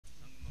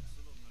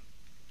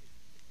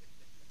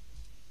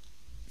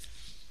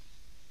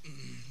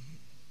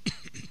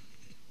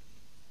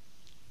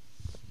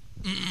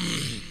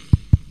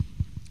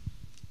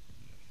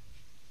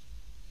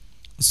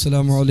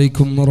السلام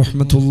عليكم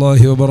ورحمة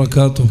الله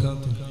وبركاته.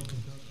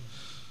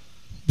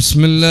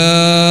 بسم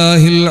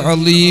الله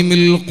العظيم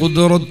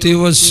القدرة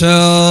والشان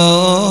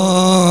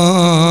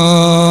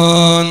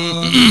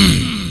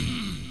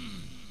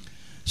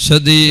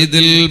شديد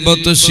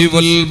البطش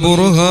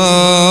والبرهان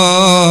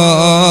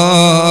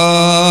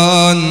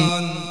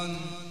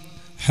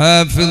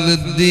حافظ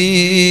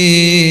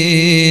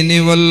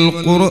الدين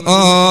والقرآن.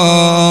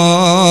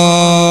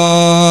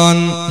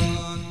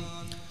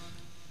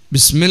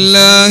 بسم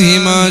الله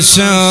ما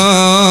شاء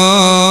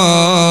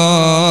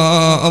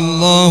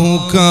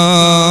الله كان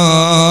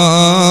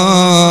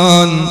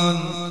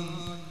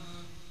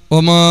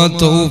وما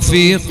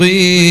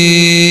توفيقي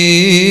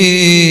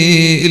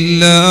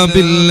إلا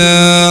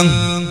بالله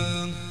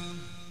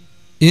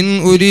إن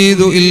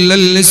أريد إلا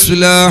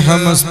الإصلاح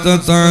ما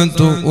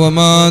استطعت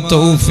وما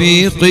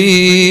توفيقي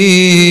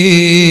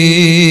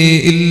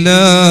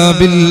إلا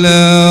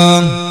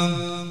بالله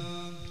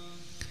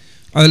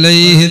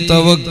عليه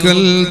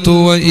توكلت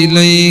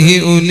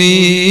وإليه أنيب.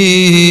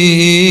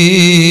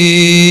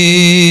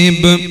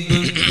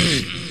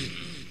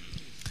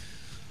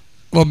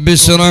 رب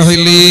اشرح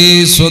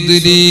لي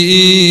صدري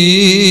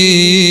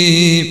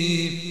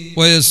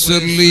ويسر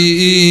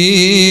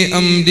لي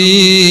أمري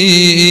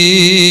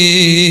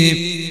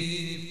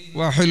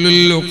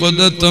واحلل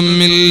عقدة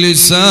من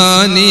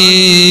لساني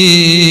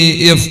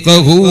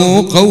يفقه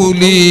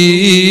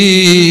قولي.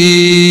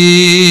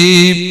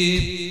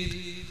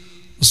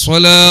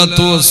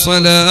 الصلاة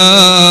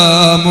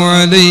والسلام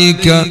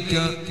عليك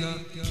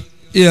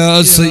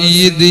يا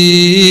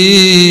سيدي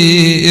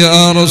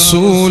يا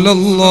رسول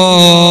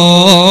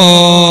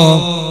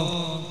الله.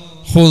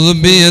 خذ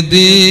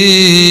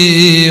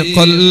بيدي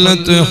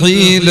قلت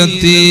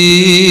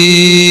حيلتي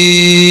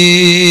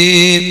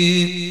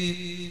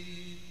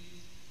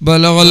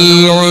بلغ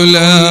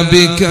العلا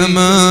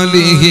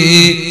بكماله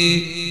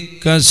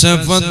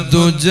كشف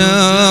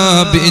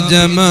الدجى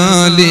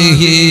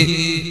بجماله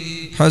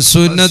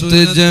حسنت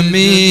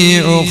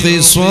جميع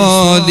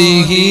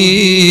خصاله.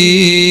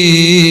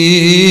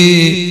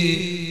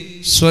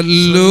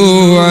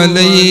 صلوا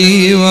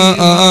عليه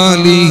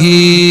وآله.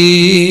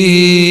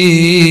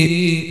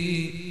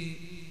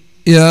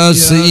 يا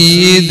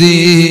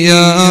سيدي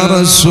يا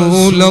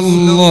رسول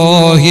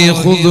الله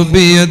خذ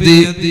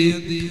بيدي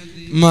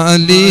ما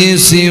لي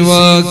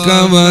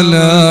سواك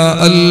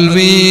ولا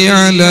ألوي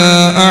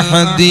على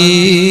أحد.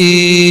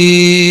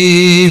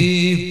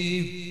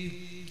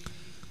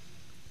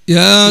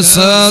 يا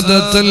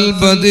سادة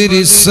البدر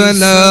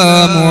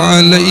السلام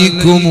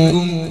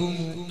عليكم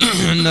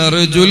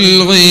نرجو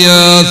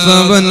الغياث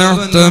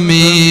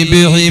ونحتمي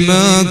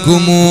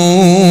بعماكم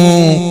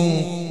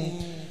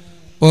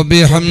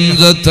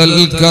وبحمزة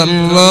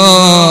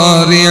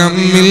الكرار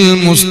عم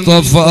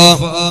المصطفى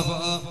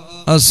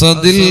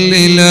أسد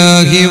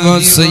الإله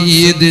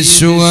وسيد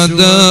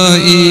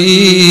الشهداء.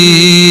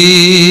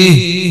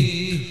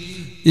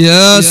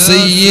 يا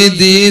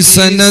سيدي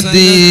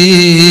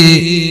سندي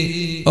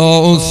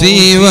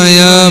أوثي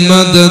ويا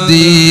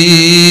مددي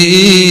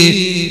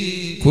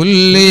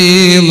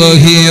كلي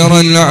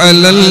ظهيرا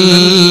على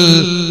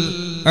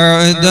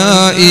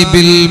الأعداء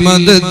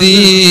بالمدد.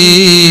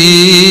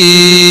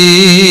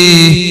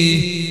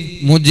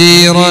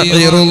 مجير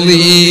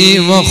عرضي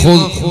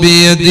وخذ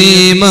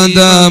بيدي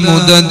مدى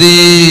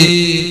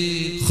مددي.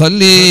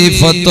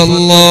 خليفة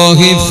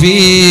الله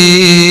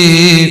فينا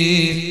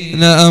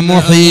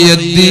محي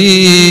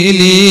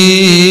الدين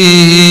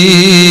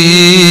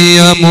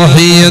يا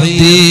محي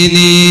الدين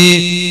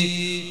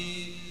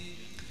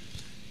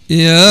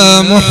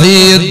يا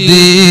محي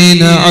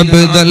الدين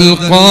عبد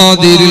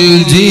القادر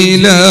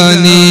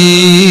الجيلاني.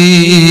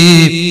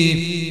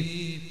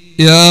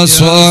 يا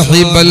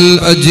صاحب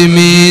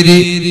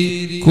الأجمير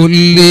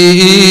كل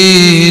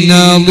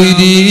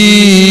ناظري.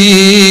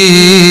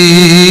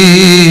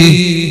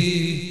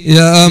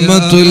 يا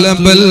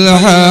مطلب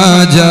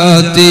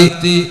الحاجات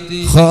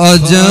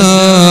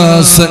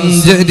خواجة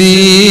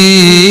سنجري.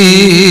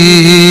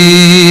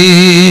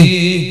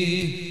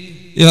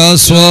 يا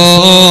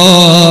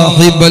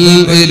صاحب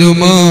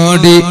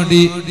الإرماد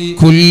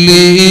كل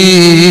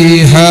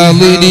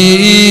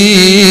حاضري.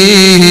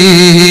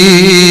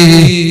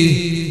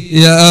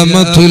 يا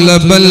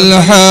مطلب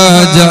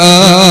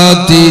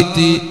الحاجات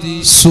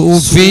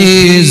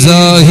صوفي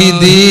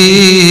زاهدي.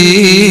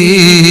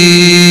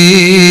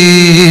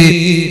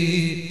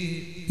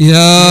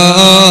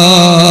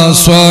 يا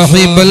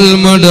صاحب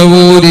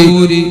المدور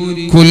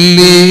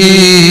كل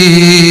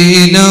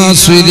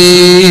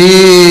ناصري.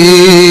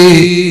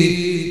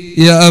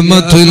 يا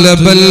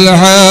مطلب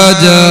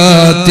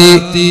الحاجات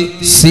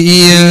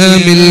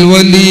سيام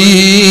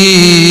الولي.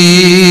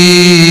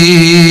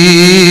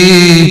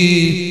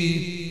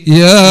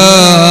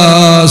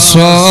 يا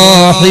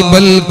صاحب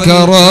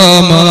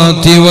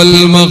الكرامات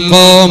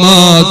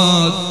والمقامات.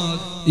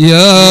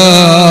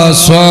 يا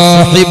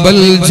صاحب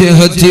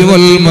الجهة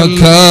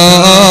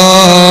والمكان.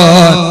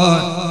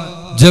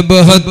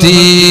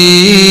 جبهتي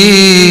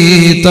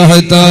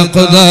تحت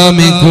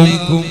أقدامكم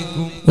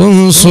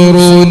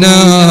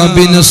وانصرونا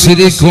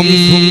بنصركم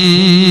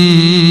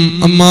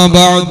أما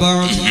بعد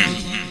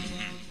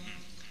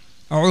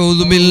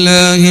أعوذ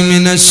بالله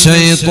من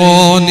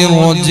الشيطان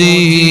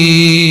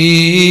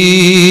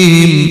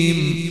الرجيم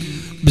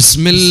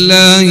بسم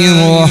الله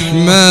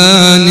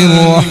الرحمن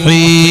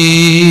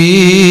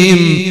الرحيم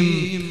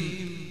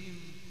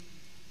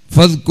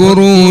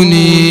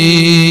فاذكروني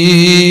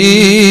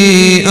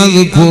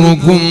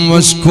أذكركم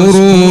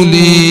واشكروا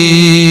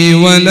لي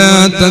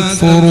ولا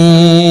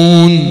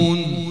تكفرون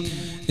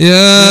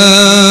يا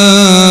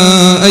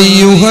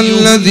أيها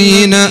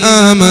الذين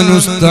آمنوا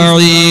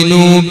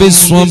استعينوا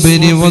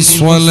بالصبر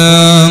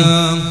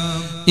والصلاة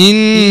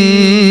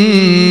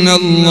إن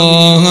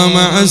الله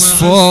مع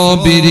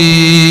الصابرين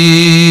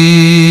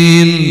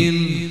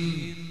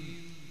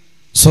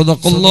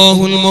صدق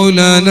الله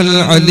المولانا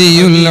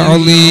العلي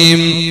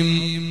العظيم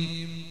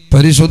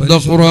പരിശുദ്ധ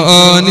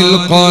ഖുർആനിൽ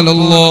قال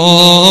الله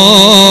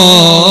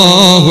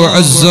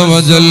عز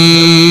وجل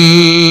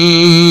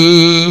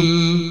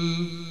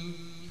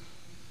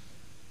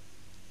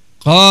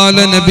قال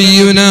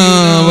نبينا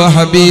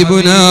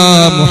وحبيبنا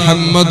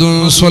محمد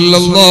صلى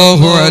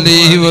الله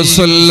عليه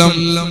وسلم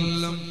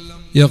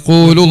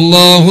يقول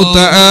الله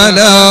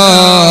تعالى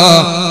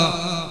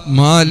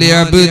ما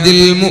لعبد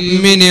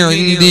المؤمن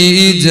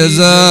عندي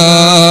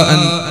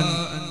جزاء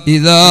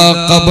إذا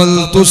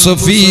قبلت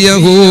صفيه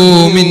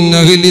من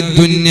أهل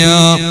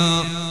الدنيا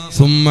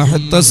ثم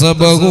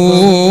احتسبه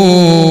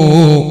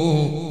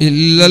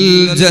إلا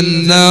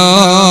الجنة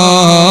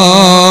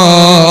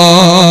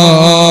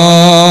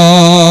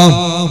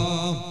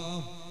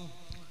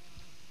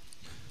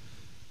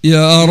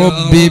يا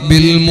ربي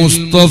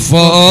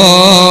بالمصطفى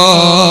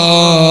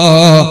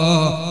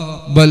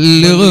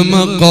بلغ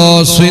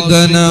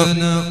مقاصدنا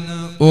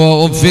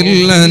واغفر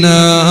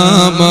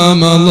لنا ما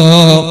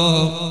مضى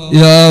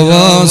يا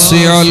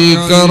واسع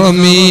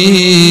الكرم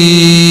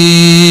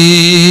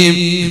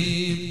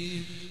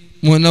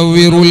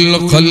منور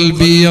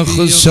القلب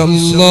يخشى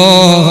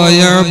الله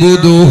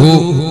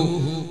يعبده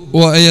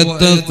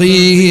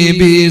ويتقيه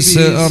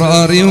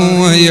بإسرار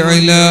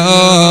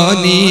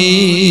وإعلان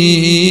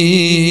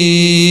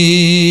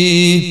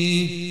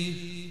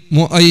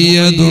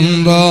مؤيد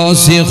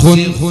راسخ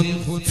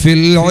في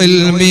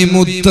العلم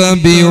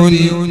متبع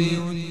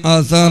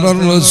أثر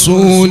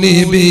الرسول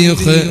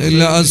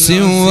بإخلاص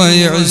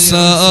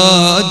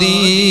وإحسان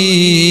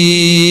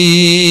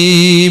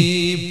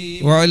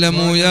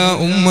واعلموا يا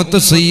أمة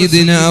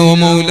سيدنا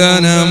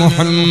ومولانا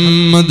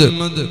محمد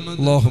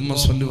اللهم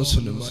صل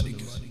وسلم وبارك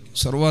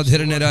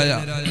സർവാധിരനായ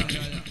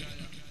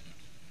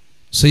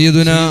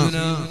സയ്യിദുനാ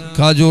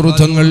കാജൂർ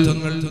തങ്ങൾ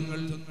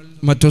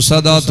മറ്റു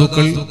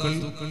സാദാത്തുക്കൾ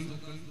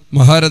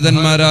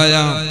മഹാരഥന്മാരായ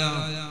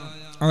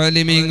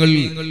ആലിമീങ്ങൾ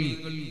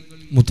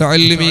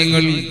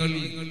മുതഅല്ലിമീങ്ങൾ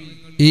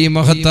ഈ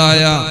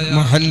മഹത്തായ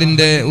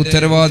മഹല്ലിന്റെ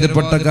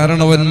ഉത്തരവാദിപ്പെട്ട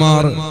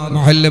കാരണവന്മാർ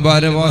മഹല്ല്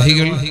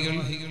ഭാരവാഹികൾ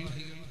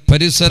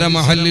പരിസര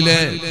മഹല്ലിലെ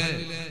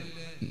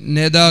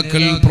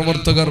നേതാക്കൾ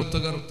പ്രവർത്തകർ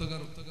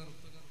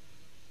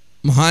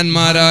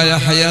മഹാന്മാരായ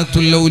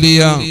ഹയാത്തുൽ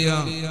ഔലിയ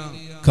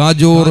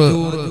കാജൂർ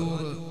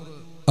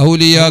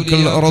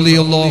ഔലിയാക്കൾ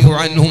റളിയല്ലാഹു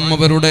അൻഹും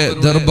അവരുടെ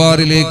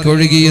ദർബാറിലേക്ക്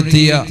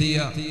ഒഴുകിയെത്തിയ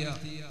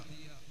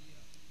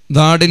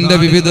നാടിന്റെ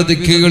വിവിധ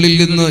ദിക്കുകളിൽ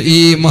നിന്ന്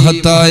ഈ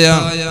മഹത്തായ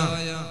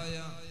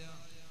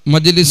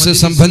മജ്ലിസ്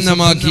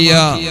സമ്പന്നമാക്കിയ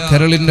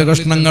കരളിന്റെ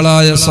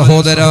കഷ്ണങ്ങളായ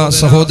സഹോദര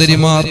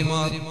സഹോദരിമാർ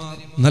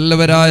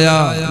നല്ലവരായ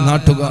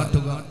നാട്ടുകാർ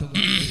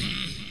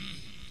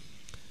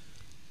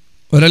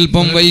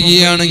ഒരൽപ്പം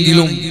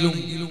വൈകിയാണെങ്കിലും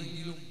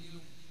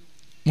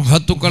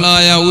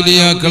മഹത്തുക്കളായ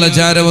ഔലിയാക്കളെ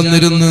ചാര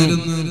വന്നിരുന്ന്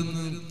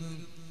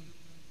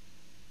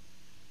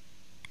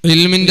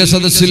ഇൽമിന്റെ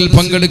സദസ്സിൽ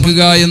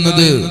പങ്കെടുക്കുക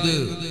എന്നത്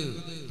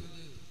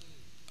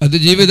അത്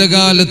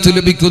ജീവിതകാലത്ത്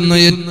ലഭിക്കുന്ന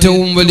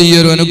ഏറ്റവും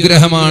വലിയൊരു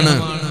അനുഗ്രഹമാണ്.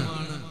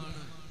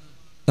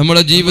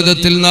 നമ്മുടെ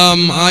ജീവിതത്തിൽ നാം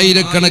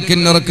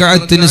ആയിരക്കണക്കിന്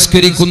റക്അത്ത്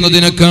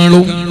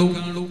നിസ്കരിക്കുന്നതിനേക്കാളും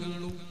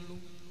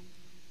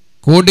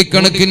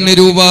കോടിക്കണക്കിന്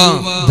രൂപ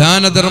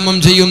ദാനധർമ്മം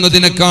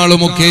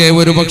ചെയ്യുന്നതിനേക്കാളുമൊക്കെ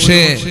ഒരു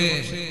പക്ഷേ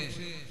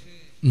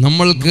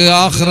നമ്മൾക്ക്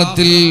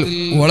ആഖിറത്തിൽ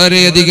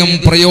വളരെയധികം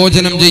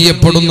പ്രയോജനം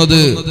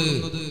ചെയ്യപ്പെടുന്നത്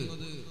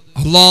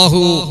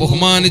അല്ലാഹു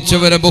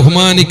ബഹുമാനിച്ചവരെ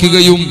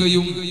ബഹുമാനിക്കുകയും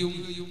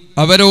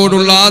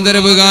അവരോടുള്ള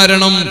ആദരവ്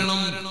കാരണം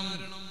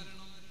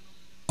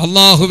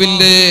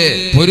അല്ലാഹുവിന്റെ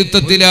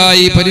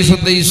പൊരുത്തത്തിലായി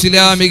പരിശുദ്ധ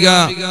ഇസ്ലാമിക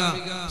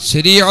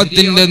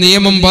ശരീഅത്തിന്റെ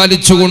നിയമം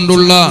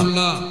പാലിച്ചുകൊണ്ടുള്ള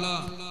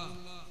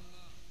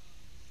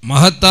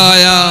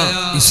മഹത്തായ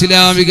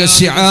ഇസ്ലാമിക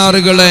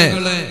ശിആറുകളെ,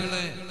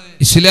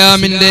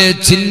 ഇസ്ലാമിന്റെ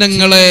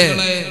ചിഹ്നങ്ങളെ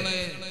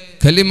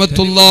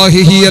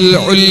കലിമത്തുല്ലാഹി ഹിയൽ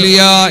ഉൽയ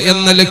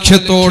എന്ന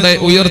ലക്ഷ്യത്തോടെ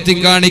ഉയർത്തി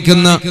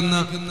കാണിക്കുന്ന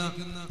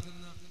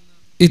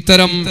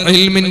ഇത്തരം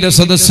ഇൽമിന്റെ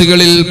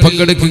സദസ്സുകളിൽ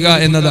പങ്കെടുക്കുക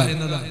എന്നതാണ്.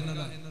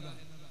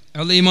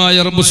 അല്ലാഹുമായ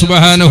റബ്ബ്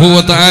സുബ്ഹാനഹു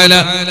വ തആല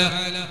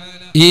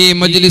ഈ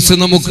മജ്ലിസ്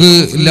നമുക്ക്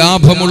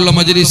ലാഭമുള്ള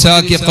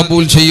മജ്ലിസാക്കി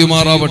ഖബൂൽ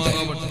ചെയ്യുമാറാവട്ടെ.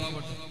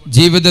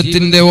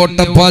 ജീവിതത്തിന്റെ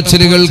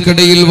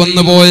ഓട്ടപ്പാച്ചിലുകൾക്കിടയിൽ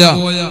വന്നുപോയ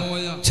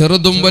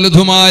ചെറുതും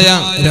വലുതുമായ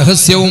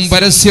രഹസ്യവും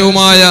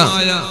പരസ്യവുമായ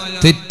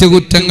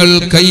തെറ്റുകുറ്റങ്ങൾ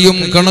കയ്യും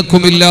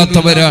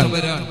കണക്കുമില്ലാത്തവരാണ്.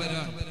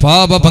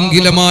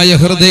 പാപഭംഗിലമായ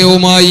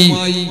ഹൃദയവുമായി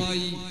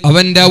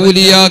അവന്റെ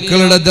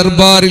ഔലിയാക്കളുടെ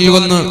ദർബാറിൽ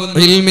വന്ന്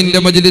ഇൽമിന്റെ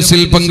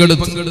മജ്ലിസിൽ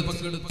പങ്കെടുത്തു.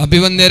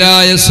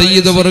 അഭിവന്യരായ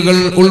സയ്യിദ് അവറുകൾ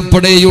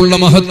ഉൾപ്പെടെയുള്ള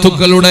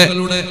മഹത്തുക്കളുടെ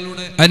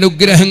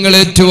അനുഗ്രഹങ്ങൾ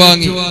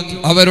ഏറ്റുവാങ്ങി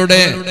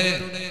അവരുടെ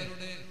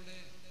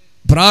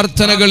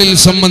പ്രാർത്ഥനകളിൽ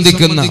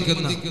സംബന്ധിക്കുന്ന,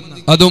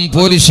 അതും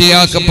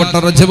പോലിശയാക്കപ്പെട്ട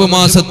റജബ്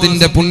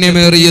മാസത്തിന്റെ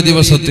പുണ്യമേറിയ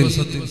ദിവസത്തിൽ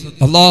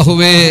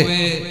അല്ലാഹുവേ,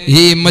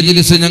 ഈ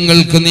മജ്ലിസ്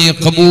ഞങ്ങൾക്ക് നീ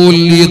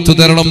ഖബൂലിയത്ത്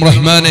തരണം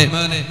റഹ്മാനെ.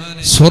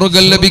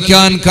 സ്വർഗ്ഗം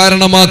ലഭിക്കാൻ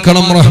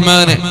കാരണമാക്കണം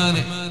റഹ്മാനെ.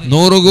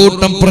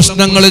 നൂറുകൂട്ടം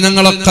പ്രശ്നങ്ങൾ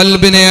ഞങ്ങളെ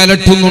ഖൽബിനെ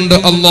അലട്ടുന്നുണ്ട്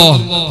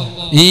അല്ലാഹ്.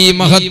 ഈ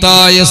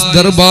മഹത്തായ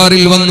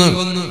ദർബാറിൽ വന്ന്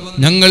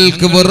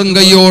ഞങ്ങൾക്ക് വെറും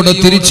കൈയോടെ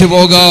തിരിച്ചു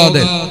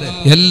പോകാതെ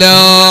എല്ലാ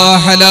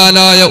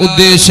ഹലാലായ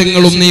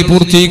ഉദ്ദേശങ്ങളും നീ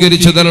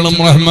പൂർത്തീകരിച്ചു തരണം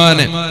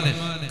റഹ്മാനെ.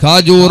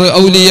 കാജൂർ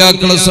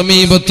ഔലിയാക്കളെ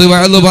സമീപത്ത്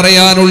വഅദ്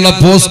പറയാനുള്ള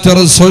പോസ്റ്റർ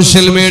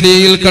സോഷ്യൽ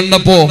മീഡിയയിൽ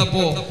കണ്ടപ്പോ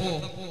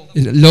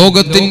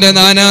ലോകത്തിന്റെ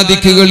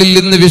നാനാദിക്കുകളിൽ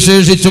നിന്ന്,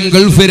 വിശേഷിച്ചും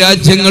ഗൾഫ്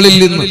രാജ്യങ്ങളിൽ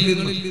നിന്ന്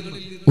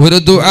ഒരു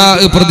ദുആ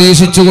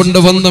പ്രതീക്ഷിച്ചുകൊണ്ട്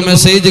വന്ന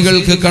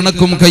മെസ്സേജുകൾക്ക്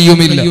കണക്കും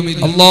കയ്യുമില്ല.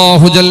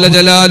 അല്ലാഹു ജല്ല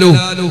ജലാലു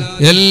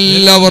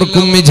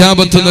എല്ലാവർക്കും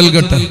ഇജാബത്ത്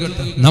നൽകട്ടെ.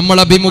 നമ്മൾ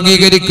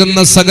അഭിമുഖീകരിക്കുന്ന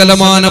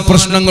സകലമാന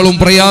പ്രശ്നങ്ങളും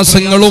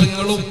പ്രയാസങ്ങളും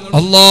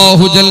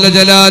അല്ലാഹു ജല്ല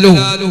ജലാലു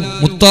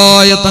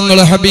മുത്തായ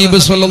തങ്ങളെ ഹബീബ്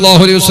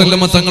സല്ലല്ലാഹു അലൈഹി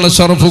വസല്ലം തങ്ങളെ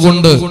ശറഫ്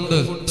കൊണ്ട്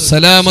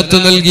സലാമത്ത്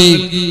നൽകി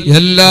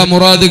എല്ലാ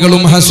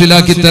മുറാദുകളും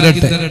ഹാസിലാക്കി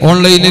തരട്ടെ.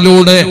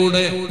 ഓൺലൈനിലൂടെ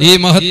ഈ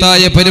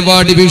മഹത്തായ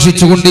പരിപാടി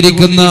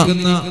വീക്ഷിച്ചുകൊണ്ടിരിക്കുന്ന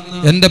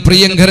എന്റെ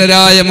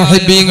പ്രിയങ്കരായ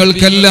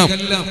മുഹബ്ബീങ്ങൾക്കെല്ലാം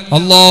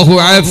അല്ലാഹു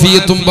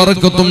ആഫിയത്തും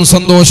ബറക്കത്തും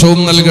സന്തോഷവും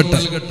നൽകട്ടെ.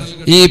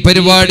 ഈ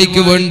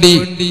പരിപാടിക്ക് വേണ്ടി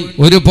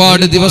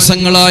ഒരുപാട്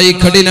ദിവസങ്ങളായി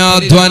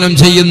കഠിനാധ്വാനം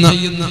ചെയ്യുന്ന,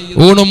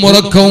 ഊണും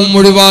ഉറക്കവും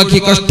ഒഴിവാക്കി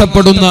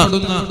കഷ്ടപ്പെടുന്ന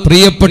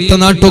പ്രിയപ്പെട്ട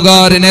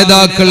നാട്ടുകാർ,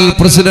 നേതാക്കൾ,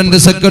 പ്രസിഡന്റ്,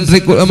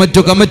 സെക്രട്ടറി,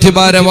 മറ്റു കമ്മിറ്റി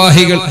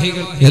ഭാരവാഹികൾ,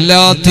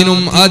 എല്ലാത്തിനും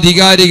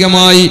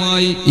ആധികാരികമായി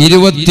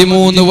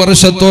 23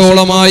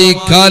 വർഷത്തോളമായി,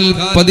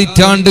 4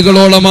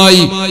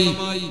 പതിറ്റാണ്ടുകളോളമായി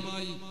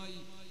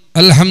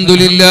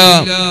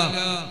അൽഹംദുലില്ലാഹ്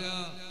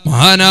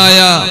മഹാനായ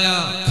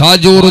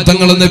കാജൂർ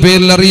തങ്ങൾ എന്ന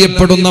പേരിൽ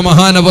അറിയപ്പെടുന്ന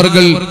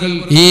മഹാനവർകൾ,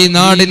 ഈ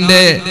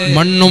നാടിന്റെ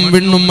മണ്ണും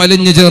വിണ്ണും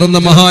അലിഞ്ഞു ചേർന്ന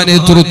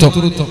മഹാനേതൃത്വം,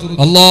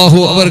 അല്ലാഹു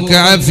അവർക്ക്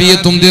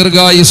ആഫിയത്തും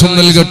ദീർഘായുസ്സും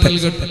നൽകട്ടെ.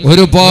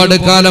 ഒരുപാട്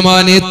കാലം ആ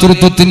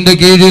നേതൃത്വത്തിന്റെ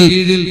കീഴിൽ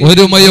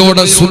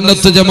ഒരുമയോടെ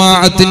സുന്നത്ത്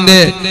ജമാഅത്തിന്റെ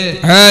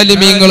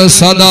ആലിമീങ്ങൾ,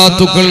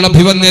 സാദാത്തുക്കൾ,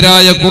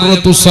 അഭിവന്യരായ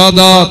ഖുർറത്തു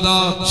സാദാത്ത്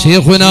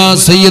ശൈഖുനാ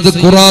സയ്യിദ്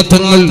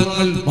ഖുറാത്തങ്ങൾ,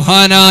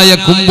 മഹാനായ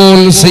കുമ്പോൾ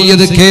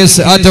സയ്യിദ് കേസ്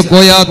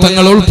ആറ്റക്കോയ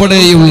തങ്ങൾ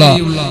ഉൾപ്പെടെയുള്ള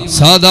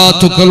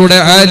സാദാത്തുക്കളുടെ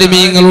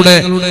ആലിമീങ്ങളുടെ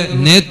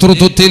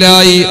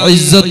നേതൃത്വത്തിലായി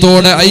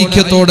ഇസ്സത്തോടെ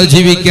ഐക്യത്തോടെ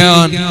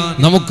ജീവിക്കാൻ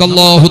നമുക്ക്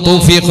അല്ലാഹു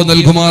തൗഫീഖ്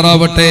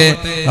നൽകുമാറാവട്ടെ.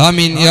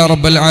 ആമീൻ യാ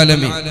റബ്ബൽ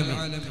ആലമീൻ.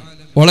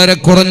 വളരെ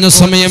കുറഞ്ഞ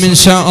സമയം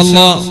ഇൻഷാ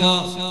അല്ലാഹ്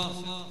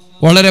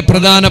വളരെ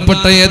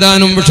പ്രധാനപ്പെട്ട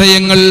ഏതാനും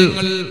വിഷയങ്ങൾ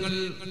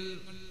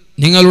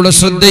നിങ്ങളുടെ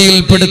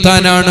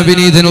ശ്രദ്ധയിൽപ്പെടുത്താനാണ്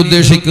വിനീതൻ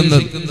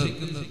ഉദ്ദേശിക്കുന്നത്.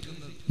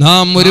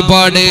 നാം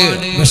ഒരുപാട്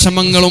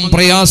വിഷമങ്ങളും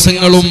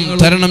പ്രയാസങ്ങളും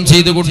തരണം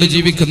ചെയ്തുകൊണ്ട്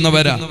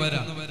ജീവിക്കുന്നവരാ.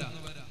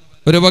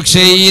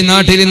 ഒരുപക്ഷെ ഈ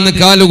നാട്ടിൽ ഇന്ന്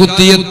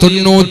കാലുകുത്തിയ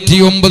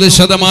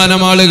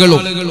 99%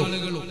 ആളുകളും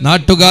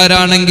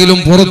നാട്ടുകാരാണെങ്കിലും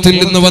പുറത്തിൽ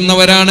നിന്ന്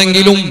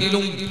വന്നവരാണെങ്കിലും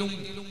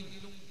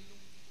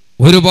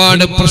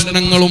ഒരുപാട്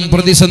പ്രശ്നങ്ങളും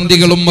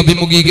പ്രതിസന്ധികളും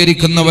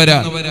അഭിമുഖീകരിക്കുന്നവരാ.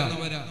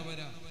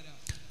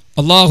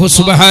 അല്ലാഹു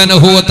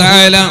സുബ്ഹാനഹു വ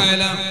തആല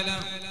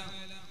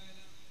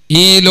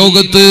ഈ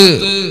ലോകത്ത്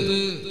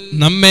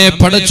നമ്മെ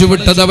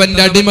പടച്ചുവിട്ടത്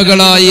അവന്റെ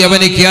അടിമകളായി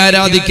അവനിക്ക്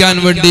ആരാധിക്കാൻ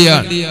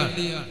വേണ്ടിയാണ്.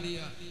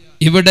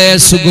 ഇവിടെ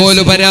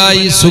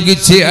സുഖോലുപരായി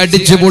സുഖിച്ച്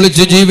അടിച്ചു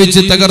പൊളിച്ച്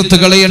ജീവിച്ച് തകർത്ത്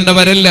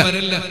കളയേണ്ടവരല്ല.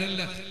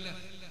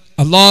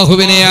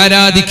 അള്ളാഹുവിനെ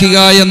ആരാധിക്കുക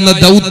എന്ന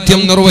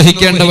ദൗത്യം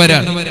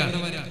നിർവഹിക്കേണ്ടവരാണ്.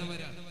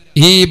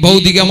 ഈ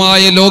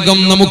ഭൗതികമായ ലോകം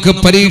നമുക്ക്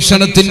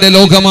പരീക്ഷണത്തിന്റെ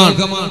ലോകമാണ്.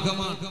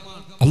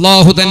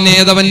 അള്ളാഹു തന്നെ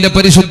അവന്റെ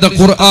പരിശുദ്ധ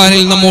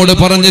ഖുർആനിൽ നമ്മോട്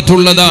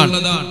പറഞ്ഞിട്ടുള്ളതാണ്.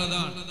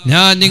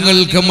 ഞാൻ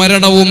നിങ്ങൾക്ക്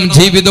മരണവും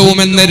ജീവിതവും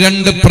എന്ന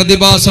 2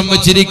 പ്രതിഭാസം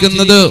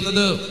വച്ചിരിക്കുന്നത്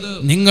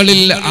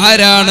നിങ്ങളിൽ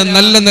ആരാണ്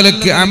നല്ല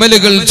നിലക്ക്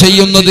അമലുകൾ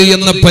ചെയ്യുന്നത്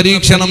എന്ന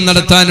പരീക്ഷണം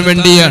നടത്താൻ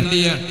വേണ്ടിയാണ്.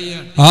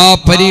 ആ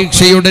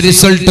പരീക്ഷയുടെ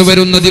റിസൾട്ട്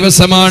വരുന്ന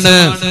ദിവസമാണ്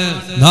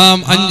നാം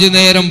 5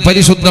 നേരം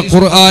പരിശുദ്ധ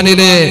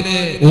ഖുർആനിലെ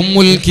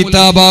ഉമ്മുൽ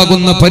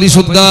കിതാബാകുന്ന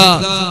പരിശുദ്ധ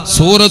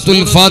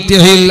സൂറത്തുൽ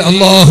ഫാത്തിഹയിൽ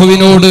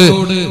അല്ലാഹുവിനോട്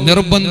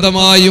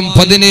നിർബന്ധമായും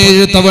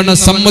 17 തവണ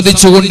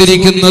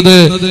സമ്മതിച്ചുകൊണ്ടിരിക്കുന്നത്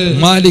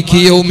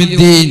മാലികി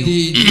യൗമിദ്ദീൻ,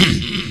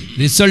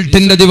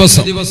 റിസൾട്ടിന്റെ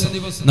ദിവസം.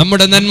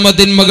 നമ്മുടെ നന്മ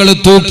തിന്മകൾ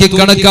തൂക്കി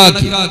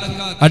കണക്കാക്കി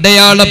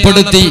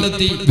അടയാളപ്പെടുത്തി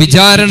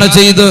വിചാരണ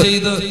ചെയ്ത്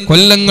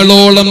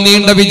കൊല്ലങ്ങളോളം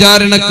നീണ്ട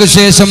വിചാരണയ്ക്ക്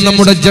ശേഷം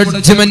നമ്മുടെ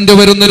ജഡ്ജ്മെന്റ്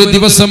വരുന്നൊരു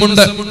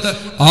ദിവസമുണ്ട്.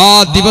 ആ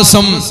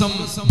ദിവസം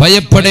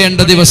ഭയപ്പെടേണ്ട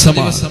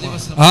ദിവസമാണ്.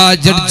 ആ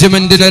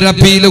ജഡ്ജ്മെന്റിന് ഒരു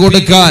അപ്പീൽ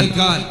കൊടുക്കാൻ,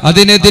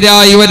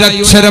 അതിനെതിരായി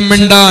ഒരക്ഷരം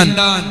മിണ്ടാൻ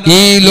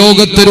ഈ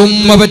ലോകത്തൊരു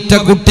ഉമ്മപെറ്റ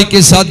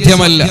കുട്ടിക്ക്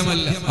സാധ്യമല്ല.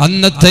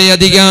 അന്നത്തെ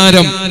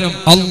അധികാരം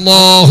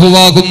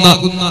അല്ലാഹുവാകുന്ന,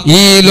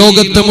 ഈ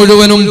ലോകത്ത്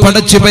മുഴുവനും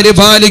പടച്ചു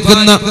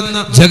പരിപാലിക്കുന്ന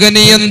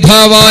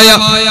ജഗനിയന്താവായ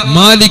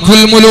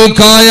മാലിക്കുൽ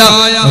മുലൂക്കായ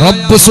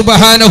റബ്ബ്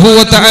സുബ്ഹാനഹു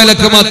വ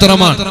തആലക്ക്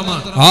മാത്രമാണ്.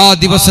 ആ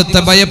ദിവസത്തെ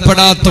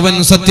ഭയപ്പെടാത്തവൻ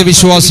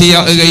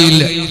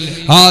സത്യവിശ്വാസിയാകുകയില്ല.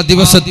 ആ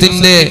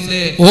ദിവസത്തിന്റെ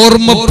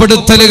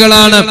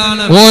ഓർമ്മപ്പെടുത്തലുകളാണ്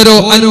ഓരോ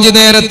 5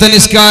 നേരത്തെ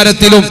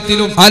നിസ്കാരത്തിലും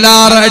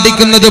അലാറ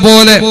അടിക്കുന്നത്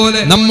പോലെ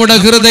നമ്മുടെ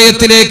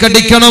ഹൃദയത്തിലേക്ക്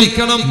അടിക്കണം.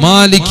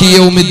 മാലികി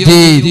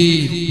യൗമിദ്ദീൻ,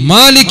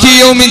 മാലികി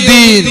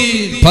യൗമിദ്ദീൻ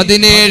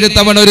 17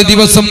 തവണ ഒരു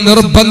ദിവസം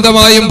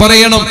നിർബന്ധമായും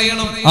പറയണം.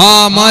 ആ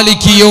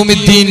മാലികി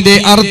യൗമിദ്ദീന്റെ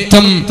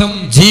അർത്ഥം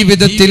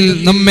ജീവിതത്തിൽ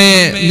നമ്മെ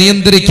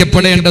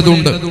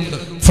നിയന്ത്രിക്കപ്പെടേണ്ടതുണ്ട്.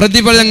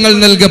 പ്രതിഫലങ്ങൾ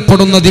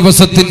നൽകപ്പെടുന്ന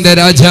ദിവസത്തിന്റെ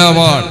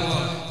രാജാവാണ്.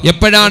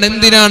 എപ്പോഴാണ്,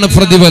 എന്തിനാണ്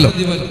പ്രതിഫലം?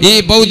 ഈ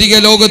ഭൗതിക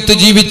ലോകത്ത്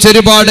ജീവിച്ച്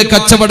ഒരുപാട്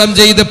കച്ചവടം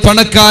ചെയ്ത്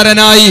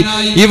പണക്കാരനായി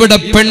ഇവിടെ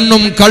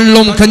പെണ്ണും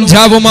കള്ളും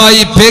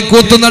കഞ്ചാവുമായി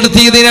പേക്കൂത്ത്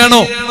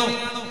നടത്തിയതിനാണോ?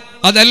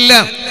 അതല്ല.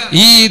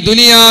 ഈ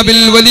ദുനിയാവിൽ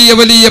വലിയ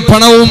വലിയ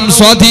പണവും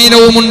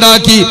സ്വാധീനവും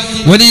ഉണ്ടാക്കി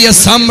വലിയ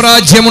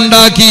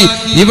സാമ്രാജ്യമുണ്ടാക്കി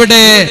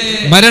ഇവിടെ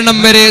മരണം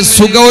വരെ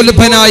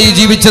സുഖോൽഭനായി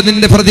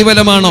ജീവിച്ചതിന്റെ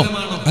പ്രതിഫലമാണോ?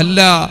 അല്ല.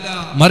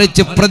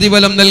 മറിച്ച്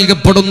പ്രതിഫലം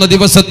നൽകപ്പെടുന്ന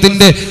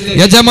ദിവസത്തിന്റെ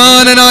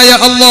യജമാനനായ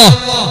അല്ലാഹ്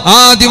ആ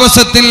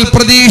ദിവസത്തിൽ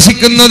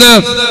പ്രതീക്ഷിക്കുന്നത്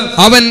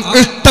അവൻ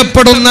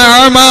ഇഷ്ടപ്പെടുന്ന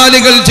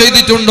അമാലുകൾ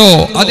ചെയ്തിട്ടുണ്ടോ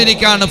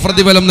അതിലേക്കാണ്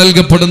പ്രതിഫലം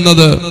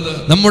നൽകപ്പെടുന്നത്.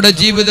 നമ്മുടെ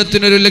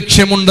ജീവിതത്തിനൊരു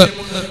ലക്ഷ്യമുണ്ട്.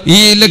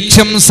 ഈ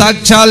ലക്ഷ്യം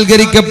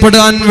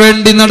സാക്ഷാത്കരിക്കപ്പെടാൻ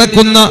വേണ്ടി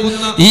നടക്കുന്ന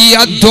ഈ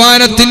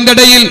അധ്വാനത്തിന്റെ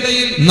ഇടയിൽ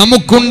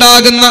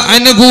നമുക്കുണ്ടാകുന്ന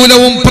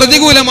അനുകൂലവും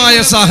പ്രതികൂലമായ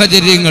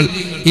സാഹചര്യങ്ങൾ,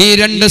 ഈ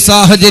 2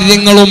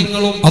 സാഹചര്യങ്ങളും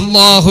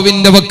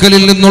അല്ലാഹുവിന്റെ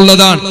വക്കലിൽ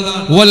നിന്നുള്ളതാണ്.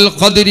 വൽ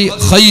ഖദരി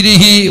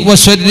ഖൈരിഹി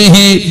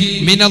വശർരിഹി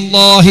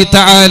മിനല്ലാഹി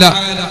തആല.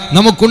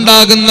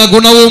 നമുക്കുണ്ടാകുന്ന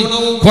ഗുണവും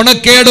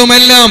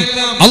ഗുണക്കേടുമെല്ലാം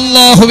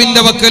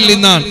അല്ലാഹുവിന്റെ വക്കലിൽ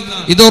നിന്നാണ്.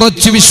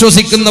 ഇതുറച്ചു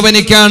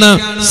വിശ്വസിക്കുന്നവനിക്കാണ്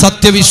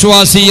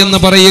സത്യവിശ്വാസി എന്ന്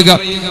പറയുക.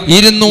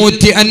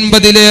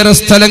 250-ലേറെ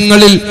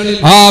സ്ഥലങ്ങളിൽ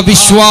ആ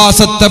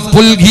വിശ്വാസത്തെ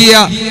പുൽകിയ,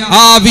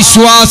 ആ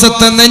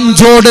വിശ്വാസത്തെ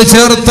നെഞ്ചോട്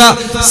ചേർത്ത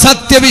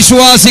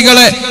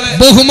സത്യവിശ്വാസികളെ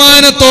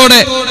ബഹുമാനത്തോടെ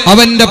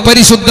അവന്റെ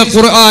പരിശുദ്ധ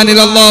ഖുർആനിൽ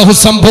അല്ലാഹു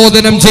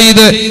സംബോധനം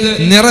ചെയ്ത്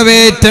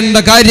നിറവേറ്റേണ്ട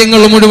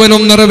കാര്യങ്ങൾ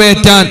മുഴുവനും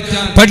നിറവേറ്റാൻ,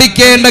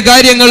 പഠിക്കേണ്ട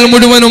കാര്യങ്ങൾ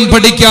മുഴുവനും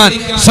പഠിക്കാൻ,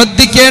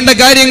 ശ്രദ്ധിക്കേണ്ട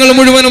കാര്യങ്ങൾ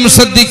മുഴുവനും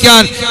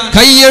ശ്രദ്ധിക്കാൻ,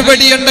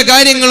 കൈവെടിയേണ്ട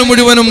കാര്യങ്ങൾ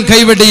മുഴുവനും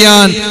കൈവെടിയാൻ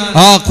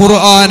ആ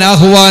ഖുർആൻ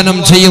ആഹ്വാനം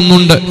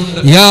ചെയ്യുന്നുണ്ട്.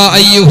 യാ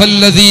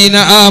അയ്യുഹല്ലദീന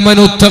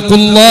ആമനു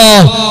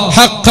തഖുല്ലാഹ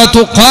ഹഖ്ക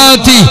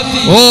തുഖാതിഹി.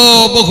 ഓ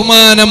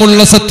ബഹുമാനമുള്ള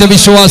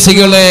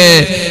സത്യവിശ്വാസികളെ,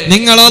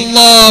 നിങ്ങൾ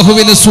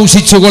അല്ലാഹുവിനെ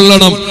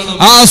സൂക്ഷിച്ചുകൊള്ളണം.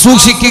 ആ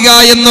സൂക്ഷിക്കുക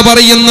എന്ന്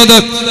പറയുന്നത്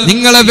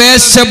നിങ്ങളെ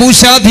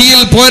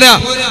വേഷഭൂഷാദിയിൽ പോരാ,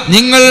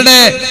 നിങ്ങളുടെ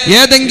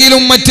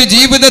ഏതെങ്കിലും മറ്റ്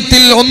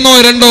ജീവിതത്തിൽ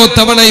 1-2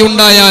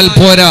 തവണയുണ്ടായാൽ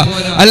പോരാ,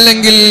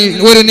 അല്ലെങ്കിൽ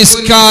ഒരു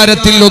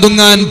നിസ്കാരത്തിൽ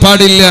ഒതുങ്ങാൻ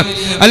പാടില്ല,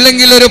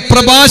 അല്ലെങ്കിൽ ഒരു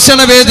പ്രഭാഷണ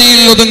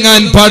വേദിയിൽ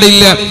ഒതുങ്ങാൻ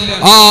പാടില്ല.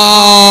 ആ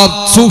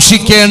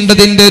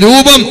സൂക്ഷിക്കേണ്ടതിന്റെ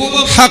രൂപം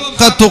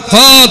ഹഖ്ക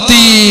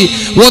തുഖാതി.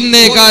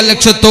 1.25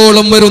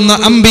 ലക്ഷത്തോളം വരുന്ന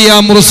അംബിയാ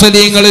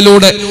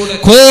മുർസലീങ്ങളിലൂടെ,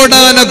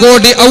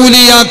 കോടാനകോടി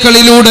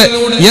ഔലിയാക്കളിലൂടെ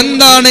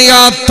എന്താണ്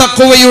ആ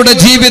തഖ്വയുടെ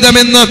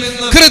ജീവിതമെന്ന്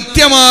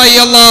കൃത്യമായി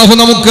അല്ലാഹു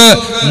നമുക്ക്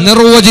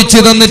നിർവചിച്ചു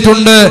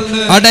തന്നിട്ടുണ്ട്,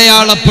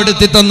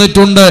 അടയാളപ്പെടുത്തി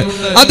തന്നിട്ടുണ്ട്.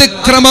 അത്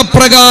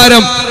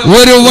ക്രമപ്രകാരം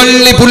ഒരു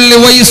വള്ളി പുള്ളി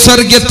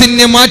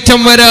വൈസർഗ്യത്തിന് മാറ്റം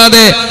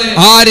വരാതെ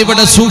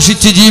ആരിവിടെ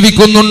സൂക്ഷിച്ച്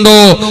ജീവിക്കുന്നുണ്ടോ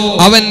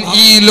അവൻ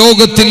ഈ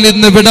ലോകത്തിൽ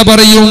നിന്ന് വിട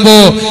പറയുമ്പോ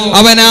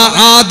അവൻ ആ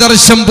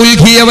ആദർശം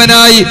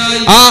പുൽകിയവനായി,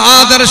 ആ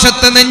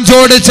ആദർശത്തെ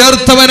നെഞ്ചോട്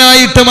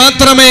ചേർത്തവനായിട്ട്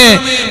മാത്രമേ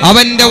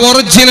അവന്റെ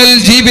ഒറിജിനൽ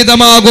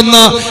ജീവിതമാകുന്ന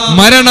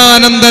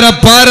മരണാനന്തര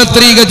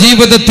പാരത്രിക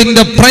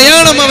ജീവിതത്തിന്റെ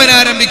പ്രയാണം അവൻ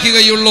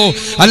ആരംഭിക്കുകയുള്ളൂ.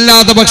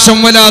 അല്ലാതെ പക്ഷം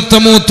വലാ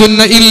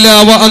തമൂതുന്ന ഇല്ലാ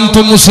വ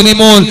അൻതും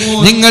മുസ്ലിമൂൻ,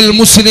 നിങ്ങൾ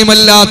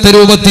മുസ്ലിമല്ലാത്ത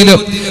രൂപത്തില്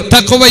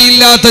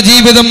തഖ്വയില്ലാത്ത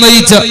ജീവിതം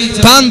നയിച്ച്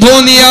താൻ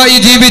തോന്നിയായി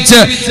ജീവിച്ച്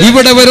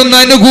ഇവിടെ വരുന്ന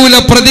അനുകൂല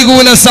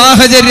പ്രതികൂല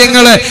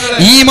സാഹചര്യങ്ങളെ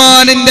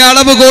ഈമാനിന്റെ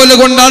അളവുകോല്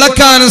കൊണ്ട്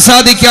അളക്കാൻ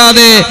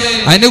സാധിക്കാതെ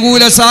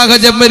അനുകൂല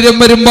സാഹചര്യം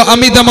വരുമ്പോൾ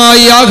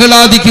അമിതമായി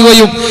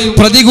ആഹ്ലാദിക്കുകയും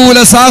പ്രതികൂല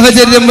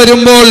സാഹചര്യം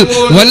വരുമ്പോൾ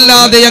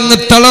വല്ലാതെ അങ്ങ്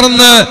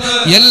തളർന്ന്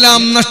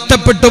എല്ലാം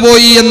നഷ്ടപ്പെട്ടു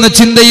പോയി എന്ന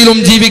ചിന്തയിലും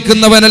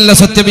ജീവിക്കുന്നവനല്ല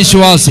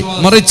സത്യവിശ്വാസി.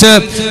 മറിച്ച്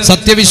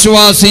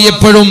സത്യവിശ്വാസി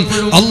എപ്പോഴും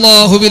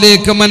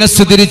അല്ലാഹുവിലേക്ക്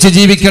മനസ്സ് തിരിച്ച്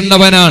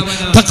ജീവിക്കേണ്ടവനാണ്.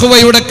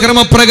 തഖ്വയുടെ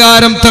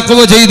ക്രമപ്രകാരം തഖ്വ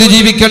ചെയ്ത്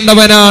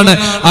ജീവിക്കേണ്ടവനാണ്.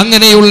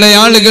 അങ്ങനെയുള്ള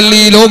ആളുകൾ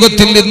ഈ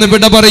ലോകത്തിൽ നിന്ന്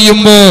വിട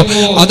പറയുമ്പോ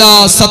അതാ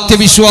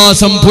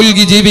സത്യവിശ്വാസം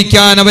പുൽകി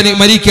ജീവിക്കാൻ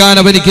മരിക്കാൻ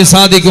അവനിക്ക്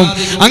സാധിക്കും.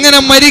 അങ്ങനെ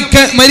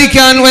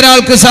മരിക്കാൻ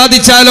ഒരാൾക്ക്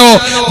സാധിച്ചാലോ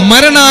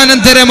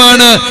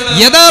മരണാനന്തരമാണ്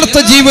യഥാർത്ഥ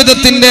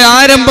ജീവിതത്തിന്റെ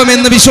ആരംഭം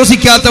എന്ന്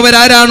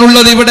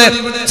വിശ്വസിക്കാത്തവരാരാണുള്ളത് ഇവിടെ?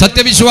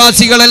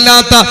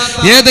 സത്യവിശ്വാസികളല്ലാത്ത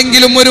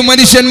ഏതെങ്കിലും ഒരു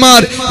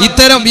മനുഷ്യന്മാർ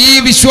ഇത്തരം ഈ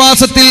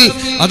വിശ്വാസത്തിൽ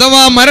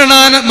അഥവാ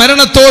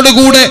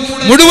മരണത്തോടുകൂടെ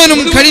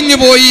മുഴുവനും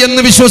കഴിഞ്ഞുപോയി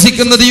എന്ന്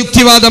വിശ്വസിക്കുന്നത്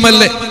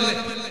യുക്തിവാദമല്ലേ,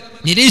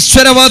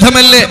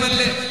 നിരീശ്വരവാദമല്ലേ?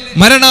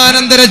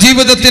 മരണാനന്തര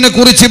ജീവിതത്തിനെ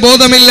കുറിച്ച്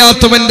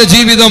ബോധമില്ലാത്തവന്റെ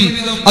ജീവിതം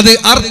അത്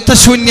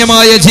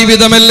അർത്ഥശൂന്യമായ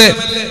ജീവിതമല്ലേ?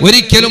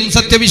 ഒരിക്കലും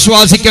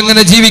സത്യവിശ്വാസിക്ക്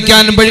അങ്ങനെ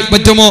ജീവിക്കാൻ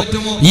പറ്റുമോ?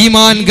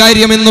 ഈമാൻ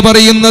കാര്യം എന്ന്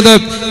പറയുന്നത്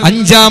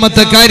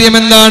 5ാമത്തെ കാര്യം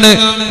എന്താണ്?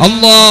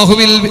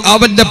 അല്ലാഹുവിൽ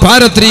അവന്റെ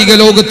പാരത്രിക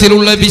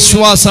ലോകത്തിലുള്ള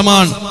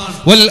വിശ്വാസമാണ്.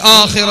 വൽ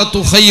ആഖിറതു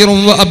ഖൈറുൻ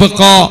വ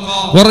അബ്ഖാ.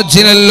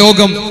 ഒറിജിനൽ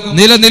ലോകം,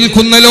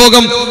 നിലനിൽക്കുന്ന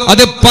ലോകം,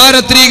 അത്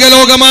പാരത്രിക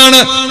ലോകമാണ്.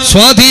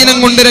 സ്വാധീനം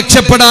കൊണ്ട്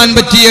രക്ഷപ്പെടാൻ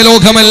പറ്റിയ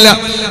ലോകമല്ല,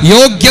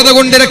 യോഗ്യത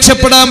കൊണ്ട്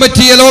രക്ഷപ്പെടാൻ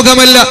പറ്റിയ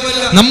ലോകമല്ല.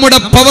 നമ്മുടെ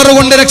പവർ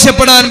കൊണ്ട്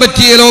രക്ഷപ്പെടാൻ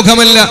പറ്റിയ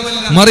ലോകമല്ല.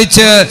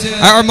 മറിച്ച്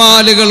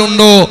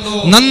അഅമാലുകളുണ്ടോ,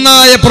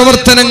 നന്നായ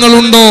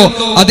പ്രവർത്തനങ്ങളുണ്ടോ,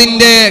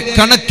 അതിന്റെ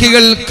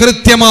കണക്കുകൾ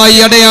കൃത്യമായി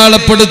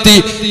അടയാളപ്പെടുത്തി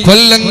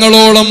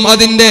കൊല്ലങ്ങളോളം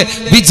അതിന്റെ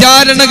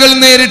വിചാരണകൾ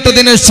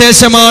നേരിട്ടതിന്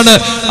ശേഷമാണ്,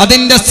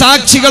 അതിന്റെ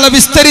സാക്ഷികളെ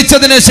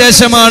വിസ്തരിച്ചതിന്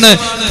ശേഷമാണ്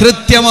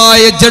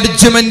കൃത്യമായ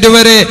ജഡ്ജ്മെന്റ്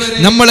വരെ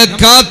നമ്മളെ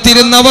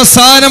കാത്തിരുന്ന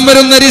അവസാനം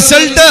വരുന്ന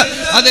റിസൾട്ട്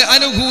അത്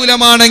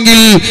അനുകൂലമാണെങ്കിൽ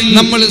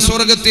നമ്മൾ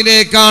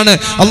സ്വർഗത്തിലേക്കാണ്.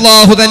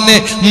 അള്ളാഹു തന്നെ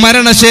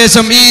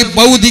മരണശേഷം ഈ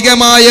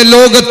ഭൗതികമായ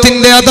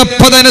ലോകത്തിന്റെ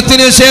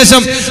അധപ്പതനത്തിന്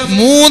ശേഷം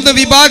 3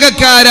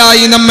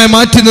 വിഭാഗക്കാരായി നമ്മെ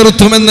മാറ്റി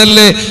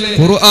നിർത്തുമെന്നല്ലേ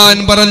ഖുർആൻ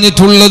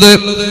പറഞ്ഞിട്ടുള്ളത്.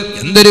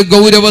 എന്തൊരു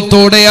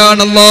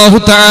ഗൗരവത്തോടെയാണ് അല്ലാഹു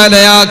തആല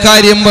ആ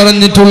കാര്യം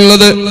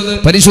പറഞ്ഞിട്ടുള്ളത്.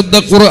 പരിശുദ്ധ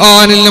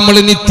ഖുർആനിൽ നമ്മൾ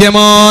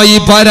നിത്യമായി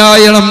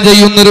പാരായണം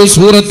ചെയ്യുന്നൊരു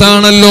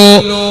സൂറത്താണല്ലോ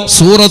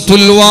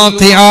സൂറത്തുൽ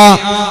വാഖിഅ.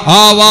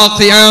 ആ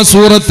വാഖിഅ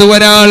സൂറത്ത്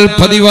ഒരാൾ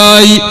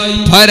പതിവായി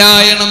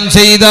പാരായണം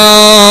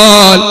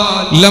ചെയ്താൽ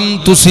ലം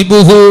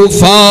തുസിബുഹു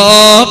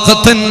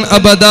ഫാഖതൻ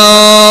അബദാ,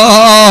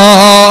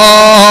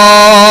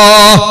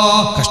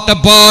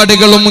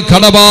 കഷ്ടപ്പാടുകളും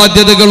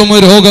കടബാധ്യതകളും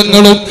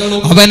രോഗങ്ങളും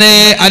അവനെ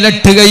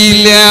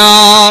അലട്ടുകയില്ല,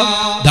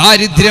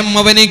 ദാരിദ്ര്യം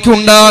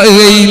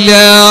അവനിക്കുണ്ടാകുകയില്ല.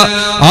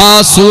 ആ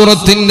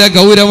സൂറത്തിന്റെ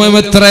ഗൗരവം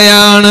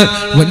എത്രയാണ്!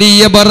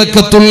 വലിയ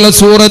ബറക്കത്തുള്ള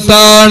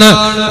സൂറത്താണ്.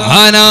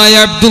 മഹാനായ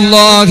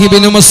അബ്ദുല്ലാഹി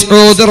ഇബ്നു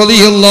മസ്ഊദ്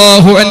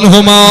റളിയല്ലാഹു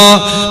അൻഹുമാ,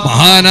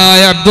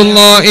 മഹാനായ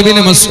അബ്ദുല്ലാഹി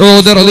ഇബ്നു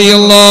മസ്ഊദ്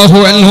റളിയല്ലാഹു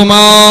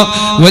അൻഹുമാ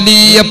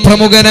വലിയ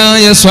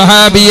പ്രമുഖനായ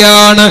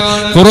സ്വഹാബിയാണ്.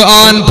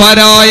 ഖുർആൻ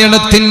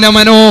പാരായണത്തിന്റെ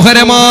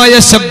മനോഹരമായ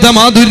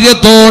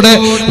ശബ്ദമാധുര്യത്തോടെ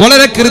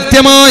വളരെ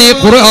കൃത്യമായി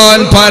ഖുർആൻ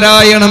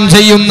പാരായണം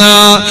ചെയ്യുന്ന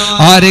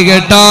ആര്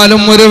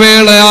കേട്ടാലും ഒരു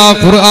വേള ആ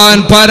ഖുർആൻ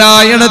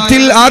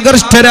പാരായണത്തിൽ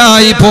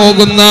ആകർഷ്ടരായി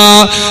പോകുന്ന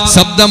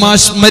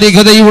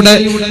ശബ്ദമാസ്മരികതയുടെ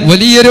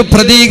വലിയൊരു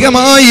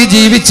പ്രതീകമായി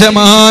ജീവിച്ച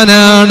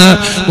മഹാനാണ്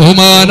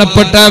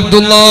ബഹുമാനപ്പെട്ട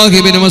അബ്ദുല്ലാഹി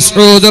ഇബ്നു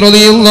മസ്ഊദ്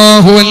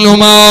റളിയല്ലാഹു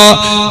അൻഹുമാ.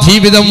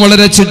 ജീവിതം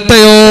വളരെ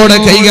ചിട്ടയോടെ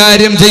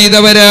കൈകാര്യം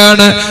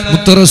ചെയ്തവരാണ്.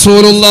 മുത്ത്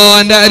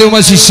റസൂലുള്ളാഹിന്റെ അരുമ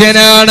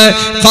ശിഷ്യനാണ്.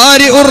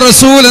 ഖാരിഉർ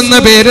റസൂൽ എന്ന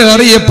പേര്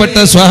അറിയപ്പെട്ട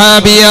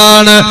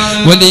സ്വഹാബിയാണ്.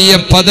 വലിയ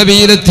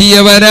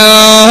പദവിയിലെത്തിയവരാണ്.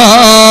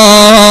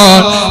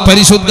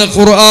 പരിശുദ്ധ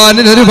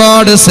ഖുർആനിൽ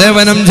ഒരുപാട്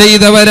സേവനം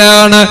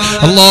ചെയ്തവരാണ്.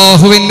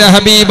 അല്ലാഹുവിന്റെ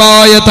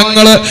ഹബീബായ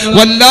തങ്ങള്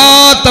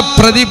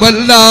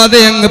വല്ലാതെ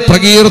അങ്ങ്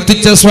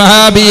പ്രകീർത്തിച്ച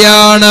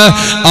സ്വഹാബിയാണ്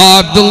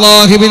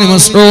അബ്ദുല്ലാഹി ഇബ്നു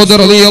മസ്ഊദ്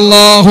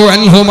റളിയല്ലാഹു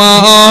അൻഹുമാ.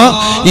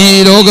 ഈ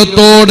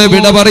ലോകത്തോട്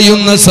വിട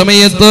പറയുന്ന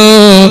സമയത്ത്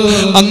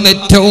അന്ന്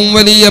ഏറ്റവും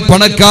വലിയ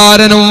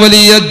പണക്കാരനും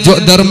വലിയ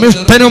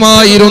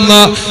ധർമ്മിഷ്ഠനുമായിരുന്ന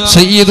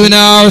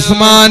സയ്യിദുനാ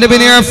ഉസ്മാൻ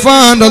ഇബ്നു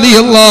അഫ്ഫാൻ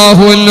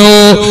റളിയല്ലാഹു അൻഹു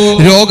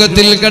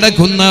രോഗത്തിൽ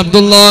കിടക്കുന്ന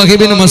അബ്ദുല്ലാഹി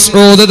ഇബ്നു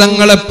മസ്ഊദ്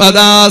തങ്ങളെ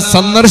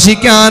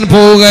സന്ദർശിക്കാൻ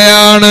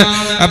പോവുകയാണ്.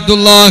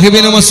 അബ്ദുല്ലാഹി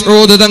ഇബ്നു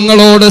മസ്ഊദ്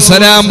തങ്ങളോട്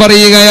സലാം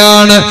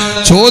പറയുകയാണ്.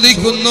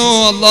 ചോദിക്കുന്നു,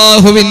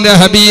 അല്ലാഹുവിന്റെ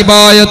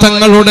ഹബീബായ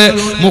തങ്ങളുടെ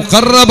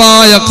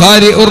മുഖറബായ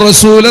ഖാരിഉർ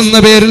റസൂൽ എന്ന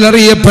പേരിൽ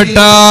അറിയപ്പെട്ട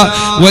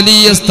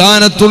വലിയ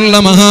സ്ഥാനത്തുള്ള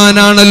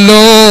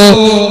മഹാനാണല്ലോ,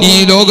 ഈ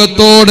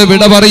ലോകത്തോട്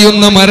വിട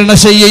പറയുന്ന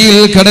മരണശയ്യയിൽ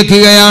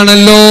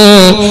കിടക്കുകയാണല്ലോ,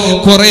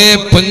 കുറെ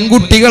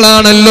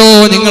പെൺകുട്ടികളാണല്ലോ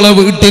നിങ്ങളെ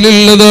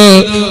വീട്ടിലുള്ളത്,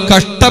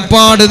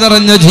 കഷ്ടപ്പാട്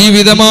നിറഞ്ഞ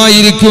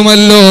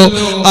ജീവിതമായിരിക്കുമല്ലോ,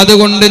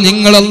 അതുകൊണ്ട്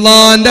നിങ്ങൾ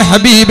അല്ലാഹുവിന്റെ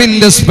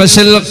ഹബീബിന്റെ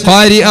സ്പെഷ്യൽ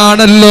ഖാരി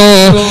ആണല്ലോ,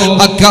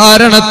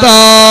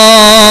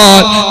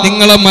 അക്കാരണത്താൽ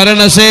നിങ്ങളെ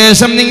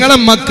മരണശേഷം നിങ്ങളെ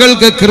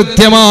മക്കൾക്ക്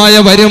കൃത്യമായ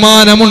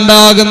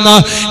വരുമാനമുണ്ടാകുന്ന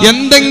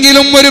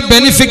എന്തെങ്കിലും ഒരു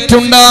ബെനിഫിറ്റ്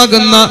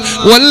ഉണ്ടാകുന്ന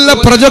വല്ല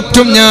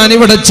പ്രൊജക്റ്റും ഞാൻ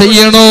ഇവിടെ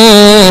ചെയ്യണോ,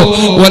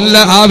 വല്ല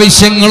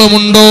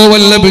ആവശ്യങ്ങളുമുണ്ടോ,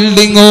 വല്ല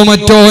ബിൽഡിങ്ങോ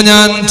മറ്റോ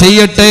ഞാൻ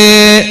ചെയ്യട്ടെ,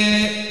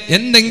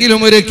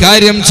 എന്തെങ്കിലും ഒരു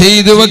കാര്യം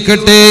ചെയ്തു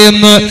വെക്കട്ടെ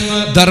എന്ന്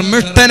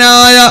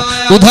ധർമ്മിഷ്ഠനായ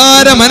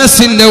ഉദാര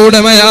മനസ്സിന്റെ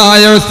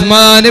ഉടമയായ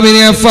ഉസ്മാൻ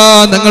ഇബ്നു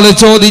അഫ്ഫാൻ തങ്ങൾ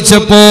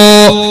ചോദിച്ചപ്പോ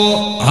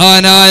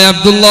മഹാനായ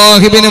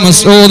അബ്ദുല്ലാഹി ഇബ്നു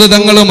മസ്ഊദ്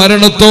തങ്ങൾ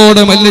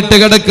മരണത്തോട് മല്ലിട്ട്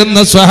കിടക്കുന്ന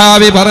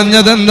സ്വഹാബി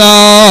പറഞ്ഞതെന്താ?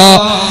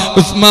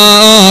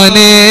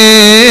 ഉസ്മാനേ,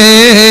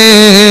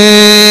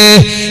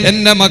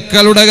 എന്റെ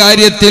മക്കളുടെ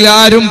കാര്യത്തിൽ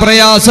ആരും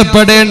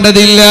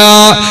പ്രയാസപ്പെടേണ്ടതില്ല.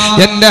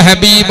 എന്റെ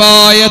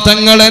ഹബീബായ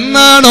തങ്ങൾ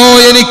എന്നാണോ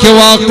എനിക്ക്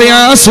വാഖിഅ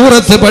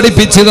സൂറത്ത്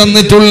പഠിപ്പിച്ചു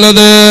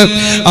തന്നിട്ടുള്ളത്,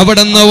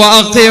 അവിടുന്ന്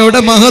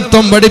വാഖിഅയുടെ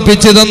മഹത്വം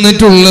പഠിപ്പിച്ചു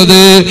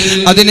തന്നിട്ടുള്ളത്,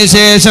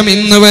 അതിനുശേഷം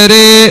ഇന്ന്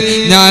വരെ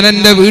ഞാൻ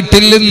എന്റെ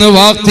വീട്ടിൽ നിന്ന്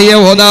വാഖിഅ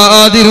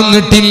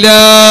ഓതാതിരുന്നിട്ടില്ല,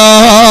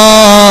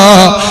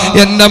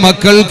 എന്റെ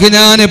മക്കൾക്ക്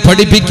ഞാൻ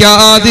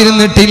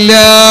പഠിപ്പിക്കാതിരുന്നിട്ടില്ല.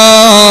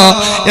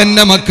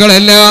 എന്റെ മക്കൾ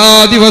എല്ലാ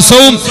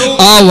ദിവസവും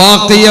ആ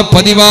വാഖിഅ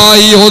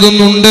പതിവായി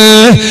ഓതുന്നുണ്ട്.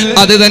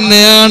 അത്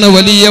തന്നെയാണ്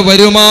വലിയ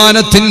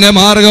വരുമാനത്തിന്റെ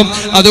മാർഗം.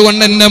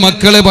 അതുകൊണ്ട് എന്റെ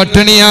മക്കള്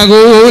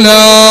പട്ടിണിയാകൂല.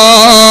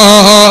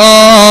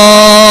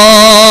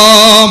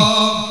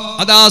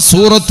 അതാ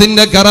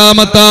സൂറത്തിന്റെ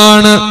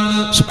കറാമത്താണ്.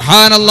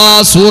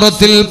 സുബ്ഹാനല്ലാഹ്,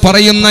 സൂറത്തിൽ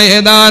പറയുന്ന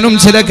ഏതാനും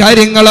ചില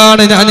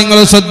കാര്യങ്ങളാണ് ഞാൻ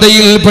നിങ്ങളെ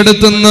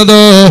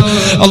ശ്രദ്ധയിൽപ്പെടുത്തുന്നത്.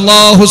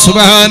 അല്ലാഹു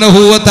സുബ്ഹാനഹു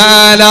വ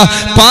തആല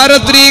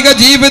പാരത്രിക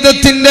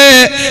ജീവിതത്തിന്റെ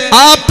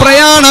ആ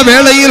പ്രയാണ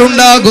വേളയിൽ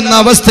ഉണ്ടാകുന്ന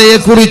അവസ്ഥയെ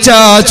കുറിച്ചാ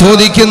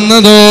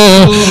ചോദിക്കുന്നത്.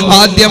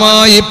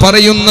 ആദ്യമായി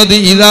പറയുന്നത്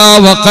ഇദാ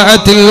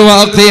വഖഅത്തിൽ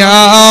വാഖിഅ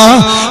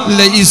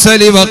ലൈസ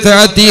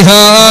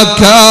ലിവഖഅതിഹാ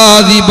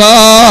കാദിബാ.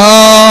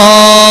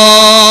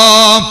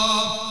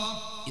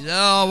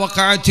 ഇദാ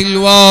വഖഅത്തിൽ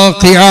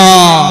വാഖിഅ,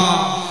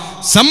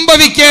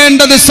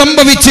 സംഭവിക്കേണ്ടത്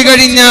സംഭവിച്ചു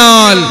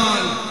കഴിഞ്ഞാൽ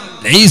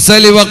ലൈസ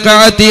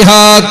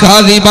ലിവഖഅതിഹാ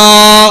കാദിബാ,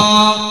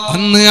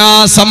 അന്ന് ആ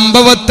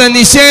സംഭവത്തെ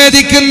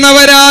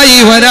നിഷേധിക്കുന്നവരായി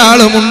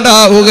ഒരാളും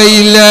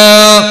ഉണ്ടാവുകയില്ല.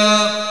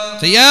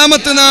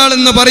 ഖിയാമത്ത് നാൾ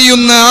എന്ന്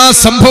പറയുന്ന ആ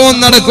സംഭവം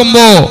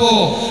നടക്കുമ്പോ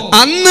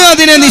അന്ന്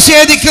അതിനെ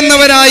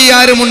നിഷേധിക്കുന്നവരായി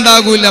ആരും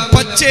ഉണ്ടാകൂല.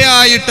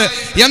 പച്ചയായിട്ട്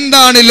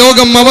എന്താണ്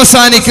ലോകം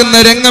അവസാനിക്കുന്ന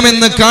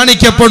രംഗമെന്ന്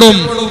കാണിക്കപ്പെടും.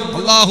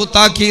 അല്ലാഹു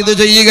താക്കീത്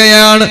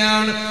ചെയ്യുകയാണ്.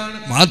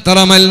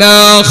 മാത്രമല്ല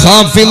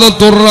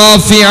ഖാഫിലത്തുർ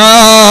റാഫിഅ,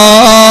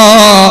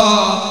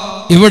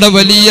 ഇവിടെ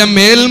വലിയ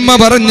മേൽമ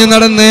പറഞ്ഞു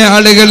നടന്ന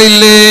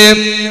ആളുകളില്ലേ,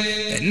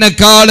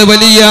 എന്നെക്കാൾ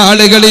വലിയ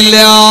ആളുകളില്ല,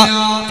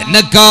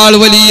 എന്നെക്കാൾ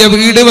വലിയ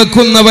വീട്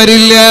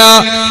വെക്കുന്നവരില്ല,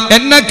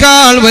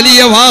 എന്നെക്കാൾ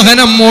വലിയ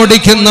വാഹനം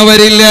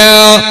ഓടിക്കുന്നവരില്ല,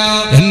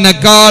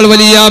 എന്നെക്കാൾ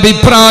വലിയ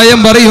അഭിപ്രായം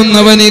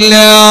പറയുന്നവനില്ല,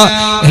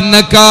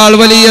 എന്നെക്കാൾ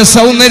വലിയ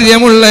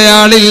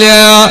സൗന്ദര്യമുള്ളയാളില്ല.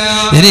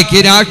 എനിക്ക്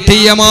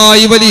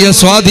രാഷ്ട്രീയമായി വലിയ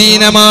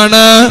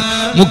സ്വാധീനമാണ്.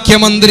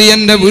 മുഖ്യമന്ത്രി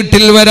എന്റെ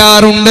വീട്ടിൽ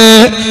വരാറുണ്ട്,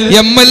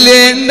 MLA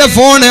എന്റെ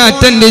ഫോൺ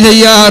അറ്റൻഡ്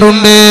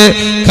ചെയ്യാറുണ്ട്,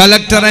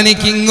 കളക്ടർ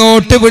എനിക്ക്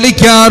ഇങ്ങോട്ട്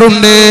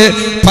വിളിക്കാറുണ്ട്.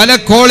 പല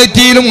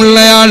ക്വാളിറ്റിയിലുമുള്ള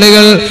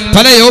ആളുകൾ,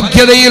 പല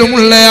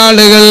യോഗ്യതയിലുമുള്ള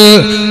ആളുകൾ,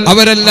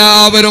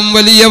 അവരെല്ലാവരും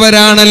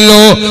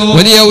വലിയവരാണല്ലോ,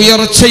 വലിയ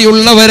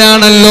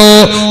ഉയർച്ചയുള്ളവരാണല്ലോ.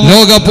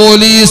 ലോക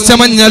പോലീസ്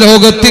ചമഞ്ഞ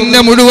ലോകത്തിന്റെ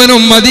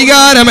മുഴുവനും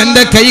അധികാരം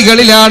എന്റെ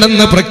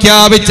കൈകളിലാണെന്ന്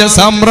പ്രഖ്യാപിച്ച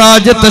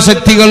സാമ്രാജ്യത്വ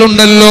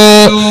ശക്തികളുണ്ടല്ലോ.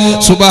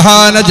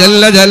 സുബ്ഹാന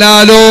ജല്ല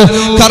ജലാലോ,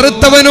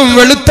 കറുത്തവനും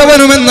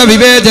വെളുത്തവനും എന്ന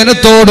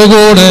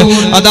വിവേചനത്തോടുകൂടെ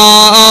അതാ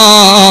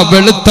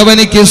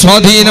വെളുത്തവനിക്ക്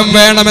സ്വാധീനം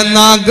വേണമെന്ന്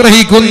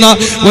ആഗ്രഹിക്കുന്ന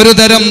ഒരു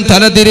തരം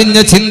തലതിരിഞ്ഞ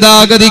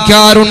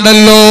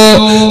ചിന്താഗതിക്കാരുണ്ടല്ലോ.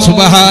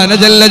 സുബ്ഹാന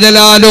ജല്ല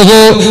ജലാലുഹു,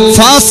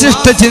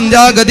 ഫാസിസ്റ്റ്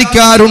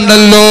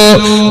ചിന്താഗതിക്കാരുണ്ടല്ലോ.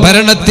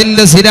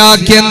 ഭരണത്തിന്റെ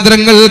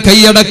സിരാകേന്ദ്രങ്ങൾ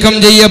കൈയടക്കം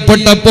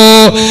ചെയ്യപ്പെട്ടപ്പോ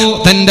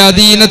തന്റെ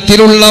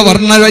അധീനത്തിലുള്ള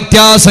വർണ്ണ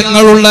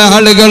വ്യത്യാസങ്ങളുള്ള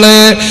ആളുകള്,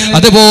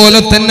 അതുപോലെ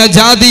തന്നെ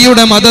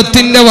ജാതിയുടെ,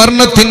 മതത്തിന്റെ,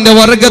 വർണ്ണത്തിന്റെ,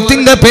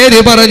 വർഗത്തിന്റെ പേര്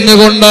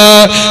പറഞ്ഞുകൊണ്ട്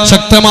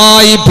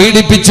ശക്തമായി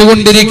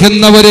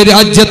പീഡിപ്പിച്ചുകൊണ്ടിരിക്കുന്ന ഒരു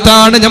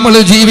രാജ്യത്താണ് നമ്മൾ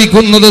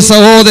ജീവിക്കുന്നത്.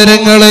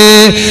 സഹോദരങ്ങളെ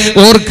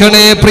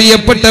ഓർക്കണേ,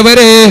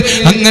 പ്രിയപ്പെട്ടവരെ,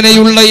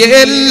 അങ്ങനെയുള്ള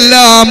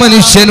എല്ലാ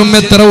മനുഷ്യനും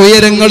എത്ര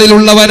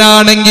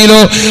ഉയരങ്ങളിലുള്ളവനാണെങ്കിലോ,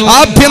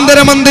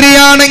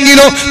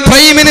 ആഭ്യന്തരമന്ത്രിയാണെങ്കിലോ,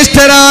 പ്രൈം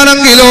മിനിസ്റ്റർ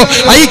ആണെങ്കിലോ,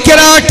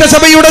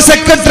 ഐക്യരാഷ്ട്രസഭയുടെ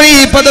സെക്രട്ടറി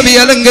പദവി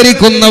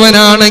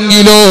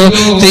അലങ്കരിക്കുന്നവനാണെങ്കിലോ,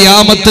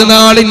 ഖിയാമത്ത്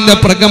നാളിന്റെ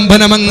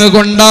പ്രകമ്പനം അങ്ങ്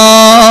കൊണ്ടാ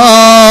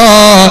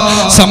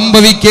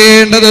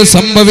സംഭവിക്കേണ്ടത്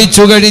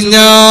സംഭവിച്ചു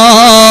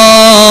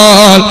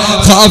കഴിഞ്ഞാൽ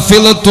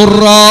ഖാഫിലത്തുർ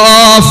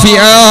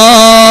റാഫിഅ,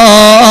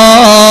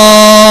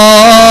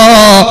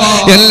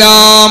 എല്ലാ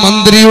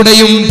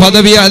മന്ത്രിയുടെയും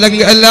പദവി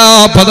എല്ലാ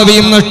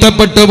പദവിയും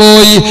നഷ്ടപ്പെട്ടു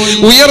പോയി.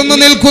 ഉയർന്നു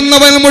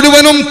നിൽക്കുന്നവൻ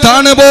മുഴുവനും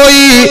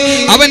താണുപോയി.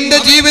 അവന്റെ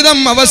ജീവിതം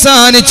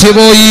അവസാനിച്ചു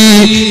പോയി.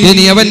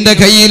 ഇനി അവന്റെ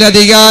കയ്യിൽ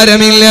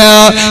അധികാരമില്ല,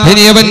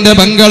 ഇനി അവന്റെ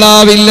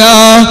ബംഗളാവില്ല,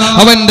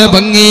 അവന്റെ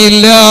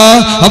ഭംഗിയില്ല,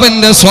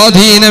 അവന്റെ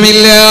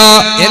സ്വാധീനമില്ല.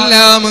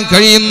 എല്ലാം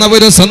കഴിയുന്ന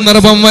ഒരു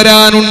സന്ദർഭം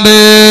വരാനുണ്ട്.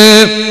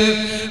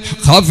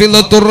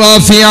 ഖാഫിലത്തുർ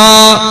റാഫിഅ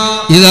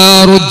ഇദാ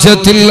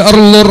റുജ്ജത്തിൽ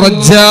അർളു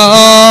റജ്ജാ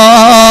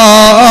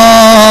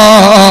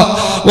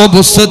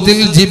വബുസ്സത്തിൽ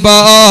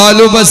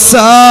ജിബാലു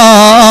ബസ്സാ.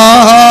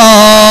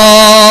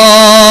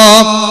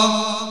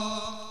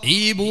 ഈ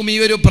ഭൂമി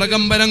ഒരു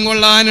പ്രകമ്പനം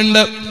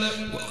കൊള്ളാനുണ്ട്.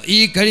 ഈ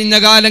കഴിഞ്ഞ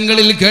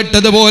കാലങ്ങളിൽ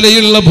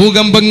കേട്ടതുപോലെയുള്ള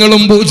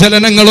ഭൂകമ്പങ്ങളും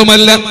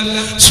ഭൂചലനങ്ങളുമല്ല,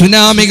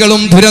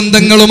 സുനാമികളും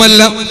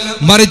ദുരന്തങ്ങളുമല്ല,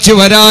 മറിച്ച്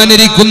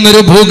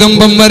വരാനിരിക്കുന്നൊരു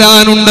ഭൂകമ്പം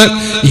വരാനുണ്ട്.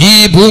 ഈ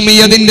ഭൂമി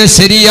അതിന്റെ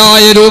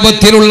ശരിയായ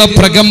രൂപത്തിലുള്ള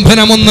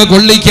പ്രകമ്പനമൊന്ന്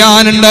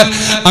കൊള്ളിക്കാനുണ്ട്.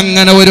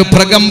 അങ്ങനെ ഒരു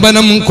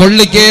പ്രകമ്പനം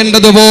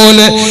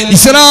കൊള്ളിക്കേണ്ടതുപോലെ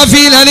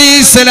ഇസ്രാഫീൽ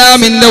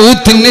അലൈഹിസ്സലാമിന്റെ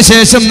ഊത്തിന്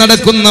ശേഷം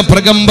നടക്കുന്ന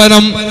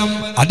പ്രകമ്പനം,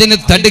 അതിന്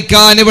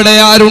തടുക്കാൻ ഇവിടെ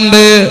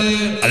ആരുണ്ട്?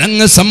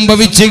 അതങ്ങ്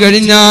സംഭവിച്ചു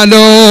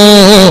കഴിഞ്ഞാലോ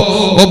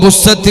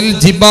വബുസ്സത്തിൽ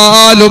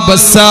ജിബാലു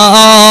ബസ്സാ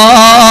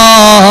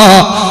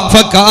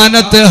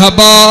ഫകാനത്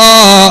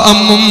ഹബാഅം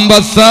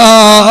മുംബസ്സാ.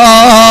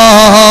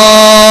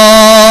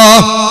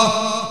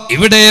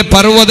 ഇവിടെ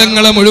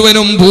പർവ്വതങ്ങളെ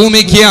മുഴുവനും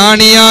ഭൂമിക്ക്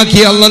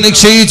ആണിയാക്കി അള്ളാഹ്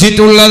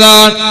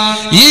നിശ്ചയിച്ചിട്ടുള്ളതാണ്.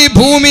 ഈ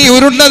ഭൂമി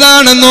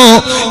ഉരുണ്ടതാണെന്നോ,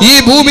 ഈ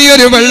ഭൂമി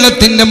ഒരു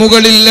വെള്ളത്തിന്റെ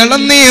മുകളിൽ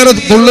ഇളനീർ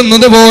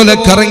തുള്ളുന്നത് പോലെ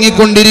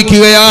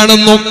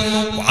കറങ്ങിക്കൊണ്ടിരിക്കുകയാണെന്നോ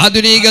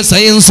ആധുനിക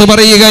സയൻസ്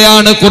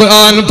പറയുകയാണ്.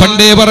 ഖുർആൻ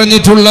പണ്ടേ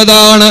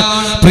പറഞ്ഞിട്ടുള്ളതാണ്.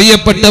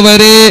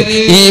 പ്രിയപ്പെട്ടവരെ,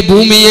 ഈ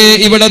ഭൂമിയെ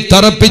ഇവിടെ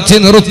തറപ്പിച്ച്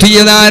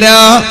നിർത്തിയതാരാ?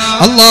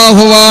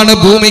 അല്ലാഹുവാണ്.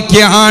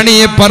 ഭൂമിക്ക്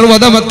ആണിയെ,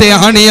 പർവ്വതമത്തെ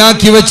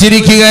ആണിയാക്കി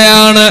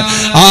വച്ചിരിക്കുകയാണ്.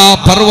 ആ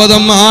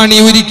പർവ്വതം ആണി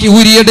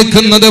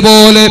ഊരിയെടുക്കുന്നത്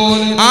പോലെ,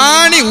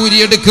 ആണി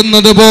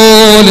ഊരിയെടുക്കുന്നത്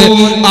പോലെ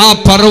ആ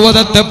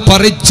പർവ്വതത്തെ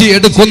പറിച്ച്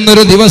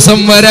എടുക്കുന്നൊരു ദിവസം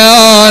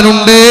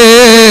വരാനുണ്ട്.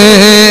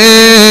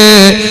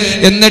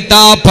 എന്നിട്ട്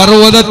ആ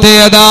പർവ്വതത്തെ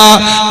അതാ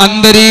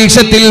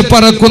അന്തരീക്ഷത്തിൽ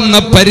പറക്കുന്ന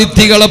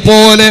പരുത്തികളെ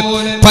പോലെ,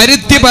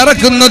 പരുത്തി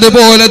പറക്കുന്നത്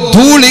പോലെ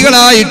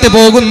ധൂളികളായിട്ട്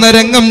പോകുന്ന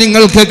രംഗം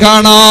നിങ്ങൾക്ക്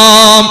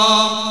കാണാം.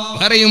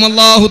 വേറെയും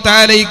അല്ലാഹു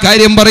തആല ഈ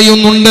കാര്യം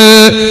പറയുന്നുണ്ട്.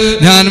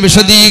 ഞാൻ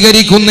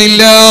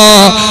വിശദീകരിക്കുന്നില്ല.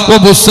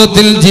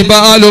 വബുസ്സത്തിൽ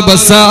ജിബാലു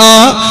ബസാ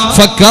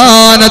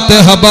ഫകാനത്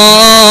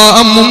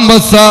ഹബാഅം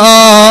മുംബസാ.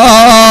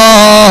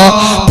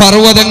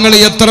 പർവ്വതങ്ങൾ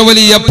എത്ര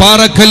വലിയ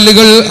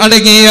പാറക്കല്ലുകൾ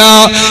അടങ്ങിയ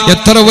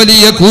എത്ര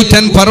വലിയ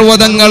കൂറ്റൻ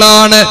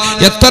പർവ്വതങ്ങളാണ്,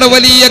 എത്ര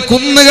വലിയ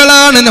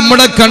കുന്നുകളാണ്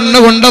നമ്മുടെ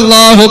കണ്ണുകൊണ്ട്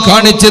അല്ലാഹു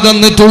കാണിച്ചു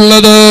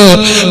തന്നിട്ടുള്ളത്.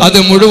 അത്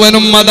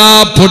മുഴുവനും അതാ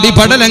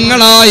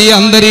പൊടിപടലങ്ങളായി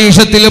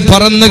അന്തരീക്ഷത്തിൽ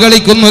പറന്നു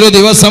കളിക്കുന്ന ഒരു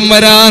ദിവസം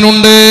വരാനുണ്ട്.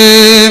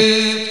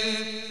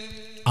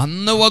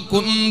 അന്ന്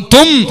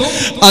വകുന്തും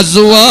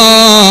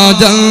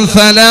അസ്വാജൻ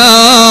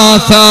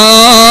സലാസ.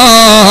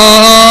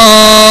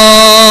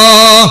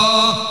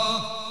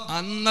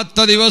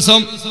 അന്നത്തെ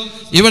ദിവസം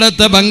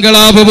ഇവിടത്തെ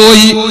ബംഗ്ലാവ്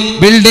പോയി,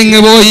 ബിൽഡിംഗ്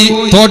പോയി,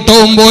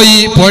 തോട്ടവും പോയി,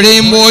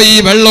 പുഴയും പോയി,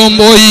 വെള്ളവും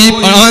പോയി,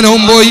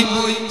 വാഹനവും പോയി,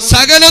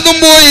 സകലതും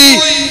പോയി.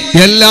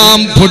 എല്ലാം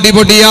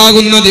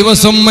പൊടിപൊടിയാകുന്ന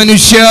ദിവസം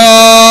മനുഷ്യ.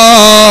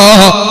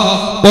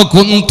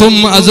 വകുന്തും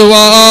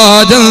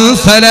അസ്വാജൻ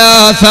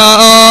സലാസ.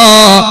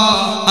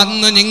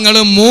 അന്ന് നിങ്ങൾ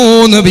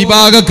 3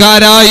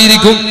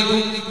 വിഭാഗക്കാരായിരിക്കും.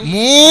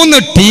 3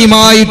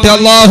 ടീമായിട്ട്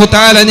അല്ലാഹു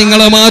തആല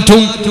നിങ്ങളെ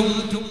മാറ്റും.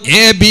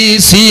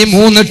 ABC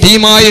 3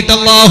 ടീമായിട്ട്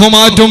അല്ലാഹു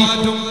മാറ്റും.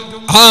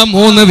 ആ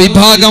 3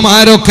 വിഭാഗം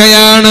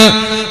ആരൊക്കെയാണ്?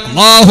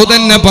 അല്ലാഹു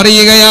തന്നെ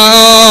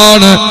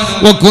പറയുകയാണ്.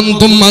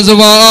 വകുന്തും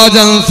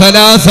അസ്വാജൻ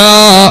സലാസ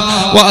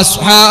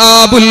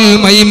വഅസ്ഹാബുൽ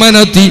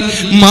മൈമനതി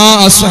മാ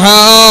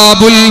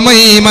അസ്ഹാബുൽ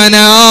മൈമന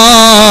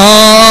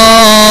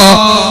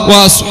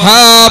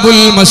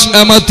വഅസ്ഹാബുൽ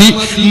മശ്അമതി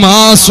മാ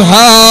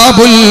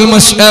അസ്ഹാബുൽ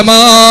മശ്അമ.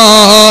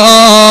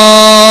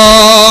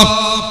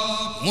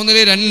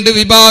 3 2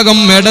 വിഭാഗം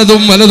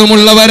ഇടതും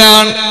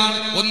വലതുമുള്ളവരാണ്.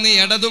 ഒന്ന്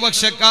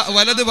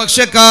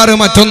വലതുപക്ഷക്കാർ,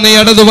 മറ്റൊന്ന്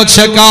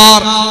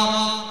ഇടതുപക്ഷക്കാർ.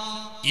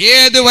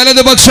 ഏത്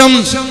വലതുപക്ഷം?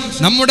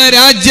 നമ്മുടെ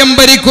രാജ്യം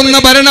ഭരിക്കുന്ന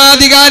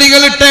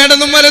ഭരണാധികാരികൾ ഇട്ട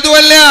ഇടതും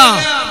വലതുമല്ല,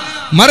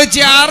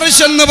 മറിച്ച്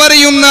അർശ് എന്ന്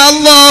പറയുന്ന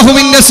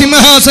അല്ലാഹുവിന്റെ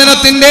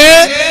സിംഹാസനത്തിന്റെ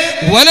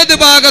വലതു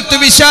ഭാഗത്ത്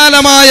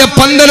വിശാലമായ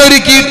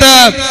പന്തലൊരുക്കിയിട്ട്,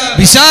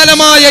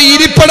 വിശാലമായ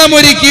ഇരിപ്പിടം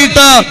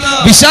ഒരുക്കിയിട്ട്,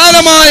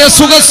 വിശാലമായ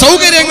സുഖ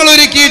സൗകര്യങ്ങൾ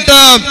ഒരുക്കിയിട്ട്,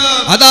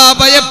 അതാ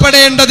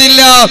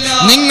ഭയപ്പെടേണ്ടതില്ല,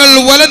 നിങ്ങൾ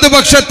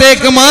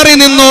വലതുപക്ഷത്തേക്ക് മാറി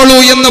നിന്നോളൂ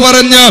എന്ന്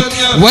പറഞ്ഞ്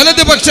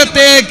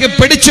വലതുപക്ഷത്തേക്ക്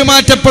പിടിച്ചു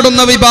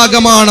മാറ്റപ്പെടുന്ന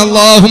വിഭാഗമാണ്.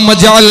 അല്ലാഹുമ്മ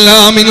ജഅൽനാ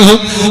മിൻഹും.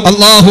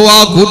 അല്ലാഹു ആ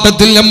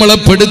കൂട്ടത്തിൽ നമ്മളെ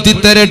പെടുത്തി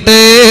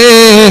തരട്ടെ.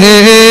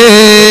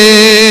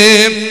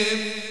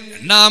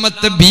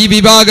 രണ്ടാമത്തെ ബി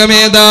വിഭാഗം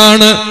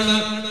ഏതാണ്?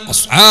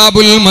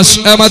 അസ്ഹാബുൽ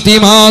മശ്അമതി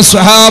മാ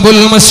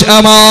അസ്ഹാബുൽ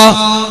മശ്അമ.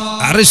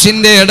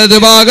 അർശിന്റെ ഇടത്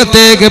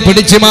ഭാഗത്തേക്ക്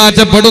പിടിച്ചു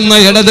മാറ്റപ്പെടുന്ന,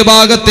 ഇടത്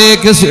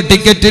ഭാഗത്തേക്ക്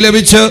ടിക്കറ്റ്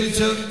ലഭിച്ച്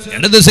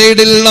ഇടത്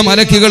സൈഡിലുള്ള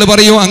മലക്കുകൾ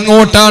പറയും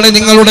അങ്ങോട്ടാണ്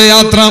നിങ്ങളുടെ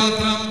യാത്ര.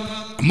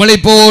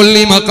 നമ്മളിപ്പോൾ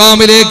ഈ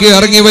മഖാമിലേക്ക്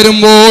ഇറങ്ങി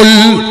വരുമ്പോൾ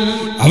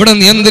അവിടെ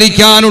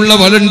നിയന്ത്രിക്കാനുള്ള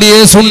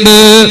വളണ്ടിയേഴ്സ് ഉണ്ട്.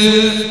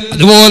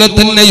 അതുപോലെ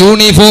തന്നെ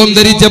യൂണിഫോം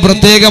ധരിച്ച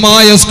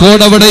പ്രത്യേകമായ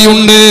സ്ക്വാഡ്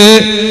അവിടെയുണ്ട്.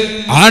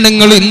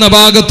 ആണുങ്ങൾ ഇന്ന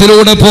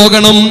ഭാഗത്തിലൂടെ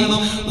പോകണം,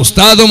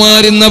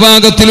 ഉസ്താദുമാർ ഇന്ന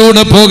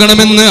ഭാഗത്തിലൂടെ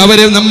പോകണമെന്ന്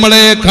അവര്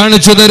നമ്മളെ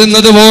കാണിച്ചു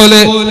തരുന്നത്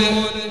പോലെ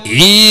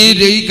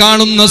ഈ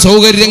കാണുന്ന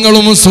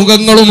സൗകര്യങ്ങളും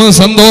സുഖങ്ങളും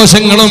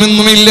സന്തോഷങ്ങളും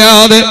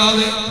ഒന്നുമില്ലാതെ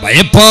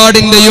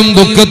ഭയപ്പാടിന്റെയും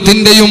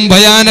ദുഃഖത്തിന്റെയും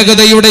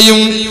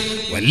ഭയാനകതയുടെയും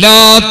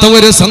വല്ലാത്ത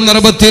ഒരു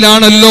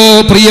സന്ദർഭത്തിലാണല്ലോ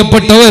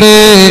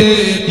പ്രിയപ്പെട്ടവരെ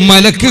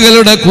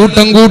മലക്കുകളുടെ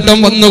കൂട്ടം കൂട്ടം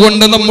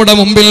വന്നുകൊണ്ട് നമ്മുടെ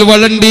മുമ്പിൽ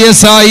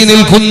വളണ്ടിയേഴ്സായി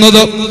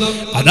നിൽക്കുന്നത്.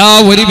 അതാ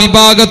ഒരു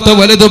വിഭാഗത്തെ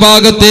വലതു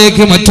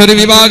ഭാഗത്തേക്ക്, മറ്റൊരു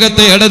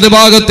വിഭാഗത്തെ ഇടത്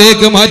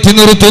ഭാഗത്തേക്ക് മാറ്റി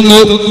നിർത്തുന്നു.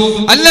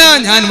 അല്ല,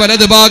 ഞാൻ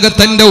വലതു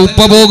ഭാഗത്ത് എന്റെ ഉപ്പ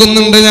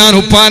പോകുന്നുണ്ട്, ഞാൻ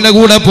ഉപ്പാന്റെ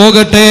കൂടെ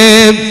പോകട്ടെ.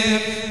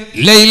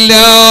 ഇല്ല,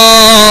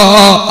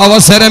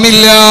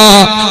 അവസരമില്ല.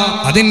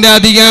 അതിന്റെ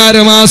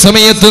അധികാരം ആ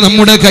സമയത്ത്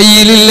നമ്മുടെ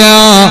കയ്യിലില്ല.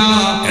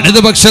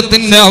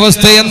 ഇടതുപക്ഷത്തിന്റെ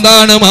അവസ്ഥ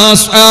എന്താണ്?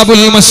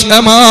 മാസ്ഹാബുൽ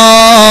മശ്അമ.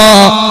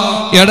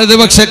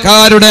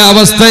 ഇടതുപക്ഷക്കാരുടെ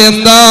അവസ്ഥ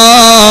എന്താണ്?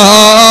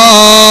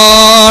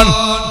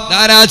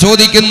 ആരാ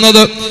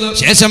ചോദിക്കുന്നത്?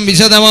 ശേഷം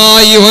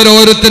വിശദമായി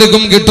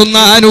ഓരോരുത്തർക്കും കിട്ടുന്ന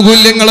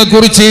ആനുകൂല്യങ്ങളെ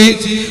കുറിച്ച്,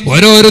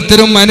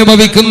 ഓരോരുത്തരും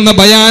അനുഭവിക്കുന്ന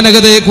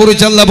ഭയാനകതയെ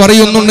കുറിച്ചല്ല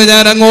പറയുന്നുണ്ട്.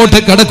 ഞാൻ അങ്ങോട്ട്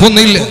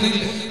കടക്കുന്നില്ല.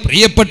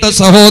 പ്രിയപ്പെട്ട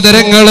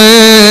സഹോദരങ്ങളെ,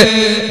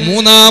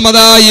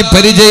 മൂന്നാമതായി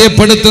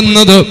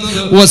പരിചയപ്പെടുത്തുന്നത്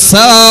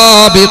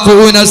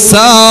വസാബിഖൂന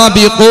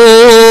സാബിഖൂൻ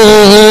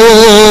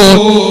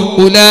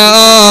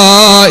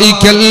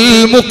ഉലൈകൽ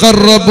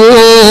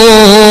മുഖറബൂൻ.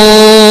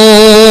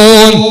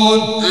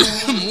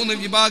 3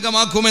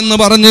 വിഭാഗമാക്കുമെന്ന്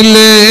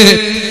പറഞ്ഞില്ലേ?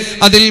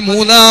 അതിൽ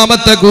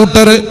മൂന്നാമത്തെ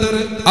കൂട്ടർ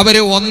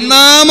അവര്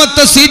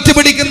ഒന്നാമത്തെ സീറ്റ്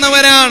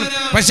പിടിക്കുന്നവരാണ്.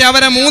 പക്ഷെ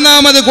അവരെ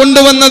മൂന്നാമത്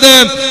കൊണ്ടുവന്നത്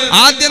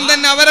ആദ്യം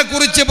തന്നെ അവരെ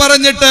കുറിച്ച്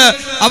പറഞ്ഞിട്ട്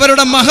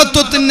അവരുടെ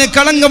മഹത്വത്തിന്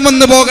കളങ്കം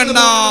വന്നു പോകണ്ട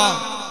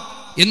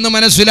എന്ന്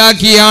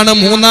മനസ്സിലാക്കിയാണ്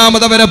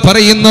മൂന്നാമത് അവരെ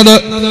പറയുന്നത്.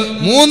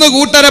 3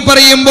 കൂട്ടരെ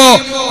പറയുമ്പോ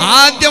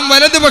ആദ്യം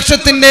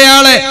വലതുപക്ഷത്തിന്റെ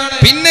ആളെ,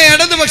 പിന്നെ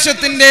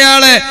ഇടതുപക്ഷത്തിന്റെ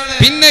ആളെ,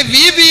 പിന്നെ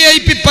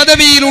VIP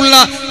പദവിയിലുള്ള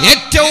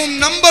ഏറ്റവും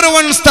നമ്പർ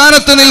 1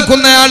 സ്ഥാനത്ത്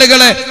നിൽക്കുന്ന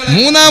ആളുകളെ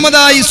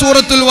മൂന്നാമതായി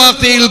സൂറത്തുൽ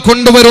വാഖിയയിൽ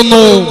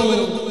കൊണ്ടുവരുന്നു.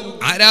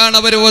 ആരാണ്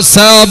അവർ?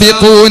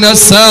 വസ്സാബിഖൂന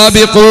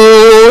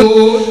അസ്സാബിഖൂൻ.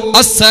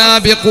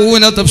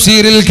 അസ്സാബിഖൂന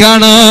തഫ്സീറിൽ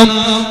കാണാം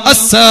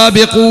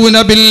അസ്സാബിഖൂന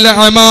ബിൽ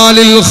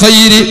അമാലിൽ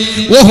ഖൈരി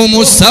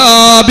വഹുമുസ്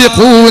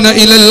സാബിഖൂന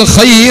ഇലൽ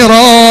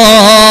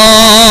ഖൈറാത്ത്.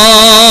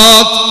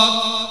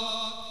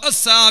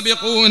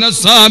 السابقون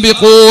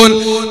السابقون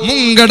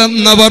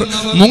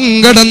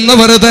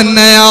മുൻകടന്നവർ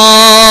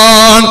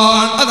തന്നെയാണ്.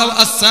 അഥവാ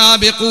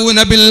അസ്സാബിഖൂന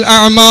ബിൽ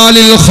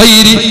അഅമാലിൽ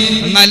ഖൈരി,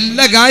 നല്ല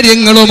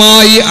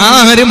കാര്യങ്ങളുമായി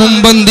ആര്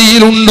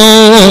മുൻപന്തിയിലുണ്ടോ,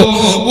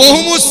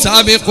 വഹുമുസ്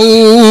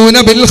സാബിഖൂന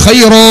ബിൽ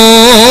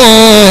ഖൈറാത്ത്.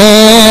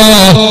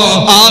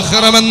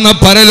 ആഖിറമെന്ന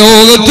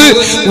പരലോകത്ത്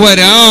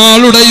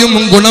ഒരാളുടെയും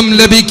ഗുണം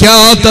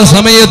ലഭിക്കാത്ത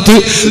സമയത്ത്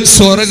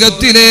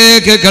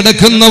സ്വർഗത്തിലേക്ക്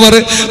കടക്കുന്നവർ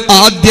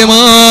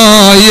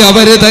ആദ്യമായി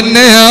അവര്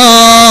തന്നെയാണ്.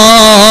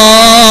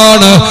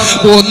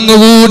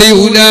 ഒന്നുകൂടി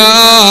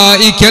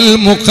ഉലൈകൽ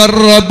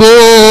മുഖറബൂൻ,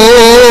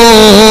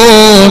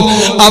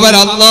 അവർ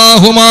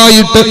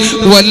അല്ലാഹുമായിട്ട്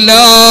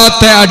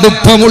വല്ലാത്ത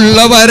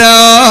അടുപ്പമുള്ളവരാണ്.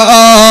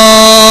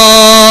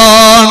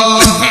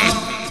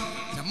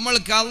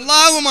 നമ്മൾക്ക്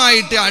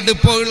അല്ലാഹുമായിട്ട്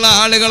അടുപ്പമുള്ള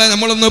ആളുകളെ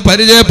നമ്മളൊന്ന്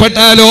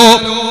പരിചയപ്പെട്ടാലോ?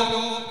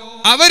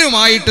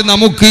 അവരുമായിട്ട്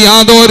നമുക്ക്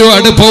യാതൊരു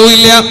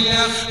അടുപ്പവുമില്ല.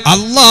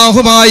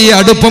 അല്ലാഹുമായി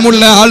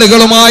അടുപ്പമുള്ള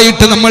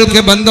ആളുകളുമായിട്ട് നമ്മൾക്ക്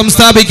ബന്ധം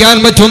സ്ഥാപിക്കാൻ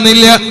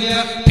പറ്റുന്നില്ല.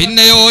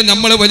 പിന്നെയോ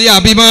നമ്മൾ വലിയ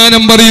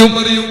അഭിമാനം പറയും,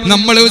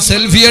 നമ്മൾ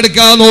സെൽഫി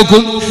എടുക്കാൻ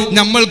നോക്കും,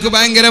 നമ്മൾക്ക്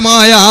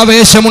ഭയങ്കരമായ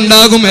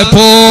ആവേശമുണ്ടാകും.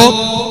 എപ്പോ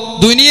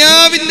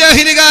ദുനിയാവിന്റെ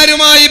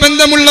അഹിലുകാരുമായി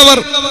ബന്ധമുള്ളവർ,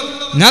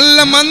 നല്ല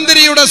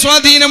മന്ത്രിയുടെ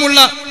സ്വാധീനമുള്ള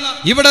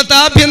ഇവിടത്തെ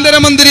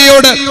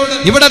ആഭ്യന്തരമന്ത്രിയോട്,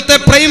 ഇവിടത്തെ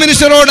പ്രൈം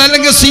മിനിസ്റ്ററോട്,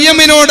 അല്ലെങ്കിൽ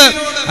CM-നോട്,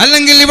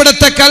 അല്ലെങ്കിൽ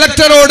ഇവിടത്തെ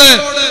കലക്ടറോട്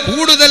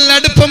കൂടുതൽ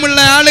അടുപ്പമുള്ള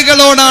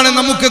ആളുകളോടാണ്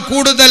നമുക്ക്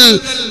കൂടുതൽ,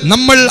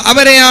 നമ്മൾ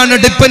അവരെയാണ്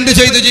ഡിപ്പെൻഡ്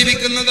ചെയ്ത്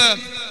ജീവിക്കുന്നത്.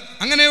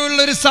 അങ്ങനെയുള്ള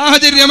ഒരു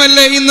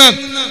സാഹചര്യമല്ലേ ഇന്ന്?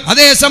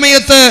 അതേ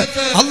സമയത്ത്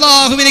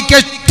അള്ളാഹുവിനിക്ക്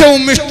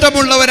ഏറ്റവും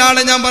ഇഷ്ടമുള്ള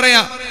ഒരാളെ ഞാൻ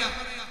പറയാം,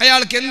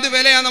 അയാൾക്ക് എന്ത്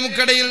വിലയാണ്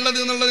നമുക്കിടയിലുള്ളത്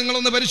എന്നുള്ളത്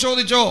നിങ്ങളൊന്ന്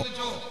പരിശോധിച്ചോ.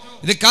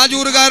 ഇത്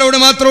കാജൂറുകാരോട്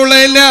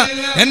മാത്രമുള്ളതല്ല,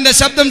 എന്റെ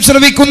ശബ്ദം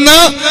ശ്രവിക്കുന്ന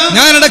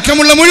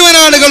ഞാനടക്കമുള്ള മുഴുവൻ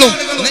ആളുകളും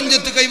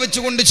നെഞ്ചത്ത്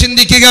കൈവച്ചുകൊണ്ട്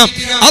ചിന്തിക്കുക,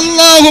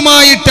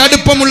 അള്ളാഹുമായിട്ട്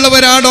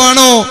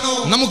അടുപ്പമുള്ളവരാണോ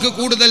നമുക്ക്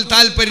കൂടുതൽ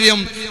താല്പര്യം,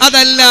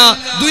 അതല്ല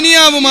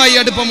ദുനിയാവുമായി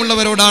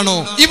അടുപ്പമുള്ളവരോടാണോ?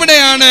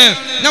 ഇവിടെയാണ്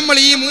നമ്മൾ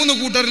ഈ മൂന്ന്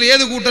കൂട്ടറിൽ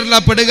ഏത്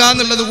കൂട്ടറിലാണ് പെടുക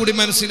എന്നുള്ളത് കൂടി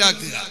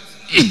മനസ്സിലാക്കുക.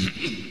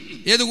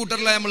 ഏത്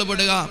കൂട്ടറിലാണ് നമ്മൾ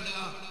പെടുക?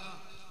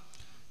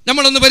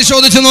 നമ്മളൊന്ന്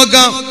പരിശോധിച്ച്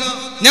നോക്കാം.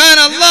 ഞാൻ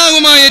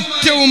അള്ളാഹുമായി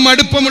ഏറ്റവും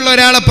അടുപ്പമുള്ള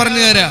ഒരാളെ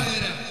പറഞ്ഞു തരാം.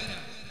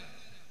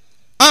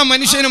 ആ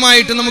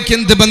മനുഷ്യനുമായിട്ട് നമുക്ക്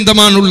എന്ത്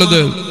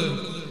ബന്ധമാണുള്ളത്?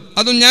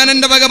 അതും ഞാൻ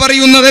എന്റെ വക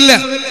പറയുന്നതല്ല,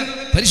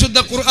 പരിശുദ്ധ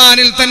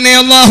ഖുർആനിൽ തന്നെ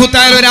അല്ലാഹു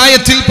തആല ഒരു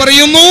ആയത്തിൽ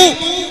പറയുന്നു,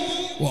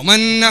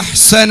 വമൻ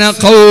അഹ്സന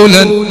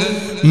ഖൗലൻ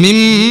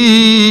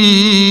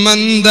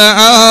മിമ്മൻ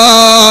ദആ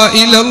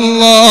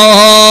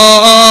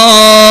ഇലല്ലാഹ്.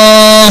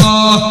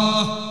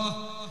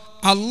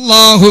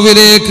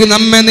 അല്ലാഹുവിലേക്ക്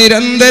നമ്മെ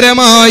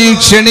നിരന്തരമായി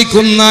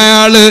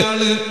ക്ഷണിക്കുന്നയാള്,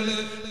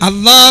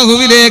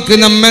 അല്ലാഹുവിലേക്ക്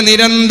നമ്മെ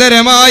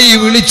നിരന്തരമായി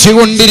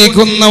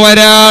വിളിച്ചുകൊണ്ടിരിക്കുന്ന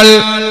ഒരാൾ,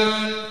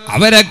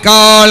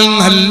 അവരെക്കാൾ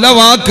നല്ല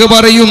വാക്ക്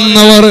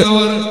പറയുന്നവർ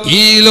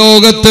ഈ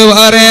ലോകത്ത്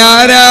വേറെ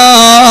ആരാ?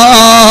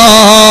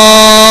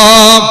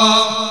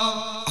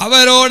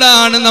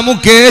 അവരോടാണ്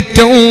നമുക്ക്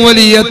ഏറ്റവും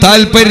വലിയ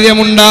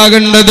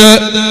താല്പര്യമുണ്ടാകേണ്ടത്.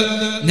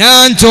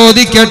 ഞാൻ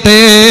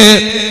ചോദിക്കട്ടെ,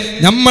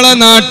 നമ്മളെ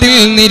നാട്ടിൽ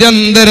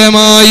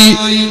നിരന്തരമായി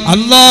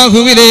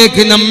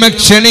അല്ലാഹുവിലേക്ക് നമ്മെ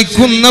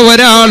ക്ഷണിക്കുന്ന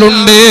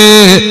ഒരാളുണ്ട്.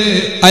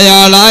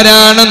 അയാൾ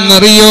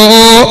ആരാണെന്നറിയോ?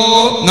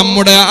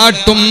 നമ്മുടെ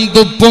ആട്ടും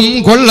തുപ്പും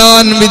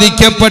കൊള്ളാൻ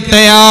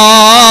വിധിക്കപ്പെട്ടയാൾ,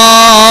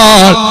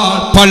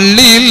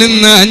 പള്ളിയിൽ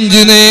നിന്ന്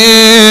 5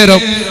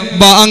 നേരം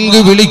ബാങ്ക്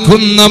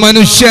വിളിക്കുന്ന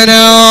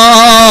മനുഷ്യനാണ്.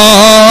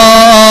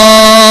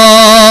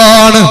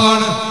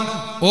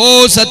 ഓ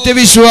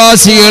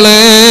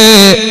സത്യവിശ്വാസികളെ,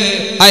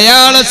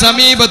 അയാളെ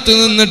സമീപത്ത്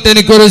നിന്നിട്ട്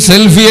എനിക്കൊരു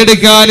സെൽഫി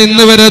എടുക്കാൻ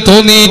ഇന്ന് വരെ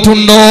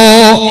തോന്നിയിട്ടുണ്ടോ?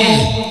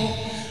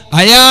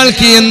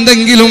 അയാൾക്ക്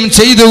എന്തെങ്കിലും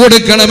ചെയ്തു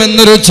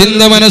കൊടുക്കണമെന്നൊരു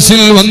ചിന്ത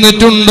മനസ്സിൽ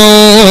വന്നിട്ടുണ്ടോ?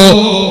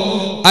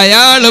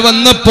 അയാൾ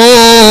വന്നപ്പോ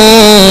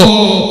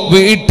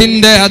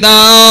വീട്ടിന്റെ അതാ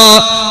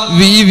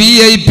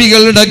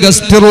VIP-കളുടെ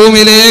ഗസ്റ്റ്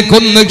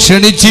റൂമിലേക്കൊന്ന്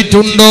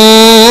ക്ഷണിച്ചിട്ടുണ്ടോ?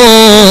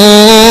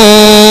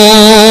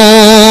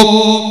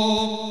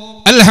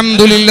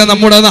 അൽഹംദുലില്ലാ,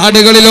 നമ്മുടെ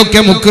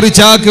നാടുകളിലൊക്കെ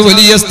മുക്രിച്ചാക്ക്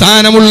വലിയ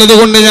സ്ഥാനമുള്ളത്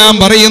കൊണ്ട് ഞാൻ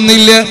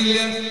പറയുന്നില്ല.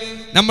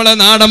 നമ്മളെ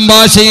നാടൻ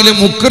ഭാഷയിൽ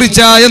മുക്രിച്ച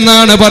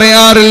എന്നാണ്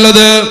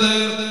പറയാറുള്ളത്.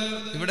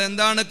 ഇവിടെ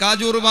എന്താണ്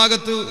കാജൂർ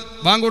ഭാഗത്ത്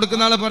ബാങ്ക്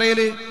കൊടുക്കുന്ന ആളെ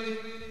പറയല്?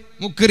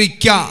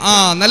 മുക്രിക്ക. ആ,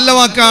 നല്ല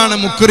വാക്കാണ്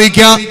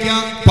മുക്രിക്ക.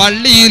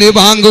 പള്ളിയിൽ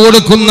ബാങ്ക്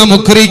കൊടുക്കുന്ന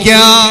മുക്രിക്ക.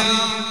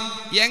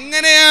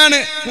 എങ്ങനെയാണ്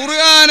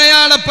ഖുർആൻ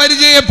അയാളെ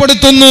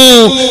പരിചയപ്പെടുത്തുന്നു?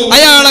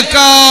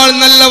 അയാളെക്കാൾ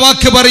നല്ല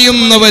വാക്ക്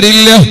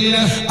പറയുന്നവരില്ല.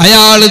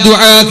 അയാൾ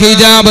ദുആക്ക്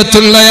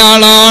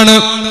ഇജാബത്തുള്ളയാളാണ്.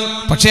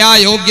 പക്ഷെ ആ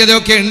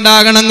യോഗ്യതയൊക്കെ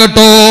ഉണ്ടാകണം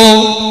കേട്ടോ.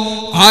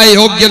 ആ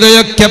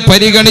യോഗ്യതയൊക്കെ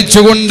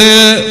പരിഗണിച്ചുകൊണ്ട്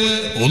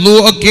വുളു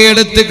ഒക്കെ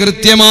എടുത്ത്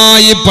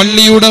കൃത്യമായി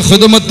പള്ളിയുടെ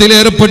ഖിദ്മത്തിൽ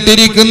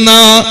ഏർപ്പെട്ടിരിക്കുന്ന,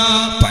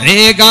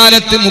 പഴയ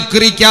കാലത്ത്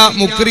മുക്രിക്ക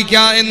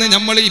എന്ന്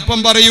നമ്മൾ ഇപ്പം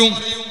പറയും.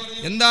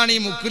 എന്താണ് ഈ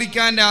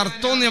മുക്രിക്കാന്റെ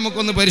അർത്ഥം എന്ന്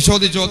നമുക്കൊന്ന്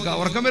പരിശോധിച്ച് നോക്കാം.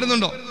 ഉറക്കം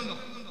വരുന്നുണ്ടോ?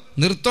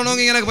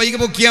 നിർത്തണമെങ്കിൽ ഇങ്ങനെ കൈ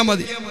പൊക്കിയാൽ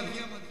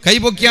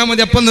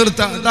മതി, അപ്പം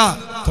നിർത്താം.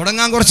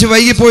 തുടങ്ങാൻ കുറച്ച്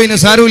വൈകിപ്പോയിന്,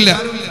 സാരമില്ല,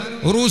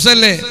 ഉറൂസ്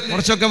അല്ലേ,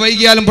 കുറച്ചൊക്കെ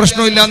വൈകിയാലും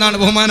പ്രശ്നമില്ല എന്നാണ്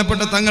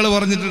ബഹുമാനപ്പെട്ട തങ്ങൾ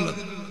പറഞ്ഞിട്ടുള്ളത്.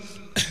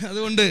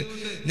 അതുകൊണ്ട്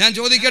ഞാൻ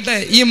ചോദിക്കട്ടെ,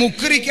 ഈ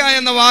മുക്രിക്ക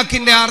എന്ന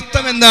വാക്കിന്റെ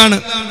അർത്ഥം എന്താണ്?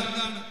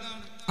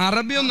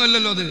 അറബിയൊന്നും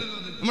അല്ലല്ലോ, അത്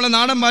നമ്മളെ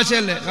നാടൻ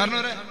ഭാഷയല്ലേ. കാരണം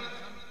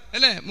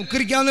അല്ലേ,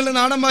 മുക്രിക്ക എന്നുള്ള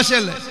നാടൻ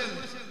ഭാഷയല്ലേ,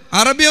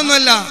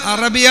 അറബിയൊന്നുമല്ല,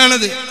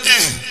 അറബിയാണത്.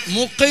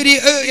 മുഖരി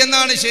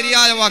എന്നാണ്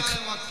ശരിയായ വാക്ക്.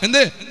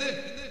 എന്ത്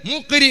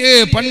മുഖരി?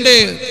 പണ്ട്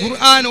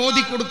ഖുർആൻ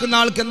ഓതി കൊടുക്കുന്ന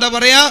ആൾക്ക് എന്താ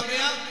പറയാ?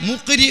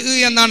 മുഖരി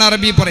എന്നാണ്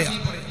അറബി പറയാ.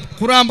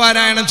 ഖുർആൻ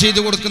പാരായണം ചെയ്തു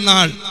കൊടുക്കുന്ന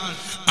ആൾ.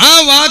 ആ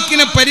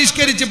വാക്കിനെ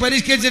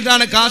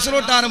പരിഷ്കരിച്ചിട്ടാണ്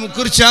കാസർഗോട്ടാണ്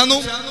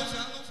മുക്രിച്ചാന്നും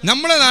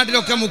നമ്മളെ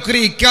നാട്ടിലൊക്കെ മുക്രി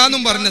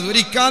ഇക്കാന്നും പറഞ്ഞത്. ഒരു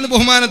ഇക്കാന്ന്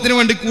ബഹുമാനത്തിന്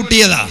വേണ്ടി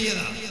കൂട്ടിയതാ.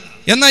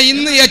 എന്നാൽ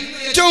ഇന്ന്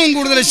ഏറ്റവും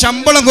കൂടുതൽ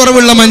ശമ്പളം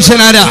കുറവുള്ള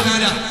മനുഷ്യനാരാ?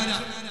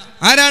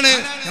 ആരാണ്?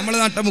 നമ്മളെ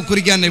നാട്ടിൽ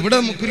മുക്രിക്കാൻ. ഇവിടെ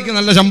മുക്രിക്ക്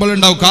നല്ല ശമ്പളം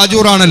ഉണ്ടാവും,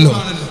 കാജൂറാണല്ലോ.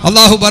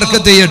 അള്ളാഹു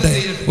ബർക്കത്ത് ചെയ്യട്ടെ.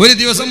 ഒരു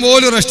ദിവസം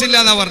പോലും റെസ്റ്റ് ഇല്ല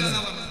എന്നാ പറഞ്ഞത്.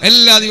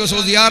 എല്ലാ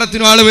ദിവസവും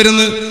സിയാറത്തിനും ആള്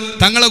വരുന്നു.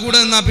 തങ്ങളെ കൂടെ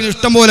നിന്നാ പിന്നെ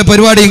ഇഷ്ടം പോലെ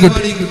പരിപാടിയും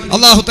കിട്ടും.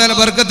 അള്ളാഹു തആല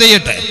ബർക്കത്ത്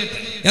ചെയ്യട്ടെ.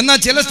 എന്നാൽ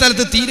ചില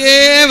സ്ഥലത്ത് തീരെ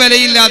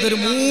വിലയില്ലാത്തൊരു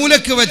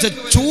മൂലക്ക് വെച്ച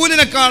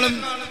ചൂലിനെക്കാളും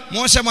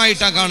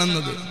മോശമായിട്ടാണ്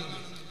കാണുന്നത്.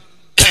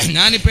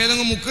 ഞാനിപ്പോ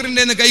ഏതെങ്കിലും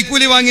മുക്കറിന്റെ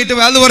കൈക്കൂലി വാങ്ങിയിട്ട്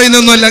അത്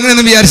പറയുന്നൊന്നുമല്ല,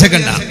 അങ്ങനെയൊന്നും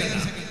വിചാരിച്ചേക്കണ്ട.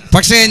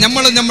 പക്ഷേ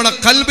നമ്മുടെ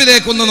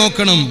കൽബിലേക്കൊന്ന്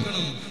നോക്കണം.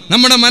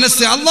 നമ്മുടെ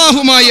മനസ്സ്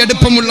അള്ളാഹുമായി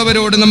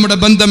അടുപ്പമുള്ളവരോട് നമ്മുടെ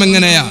ബന്ധം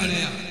എങ്ങനെയാണ്?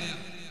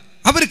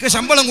 അവർക്ക്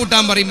ശമ്പളം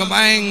കൂട്ടാൻ പറയുമ്പോ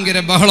ഭയങ്കര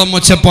ബഹളം,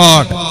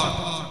 ഒച്ചപ്പാട്.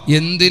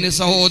 എന്തിന്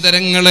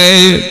സഹോദരങ്ങളെ?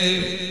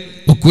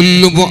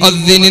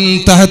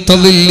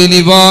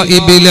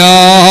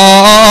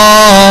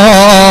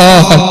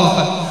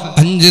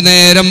 അഞ്ചു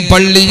നേരം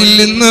പള്ളിയിൽ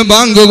നിന്ന്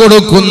ബാങ്ക്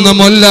കൊടുക്കുന്ന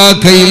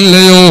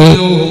മൊല്ലാക്കയില്ലയോ,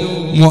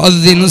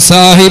 മുഅദ്ദിൻ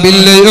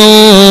സാഹിബില്ലയോ?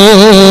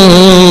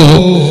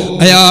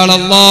 അയാൾ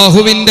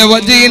അല്ലാഹുവിന്റെ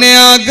വജീനെ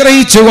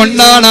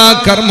ആഗ്രഹിച്ചുകൊണ്ടാണ് ആ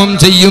കർമ്മം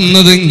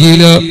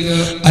ചെയ്യുന്നതെങ്കിൽ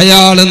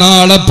അയാൾ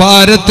നാളെ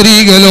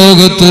പാരത്രിക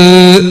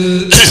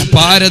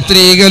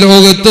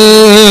ലോകത്ത്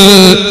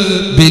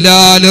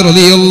ബിലാൽ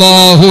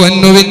റളിയല്ലാഹു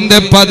അൻഹുവിന്റെ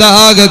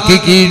പതാകയ്ക്ക്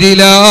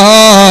കീഴിലാണ്.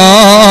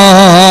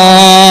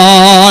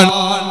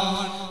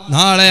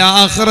 നാളെ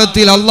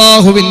ആഖിറത്തിൽ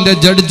അല്ലാഹുവിന്റെ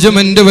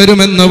ജഡ്ജ്മെന്റ്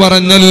വരുമെന്ന്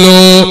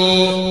പറഞ്ഞല്ലോ.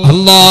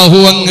 അല്ലാഹു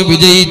അങ്ങ്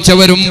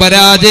വിജയിച്ചവരും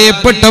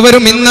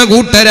പരാജയപ്പെട്ടവരും ഇന്ന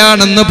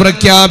കൂട്ടരാണെന്ന്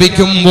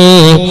പ്രഖ്യാപിക്കുമ്പോ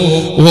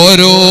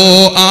ഓരോ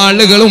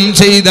ആളുകളും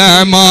ചെയ്ത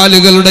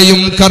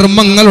അമാലുകളുടെയും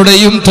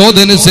കർമ്മങ്ങളുടെയും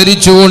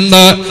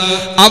തോതനുസരിച്ചുകൊണ്ട്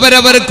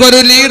അവരവർക്കൊരു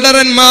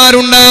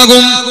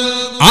ലീഡർമാരുണ്ടാകും.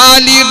 ആ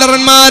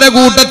ലീഡർമാരെ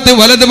കൂട്ടത്ത്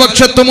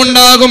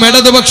വലതുപക്ഷത്തുമുണ്ടാകും,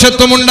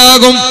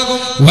 ഇടതുപക്ഷത്തുമുണ്ടാകും.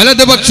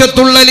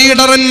 വലതുപക്ഷത്തുള്ള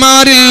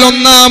ലീഡർമാരിൽ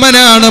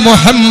ഒന്നാമനാണ്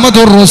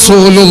മുഹമ്മദുർ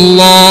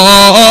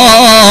റസൂലുള്ളാഹ്.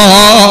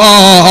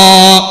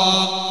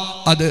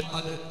 അത്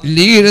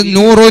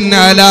നൂറുൻ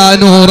അലാ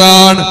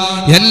നൂറാണ്.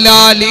 എല്ലാ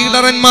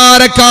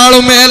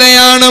ലീഡർമാരെക്കാളും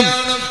മേലെയാണ്.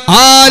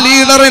 ആ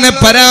ലീഡറിനെ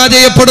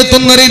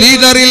പരാജയപ്പെടുത്തുന്നൊരു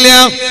ലീഡറില്ല.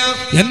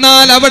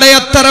 എന്നാൽ അവിടെ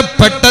എത്ര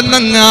പെട്ടെന്ന്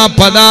ആ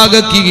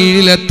പതാകയ്ക്ക്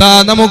കീഴിലെത്താൻ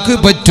നമുക്ക്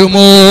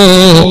പറ്റുമോ?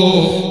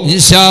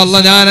 ഇൻഷാ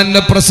അല്ലാഹ് ഞാൻ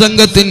എന്റെ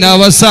പ്രസംഗത്തിന്റെ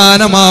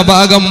അവസാനം ആ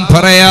ഭാഗം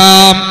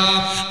പറയാം.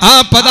 ആ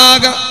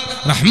പതാക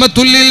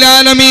റഹ്മത്തുല്ലിൽ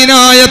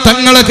ആലമീനായ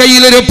തങ്ങളെ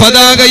കയ്യിലൊരു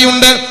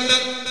പതാകയുണ്ട്.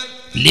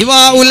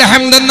 ലിവാഉൽ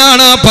ഹംദ്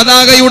എന്നാണ് ആ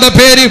പതാകയുടെ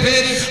പേര്.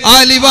 ആ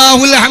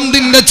ലിവാഉൽ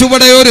ഹംദിന്റെ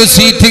ചുവടെ ഒരു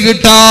സീറ്റ്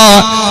കിട്ടാൻ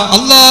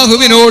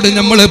അല്ലാഹുവിനോട്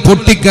നമ്മൾ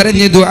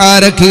പൊട്ടിക്കരഞ്ഞ്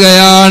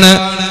ദുആരക്കുകയാണ്.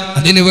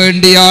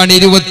 അതിനുവേണ്ടിയാണ്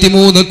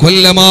 23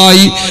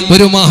 കൊല്ലമായി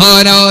ഒരു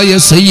മഹാനായ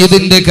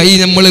സയ്യിദിന്റെ കൈ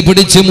നമ്മൾ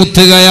പിടിച്ചു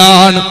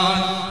മുത്തുകയാണ്.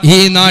 ഈ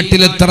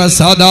നാട്ടിലെത്ര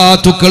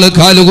സാദാത്തുക്കൾ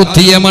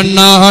കാലുകുത്തിയ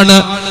മണ്ണാണ്.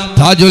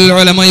 താജുൽ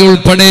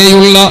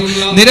ഉലമയുൾപ്പെടെയുള്ള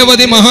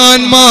നിരവധി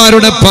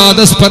മഹാന്മാരുടെ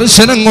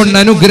പാദസ്പർശനം കൊണ്ട്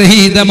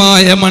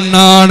അനുഗ്രഹീതമായ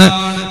മണ്ണാണ്.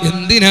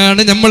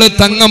 എന്തിനാണ് നമ്മൾ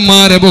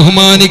തങ്ങന്മാരെ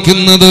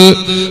ബഹുമാനിക്കുന്നത്,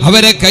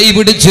 അവരെ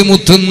കൈപിടിച്ച്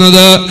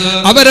മുത്തുന്നത്,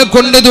 അവരെ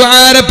കൊണ്ട്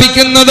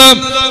ദുആരപ്പിക്കുന്നത്?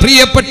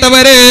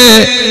 പ്രിയപ്പെട്ടവരെ,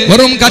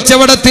 വെറും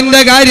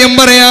കച്ചവടത്തിന്റെ കാര്യം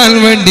പറയാൻ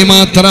വേണ്ടി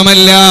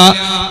മാത്രമല്ല,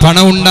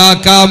 പണം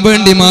ഉണ്ടാക്കാൻ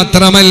വേണ്ടി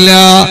മാത്രമല്ല,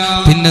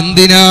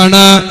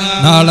 പിന്നെന്തിനാണ്?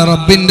 നാളെ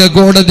റബ്ബിന്റെ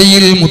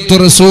കോടതിയിൽ മുത്തു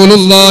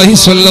റസൂലുള്ളാഹി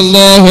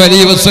സ്വല്ലല്ലാഹു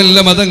അലൈഹി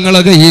വസല്ലം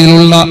തങ്ങളുടെ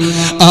കയ്യിലുള്ള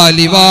ആ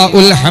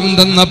ലിവാഉൽ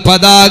ഹംദ് എന്ന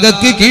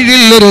പതാകയ്ക്ക്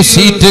കീഴിൽ ഒരു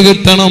സീറ്റ്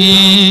കിട്ടണം.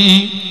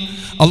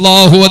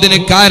 അല്ലാഹു അതിന്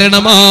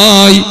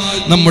കാരണമായി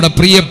നമ്മുടെ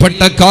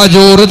പ്രിയപ്പെട്ട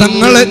കാജൂർ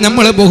തങ്ങളെ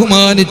നമ്മളെ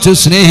ബഹുമാനിച്ചു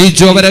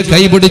സ്നേഹിച്ചു, അവരെ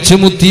കൈപിടിച്ച്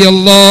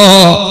മുത്തിയല്ലോ.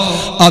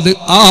 അത്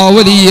ആ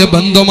വലിയ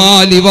ബന്ധമാ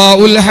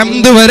ലിവാഉൽ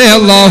ഹംദ് വരെ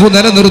അല്ലാഹു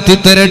നിലനിർത്തി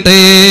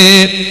തരട്ടെ.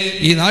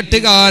 ഈ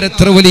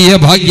നാട്ടുകാരെത്ര വലിയ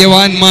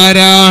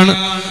ഭാഗ്യവാന്മാരാണ്.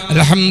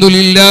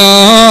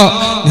 അൽഹംദുലില്ലാഹ്.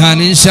 ഞാൻ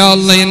ഇൻഷാ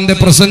അല്ലാഹ് എന്റെ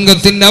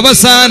പ്രസംഗത്തിന്റെ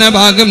അവസാന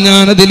ഭാഗം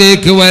ഞാൻ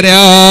അതിലേക്ക്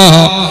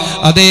വരാം.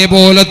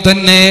 അതേപോലെ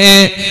തന്നെ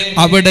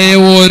അവിടെ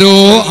ഓരോ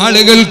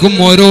ആളുകൾക്കും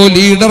ഓരോ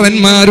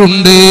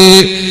ലീഡർമാരുണ്ട്.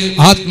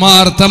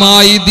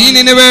 ആത്മാർത്ഥമായി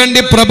ദീനിന്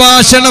വേണ്ടി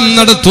പ്രഭാഷണം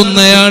നടത്തുന്ന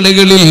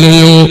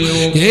ആളുകളില്ലയോ?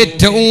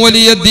 ഏറ്റവും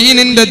വലിയ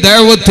ദീനിന്റെ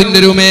ദഅവത്തിന്റെ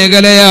ഒരു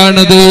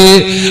മേഖലയാണത്.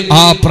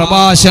 ആ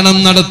പ്രഭാഷണം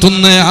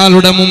നടത്തുന്ന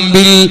ആളുടെ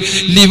മുമ്പിൽ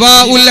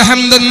ലിവാഉൽ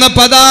ഹംദ് എന്ന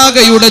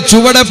പതാകയുടെ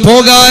ചുവടെ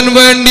പോകാൻ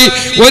വേണ്ടി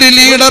ഒരു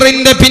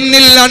ലീഡറിന്റെ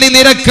പിന്നിൽ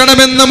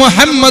അണിനിരക്കണമെന്ന്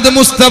മുഹമ്മദ്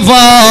മുസ്തഫ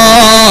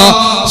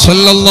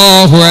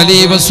സല്ലല്ലാഹു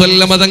അലൈഹി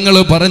വസല്ലം തങ്ങൾ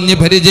പറഞ്ഞു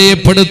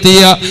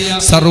പരിചയപ്പെടുത്തിയ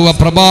സർവ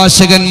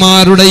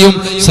പ്രഭാഷകന്മാരുടെയും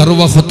സർവ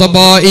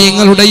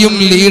ഖുതബായിങ്ങളുടെയും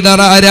ലീഡർ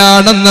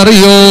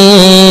ആരാണെന്നറിയോ?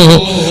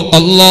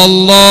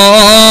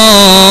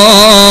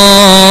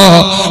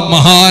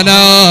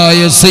 മഹാനായ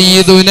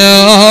സയ്യിദുനാ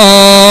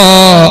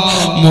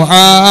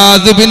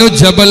മുആദ് ബിൻ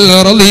ജബൽ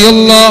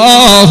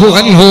റളിയല്ലാഹു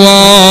അൻഹു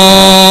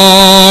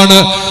ആണ്.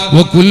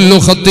 وكل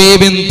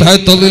خطيب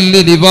تحت ظل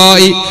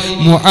لواء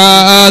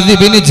معاذ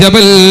بن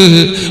جبل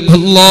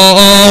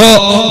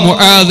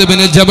معاذ بن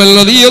جبل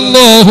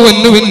റളിയല്ലാഹു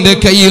അൻഹുവിന്റെ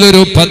കയ്യിൽ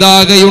ഒരു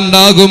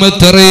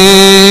പതാകയുണ്ടാകുമത്രേ.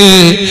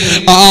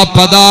 ആ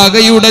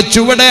പതാകയുടെ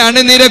ചുവടെ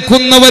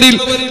അണിനിരക്കുന്നവരിൽ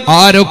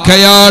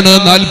ആരൊക്കെയാണ്?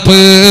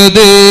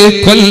 40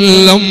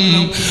 കൊല്ലം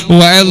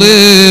വയല്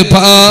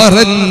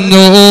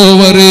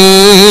പറഞ്ഞോവർ.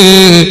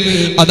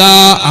 അതാ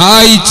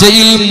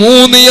ആഴ്ചയിൽ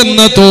 3 എന്ന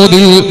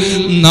തോതിൽ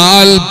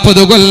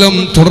 40 കൊല്ലം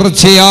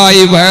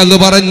തുടർച്ചയായി വയല്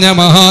പറഞ്ഞ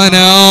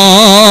മഹാനാ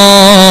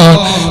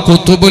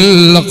ഖുതുബുൽ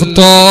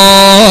അഖ്താബ്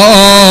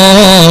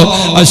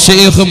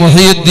അശ്ശൈഖ്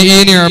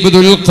മുഹയ്യിദ്ദീൻ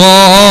അബ്ദുൽ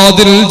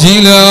ഖാദിർ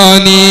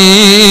ജീലാനി.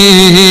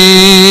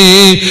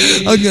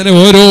 അങ്ങനെ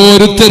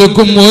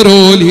ഓരോരുത്തർക്കും ഓരോ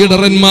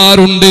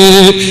ലീഡർമാരുണ്ട്.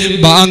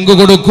 ബാങ്ക്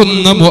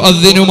കൊടുക്കുന്ന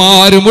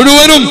മുഅദ്ദിനുമാർ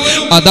മുഴുവനും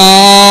അതാ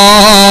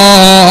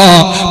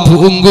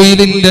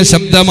പൂങ്കുയിലിന്റെ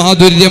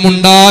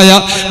ശബ്ദമാധുര്യമുണ്ടായ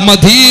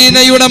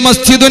മദീനയുടെ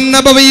മസ്ജിദുൻ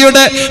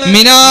നബവിയുടെ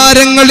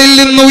മിനാരങ്ങളിൽ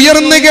നിന്ന്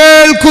ഉയർന്നു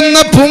കേൾക്കുന്ന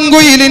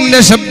പൂങ്കുയിലിന്റെ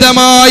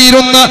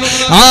ശബ്ദമായിരുന്ന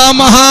ആ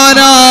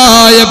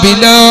മഹാനായ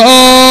ബിലാൽ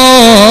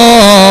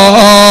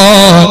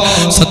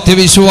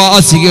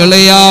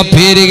സത്യവിശ്വാസികളെ ആ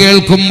പേര്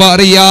കേൾക്കുമ്പോ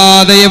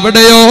അറിയാതെ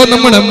എവിടെയോ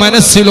നമ്മുടെ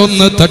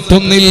മനസ്സിലൊന്ന്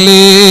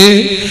തട്ടുന്നില്ലേ?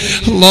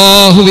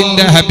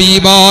 അല്ലാഹുവിന്റെ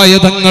ഹബീബായ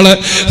തങ്ങള്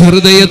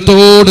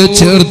ഹൃദയത്തോട്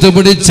ചേർത്ത്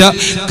പിടിച്ച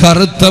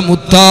കറുത്ത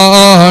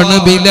മുത്താണ്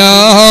ബിലാൽ.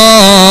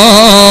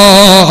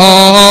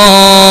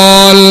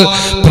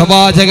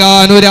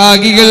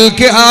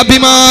 പ്രവാചകാനുരാഗികൾക്ക്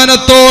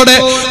അഭിമാനത്തോടെ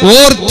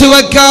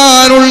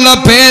ഓർത്തുവെക്കാനുള്ള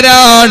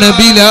പേരാണ്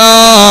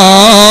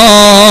ബിലാൽ.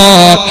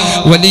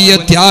 വലിയ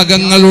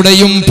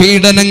ത്യാഗങ്ങളുടെയും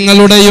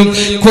പീഡനങ്ങളുടെയും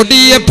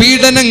കൊടിയ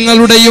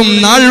പീഡനങ്ങളുടെയും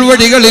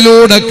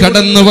നാൾവഴികളിലൂടെ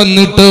കടന്നു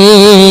വന്നിട്ട്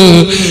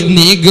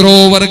നീഗ്രോ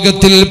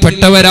വർഗത്തിൽ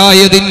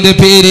പെട്ടവരായതിന്റെ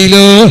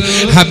പേരിലോ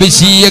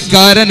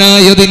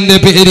ഹബശീയക്കാരനായതിന്റെ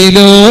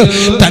പേരിലോ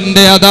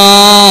തന്റെ അതാ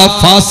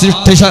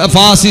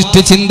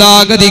ഫാസിസ്റ്റ്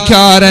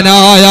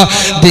ചിന്താഗതിക്കാരനായ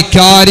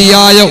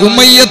ധിക്കാരിയായ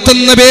ഉമയ്യത്ത്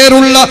എന്ന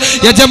പേരുള്ള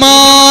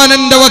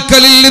യജമാനന്റെ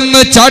വക്കലിൽ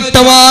നിന്ന്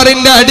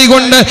ചാട്ടവാറിന്റെ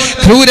അടികൊണ്ട്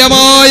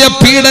ക്രൂരമായ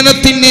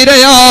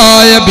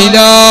പീഡനത്തിനിരയായ ബിലാൽ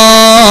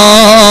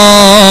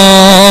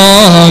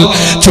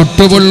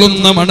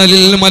ചുട്ടുപൊള്ളുന്ന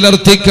മണലിൽ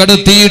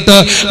മലർത്തിക്കടത്തിയിട്ട്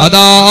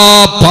അതാ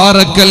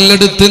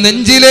പാറക്കല്ലെടുത്ത്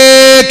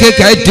നെഞ്ചിലേക്ക്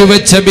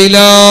കയറ്റിവെച്ച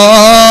ബിലാൽ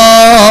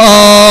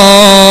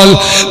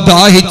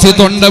ദാഹിച്ച്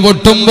തൊണ്ട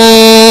പൊട്ടുമ്പോ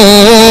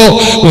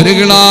ഒരു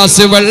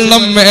ഗ്ലാസ്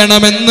വെള്ളം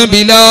വേണമെന്ന്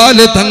ബിലാൽ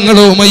തങ്ങൾ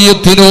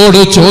ഉമയ്യത്തിനോട്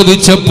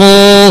ചോദിച്ചപ്പോ,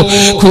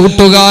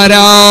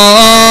 കൂട്ടുകാരാ,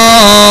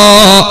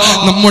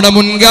 നമ്മുടെ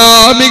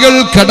മുൻഗാമികൾ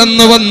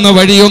കടന്നു വന്ന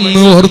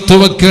വഴിയൊന്ന്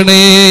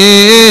ഓർത്തുവെക്കണേ.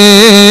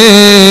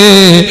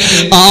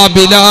 ആ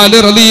ബിലാൽ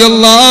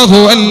റളിയല്ലാഹു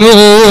അൻഹു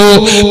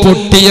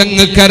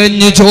പൊട്ടിയങ്ങ്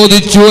കരഞ്ഞു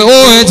ചോദിച്ചു, ഓ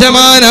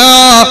യജമാനാ,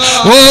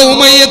 ഓ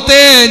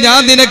ഉമയ്യത്തെ, ഞാൻ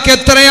നിനക്ക്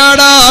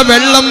എത്രയാടാ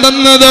വെള്ളം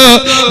തന്നത്?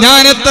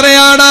 ഞാൻ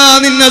എത്രയാടാ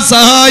നിന്നെ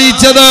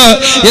സഹായിച്ചത്?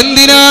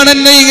 എന്തിനാണ്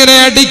എന്നെ ഇങ്ങനെ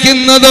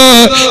അടിക്കുന്നത്?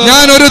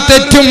 ഞാനൊരു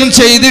തെറ്റും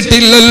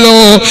ചെയ്തിട്ടില്ലല്ലോ.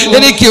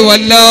 എനിക്ക്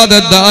വല്ലാതെ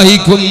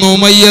ദാഹിക്കുന്നു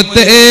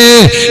ഉമയ്യത്തെ,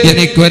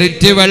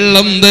 എനിക്കൊരിറ്റ്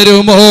വെള്ളം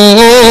തരുമോ?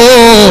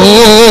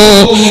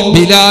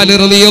 ബിലാൽ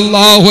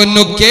റളിയല്ലാഹു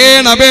അൻഹു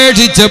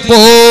കേണപേക്ഷിച്ചപ്പോ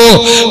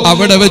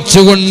അവിടെ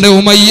വെച്ചുകൊണ്ട്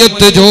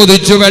ഉമയ്യത്ത്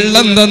ചോദിച്ചു,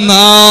 വെള്ളം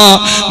തന്നാ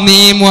നീ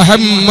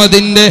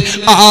മുഹമ്മദിന്റെ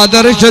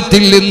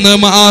ആദർശത്തിൽ നിന്ന്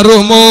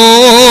മാറുമോ?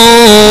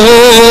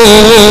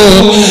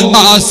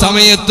 ആ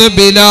സമയത്ത്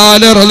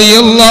ബിലാൽ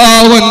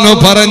റളിയല്ലാഹു അൻഹു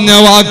പറഞ്ഞ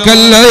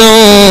വാക്കല്ലയോ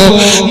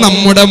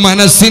നമ്മുടെ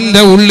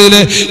മനസ്സിന്റെ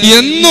ഉള്ളില്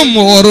എന്നും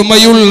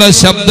ഓർമ്മയുള്ള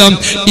ശബ്ദം,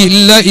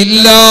 ഇല്ല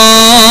ഇല്ല,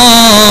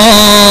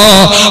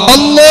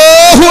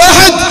 അല്ലാഹു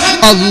അഹദ്,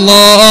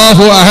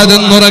 അല്ലാഹു അഹദ്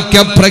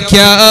എന്നുറക്കെ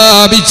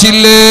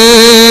പ്രഖ്യാപിച്ചില്ലേ?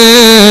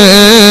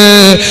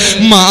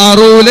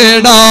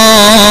 മാറൂലേടാ.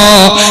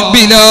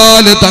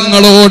 ബിലാൽ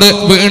തങ്ങളോട്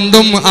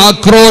വീണ്ടും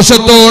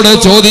ആക്രോശത്തോടെ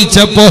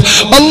ചോദിച്ചപ്പോ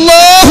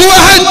അല്ലാഹു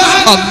അഹദ്,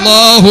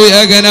 അല്ലാഹു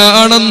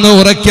ഏകനാണെന്ന്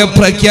ഉറക്കെ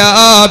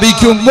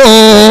പ്രഖ്യാപിക്കുമ്പോ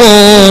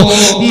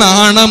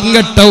നാണം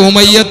കെട്ട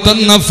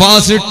ഉമയ്യത്തെന്ന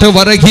ഫാസിസ്റ്റ്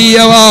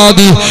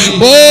വർഗീയവാദി,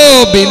 ഓ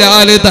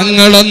ബിലാൽ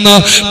തങ്ങളെന്ന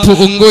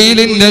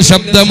പൂങ്കുയിലിന്റെ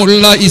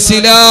ശബ്ദമുള്ള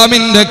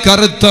ഇസ്ലാമിന്റെ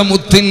കറുത്ത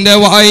മുത്തിന്റെ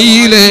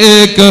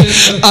വായിലേക്ക്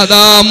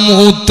അതാ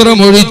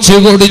മൂത്രമൊഴിച്ചു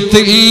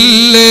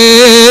കൊടുത്തില്ലേ?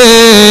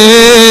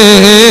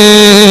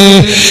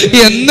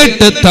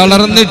 എന്നിട്ട്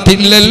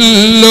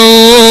തളർന്നിട്ടില്ലല്ലോ.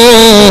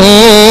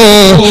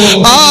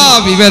 ആ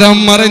വിവരം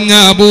അറിഞ്ഞ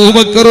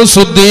അബൂബക്കർ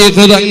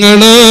സിദ്ദീഖ്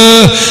തങ്ങള്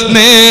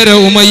നേരെ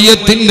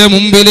ഉമയ്യത്തിന്റെ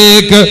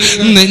മുമ്പിലേക്ക്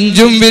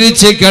നെഞ്ചും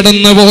വിരിച്ച്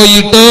കടന്നു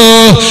പോയിട്ട്,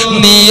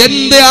 നീ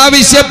എന്ത്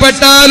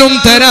ആവശ്യപ്പെട്ടാലും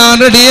തരാൻ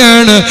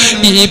റെഡിയാണ്,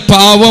 ഈ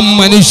പാവം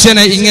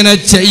മനുഷ്യനെ ഇങ്ങനെ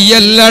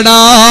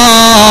ചെയ്യല്ലടാ,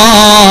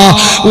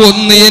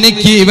 ഒന്ന്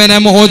എനിക്ക് ഇവനെ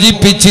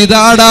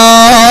മോചിപ്പിച്ചിതാടാ.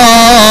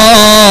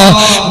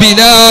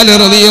 ബിലാൽ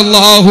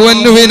റളിയല്ലാഹു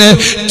അൻഹുവിനെ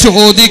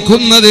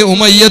ചോദിക്കുന്നത്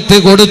ഉമയ്യത്ത്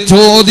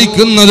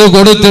ചോദിക്കുന്നത്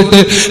കൊടുത്തിട്ട്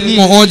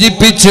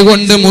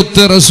മോചിപ്പിച്ചുകൊണ്ട്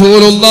മുത്ത്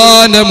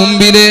റസൂലുള്ളാഹിന്റെ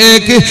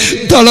മുമ്പിലേക്ക്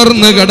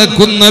തളർന്നു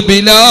കിടക്കുന്ന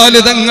ബിലാൽ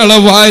തങ്ങളെ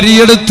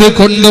വാരിയെടുത്ത്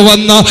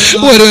കൊണ്ടുവന്ന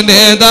ഒരു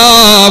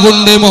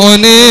നേതാവുണ്ട്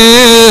മോനെ.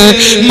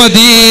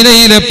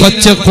 മദീനയിലെ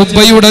പച്ച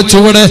ഖുബ്ബയുടെ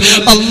ചുവട്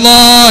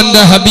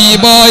അല്ലാഹുവിന്റെ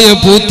ഹബീബായ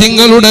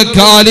പൂത്തിങ്ങളുടെ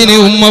കാലിന്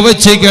ഉമ്മ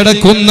വെച്ച്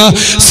കിടക്കുന്ന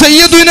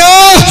സയ്യിദുനാ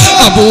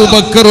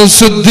അബൂബക്കർ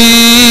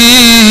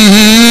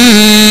സിദ്ദീഖ്.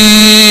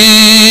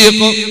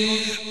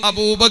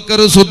 അബൂബക്കർ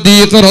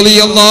സിദ്ദീഖ്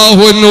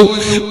റളിയല്ലാഹു അൻഹു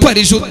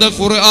പരിശുദ്ധ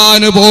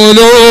ഖുർആൻ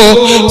പോലോ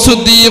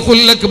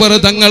സിദ്ദീഖുൽ അക്ബർ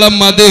തങ്ങളെ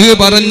മദ്ഹ്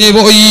പറഞ്ഞു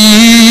പോയി.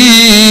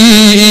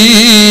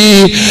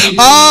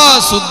 ആ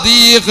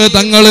സിദ്ദീഖ്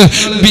തങ്ങള്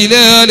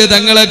ബിലാൽ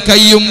തങ്ങളെ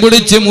കയ്യും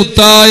പിടിച്ച്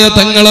മുത്തായ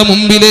തങ്ങളെ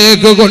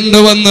മുമ്പിലേക്ക്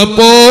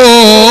കൊണ്ടുവന്നപ്പോ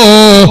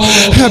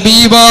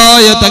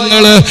ഹബീബായ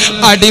തങ്ങള്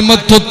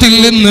അടിമത്വത്തിൽ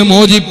നിന്ന്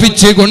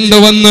മോചിപ്പിച്ച്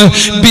കൊണ്ടുവന്ന്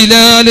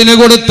ബിലാലിന്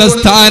കൊടുത്ത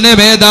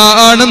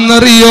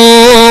സ്ഥാനമേതാണെന്നറിയോ?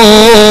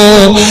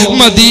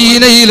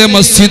 മദീനയിലെ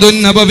മസ്ജിദുൻ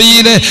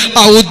നബവിയിലെ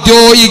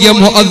ഔദ്യോഗിക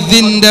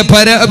മുഅദ്ദിന്റെ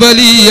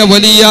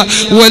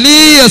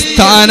വലിയ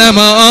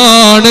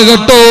സ്ഥാനമാണ്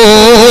കേട്ടോ.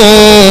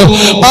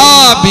 ആ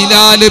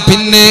ബിലാൽ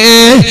പിന്നെ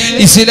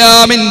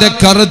ഇസ്ലാമിന്റെ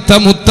കറുത്ത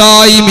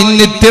മുത്തായി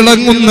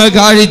മിന്നിത്തിളങ്ങുന്ന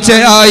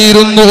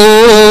കാഴ്ചയായിരുന്നു.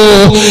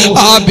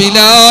 ആ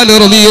ബിലാൽ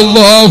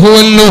റളിയല്ലാഹു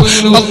അൻഹു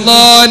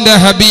അല്ലാഹുവിന്റെ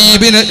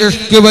ഹബീബിനെ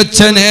ഇഷ്ക് വെച്ച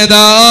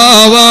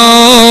നേതാവാ.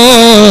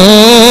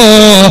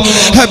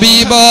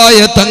 ഹബീബായ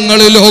തങ്ങൾ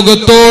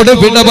ലോകത്തോട്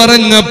വിട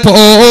പറഞ്ഞപ്പോ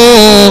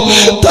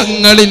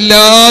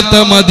തങ്ങളില്ലാത്ത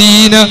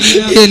മദീന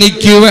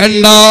എനിക്ക്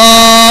വേണ്ട,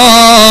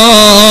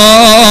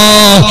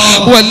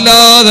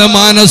 വല്ലാതെ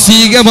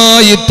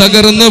മാനസികമായി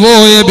തകർന്നു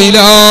പോയ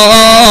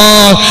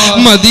ബിലാൽ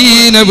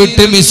മദീന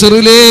വിട്ട്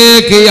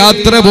മിസ്റിലേക്ക്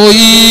യാത്ര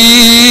പോയി.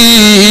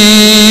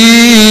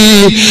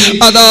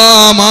 അതാ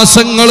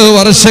മാസങ്ങള്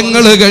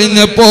വർഷങ്ങള്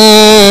കഴിഞ്ഞപ്പോ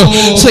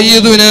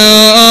സയ്യിദുനാ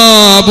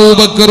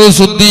അബൂബക്കർ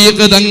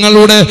സിദ്ദീഖ്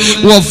തങ്ങളുടെ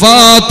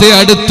വഫാത്ത്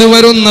അടുത്തു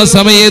വരുന്ന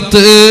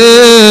സമയത്ത്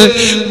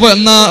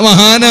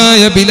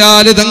മഹാനായ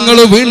ബിലാൽ തങ്ങൾ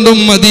വീണ്ടും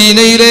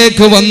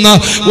മദീനയിലേക്ക് വന്ന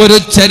ഒരു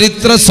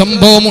ചരിത്ര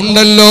സംഭവം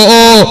ഉണ്ടല്ലോ.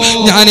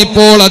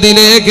 ഞാനിപ്പോൾ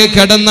അതിലേക്ക്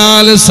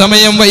കടന്നാൽ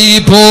സമയം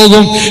വൈകി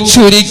പോകും.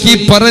 ചുരുക്കി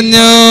പറഞ്ഞ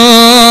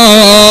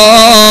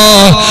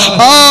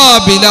ആ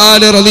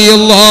ബിലാൽ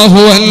റളിയല്ലാഹു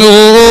അൻഹു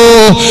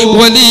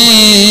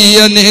വലിയ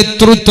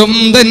നേതൃത്വം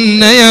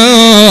തന്നെയാണ്.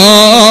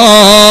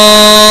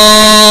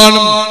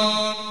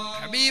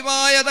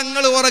 ഹബീബായ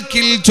തങ്ങൾ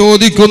ഉറക്കിൽ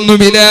ചോദിക്കുന്നു,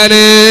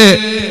 ബിലാലേ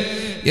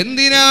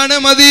എന്തിനാണ്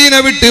മദീന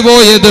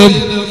വിട്ടുപോയത്?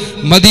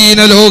 മദീന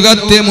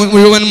ലോകത്തെ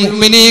മുഴുവൻ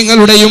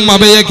മുഅ്മിനീങ്ങളുടെയും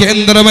അഭയ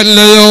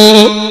കേന്ദ്രമല്ലയോ?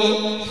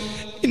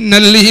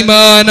 ഇന്നൽ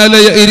ഈമാന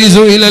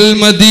ലയരിസു ഇലൽ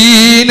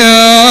മദീന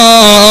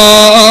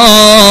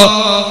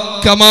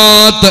കമാ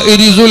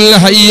തരിസുൽ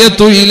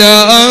ഹയ്യതു ഇലാ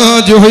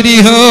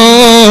ജുഹരിഹാ.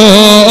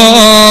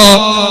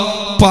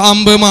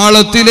 പാമ്പ്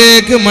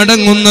മാളത്തിലേക്ക്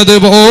മടങ്ങുന്നത്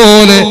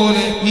പോലെ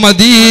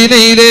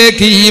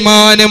മദീനയിലേക്ക്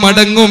ഈമാന്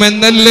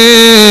മടങ്ങുമെന്നല്ലേ?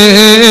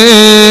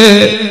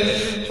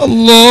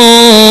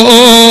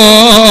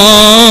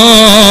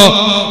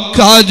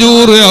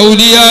 കാജൂർ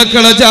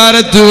ഔലിയാക്കളെ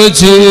ചാരത്ത്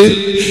വെച്ച്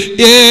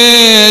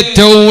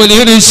ഏറ്റവും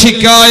വലിയൊരു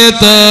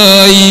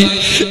ശിക്കായത്തായി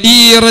ഈ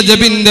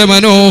റജബിന്റെ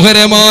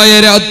മനോഹരമായ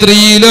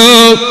രാത്രിയിലോ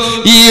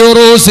ഈ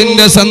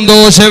ഉറൂസിന്റെ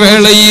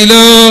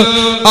സന്തോഷവേളയിലോ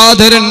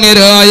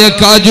ആദരണ്യരായ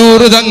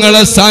കാജൂർ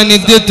തങ്ങളെ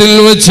സാന്നിധ്യത്തിൽ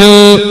വെച്ച്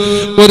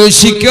ഒരു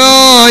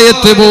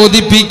ശിക്കായത്ത്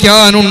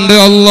ബോധിപ്പിക്കാനുണ്ട്.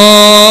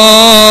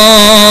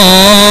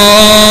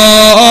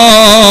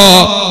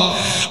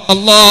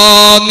 അല്ലാ,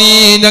 നീ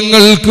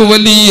ഞങ്ങൾക്ക്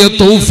വലിയ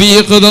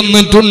തൗഫീഖ്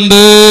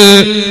തന്നിട്ടുണ്ട്.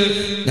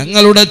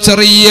 ഞങ്ങളുടെ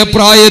ചെറിയ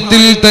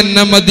പ്രായത്തിൽ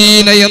തന്നെ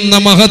മദീന എന്ന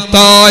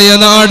മഹത്തായ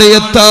നാട്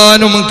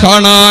എത്താനും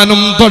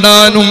കാണാനും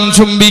തൊടാനും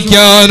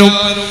ചുംബിക്കാനും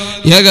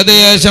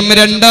ഏകദേശം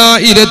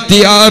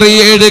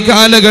 2006-7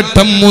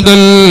 കാലഘട്ടം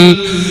മുതൽ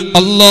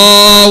അല്ലാ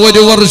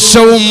ഒരു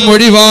വർഷവും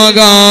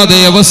ഒഴിവാകാതെ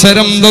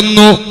അവസരം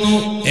തന്നു.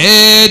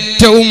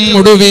 ഏറ്റവും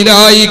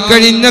ഒടുവിലായി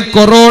കഴിഞ്ഞ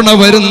കൊറോണ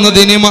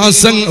വരുന്നതിന്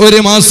ഒരു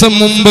മാസം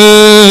മുമ്പ്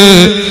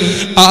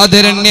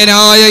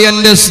ആദരണ്യനായ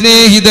എന്റെ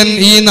സ്നേഹിതൻ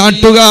ഈ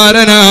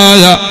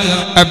നാട്ടുകാരനായ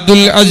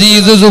അബ്ദുൽ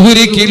അസീസ്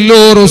സുഹരി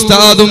കില്ലൂർ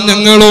ഉസ്താദും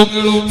ഞങ്ങളും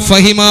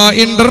ഫഹിമ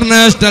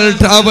ഇന്റർനാഷണൽ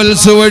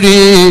ട്രാവൽസ്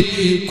വഴി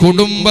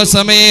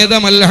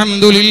കുടുംബസമേതം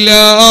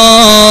അൽഹംദുലില്ലാഹ്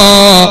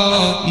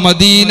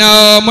മദീന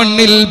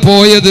മണ്ണിൽ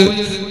പോയത്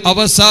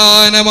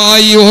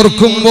അവസാനമായി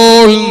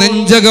ഓർക്കുമ്പോൾ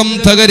നെഞ്ചകം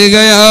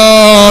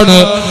തകരുകയാണ്.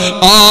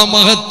 ആ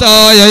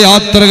മഹത്തായ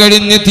യാത്ര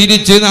കഴിഞ്ഞ്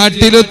തിരിച്ച്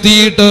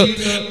നാട്ടിലെത്തിയിട്ട്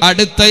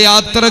അടുത്ത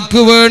യാത്രക്ക്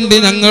വേണ്ടി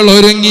ഞങ്ങൾ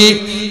ഒരുങ്ങി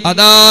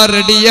അതാ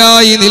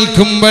റെഡിയായി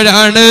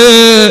നിൽക്കുമ്പോഴാണ്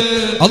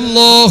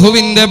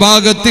അല്ലാഹുവിന്റെ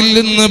ഭാഗത്തിൽ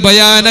നിന്ന്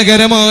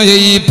ഭയാനകരമായ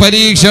ഈ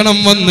പരീക്ഷണം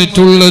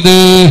വന്നിട്ടുള്ളത്.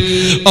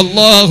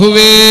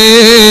 അല്ലാഹുവേ,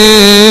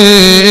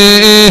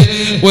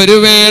 ഒരു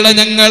വേള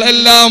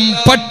ഞങ്ങളെല്ലാം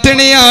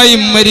പട്ടിണിയായി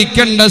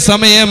മരിക്കേണ്ട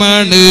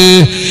സമയമാണ്.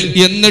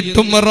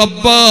 എന്നിട്ടും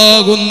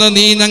റബ്ബാകുന്ന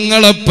നീ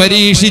ഞങ്ങളെ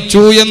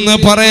പരീക്ഷിച്ചു എന്ന്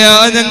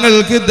പറയാൻ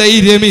ഞങ്ങൾക്ക്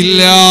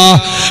ധൈര്യമില്ല.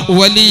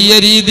 വലിയ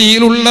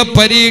രീതിയിലുള്ള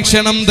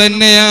പരീക്ഷണം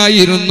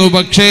തന്നെയായിരുന്നു.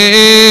 പക്ഷേ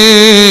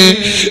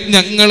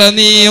ഞങ്ങളെ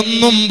നീ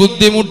ഒന്നും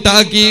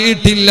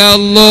ബുദ്ധിമുട്ടാക്കിയിട്ടില്ല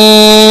അല്ലോ.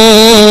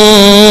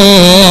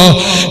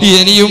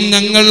 ഇനിയും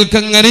ഞങ്ങൾക്ക്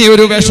അങ്ങനെ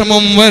ഒരു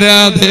വിഷമം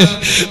വരാതെ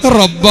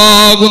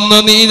റബ്ബാകുന്ന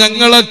നീ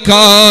ഞങ്ങളെ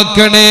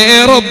കാക്കണേ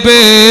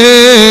റബ്ബേ.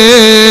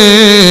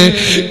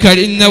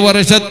 കഴിഞ്ഞ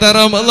വർഷത്തെ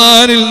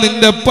റമദാനിൽ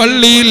നിന്റെ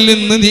പള്ളിയിൽ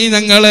നിന്ന് നീ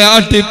ഞങ്ങളെ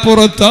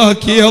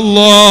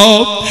ആട്ടിപ്പുറത്താക്കിയല്ലോ.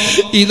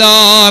 ഇതാ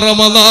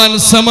റമദാൻ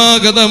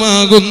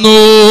സമാഗതമാകുന്നു.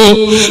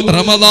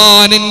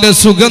 റമദാനിന്റെ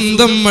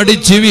സുഗന്ധം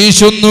അടിച്ചു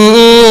വീശുന്നു.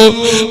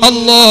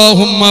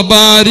 അല്ലാഹുമ്മ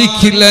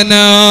ബാരിക്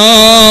ലനാ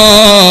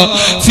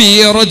ഫീ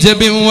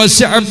റജബിൻ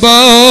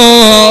വശഅബാൻ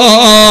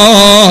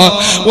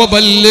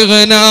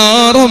വബല്ലിഗ്നാ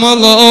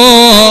റമദാൻ.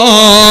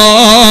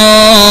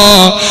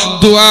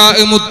 ദുആ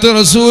മുത്ത്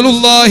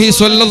റസൂലുള്ളാഹി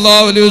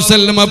സ്വല്ലല്ലാഹു അലൈഹി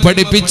വസല്ലം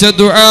പഠിപ്പിച്ച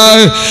ദുആ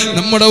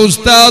നമ്മുടെ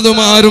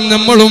ഉസ്താദുമാരും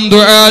നമ്മളും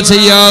ദുആ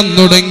ചെയ്യാൻ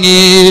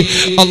തുടങ്ങി.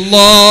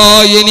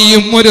 അല്ലാഹ്,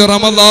 ഇനിയും ഒരു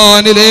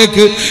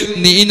റമദാനിലേക്ക്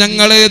നീ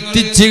ഞങ്ങളെ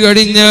എത്തിച്ചു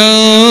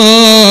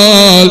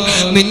കഴിഞ്ഞാൽ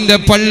നിന്റെ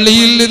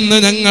പള്ളിയിൽ നിന്ന്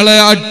ഞങ്ങളെ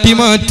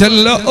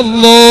അട്ടിമാറ്റല്ല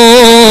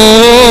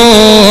അല്ലാഹ്.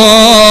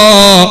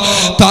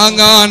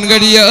 താങ്ങാൻ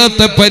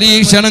കഴിയാത്ത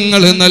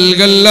പരീക്ഷണങ്ങൾ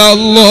നൽകല്ല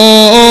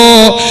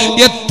അല്ലാഹ്.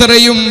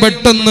 എത്രയും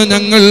പെട്ടെന്ന്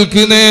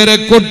ഞങ്ങൾക്ക് നേരെ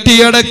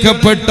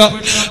കൊട്ടിയടക്കപ്പെട്ട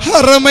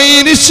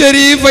ഹറമൈനി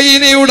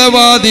ശരീഫൈനയുടെ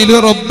വാതിൽ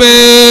റബ്ബേ,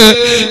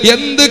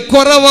 എന്ത്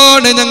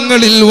കുറവാണ്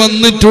ഞങ്ങളിൽ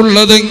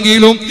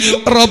വന്നിട്ടുള്ളതെങ്കിലും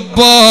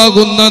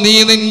റബ്ബാകുന്ന നീ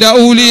നിന്റെ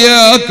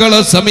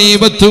ഔലിയാക്കളെ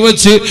സമീപത്ത്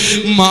വെച്ച്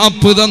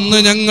മാപ്പ് തന്ന്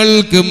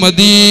ഞങ്ങൾക്ക്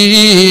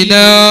മദീന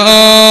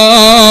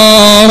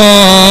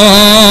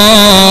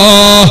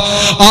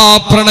ആ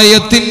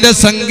പ്രണയത്തിന്റെ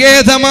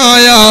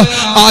സങ്കേതമായ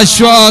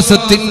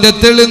ആശ്വാസത്തിന്റെ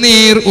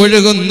തെളിനീർ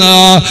ഒഴുകുന്ന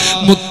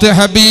മുത്ത്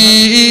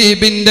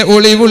ഹബീബിന്റെ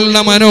ഒളിവുള്ള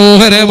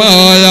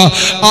മനോഹരമായ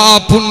ആ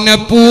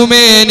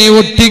പുണ്യപൂമേനി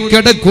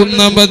ഒട്ടിക്കിടക്കുന്ന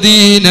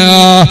മദീന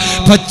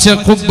പച്ച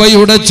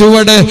ഖുബ്ബയുടെ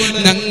ചുവട്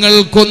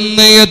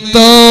ഞങ്ങൾക്കൊന്ന്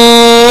എത്തോ.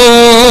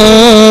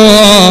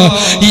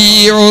 ഈ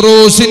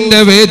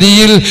ഉറൂസിന്റെ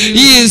വേദിയിൽ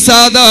ഈ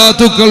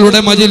സാദാത്തുക്കളുടെ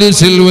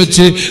മജ്ലിസിൽ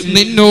വെച്ച്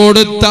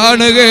നിന്നോട്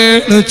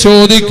താണുകേണ്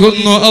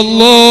ചോദിക്കുന്നു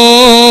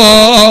അല്ലാഹ്.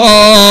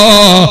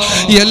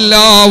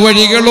 എല്ലാ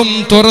വഴികളും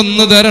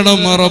തുറന്നു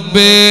തരണം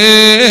റബ്ബേ.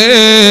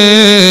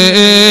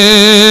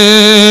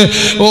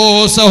 ഓ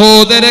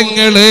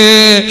സഹോദരങ്ങളെ,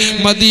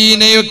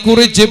 മദീനയെ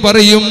കുറിച്ച്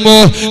പറയുമ്പോ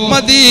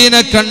മദീന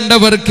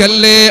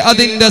കണ്ടവർക്കല്ലേ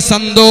അതിന്റെ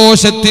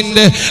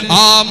സന്തോഷത്തിന്റെ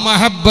ആ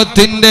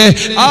മഹബത്തിന്റെ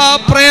ആ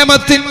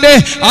പ്രേമത്തിന്റെ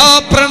ആ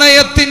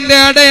പ്രണയത്തിന്റെ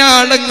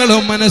അടയാളങ്ങൾ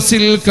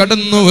മനസ്സിൽ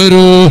കടന്നു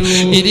വരൂ.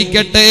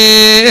 ഇരിക്കട്ടെ,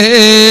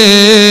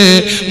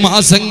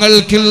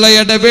 മാസങ്ങൾക്കുള്ള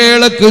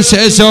ഇടവേളക്ക്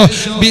ശേഷം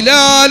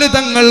ബിലാൽ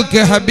തങ്ങൾക്ക്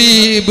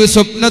ഹബീബ്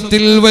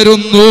സ്വപ്നത്തിൽ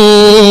വരുന്നു.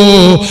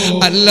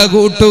 അല്ല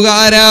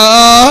കൂട്ടുകാരാ,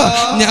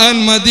 ഞാൻ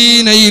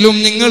മദീനയിലും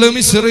നിങ്ങൾ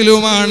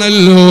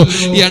മിസ്റിലുമാണല്ലോ,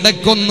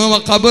 ഇടക്കൊന്ന്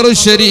ഖബർ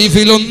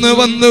ഷരീഫിലൊന്ന്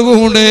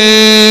വന്നുകൂടെ?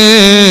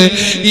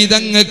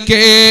 ഇതങ്ങ്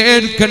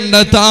കേൾക്കണ്ട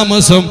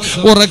താമസം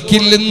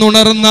ഉറക്കിൽ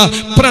നിന്നുണർന്ന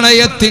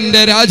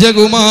പ്രണയത്തിന്റെ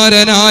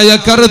രാജകുമാരനായ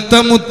കറുത്ത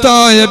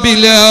മുത്തായ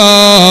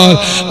ബിലാൽ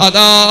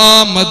അതാ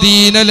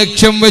മദീന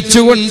ലക്ഷ്യം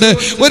വെച്ചുകൊണ്ട്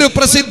ഒരു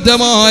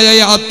പ്രസിദ്ധമായ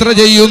യാത്ര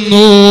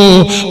ചെയ്യുന്നു.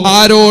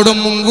 ആരോടും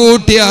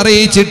മുൻകൂട്ടി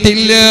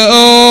അറിയിച്ചിട്ടില്ല,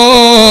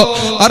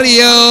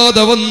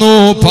 അറിയാതെ വന്നു.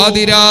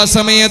 പാതിരാ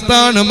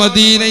സമയത്താണ്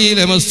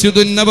മദീനയിലെ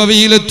മസ്ജിദുൻ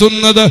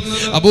നബവിയിലെത്തുന്നത്.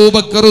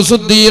 അബൂബക്കർ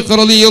സിദ്ദീഖ്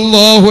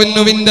റളിയല്ലാഹു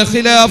അൻഹുവിന്റെ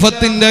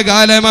ഖിലാഫത്തിന്റെ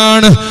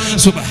കാലമാണ്.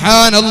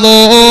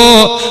 സുബ്ഹാനല്ലാഹ്,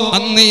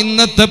 അന്ന്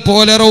ഇന്നത്തെ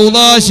പോലെ റൗള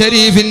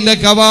ഷരീഫിന്റെ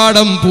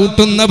കവാടം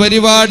പൂട്ടുന്ന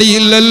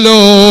പരിപാടിയില്ലല്ലോ.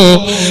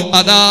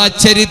 അതാ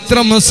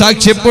ചരിത്രം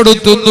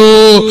സാക്ഷ്യപ്പെടുത്തുന്നു.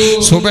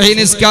 സുബ്ഹി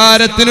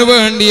നിസ്കാരത്തിനു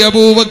വേണ്ടി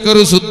അബൂബക്കർ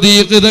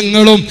സിദ്ദീഖ്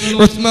തങ്ങളും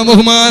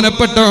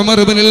ബഹുമാനപ്പെട്ട ഉമർ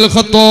ഇബ്നുൽ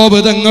ഖത്താബ്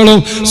തങ്ങളും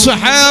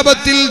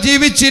സ്വഹാബത്തിൽ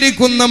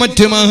ജീവിച്ചിരിക്കുന്ന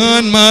മറ്റു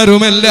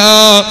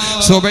മഹാന്മാരുമെല്ലാം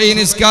സുബ്ഹി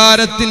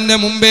നിസ്കാരത്തിന്റെ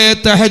മുമ്പേ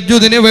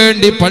തഹജ്ജുദിന്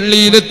വേണ്ടി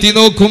പള്ളിയിലെത്തി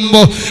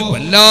നോക്കുമ്പോ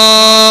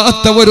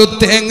വല്ലാത്ത ഒരു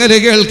തേങ്ങല്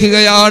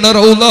കേൾക്കുകയാണ്.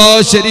 റൗള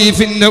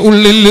ഷരീഫിന്റെ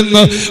ഉള്ളിൽ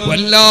നിന്ന്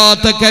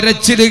വല്ലാത്ത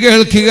കരച്ചില്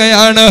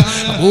കേൾക്കുകയാണ്.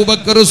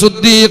 അബൂബക്കർ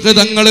സിദ്ദീഖ്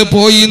തങ്ങൾ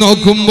പോയി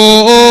നോക്കുമ്പോ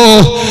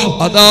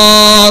അതാ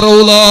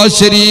റൗള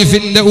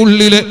ശരീഫിന്റെ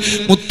ഉള്ളിലെ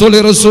മുത്തുളി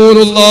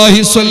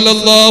റസൂലുള്ളാഹി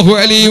സ്വല്ലല്ലാഹു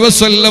അലൈഹി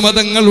വസല്ലം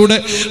തങ്ങളുടെ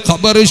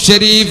ഖബർ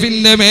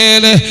ശരീഫിന്റെ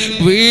മേലെ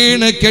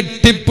വീണ്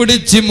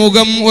കെട്ടിപ്പിടിച്ച്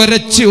മുഖം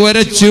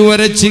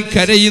ഒരച്ച്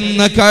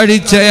കരയുന്ന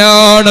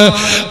കാഴ്ചയാണ്.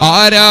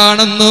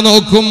 ആരാണെന്ന്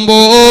നോക്കുമ്പോ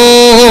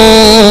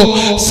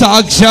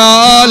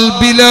സാക്ഷാൽ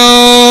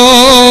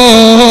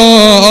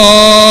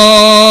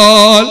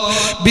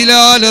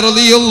ബിലാൽ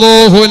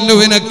റളിയല്ലാഹു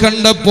അൻഹുവിനെ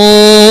കണ്ടപ്പോ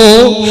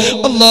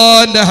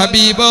അല്ലാഹുവിന്റെ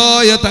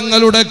ഹബീബായ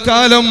തങ്ങളുടെ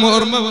കാലം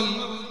ഓർമ്മ വന്നു.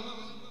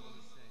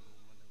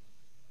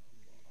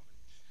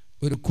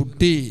 ഒരു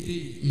കുട്ടി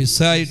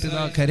മിസ്സായിട്ട്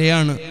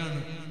കരയാണ്.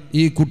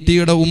 ഈ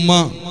കുട്ടിയുടെ ഉമ്മ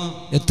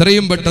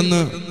എത്രയും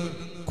പെട്ടെന്ന്,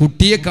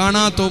 കുട്ടിയെ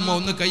കാണാത്ത ഉമ്മ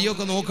ഒന്ന്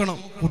കൈയൊക്കെ നോക്കണം,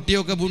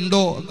 കുട്ടിയൊക്കെ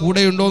ഉണ്ടോ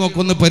കൂടെയുണ്ടോ എന്നൊക്കെ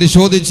ഒന്ന്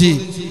പരിശോധിച്ച്,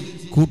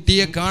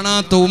 കുട്ടിയെ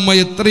കാണാത്ത ഉമ്മ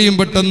എത്രയും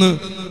പെട്ടെന്ന്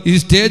ഈ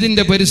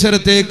സ്റ്റേജിന്റെ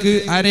പരിസരത്തേക്ക്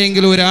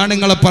ആരെങ്കിലും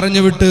ഒരാണുങ്ങളെ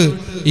പറഞ്ഞു വിട്ട്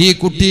ഈ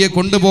കുട്ടിയെ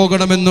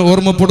കൊണ്ടുപോകണമെന്ന്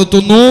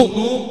ഓർമ്മപ്പെടുത്തുന്നു.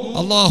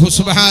 അല്ലാഹു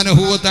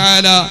സുബ്ഹാനഹു വ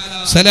തആല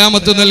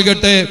സലാമത്ത്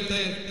നൽകട്ടെ.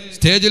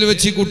 സ്റ്റേജിൽ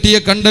വെച്ച് കുട്ടിയെ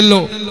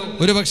കണ്ടല്ലോ,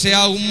 ഒരു പക്ഷേ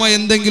ആ ഉമ്മ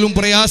എന്തെങ്കിലും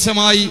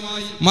പ്രയാസമായി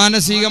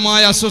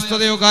മാനസികമായ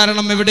അസ്വസ്ഥതയോ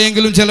കാരണം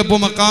എവിടെയെങ്കിലും ചിലപ്പോൾ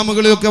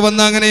മക്കാമുകളിലൊക്കെ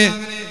വന്ന് അങ്ങനെ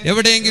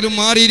എവിടെയെങ്കിലും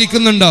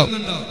മാറിയിരിക്കുന്നുണ്ടാവും.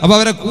 അപ്പൊ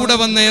അവരെ കൂടെ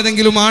വന്ന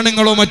ഏതെങ്കിലും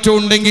ആണുങ്ങളോ മറ്റോ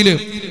ഉണ്ടെങ്കിൽ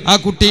ആ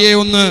കുട്ടിയെ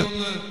ഒന്ന്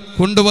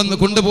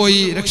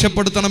കൊണ്ടുപോയി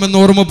രക്ഷപ്പെടുത്തണമെന്ന്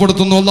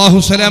ഓർമ്മപ്പെടുത്തുന്നു. അല്ലാഹു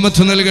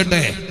സലാമത്ത്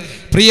നൽകട്ടെ.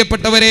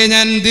 പ്രിയപ്പെട്ടവരെ,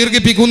 ഞാൻ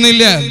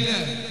ദീർഘിപ്പിക്കുന്നില്ല,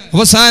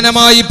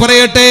 അവസാനമായി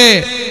പറയട്ടെ,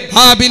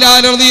 ആ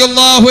ബിലാൽ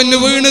റളിയല്ലാഹു അൻഹു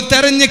വീണ്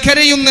തെരഞ്ഞ്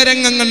കരയുന്ന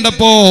രംഗം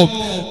കണ്ടപ്പോ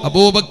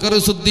അബൂബക്കർ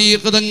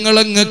സിദ്ദീഖ്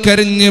തങ്ങളങ്ങ്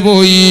കരഞ്ഞു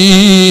പോയി.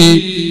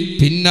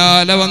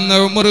 പിന്നാലെ വന്ന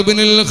ഉമർ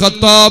ഇബ്നുൽ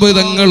ഖത്താബ്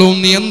തങ്ങളും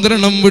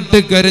നിയന്ത്രണം വിട്ട്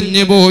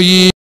കരഞ്ഞു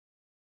പോയി.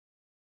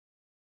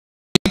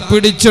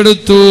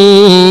 പിടിച്ചെടുത്തു,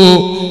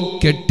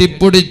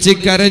 കെട്ടിപ്പിടിച്ച്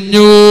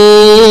കരഞ്ഞു.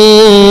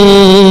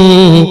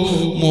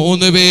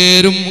 മൂന്ന്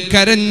പേരും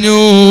കരഞ്ഞു.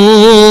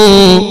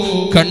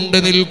 കണ്ടു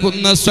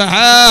നിൽക്കുന്ന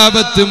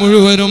സ്വഹാബത്ത്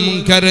മുഴുവനും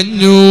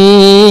കരഞ്ഞു.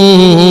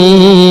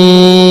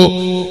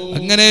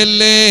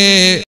 അങ്ങനെയല്ലേ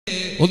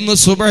ഒന്ന്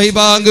സുബ്ഹി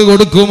ബാങ്ക്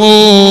കൊടുക്കുമോ?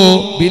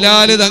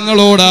 ബിലാൽ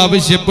തങ്ങളോട്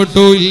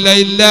ആവശ്യപ്പെട്ടു, ഇല്ല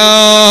ഇല്ല,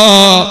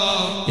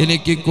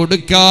 എനിക്ക്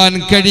കൊടുക്കാൻ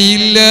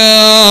കഴിയില്ല.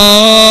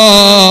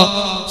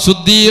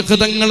 സിദ്ദീഖ്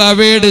തങ്ങൾ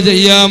അവോയ്ഡ്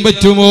ചെയ്യാൻ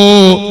പറ്റുമോ?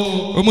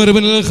 ഉമർ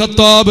ഇബ്നുൽ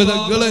ഖത്താബ്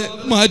തങ്ങളെ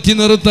മാറ്റി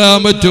നിർത്താൻ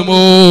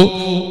പറ്റുമോ?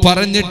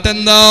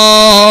 പറഞ്ഞിട്ടെന്താ,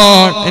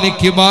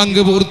 എനിക്ക്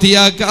ബാങ്ക്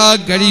പൂർത്തിയാക്കാൻ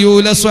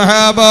കഴിയൂല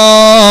സ്വഹാബ.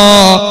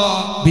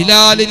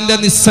 ബിലാലിന്റെ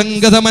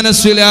നിസ്സംഗത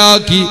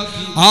മനസ്സിലാക്കി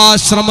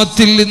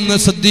ആശ്രമത്തിൽ നിന്ന്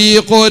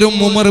സിദ്ദീഖും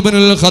ഉമർ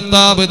ഇബ്നുൽ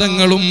ഖത്താബ്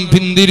തങ്ങളും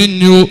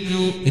പിന്തിരിഞ്ഞു.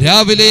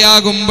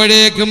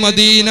 രാവിലെയാകുമ്പോഴേക്ക്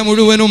മദീന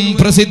മുഴുവനും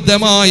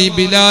പ്രസിദ്ധമായി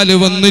ബിലാൽ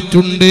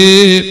വന്നിട്ടുണ്ട്.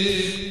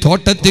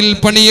 തോട്ടത്തിൽ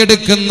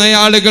പണിയെടുക്കുന്ന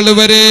ആളുകൾ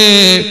വരെ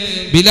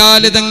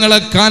ബിലാൽ തങ്ങളെ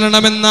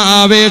കാണണമെന്ന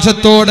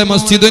ആവേശത്തോടെ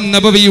മസ്ജിദുൻ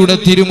നബവിയുടെ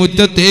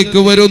തിരുമുറ്റത്തേക്ക്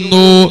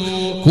വരുന്നു.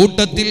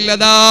 കൂട്ടത്തിൽ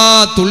അതാ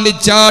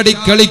തുള്ളിച്ചാടി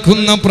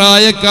കളിക്കുന്ന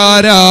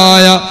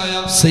പ്രായക്കാരായ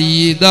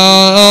സയ്യിദാ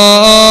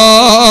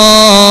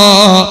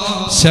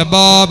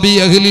ശബാബി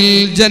അഹ്ലിൽ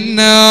ജന്ന,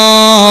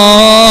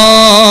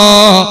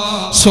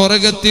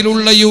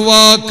 സ്വർഗത്തിലുള്ള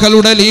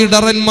യുവാക്കളുടെ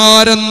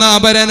ലീഡർമാരെന്ന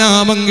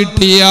അപരനാമം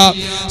കിട്ടിയ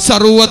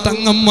സർവ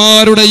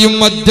തങ്ങന്മാരുടെയും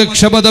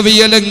അധ്യക്ഷ പദവി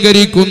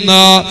അലങ്കരിക്കുന്ന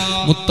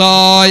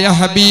മുത്തായ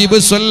ഹബീബ്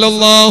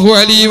സല്ലല്ലാഹു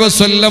അലൈഹി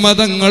വസല്ലമ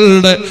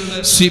തങ്ങളുടെ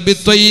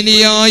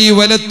സിബിത്തൈനിയായി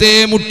വലത്തെ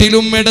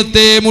മുട്ടിലും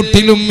ഇടത്തെ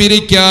മുട്ടിലും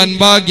ഇരിക്കാൻ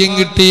ഭാഗ്യം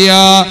കിട്ടിയ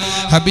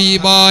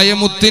ഹബീബായ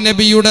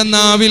മുത്തുനബിയുടെ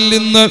നാവിൽ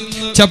നിന്ന്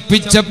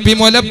ചപ്പിച്ചപ്പി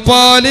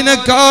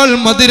മുലപ്പാലിനേക്കാൾ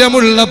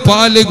മധുരമുള്ള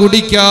പാല്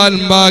കുടിക്കാൻ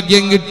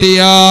ഭാഗ്യം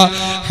കിട്ടിയ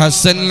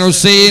ഹസൻ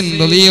ഹുസൈൻ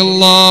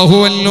റളിയല്ലാഹു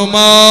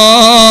അൻഹുമാ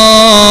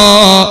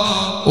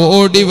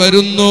ഓടി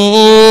വരുന്നു.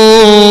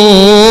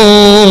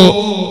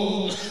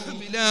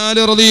 ബിലാൽ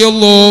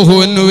റളിയല്ലാഹു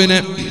അൻഹുവിനെ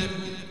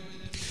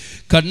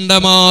കണ്ട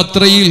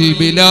മാത്രയിൽ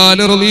ബിലാൽ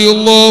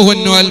റളിയല്ലാഹു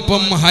അൻഹു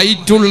അല്പം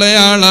ഹൈറ്റുള്ള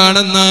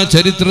ആളാണെന്ന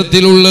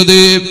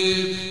ചരിത്രത്തിലുള്ളത്.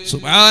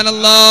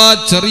 സുബ്ഹാനല്ലാഹ്,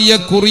 ചെറിയ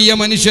കുറിയ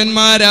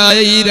മനുഷ്യന്മാരായ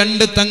ഈ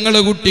രണ്ട് തങ്ങള്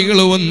കുട്ടികൾ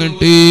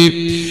വന്നിട്ട്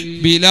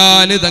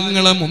ബിലാൽ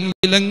തങ്ങളെ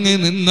മുമ്പിലങ്ങ്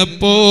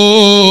നിന്നപ്പോ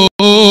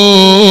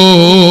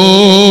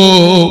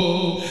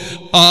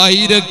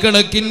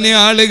ആയിരക്കണക്കിന്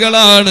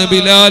ആളുകളാണ്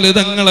ബിലാൽ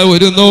തങ്ങളെ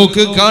ഒരു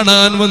നോക്ക്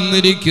കാണാൻ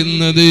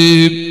വന്നിരിക്കുന്നത്.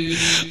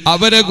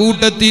 അവരെ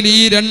കൂട്ടത്തിൽ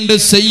ഈ രണ്ട്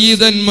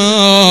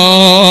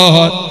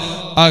സയ്യിദന്മാർ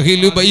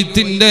അഹ്ലു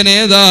ബൈത്തിന്റെ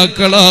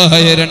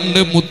നേതാക്കളായ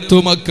രണ്ട്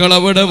മുത്തുമക്കൾ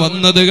അവിടെ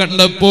വന്നത്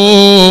കണ്ടപ്പോ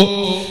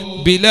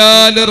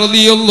ബിലാൽ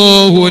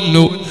റളിയല്ലാഹു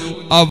അൻഹു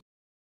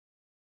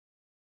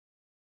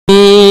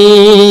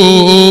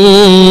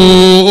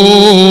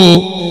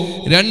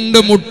രണ്ട്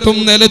മുട്ടും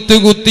നിലത്ത്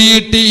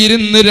കുത്തിയിട്ട്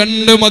ഇരുന്ന്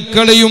രണ്ട്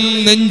മക്കളെയും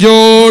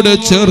നെഞ്ചോട്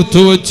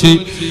ചേർത്തു വച്ച്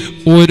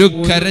ഒരു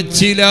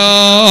കരച്ചിലാ.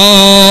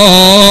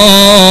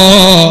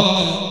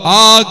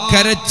 ആ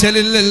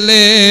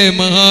കരച്ചിലല്ലേ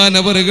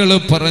മഹാനവറുകൾ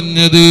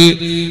പറഞ്ഞത്,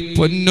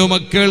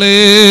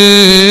 പൊന്നുമക്കളെ,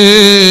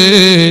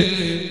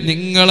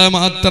 നിങ്ങളെ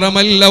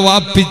മാത്രമല്ല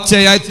വാപ്പിച്ച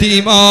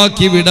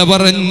യതീമാക്കി വിട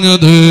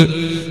പറഞ്ഞത്,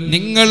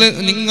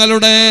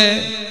 നിങ്ങളുടെ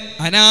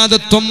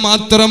അനാഥത്വം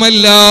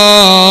മാത്രമല്ല,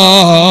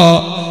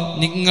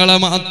 നിങ്ങളെ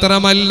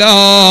മാത്രമല്ല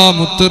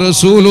മുത്ത്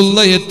റസൂലുള്ള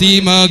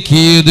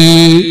യതീമാക്കിയത്.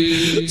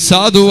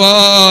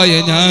 സാധുവായ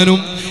ഞാനും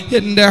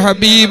എൻ്റെ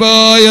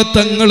ഹബീബായ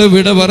തങ്ങൾ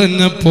വിട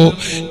പറഞ്ഞപ്പോ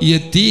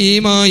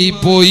യതീമായി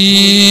പോയി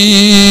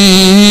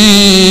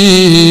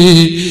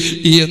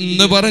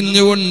എന്ന്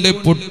പറഞ്ഞുകൊണ്ട്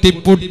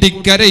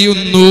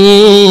പൊട്ടിപ്പൊട്ടിക്കരയുന്നു.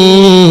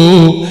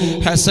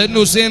 ഹസൻ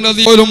ഹുസൈൻ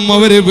പോലും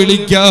അവരെ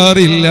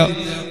വിളിക്കാറില്ല,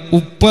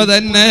 ഉപ്പ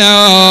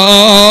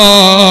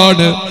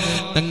തന്നെയാണ്.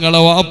 ഞങ്ങളെ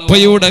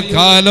വാപ്പയുടെ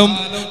കാലം,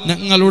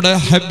 ഞങ്ങളുടെ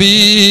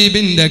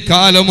ഹബീബിന്റെ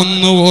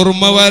കാലമൊന്ന്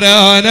ഓർമ്മ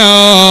വരാനാണ്.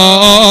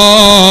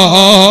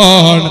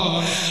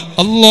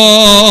 അല്ലാ,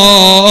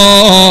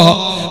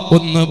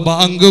 ഒന്ന്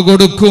ബാങ്ക്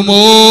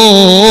കൊടുക്കുമോ?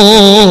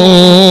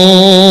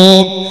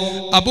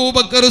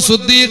 അബൂബക്കർ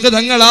സിദ്ദീഖ്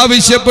തങ്ങൾ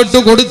ആവശ്യപ്പെട്ടു,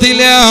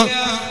 കൊടുത്തില്ല.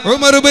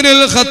 ഉമർ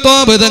ഇബ്നുൽ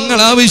ഖത്താബ് തങ്ങൾ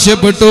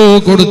ആവശ്യപ്പെട്ടു,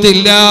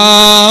 കൊടുത്തില്ല.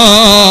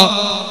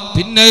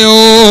 പിന്നെയോ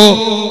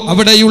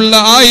അവിടെയുള്ള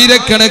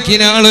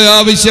ആയിരക്കണക്കിന് ആള്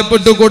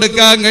ആവശ്യപ്പെട്ടു,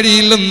 കൊടുക്കാൻ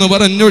കഴിയില്ലെന്ന്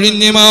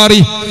പറഞ്ഞൊഴിഞ്ഞു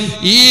മാറി.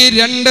 ഈ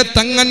രണ്ട്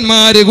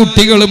തങ്ങന്മാര്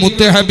കുട്ടികൾ,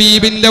 മുത്ത്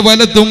ഹബീബിന്റെ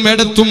വലത്തും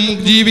ഇടത്തും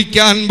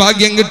ജീവിക്കാൻ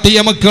ഭാഗ്യം കിട്ടിയ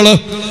മക്കള്,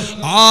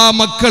 ആ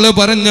മക്കള്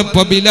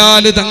പറഞ്ഞപ്പോ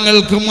ബിലാല്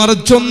തങ്ങൾക്ക്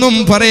മറിച്ചൊന്നും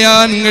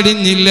പറയാൻ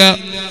കഴിഞ്ഞില്ല.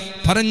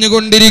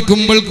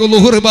 പറഞ്ഞുകൊണ്ടിരിക്കുമ്പോൾ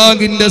ളുഹർ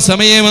ബാങ്കിന്റെ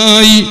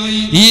സമയമായി.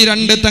 ഈ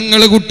രണ്ട്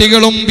തങ്ങൾ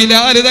കുട്ടികളും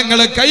ബിലാല്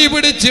തങ്ങളെ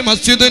കൈപിടിച്ച്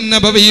മസ്ജിദുൻ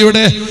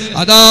നബവിയുടെ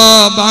അതാ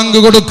ബാങ്ക്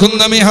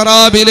കൊടുക്കുന്ന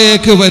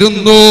മിഹ്റാബിലേക്ക്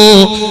വരുന്നു.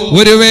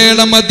 ഒരു വേള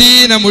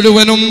മദീന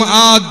മുഴുവനും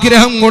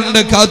ആഗ്രഹം കൊണ്ട്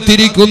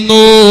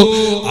കാത്തിരിക്കുന്നു.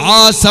 ആ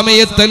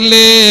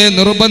സമയത്തല്ലേ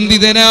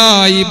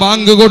നിർബന്ധിതനായി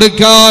ബാങ്ക്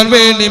കൊടുക്കാൻ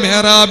വേണ്ടി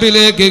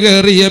മിഹ്റാബിലേക്ക്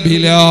കയറിയ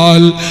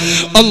ബിലാൽ,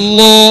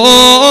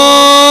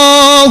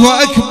 അല്ലാഹു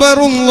അക്ബർ,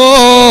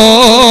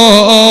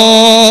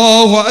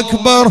 അല്ലാഹു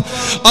അക്ബർ,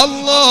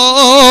 അല്ലാഹു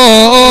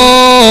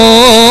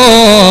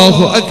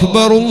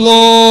അക്ബർ,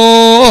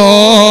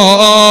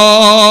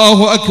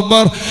 അല്ലാഹു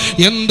അക്ബർ.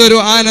 എന്തൊരു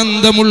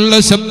ആനന്ദമുള്ള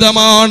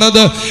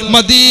ശബ്ദമാണത്.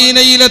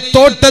 മദീനയിലെ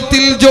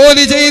തോട്ടത്തിൽ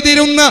ജോലി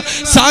ചെയ്തിരുന്ന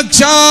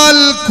സാക്ഷാൽ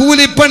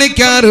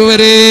കൂലിപ്പണിക്കാർ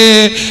വരെ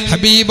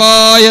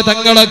ഹബീബായ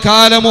തങ്ങളെ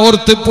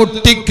കാലമോർത്ത്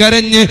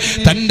പൊട്ടിക്കരഞ്ഞ്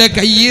തന്റെ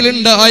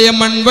കയ്യിലുണ്ടായ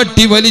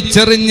മൺവട്ടി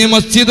വലിച്ചെറിഞ്ഞ്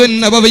മസ്ജിദുൻ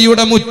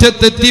നബവിയുടെ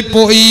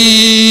മുറ്റത്തെത്തിപ്പോയി.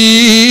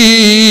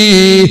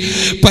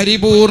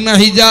 പരിപൂർണ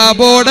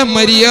ഹിജാബോടെ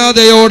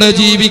മര്യാദയോടെ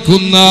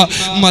ജീവിക്കുന്ന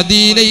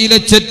മദീനയിലെ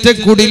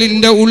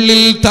ചെറ്റക്കുടിലിന്റെ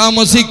ഉള്ളിൽ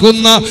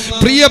താമസിക്കുന്ന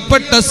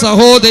പ്രിയപ്പെട്ട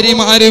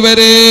സഹോദരിമാര്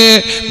വരെ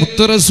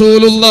മുത്ത്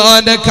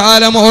റസൂലുള്ളാഹിന്റെ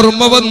കാലം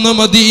ഓർമ്മ വന്ന്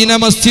മദീന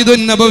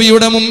മസ്ജിദുൻ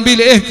നബവിയുടെ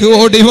മുമ്പിലേക്ക്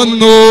ഓടി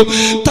വന്നു.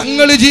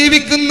 തങ്ങൾ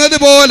ജീവിക്കുന്നത്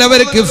പോലെ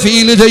അവർക്ക്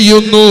ഫീൽ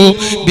ചെയ്യുന്നു.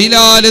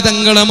 ബിലാല്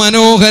തങ്ങളെ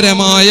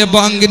മനോഹരമായ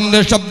ബാങ്കിന്റെ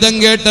ശബ്ദം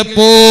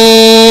കേട്ടപ്പോ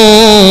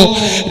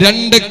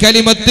രണ്ട്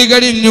കലിമത്ത്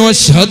കഴിഞ്ഞു,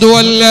 അശ്ഹദു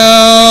അല്ലാ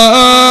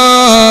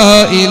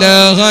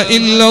ഇലാഹ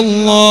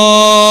ഇല്ലല്ലാഹ്,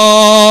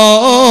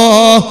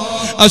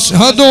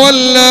 അശ്ഹദു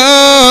അല്ലാ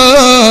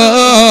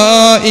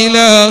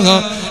ഇലാഹ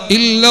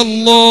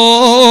ഇല്ലല്ലാഹ്.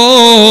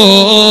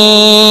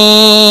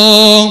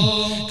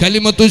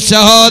 കലിമത്തു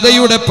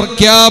ഷഹാദയുടെ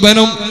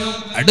പ്രഖ്യാപനം.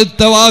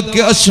 അടുത്ത വാക്ക്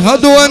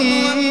അശ്ഹദു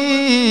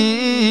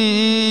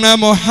അന്ന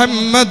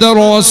മുഹമ്മദ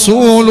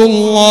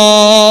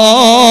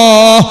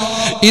റസൂലുള്ളാഹ്.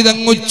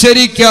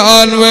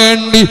 ഇതങ്ങുച്ചരിക്കാൻ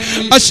വേണ്ടി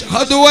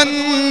അശ്ഹദു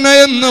അന്ന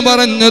എന്ന്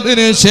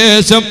പറഞ്ഞതിന്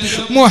ശേഷം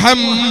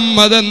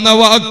മുഹമ്മദ് എന്ന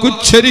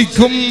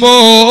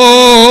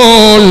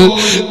വാക്കുച്ചരിക്കുമ്പോൾ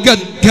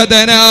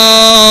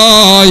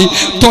ഗദ്ഗദനായി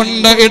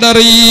തൊണ്ട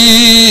ഇടറി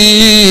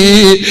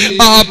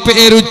ആ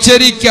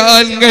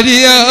പേരുച്ചരിക്കാൻ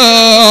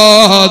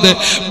കഴിയാതെ,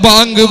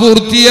 ബാങ്ക്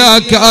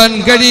പൂർത്തിയാക്കാൻ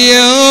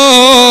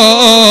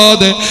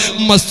കഴിയാതെ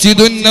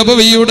മസ്ജിദുൻ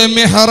നബവിയുടെ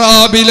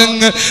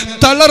മിഹ്റാബിലങ്ങ്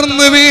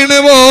തളർന്നു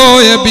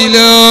വീണുപോയ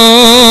ബിലാൽ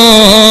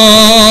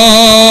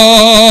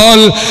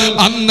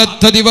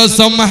അന്നത്തെ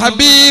ദിവസം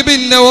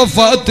ഹബീബിന്റെ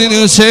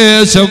വഫാത്തിന്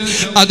ശേഷം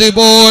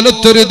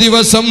അതുപോലത്തൊരു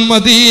ദിവസം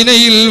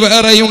മദീനയിൽ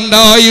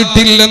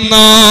വേറെയുണ്ടായിട്ടില്ലെന്ന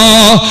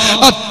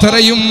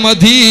അത്രയും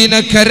മദീന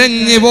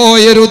കരഞ്ഞു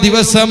പോയൊരു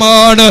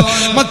ദിവസമാണ്.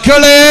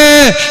 മക്കളെ,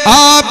 ആ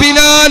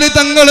ബിലാൽ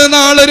തങ്ങൾ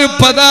നാളൊരു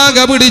പതാക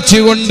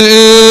പിടിച്ചുകൊണ്ട്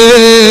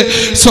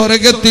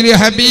സ്വർഗത്തിൽ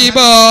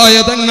ഹബീബായ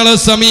തങ്ങളെ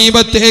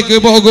സമീപത്തേക്ക്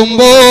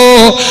പോകുമ്പോ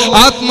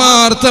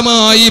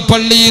ആത്മാർത്ഥമായി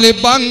പള്ളിയിൽ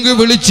ബാങ്ക്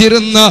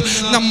വിളിച്ചിരുന്ന,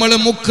 നമ്മൾ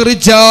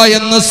മുക്രിച്ച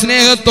എന്ന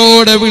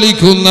സ്നേഹത്തോടെ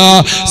വിളിക്കുന്ന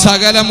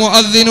സകല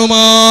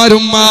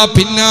മുഅദ്ദിനുമാരും ആ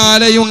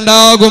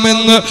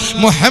പിന്നാലെയുണ്ടാകുമെന്ന്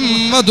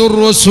മുഹമ്മദുർ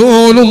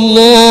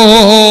റസൂലുള്ളാഹ്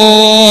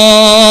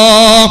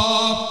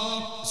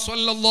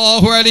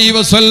സ്വല്ലല്ലാഹു അലൈഹി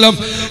വസല്ലം.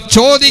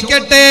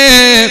 ചോദിക്കട്ടെ,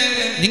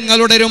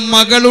 നിങ്ങളുടെ ഒരു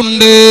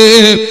മകളുണ്ട്,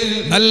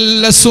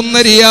 നല്ല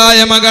സുന്ദരിയായ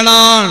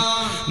മകളാണ്,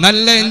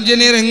 നല്ല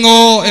എഞ്ചിനീയറിംഗോ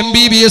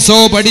MBBS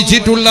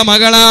പഠിച്ചിട്ടുള്ള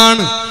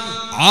മകളാണ്.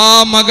 ആ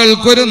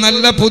മകൾക്കൊരു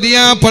നല്ല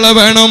പുതിയാപ്പള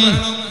വേണം.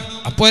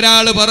 അപ്പൊ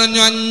ഒരാള് പറഞ്ഞു,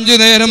 5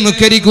 നേരം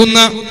നിസ്കരിക്കുന്ന,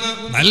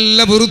 നല്ല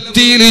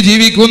വൃത്തിയിൽ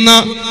ജീവിക്കുന്ന,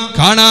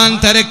 കാണാൻ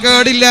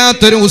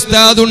തരക്കേടില്ലാത്തൊരു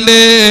ഉസ്താദുണ്ട്.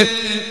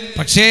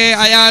 പക്ഷേ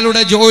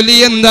അയാളുടെ ജോലി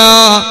എന്താ?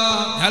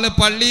 അയാള്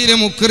പള്ളിയിൽ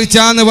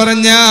മുക്രിച്ചാന്ന്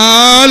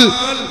പറഞ്ഞാൽ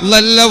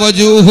ലല്ല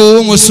വജൂഹു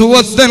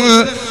മുസ്വദ്ദൻ,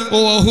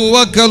 വഹുവ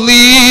കലീം.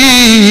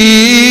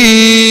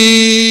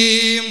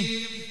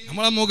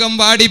 നമ്മളെ മുഖം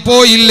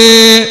വാടിപ്പോയില്ലേ,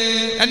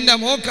 എന്റെ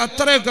മോക്ക്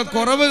അത്രയൊക്കെ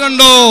കുറവ്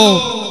കണ്ടോ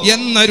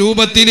എന്ന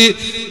രൂപത്തിൽ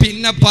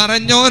പിന്നെ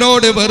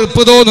പറഞ്ഞോരോട്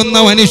വെറുപ്പ് തോന്നുന്ന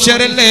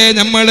മനുഷ്യരല്ലേ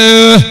നമ്മള്.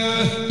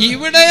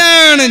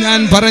 ഇവിടെയാണ് ഞാൻ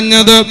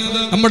പറഞ്ഞത്,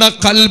 നമ്മുടെ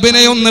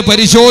ഖൽബിനെ ഒന്ന്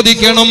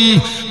പരിശോധിക്കണം.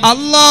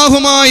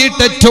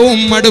 അല്ലാഹുമായിട്ട് ഏറ്റവും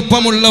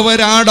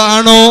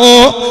അടുപ്പമുള്ളവരാടാണോ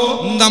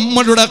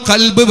നമ്മളുടെ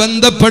ഖൽബ്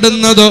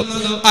ബന്ധപ്പെടുന്നത്,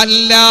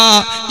 അല്ല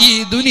ഈ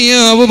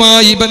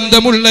ദുനിയാവുമായി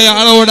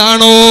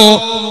ബന്ധമുള്ളയാളോടാണോ?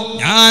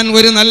 ഞാൻ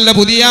ഒരു നല്ല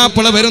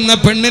പുതിയാപ്പിള വരുന്ന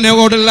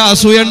പെണ്ണിനോടുള്ള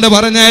അസൂയണ്ട്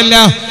പറഞ്ഞല്ല.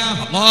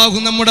 അല്ലാഹു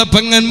നമ്മുടെ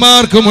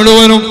പെങ്ങന്മാർക്ക്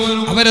മുഴുവനും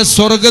അവരെ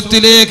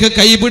സ്വർഗത്തിലേക്ക്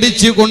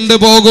കൈപിടിച്ച്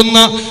കൊണ്ടുപോകുന്ന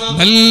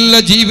നല്ല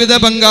ജീവിത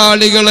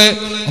പങ്കാളികളെ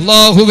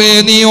അല്ലാഹുവേ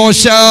നീ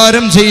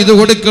ഓശാരം ചെയ്തു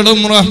കൊടുക്കണം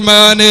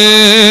റഹ്മാനേ.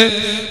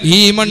 ഈ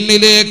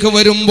മണ്ണിലേക്ക്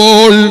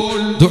വരുമ്പോൾ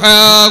ദുആ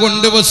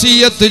കൊണ്ട്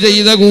വസിയത്ത്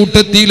ചെയ്ത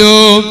കൂട്ടത്തിലോ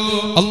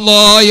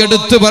അല്ലാഹ്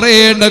എടുത്തു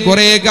പറയേണ്ട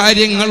കുറെ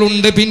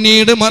കാര്യങ്ങളുണ്ട്,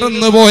 പിന്നീട്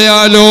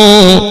മറന്നുപോയാലോ.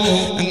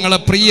 ഞങ്ങളെ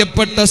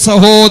പ്രിയപ്പെട്ട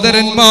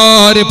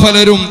സഹോദരന്മാര്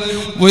പലരും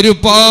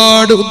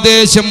ഒരുപാട്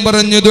ഉദ്ദേശം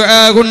പറഞ്ഞ്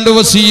ദുആ കൊണ്ട്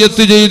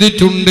വസിയത്ത്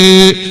ചെയ്തിട്ടുണ്ട്.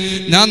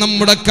 ഞാൻ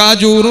നമ്മുടെ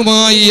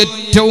കാജൂറുമായി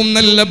ഏറ്റവും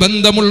നല്ല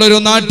ബന്ധമുള്ളൊരു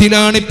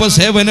നാട്ടിലാണ് ഇപ്പൊ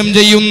സേവനം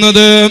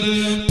ചെയ്യുന്നത്.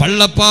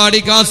 പള്ളപ്പാടി,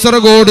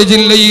 കാസർഗോഡ്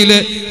ജില്ലയിലെ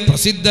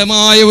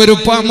പ്രസിദ്ധമായ ഒരു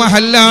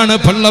മഹല്ലാണ്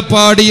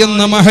പള്ളപ്പാടി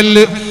എന്ന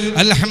മഹല്ല്.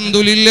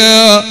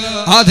 അൽഹംദുലില്ലാഹ്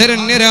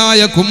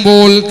ആദരണ്യരായ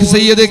കുമ്പോൾ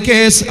സയ്യിദ്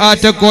കേസ്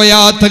ആറ്റക്കോയ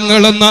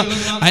തങ്ങൾ എന്ന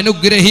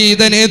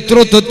അനുഗ്രഹീത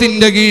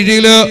നേതൃത്വത്തിന്റെ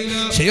കീഴില്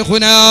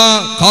ശൈഖുനാ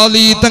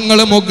ഖാലി തങ്ങൾ,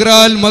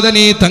 മൊഗ്രാൽ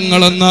മദനി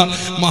തങ്ങൾ എന്ന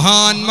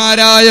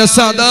മഹാന്മാരായ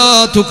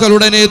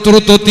സദാത്തുക്കളുടെ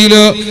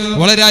നേതൃത്വത്തില്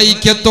വളരെ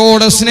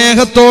ഐക്യത്തോടെ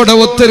സ്നേഹത്തോടെ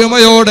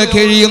ഒത്തൊരുമയോടെ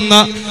കഴിയുന്ന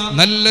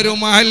നല്ലൊരു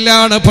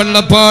മഹല്ലാണ്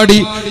പള്ളപ്പാടി.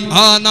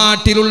 ആ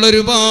നാട്ടിലുള്ള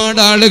ഒരുപാട്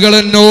ആളുകൾ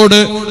എന്നോട്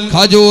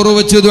ഖജൂർ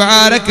വെച്ച്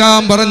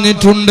ദുആരക്കാൻ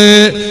പറഞ്ഞിട്ടുണ്ട്.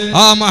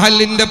 ആ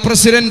മഹല്ലിന്റെ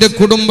പ്രസിഡന്റ്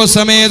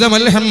കുടുംബസമേതം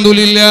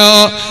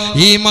അൽഹംദുലില്ലാഹ്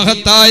ഈ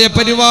മഹത്തായ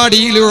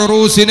പരിപാടിയിൽ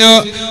ഉറൂസിന്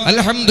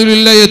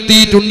അൽഹംദുലില്ലാഹ്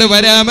എത്തിയിട്ടുണ്ട്,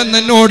 വരാമെന്ന്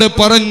എന്നോട്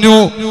പറഞ്ഞു.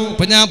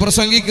 അപ്പൊ ഞാൻ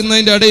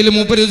പ്രസംഗിക്കുന്നതിന്റെ ഇടയിൽ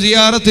മൂപ്പര്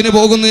സിയാറത്തിന്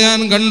പോകുന്ന ഞാൻ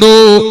കണ്ടു.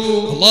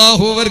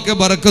 അല്ലാഹു അവർക്ക്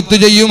ബർക്കത്ത്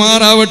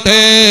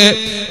ചെയ്യുമാറാവട്ടെ.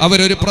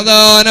 അവരൊരു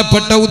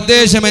പ്രധാനപ്പെട്ട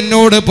ഉദ്ദേശം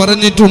എന്നോട്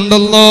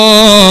പറഞ്ഞിട്ടുണ്ടല്ലോ,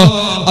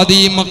 അത്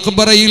ഈ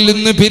മഖ്ബറയിൽ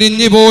നിന്ന്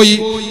പിരിഞ്ഞു പോയി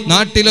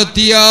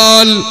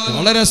നാട്ടിലെത്തിയാൽ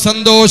വളരെ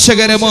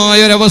സന്തോഷകരമായ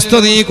ഒരവസ്ഥ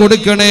നീ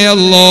കൊടുക്കണേ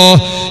അല്ലോ.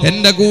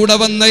 എന്റെ കൂടെ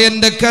വന്ന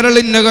എന്റെ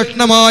കരളിന്റെ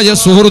കഷ്ണമായ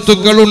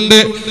സുഹൃത്തുക്കളുണ്ട്.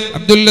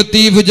 അബ്ദുൽ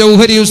ലത്തീഫ്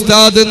ജൗഹരി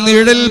ഉസ്താദ്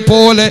നിഴൽ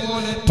പോലെ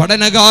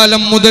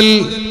പഠനകാലം മുതൽ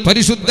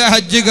പരിശുദ്ധ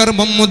ഹജ്ജ്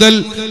കർമ്മം മുതൽ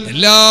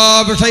എല്ലാ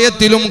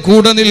വിഷയത്തിലും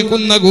കൂടെ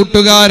നിൽക്കുന്ന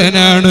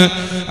കൂട്ടുകാരനാണ്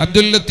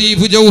അബ്ദുൽ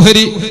ലത്തീഫ്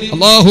ജൗഹരി.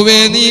 അല്ലാഹുവേ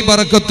നീ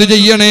ബർക്കത്ത്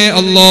ചെയ്യണേ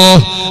അല്ലോ.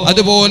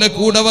 അതുപോലെ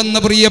കൂടെ വന്ന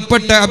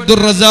പ്രിയപ്പെട്ട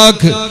അബ്ദുർ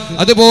റസാഖ്,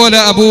 അതുപോലെ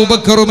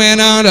അബൂബക്കർ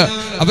മേനാല,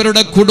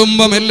 അവരുടെ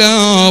കുടുംബം,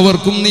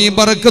 എല്ലാവർക്കും നീ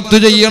ബർക്കത്ത്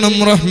ചെയ്യണം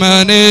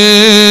റഹ്മാനേ.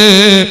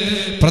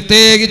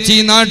 പ്രത്യേകിച്ച് ഈ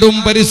നാടും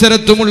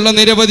പരിസരത്തുമുള്ള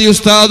നിരവധി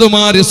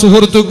ഉസ്താദുമാര്,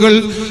 സുഹൃത്തുക്കൾ,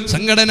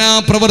 സംഘടനാ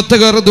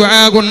പ്രവർത്തകർ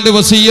ദുആ കൊണ്ട്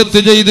വസിയത്ത്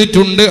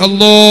ചെയ്തിട്ടുണ്ട്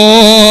അല്ലോ.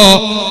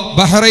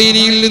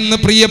 ബഹ്റൈനിൽ നിന്ന്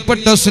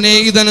പ്രിയപ്പെട്ട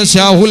സ്നേഹിതൻ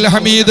ഷാഹുൽ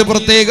ഹമീദ്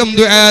പ്രത്യേകം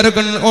ദുആ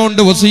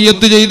കൊണ്ട്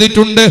വസിയത്ത്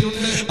ചെയ്തിട്ടുണ്ട്.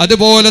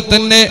 അതുപോലെ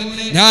തന്നെ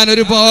ഞാൻ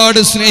ഒരുപാട്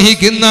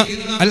സ്നേഹിക്കുന്ന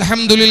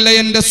അൽഹംദുലില്ലാഹ്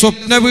എന്റെ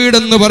സ്വപ്ന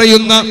വീടെന്ന്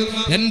പറയുന്ന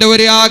എന്റെ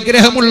ഒരു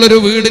ആഗ്രഹമുള്ളൊരു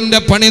വീടിന്റെ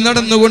പണി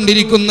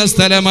നടന്നുകൊണ്ടിരിക്കുന്ന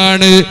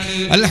സ്ഥലമാണ്.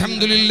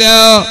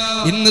 അൽഹംദുലില്ലാഹ്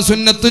ഇന്ന്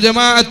സുന്നത്ത്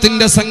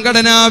ജമാഅത്തിന്റെ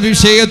സംഘടനാ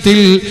വിഷയത്തിൽ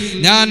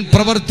ഞാൻ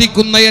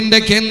പ്രവർത്തിക്കുന്ന എന്റെ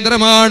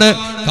കേന്ദ്രമാണ്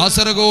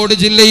കാസർഗോഡ്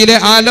ജില്ലയിലെ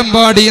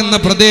ആലമ്പാടി എന്ന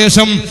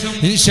പ്രദേശം.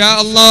 ഇൻഷാ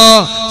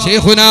അല്ലാഹ്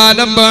ശൈഖുനാ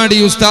ആലമ്പാടി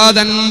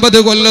ഉസ്താദ്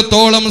 50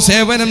 കൊല്ലത്തോളം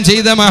സേവനം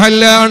ചെയ്ത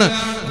മഹല്ലാണ്.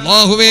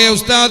 അല്ലാഹുവേ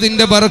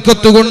ഉസ്താദിന്റെ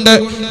ബർക്കത്ത് കൊണ്ട്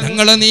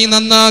ഞങ്ങളെ നീ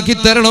നന്നാക്കി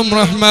തരണം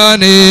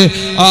റഹ്മാനേ.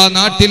 ആ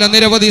നാട്ടിലെ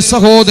നിരവധി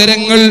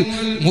സഹോദരങ്ങൾ,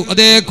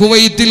 അതേ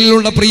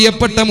കുവൈത്തിലുള്ള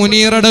പ്രിയപ്പെട്ട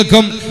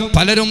മുനീറടക്കം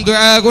പലരും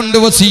ദുആ കൊണ്ട്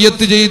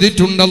വസിയത്ത്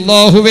ചെയ്തിട്ടുണ്ട്.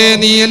 അല്ലാഹുവേ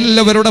നീ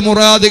എല്ലാവരുടെ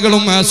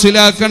മുറാദുകളും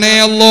ഹാസിലാക്കണേ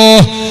അല്ലോ.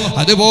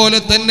 അതുപോലെ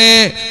തന്നെ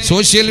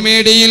സോഷ്യൽ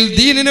മീഡിയയിൽ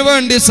ദീനിനു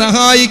വേണ്ടി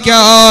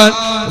സഹായിക്കാൻ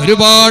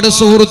ഒരുപാട്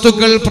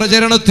സുഹൃത്തുക്കൾ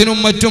പ്രചരണത്തിനും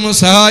മറ്റും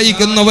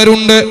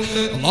സഹായിക്കുന്നവരുണ്ട്.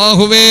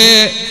 അല്ലാഹുവേ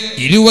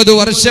 20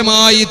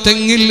 വർഷമായി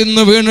തെങ്ങിൽ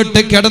നിന്ന്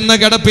വീണിട്ട് കിടന്ന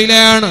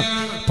കിടപ്പിലാണ്.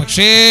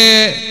 പക്ഷേ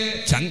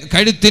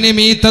കഴുത്തിന്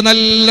മീത്ത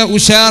നല്ല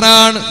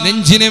ഉഷാറാണ്,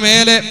 നെഞ്ചിന്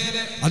മേലെ,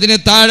 അതിന്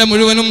താഴെ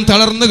മുഴുവനും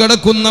തളർന്നു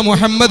കിടക്കുന്ന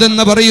മുഹമ്മദ്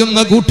എന്ന് പറയുന്ന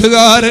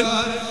കൂട്ടുകാരൻ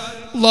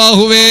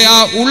അല്ലാഹുവേ ആ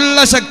ഉള്ള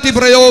ശക്തി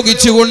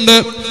പ്രയോഗിച്ചുകൊണ്ട്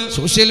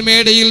സോഷ്യൽ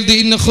മീഡിയയിൽ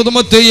ദീൻ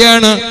ഖിദ്മത്ത്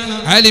ചെയ്യാണ്,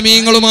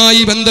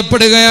 ആലിമീങ്ങളുമായി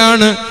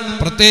ബന്ധപ്പെടുകയാണ്.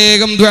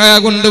 പ്രത്യേകം ദുആ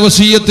കൊണ്ട്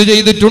വസിയത്ത്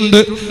ചെയ്തിട്ടുണ്ട്.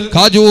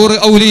 കാജൂർ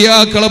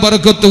ഔലിയാക്കളെ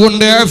ബർക്കത്ത്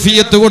കൊണ്ട്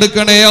ആഫിയത്ത്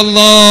കൊടുക്കണേ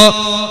അല്ലാഹ്.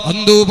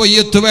 അന്തു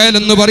പൊയ്യത്തുബൈൽ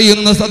എന്ന്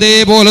പറയുന്ന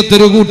അതേപോലത്തെ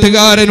ഒരു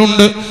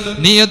കൂട്ടുകാരനുണ്ട്.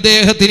 നീ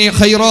അദ്ദേഹത്തിന്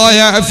ഖൈറായ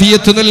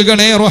ആഫിയത്ത്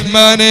നൽകണേ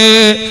റഹ്മാനേ.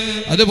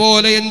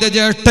 അതുപോലെ എൻ്റെ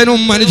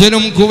ജ്യേഷ്ഠനും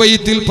അനുജനും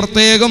കുവൈത്തിൽ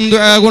പ്രത്യേകം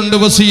ദുആ കൊണ്ട്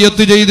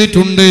വസിയത്ത്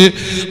ചെയ്തിട്ടുണ്ട്.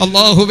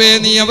 അല്ലാഹുവേ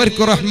നീ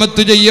അവർക്ക്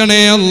റഹ്മത്ത്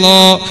ചെയ്യണേ അല്ലാ.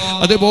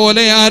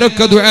 അതുപോലെ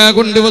ആരൊക്കെ ദുആ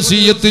കൊണ്ട്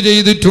വസിയത്ത്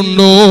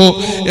ചെയ്തിട്ടുണ്ടോ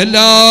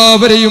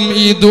എല്ലാവരെയും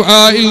ഈ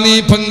ദുആയിൽ നീ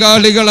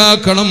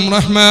പങ്കാളികളാക്കണം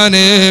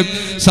റഹ്മാനേ.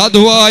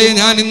 സാധുവായ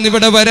ഞാൻ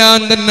ഇന്നിവിടെ വരാൻ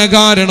തന്നെ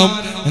കാരണം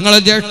ഞങ്ങളെ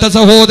ജ്യേഷ്ഠ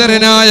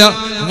സഹോദരനായ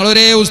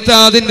ഞങ്ങളൊരേ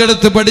ഉസ്താദിന്റെ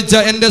അടുത്ത് പഠിച്ച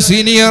എൻ്റെ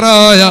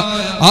സീനിയറായ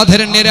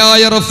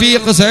ആദരണീയരായ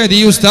റഫീഖ് സഅദി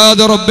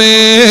ഉസ്താദ് റബ്ബേ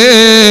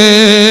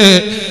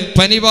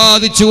പനി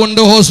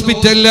ബാധിച്ചുകൊണ്ട്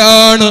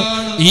ഹോസ്പിറ്റലിലാണ്.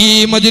 ഈ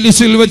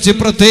മജ്ലിസിൽ വെച്ച്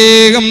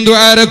പ്രത്യേകം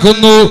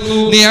ദുആരക്കുന്നു,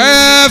 നീ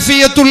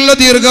ആഫിയത്തുള്ള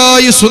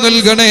ദീർഘായുസ്സ്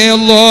നൽകണേ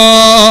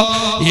അല്ലാഹ്.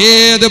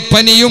 ഏത്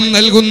പനിയും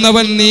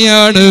നൽകുന്നവൻ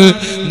നീയാണ്,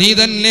 നീ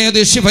തന്നെ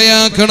അത്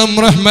ശിഫയാക്കണം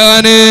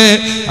റഹ്മാനേ.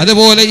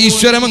 അതുപോലെ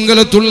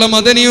ഈശ്വരമംഗലത്തുള്ള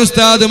മദനി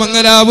ഉസ്താദ്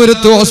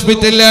മംഗലാപുരത്ത്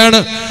ഹോസ്പിറ്റലിലാണ്.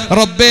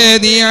 റബ്ബേ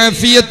നീ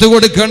ആഫിയത്ത്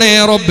കൊടുക്കണേ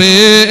റബ്ബേ.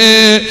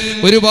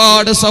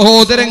 ഒരുപാട്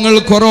സഹോദരങ്ങൾ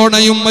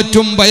കൊറോണയും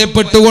മറ്റും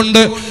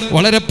ഭയപ്പെട്ടുകൊണ്ട്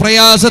വളരെ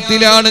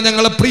പ്രയാസത്തിലാണ്.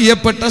 ഞങ്ങളെ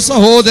പ്രിയപ്പെട്ട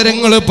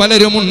സഹോദരങ്ങൾ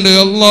പലരുമുണ്ട്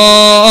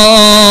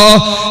അല്ലാഹ്.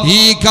 ഈ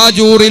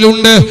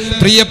കാജൂറിലുണ്ട്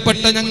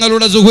പ്രിയപ്പെട്ട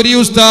ഞങ്ങളുടെ സുഹരി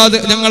ഉസ്താദ്,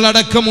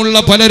 ഞങ്ങളടക്കമുള്ള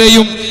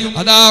പലരെയും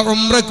അതാ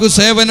ഉംറക്ക്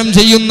സേവനം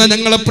ചെയ്യുന്ന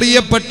ഞങ്ങളെ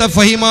പ്രിയപ്പെട്ട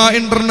ഫഹിമ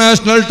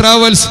ഇന്റർനാഷണൽ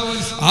ട്രാവൽസ്,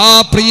 ആ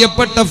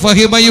പ്രിയപ്പെട്ട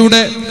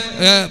ഫഹിമയുടെ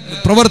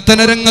പ്രവർത്തന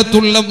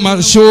രംഗത്തുള്ള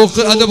മർഷൂഖ്,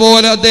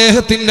 അതുപോലെ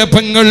അദ്ദേഹത്തിന്റെ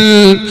പെങ്ങൾ,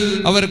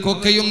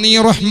 അവർക്കൊക്കെയും നീ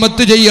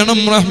റഹ്മത്ത് ചെയ്യണം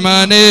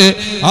റഹ്മാനേ.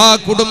 ആ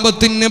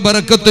കുടുംബത്തിന്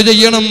ബറക്കത്ത്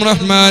ചെയ്യണം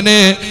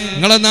റഹ്മാനേ.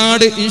 ഞങ്ങളെ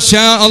നാട്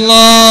ഇൻഷാ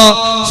അല്ലാഹ്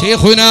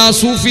ശൈഖുനാ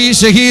സൂഫി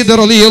ഷഹീദ്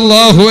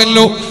റളിയല്ലാഹു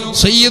അൻഹു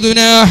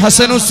സയ്യിദുനാ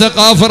ഹസനു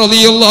സഖാഫ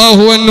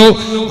റളിയല്ലാഹു അൻഹു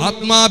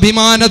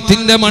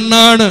ആത്മാഭിമാനത്തിന്റെ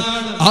മണ്ണാണ്.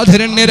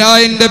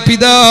 ആദരണീയരായ എൻ്റെ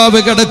പിതാവ്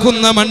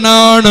കിടക്കുന്ന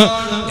മണ്ണാണ്,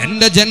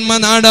 എൻ്റെ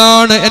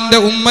ജന്മനാടാണ്, എൻ്റെ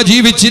ഉമ്മ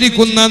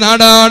ജീവിച്ചിരിക്കുന്ന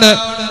നാടാണ്.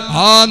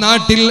 ആ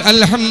നാട്ടിൽ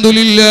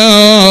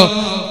അൽഹംദുലില്ലാഹ്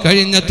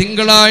കഴിഞ്ഞ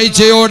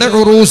തിങ്കളാഴ്ചയോടെ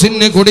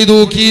ഉറൂസിന് കൊടി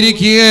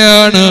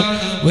തൂക്കിയിരിക്കുകയാണ്.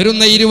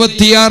 വരുന്ന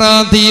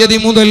 26-ാം തീയതി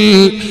മുതൽ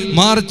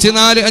മാർച്ച്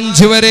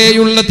 4-5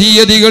 വരെയുള്ള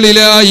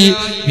തീയതികളിലായി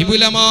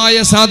വിപുലമായ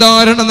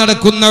സാധാരണ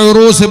നടക്കുന്ന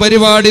ഉറൂസ്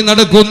പരിപാടി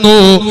നടക്കുന്നു.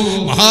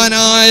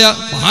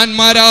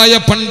 മഹാന്മാരായ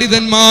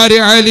പണ്ഡിതന്മാര്,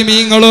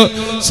 ആലിമീങ്ങള്,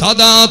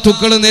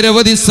 സാദാത്തുക്കള്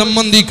നിരവധി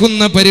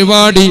സംബന്ധിക്കുന്ന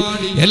പരിപാടി.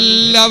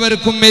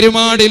 എല്ലാവർക്കും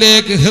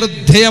എരുമാടിലേക്ക്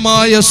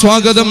ഹൃദയമായ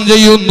സ്വാഗതം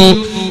ചെയ്യുന്നു.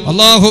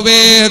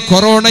 അല്ലാഹുവേ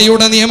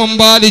കൊറോണയുടെ നിയമം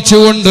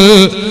പാലിച്ചുകൊണ്ട്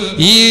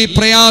ഈ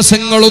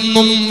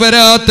പ്രയാസങ്ങളൊന്നും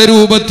വരാത്ത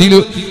രൂപത്തിൽ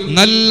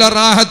നല്ല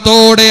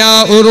റാഹത്തോടെ ആ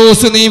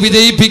ഉറൂസ് നീ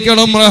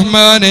വിജയിപ്പിക്കണം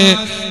റഹ്മാനെ.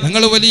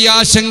 ഞങ്ങൾ വലിയ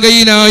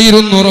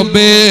ആശങ്കയിലായിരുന്നു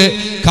റബ്ബേ.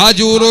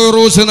 കാജൂർ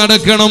ഉറൂസ്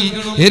നടക്കണം,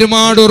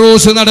 എരുമാട്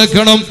ഉറൂസ്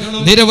നടക്കണം,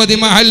 നിരവധി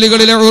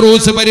മഹല്ലുകളിലെ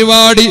ഉറൂസ്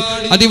പരിപാടി.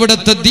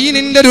 അതിവിടുത്തെ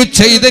ദീനിന്റെ ഒരു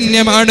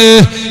ചൈതന്യമാണ്,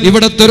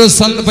 ഇവിടുത്തെ ഒരു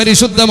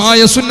പരിശുദ്ധമായ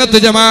സുന്നത്ത്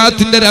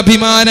ജമാഅത്തിന്റെ ഒരു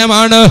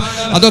അഭിമാനമാണ്.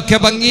 അതൊക്കെ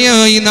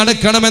ഭംഗിയായി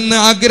നടക്കണമെന്ന്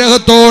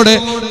ആഗ്രഹത്തോടെ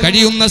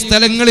കഴിയുന്ന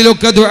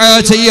സ്ഥലങ്ങളിലൊക്കെ ദുആ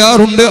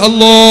ചെയ്യാറുണ്ട്.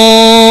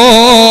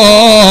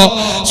 അല്ലാഹ്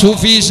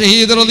സൂഫി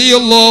ഷഹീദ്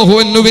റളിയല്ലാഹു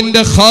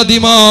അൻഹുവിന്റെ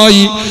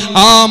ഖാദിമായി,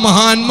 ആ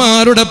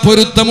മഹാന്മാരുടെ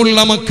പൊരുത്തമുള്ള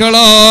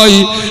മക്കളായി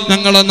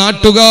ഞങ്ങളെ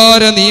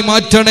നാട്ടുകാരെ നീ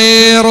മാറ്റണേ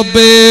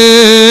റബ്ബേ.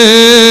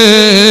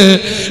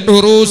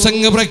 ഉറൂസ്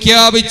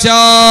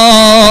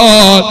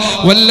പ്രഖ്യാപിച്ചാൽ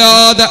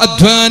വല്ലാതെ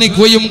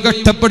അധ്വാനിക്കുകയും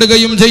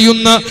കഷ്ടപ്പെടുകയും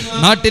ചെയ്യുന്ന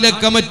നാട്ടിലെ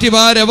കമ്മിറ്റി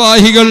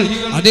ഭാരവാഹികൾ,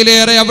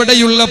 അതിലേറെ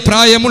അവിടെയുള്ള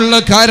പ്രായമുള്ള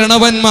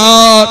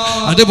കാരണവന്മാർ,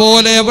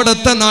 അതുപോലെ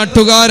അവിടുത്തെ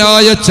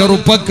നാട്ടുകാരായ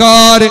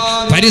ചെറുപ്പക്കാർ,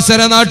 പരിസര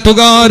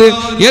നാട്ടുകാർ,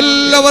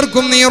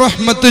 എല്ലാവർക്കും നീ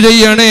റഹ്മത്ത്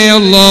ചെയ്യണേ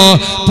അല്ലാഹ്.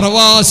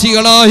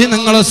 പ്രവാസികളായ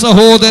ഞങ്ങളെ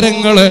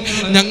സഹോദരങ്ങളെ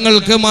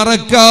ഞങ്ങൾക്ക്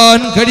മറക്കാൻ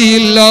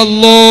കഴിയില്ല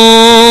അല്ലാഹ്.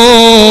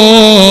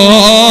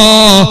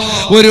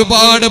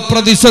 ഒരുപാട്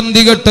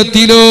പ്രതിസന്ധി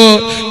ഘട്ടത്തിലോ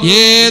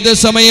ഏത്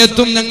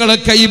സമയത്തും ഞങ്ങളെ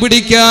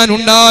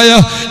കൈപിടിക്കാനുണ്ടായ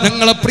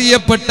ഞങ്ങളെ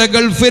പ്രിയപ്പെട്ട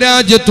ഗൾഫ്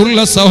രാജ്യത്തുള്ള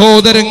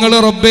സഹോദരങ്ങൾ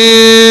റബ്ബേ,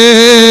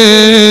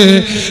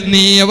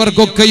 നീ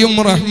അവർക്കൊക്കെയും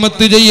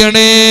റഹ്മത്ത്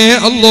ചെയ്യണേ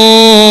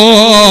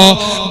അല്ലാഹ്,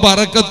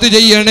 ബറക്കത്ത്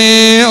ചെയ്യണേ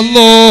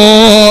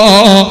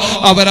അല്ലാഹ്.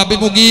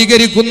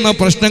 അവരഭിമുഖീകരിക്കുന്ന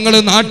പ്രശ്നങ്ങൾ,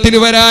 നാട്ടിൽ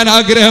വരാൻ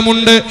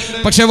ആഗ്രഹമുണ്ട്,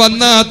 പക്ഷെ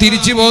വന്നാ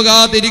തിരിച്ചു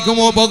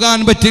പോകാൻ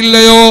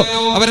പറ്റില്ലയോ,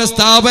 അവരെ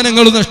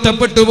സ്ഥാപനങ്ങൾ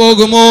നഷ്ടപ്പെട്ടു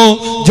പോകുമോ,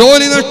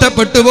 ജോലി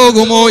നഷ്ടപ്പെട്ടു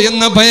പോകുമോ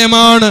എന്ന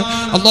ഭയമാണ്.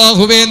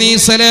 അല്ലാഹുവേ നീ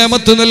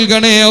സലാമത്ത്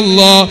നൽകണേ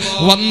അല്ലാഹ്.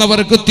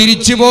 വന്നവർക്ക്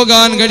തിരിച്ചു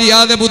പോകാൻ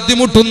കഴിയാതെ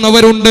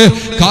ബുദ്ധിമുട്ടുന്നവരുണ്ട്.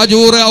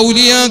 കാജൂർ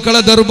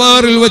ഔലിയാക്കളെ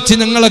ദർബാറിൽ വെച്ച്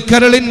ഞങ്ങളെ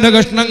കരളിന്റെ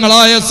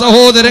കഷ്ണങ്ങളായ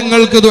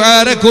സഹോദരങ്ങൾക്ക്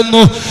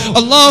ദുആരക്കുന്നു.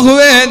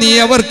 അല്ലാഹുവേ നീ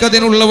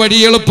അവർക്കതിനുള്ള വഴി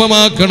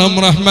എളുപ്പമാക്കണം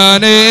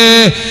റഹ്മാനേ.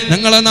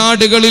 ഞങ്ങളെ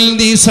നാടുകളിൽ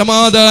നീ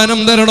സമാധാനം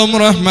തരണം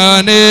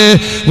റഹ്മാനേ.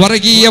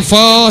 വർഗീയ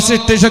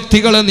ഫാസിസ്റ്റ്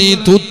ശക്തികളെ നീ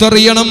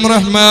തൂത്തെറിയണം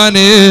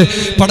റഹ്മാനേ.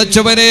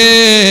 പടച്ചവനെ,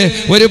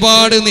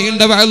 ഒരുപാട്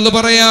നീണ്ട വഅദ്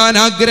പറയാൻ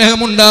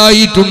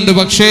ആഗ്രഹമുണ്ടായിട്ടുണ്ട്,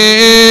 പക്ഷേ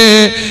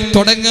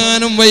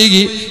തുടങ്ങാനും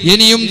വൈകി.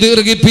 ഇനിയും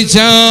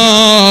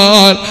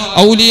ദീർഘിപ്പിച്ചാൽ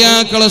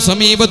ഔലിയാക്കളെ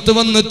സമീപത്ത്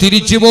വന്ന്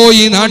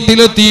തിരിച്ചുപോയി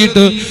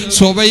നാട്ടിലെത്തിയിട്ട്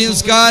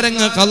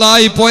സ്വഭയസ്കാരങ്ങൾ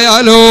ഖളായി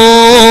പോയാലോ.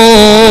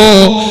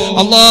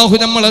 അല്ലാഹു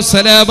നമ്മളെ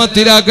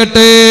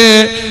സലാമത്തിലാക്കട്ടെ.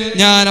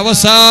 ഞാൻ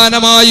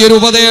അവസാനമായി ഒരു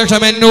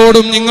ഉപദേശം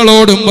എന്നോടും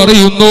നിങ്ങളോടും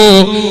പറയുന്നു.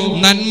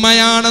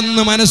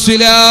 നന്മയാണെന്ന്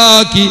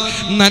മനസ്സിലാക്കി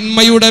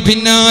നന്മയുടെ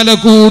പിന്നാലെ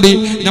കൂടി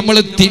നമ്മൾ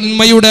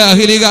തിന്മയുടെ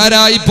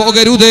അഹ്ലികാരായി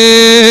പോകരുതേ.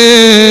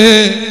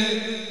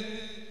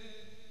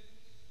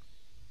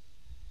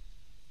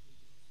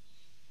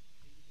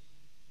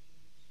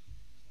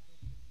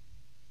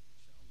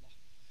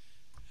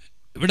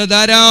 ഇവിടെ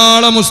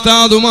ധാരാളം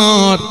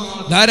ഉസ്താദുമാർ,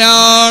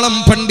 ധാരാളം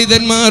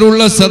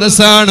പണ്ഡിതന്മാരുള്ള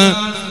സദസ്സാണ്.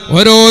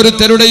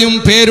 ഓരോരുത്തരുടെയും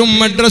പേരും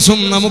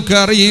അഡ്രസ്സും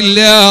നമുക്കറിയില്ല.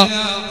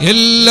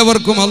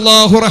 എല്ലാവർക്കും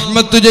അല്ലാഹു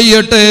റഹ്മത്ത്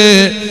ചെയ്യട്ടെ.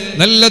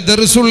 നല്ല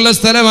ദർസുള്ള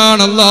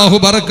സ്ഥലമാണ്. അല്ലാഹു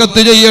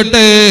ബറക്കത്ത്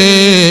ചെയ്യട്ടെ.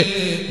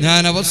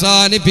 ഞാൻ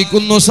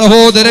അവസാനിപ്പിക്കുന്നു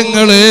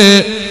സഹോദരങ്ങളെ.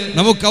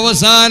 നമുക്ക്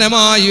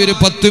അവസാനമായി ഒരു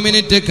 10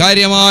 മിനിറ്റ്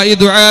കാര്യമായി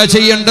ദുആ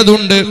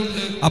ചെയ്യേണ്ടതുണ്ട്.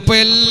 അപ്പൊ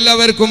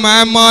എല്ലാവർക്കും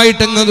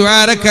ആമായിട്ടങ്ങ്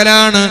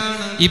ദുആരക്കലാണ്.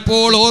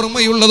 ഇപ്പോൾ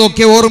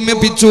ഓർമ്മയുള്ളതൊക്കെ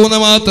ഓർമ്മിപ്പിച്ചു എന്ന്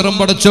മാത്രം.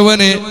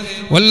 പടച്ചവനെ,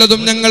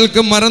 വല്ലതും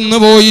ഞങ്ങൾക്ക്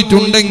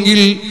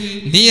മറന്നുപോയിട്ടുണ്ടെങ്കിൽ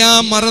നീ ആ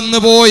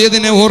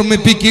മറന്നുപോയതിനെ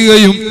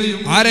ഓർമ്മിപ്പിക്കുകയും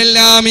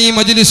ആരെല്ലാം ഈ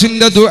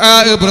മജ്ലിസിന്റെ ദുആ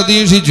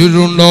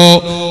പ്രതീക്ഷിച്ചിട്ടുണ്ടോ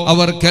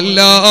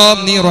അവർക്കെല്ലാം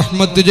നീ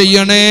റഹ്മത്ത്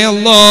ചെയ്യണേ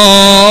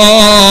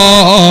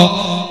അല്ലാഹ്.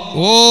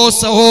 ഓ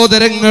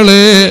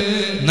സഹോദരങ്ങളെ,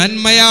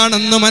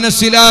 നന്മയാണെന്ന്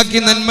മനസ്സിലാക്കി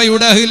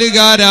നന്മയുടെ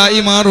അഹ്ലുകാരായി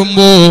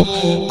മാറുമ്പോ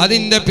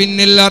അതിന്റെ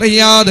പിന്നിൽ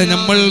അറിയാതെ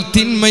നമ്മൾ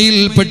തിന്മയിൽ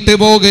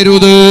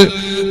പെട്ടുപോകരുത്.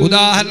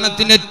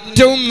 ഉദാഹരണത്തിന്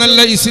ഏറ്റവും നല്ല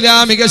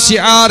ഇസ്ലാമിക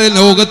ശിആർ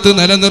ലോകത്ത്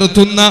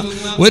നിലനിർത്തുന്ന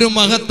ഒരു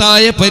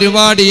മഹത്തായ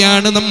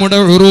പരിപാടിയാണ് നമ്മുടെ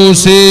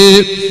ഉറൂസ്.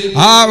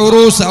 ആ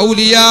ഉറൂസ്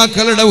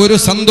ഔലിയാക്കളുടെ ഒരു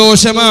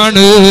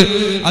സന്തോഷമാണ്.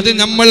 അത്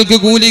നമ്മൾക്ക്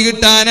കൂലി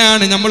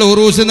കിട്ടാനാണ്. നമ്മൾ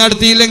ഉറൂസ്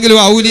നടത്തിയില്ലെങ്കിലും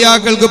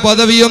ഔലിയാക്കൾക്ക്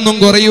പദവിയൊന്നും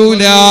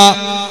കുറയൂല.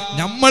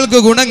 നമ്മൾക്ക്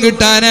ഗുണം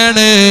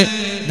കിട്ടാനാണ്.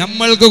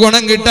 നമ്മൾക്ക്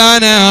ഗുണം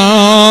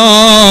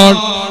കിട്ടാനാണ്.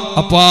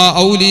 അപ്പൊ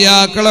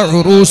ഔലിയാക്കളെ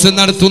ഉറൂസ്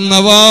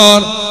നടത്തുന്നവർ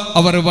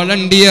അവർ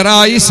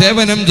വളണ്ടിയറായി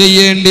സേവനം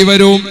ചെയ്യേണ്ടി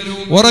വരും.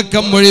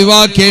 ഉറക്കം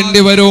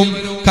ഒഴിവാക്കേണ്ടി വരും.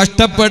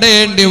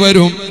 കഷ്ടപ്പെടേണ്ടി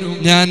വരും.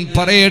 ഞാൻ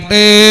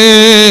പറയട്ടെ,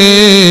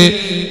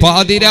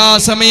 പാതിരാ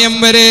സമയം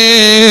വരെ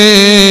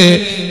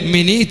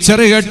മിനിച്ചർ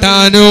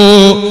കെട്ടാനോ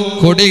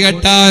കൊടി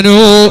കെട്ടാനോ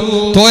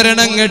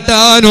തോരണം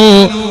കെട്ടാനോ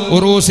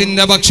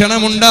ഉറൂസിന്റെ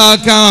ഭക്ഷണം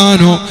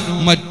ഉണ്ടാക്കാനോ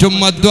മറ്റും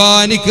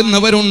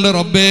അധ്വാനിക്കുന്നവരുണ്ട്.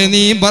 റബ്ബേ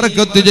നീ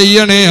ബർക്കത്ത്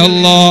ചെയ്യണേ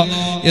അല്ലാഹ്.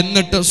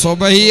 എന്നിട്ട്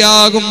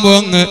സുബഹിയാകുമ്പോ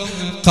അങ്ങ്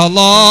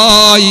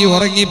ഖളായി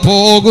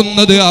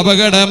ഉറങ്ങിപ്പോകുന്നത്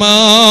അപകടമാണ്.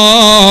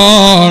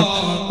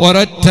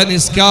 ഒരൊറ്റ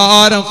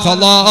നിസ്കാരം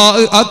ഖളാ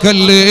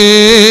ആക്കല്ലേ.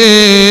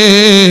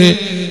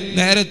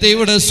 നേരത്തെ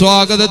ഇവിടെ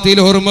സ്വാഗതത്തിൽ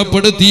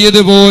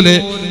ഓർമ്മപ്പെടുത്തിയതുപോലെ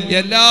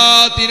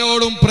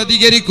എല്ലാത്തിനോടും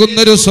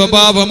പ്രതികരിക്കുന്നൊരു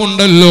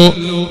സ്വഭാവമുണ്ടല്ലോ.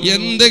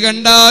 എന്ത്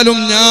കണ്ടാലും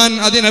ഞാൻ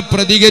അതിനെ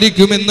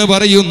പ്രതികരിക്കുമെന്ന്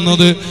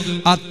പറയുന്നത്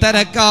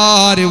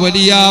അത്തരക്കാര്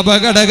വലിയ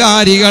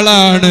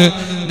അപകടകാരികളാണ്.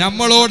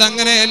 നമ്മളോട്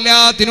അങ്ങനെ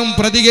എല്ലാത്തിനും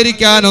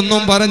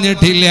പ്രതികരിക്കാനൊന്നും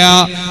പറഞ്ഞിട്ടില്ല.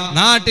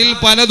 നാട്ടിൽ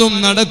പലതും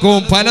നടക്കും,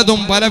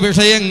 പലതും പല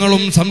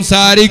വിഷയങ്ങളും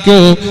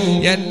സംസാരിക്കും.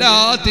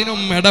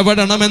 എല്ലാത്തിനും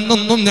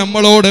ഇടപെടണമെന്നൊന്നും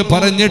നമ്മളോട്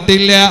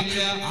പറഞ്ഞിട്ടില്ല.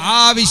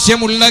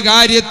 ആവശ്യമുള്ള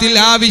കാര്യത്തിൽ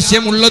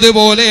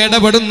ആവശ്യമുള്ളതുപോലെ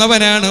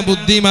ഇടപെടുന്നവനാണ്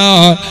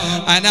ബുദ്ധിമാൻ.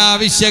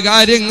 അനാവശ്യ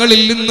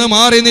കാര്യങ്ങളിൽ നിന്ന്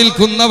മാറി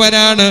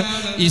നിൽക്കുന്നവനാണ്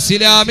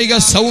ഇസ്ലാമിക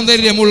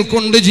സൗന്ദര്യം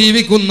ഉൾക്കൊണ്ട്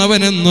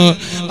ജീവിക്കുന്നവനെന്ന്.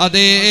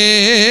 അതേ,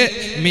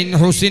 മിൻ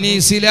ഹുസ്നി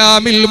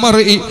ഇസ്ലാമിൽ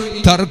മർഇ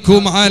തർക്കു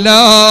മാ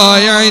ലാ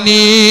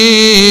യഅനി.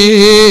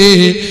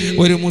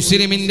 ഒരു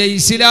മുസ്ലിമിന്റെ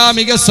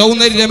ഇസ്ലാമിക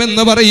സൗന്ദര്യം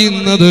എന്ന്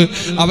പറയുന്നത്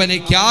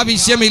അവനക്ക്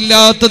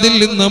ആവശ്യമില്ലാത്തതിൽ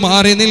നിന്ന്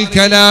മാറി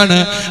നിൽക്കലാണ്.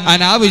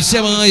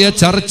 അനാവശ്യമായ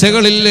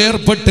ചർച്ചകളിൽ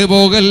ഏർപ്പെട്ടു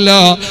പോകല്ല.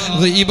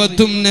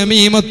 ഗീബത്തും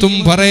നമീമത്തും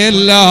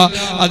പറയല്ല.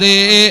 അതേ,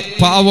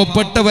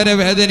 പാവപ്പെട്ടവരെ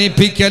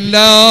വേദനിപ്പിക്കല്ല.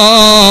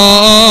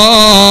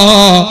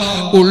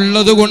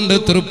 ഉള്ളതുകൊണ്ട്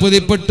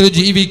തൃപ്തിപ്പെട്ട്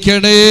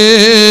ജീവിക്കണേ.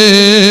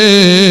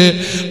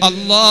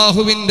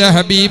 അല്ലാഹുവിന്റെ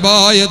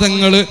ഹബീബായ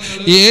തങ്ങൾ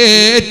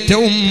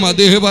ഏറ്റവും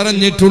മദ്ഹ്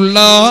പറഞ്ഞിട്ടുള്ള,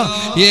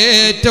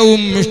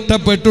 ഏറ്റവും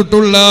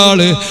ഇഷ്ടപ്പെട്ടിട്ടുള്ള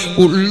ആള്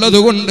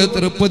ഉള്ളതുകൊണ്ട്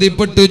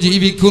തൃപ്തിപ്പെട്ട്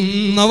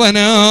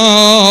ജീവിക്കുന്നവനാണ്.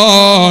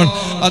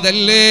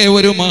 അതല്ലേ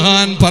ഒരു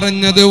മഹാൻ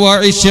പറഞ്ഞത്,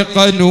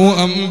 വഇശ്ഖനു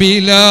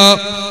അംബില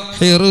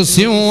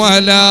ഹിർസി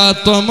വലാ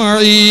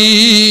തമഈ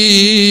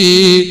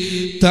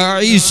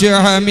തഈശ്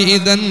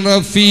ഹമീദൻ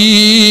റഫീ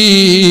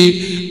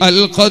അൽ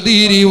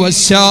ഖദീരി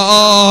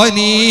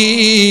വശാനി.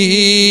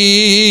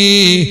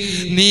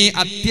 നീ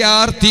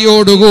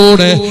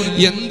അത്യാർത്തിയോടുകൂടെ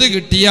എന്ത്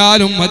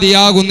കിട്ടിയാലും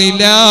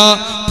മതിയാകുന്നില്ല.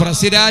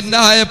 പ്രസിഡന്റ്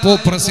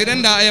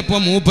ആയപ്പോ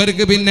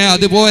മൂപ്പർക്ക് പിന്നെ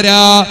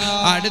അതുപോരാ.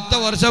 അടുത്ത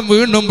വർഷം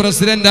വീണ്ടും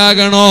പ്രസിഡന്റ്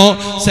ആകണോ?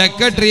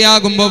 സെക്രട്ടറി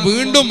ആകുമ്പോ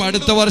വീണ്ടും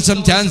അടുത്ത വർഷം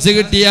ചാൻസ്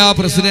കിട്ടിയ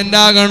പ്രസിഡന്റ്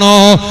ആകണോ?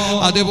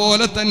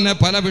 അതുപോലെ തന്നെ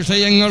പല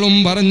വിഷയങ്ങളും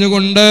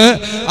പറഞ്ഞുകൊണ്ട്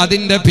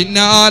അതിന്റെ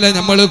പിന്നാലെ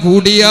നമ്മൾ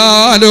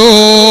കൂടിയാലോ.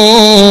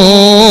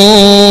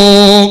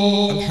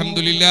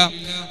 അൽഹംദുലില്ലാഹ്,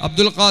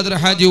 അബ്ദുൽ ഖാദിർ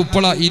ഹാജി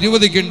ഉപ്പള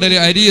 20 കിണ്ടൽ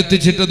അരി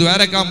എത്തിച്ചിട്ട്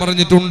ദ്വാരക്കാൻ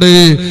പറഞ്ഞിട്ടുണ്ട്.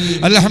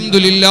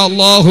 അൽഹംദുലില്ലാ.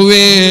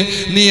 അല്ലാഹുവേ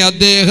നീ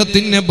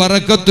അദ്ദേഹത്തിന്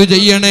ബറക്കത്ത്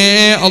ചെയ്യണേ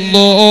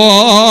അല്ലാ.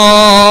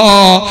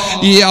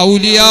 ഈ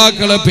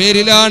ഔലിയാക്കളെ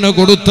പേരിലാണ്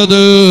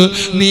കൊടുത്തത്,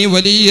 നീ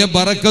വലിയ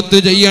ബറക്കത്ത്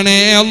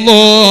ചെയ്യണേ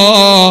അല്ലാ.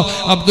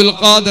 അബ്ദുൽ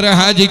ഖാദിർ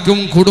ഹാജിക്കും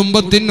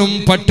കുടുംബത്തിനും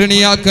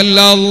പട്ടിണിയാക്കല്ല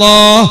അല്ലാ,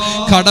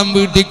 കടം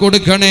വീട്ടി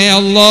കൊടുക്കണേ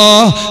അല്ലാ,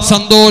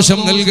 സന്തോഷം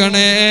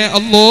നൽകണേ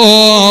അല്ലാ.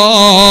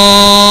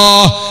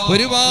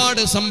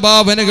 ഒരുപാട്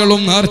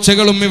സംഭാവനകളും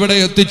നേർച്ചകളും ഇവിടെ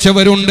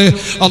എത്തിച്ചവരുണ്ട്.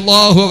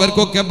 അല്ലാഹു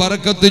അവർക്കൊക്കെ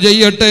ബറക്കത്ത്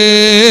ചെയ്യട്ടെ.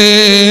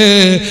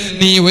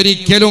 നീ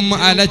ഒരിക്കലും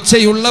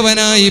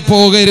അലച്ചയുള്ളവനായി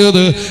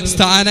പോകരുത്.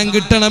 സ്ഥാനം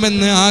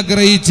കിട്ടണമെന്ന്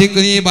ആഗ്രഹിച്ച്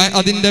നീ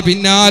അതിൻ്റെ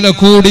പിന്നാലെ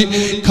കൂടി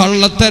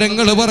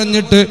കള്ളത്തരങ്ങൾ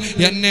പറഞ്ഞിട്ട്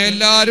എന്നെ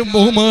എല്ലാവരും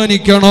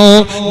ബഹുമാനിക്കണോ,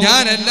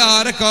 ഞാൻ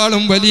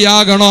എല്ലാരെക്കാളും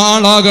വലിയാകണോ,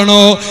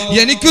 ആളാകണോ,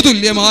 എനിക്ക്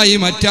തുല്യമായി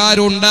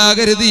മറ്റാരും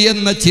ഉണ്ടാകരുത്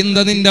എന്ന ചിന്ത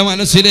നിന്റെ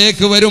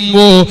മനസ്സിലേക്ക്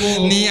വരുമ്പോ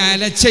നീ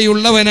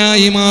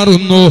അലച്ചയുള്ളവനായി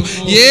മാറുന്നു.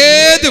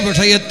 ഏത്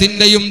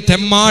വിഷയത്തിന്റെയും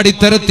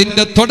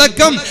തെമ്മാടിത്തരത്തിന്റെ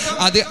തുടക്കം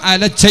അത്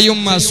അലച്ചയും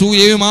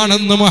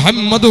അസൂയയുമാണെന്ന്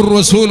മുഹമ്മദുർ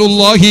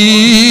റസൂലുള്ളാഹി.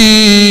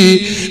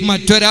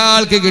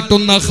 മറ്റൊരാൾക്ക്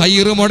കിട്ടുന്ന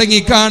ഖൈറ്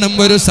മുടങ്ങി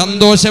കാണുമ്പോൾ ഒരു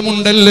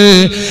സന്തോഷമുണ്ടല്ലേ,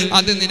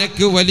 അത്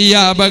നിനക്ക് വലിയ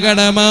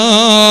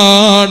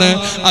അപകടമാണ്.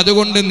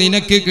 അതുകൊണ്ട്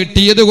നിനക്ക്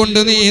കിട്ടിയത് കൊണ്ട്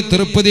നീ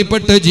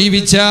തൃപ്തിപ്പെട്ട്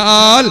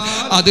ജീവിച്ചാൽ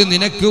അത്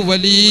നിനക്ക്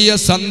വലിയ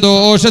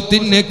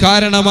സന്തോഷത്തിന്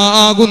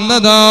കാരണമാകുന്നതാണ്.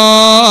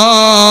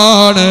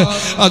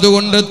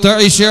 അതുകൊണ്ട്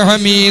തഈശ്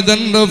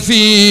ഹമീദൻ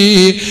റഫീ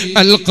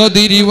അൽ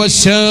ഖദരി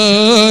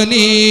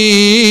വശാനി.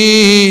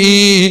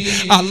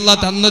 അല്ലാഹ്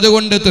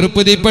തന്നതുകൊണ്ട്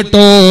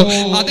തൃപ്തിപ്പെട്ടോ,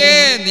 അതേ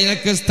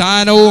നിനക്ക്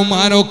സ്ഥാനവും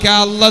മാനവും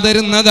അല്ലാഹ്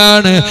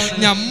തരുന്നതാണ്,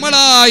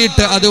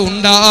 നമ്മളായിട്ട് അത്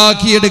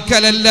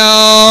ഉണ്ടാക്കിയെടുക്കലല്ല.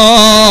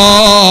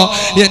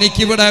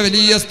 എനിക്കിവിടെ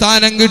വലിയ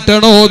സ്ഥാനം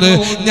കിട്ടണോന്ന്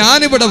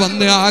ഞാനിവിടെ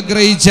വന്ന്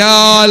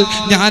ആഗ്രഹിച്ചാൽ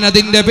ഞാൻ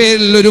അതിൻ്റെ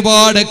പേരിൽ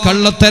ഒരുപാട്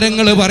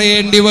കള്ളത്തരങ്ങൾ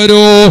പറയേണ്ടി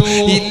വരൂ.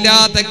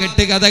 ഇല്ലാത്ത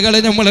കെട്ടുകഥകൾ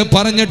നമ്മൾ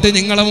പറഞ്ഞിട്ട്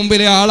നിങ്ങളെ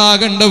മുമ്പിൽ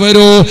ആളാകേണ്ടി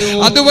വരൂ.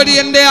 അതുവഴി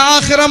എൻ്റെ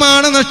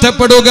ആഖിറമാണ്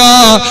നഷ്ടപ്പെടുക.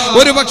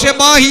 ഒരു പക്ഷെ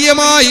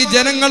ബാഹ്യമായി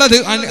ജനങ്ങളത്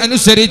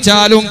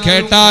അനുസരിച്ചാലും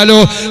കേട്ടാലോ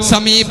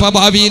സമീപ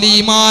ഭാവിയിൽ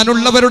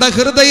ഈമാനുള്ളവരുടെ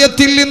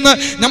ഹൃദയത്തിൽ നിന്ന്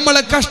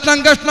നമ്മളെ കഷ്ണം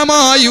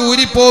കഷ്ണമായി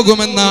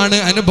ഊരിപ്പോകുമെന്നാണ്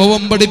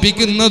അനുഭവം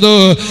പഠിപ്പിക്കുന്നത്.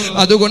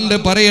 അതുകൊണ്ട്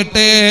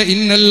പറയട്ടെ,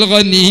 ഇന്നൽ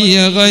ഗനിയ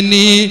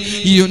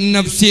ഗനിയുൻ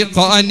നഫ്സി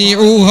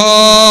ഖാനിഉഹാ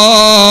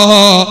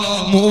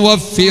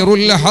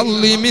മുവഫിറുൽ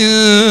ഹല്ലി മിൻ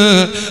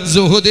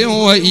സുഹദി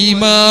വ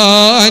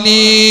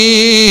ഈമാനി.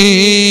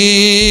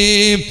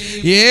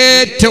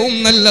 ഏറ്റവും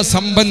നല്ല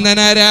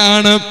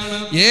സമ്പന്നനാരാണ്?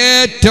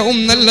 ഏറ്റവും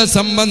നല്ല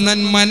സമ്പന്നൻ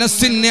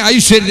മനസ്സിന്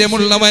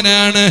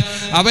ഐശ്വര്യമുള്ളവനാണ്.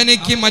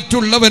 അവനിക്ക്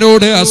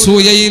മറ്റുള്ളവരോട്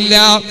അസൂയയില്ല,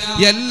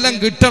 എല്ലാം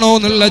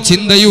കിട്ടണമെന്നുള്ള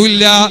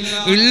ചിന്തയുമില്ല.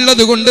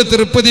 ഉള്ളത് കൊണ്ട്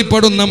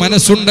തൃപ്തിപ്പെടുന്ന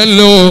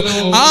മനസ്സുണ്ടല്ലോ,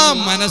 ആ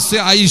മനസ്സ്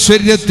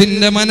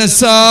ഐശ്വര്യത്തിന്റെ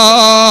മനസ്സാണ്.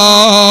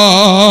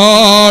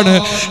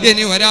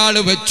 ഇനി ഒരാൾ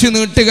വെച്ചു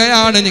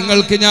നീട്ടുകയാണ്,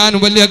 നിങ്ങൾക്ക് ഞാൻ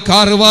വലിയ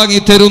കാറ്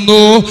വാങ്ങി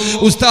തരുന്നു,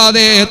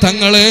 ഉസ്താദേ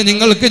തങ്ങളെ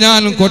നിങ്ങൾക്ക്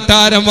ഞാൻ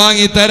കൊട്ടാരം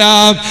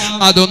വാങ്ങിത്തരാം,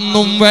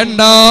 അതൊന്നും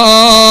വേണ്ട,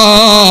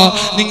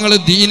 നിങ്ങൾ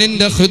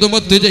ദീനിന്റെ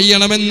ഖിദ്മത്ത്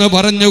ചെയ്യണമെന്ന്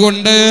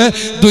പറഞ്ഞുകൊണ്ട്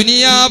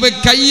ദുനിയാവ്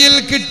കയ്യിൽ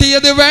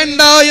കിട്ടിയത്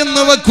വേണ്ട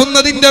എന്ന്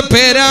വെക്കുന്നതിന്റെ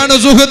പേരാണ്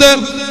സുഹദ്.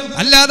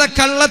 അല്ലാതെ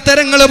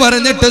കള്ളത്തരങ്ങൾ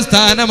പറഞ്ഞിട്ട്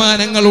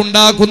സ്ഥാനമാനങ്ങൾ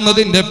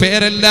ഉണ്ടാക്കുന്നതിന്റെ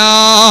പേരല്ല.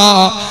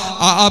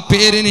 ആ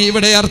പേരിന്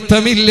ഇവിടെ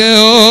അർത്ഥമില്ലോ.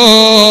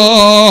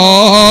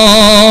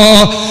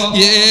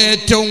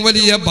 ഏറ്റവും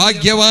വലിയ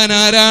ഭാഗ്യവാൻ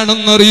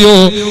ആരാണെന്നറിയോ?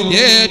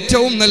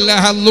 ഏറ്റവും നല്ല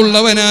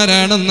ഹല്ലുള്ളവൻ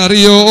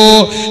ആരാണെന്നറിയോ?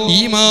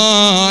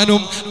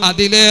 ഈമാനും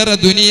അതിലേറെ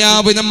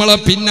ദുനിയാവ് നമ്മളെ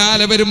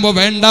പിന്നാലെ വരുമ്പോ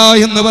വേണ്ട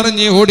എന്ന്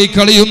പറഞ്ഞ്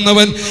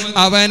ഓടിക്കളിയുന്നവൻ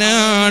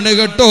അവനാണ്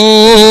കേട്ടോ.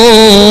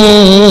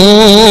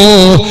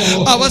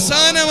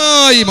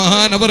 അവസാനമായി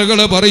മഹാനവറുകൾ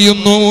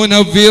പറയുന്നു,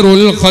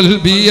 നവ്വിറുൽ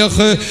ഖൽബി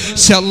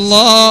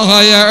യഖ്ശല്ലാഹ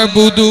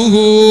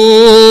യഅ്ബുദുഹു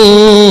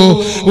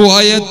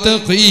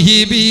വയത്തഖീഹി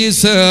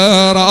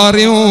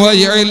ബിസറാരി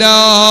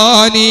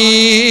വയലാനി.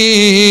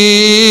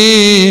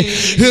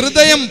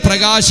 ഹൃദയം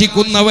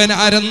പ്രകാശിക്കുന്നവൻ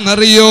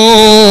ആരെന്നറിയോ?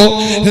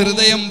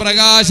 ഹൃദയം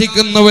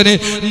പ്രകാശിക്കുന്നവന്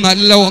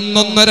നല്ല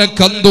ഒന്നൊന്നര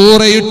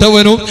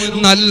കന്തൂറയിട്ടവനും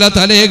നല്ല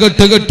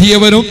തലയെകെട്ട്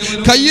കെട്ടിയവനും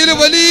കയ്യിൽ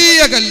വലിയ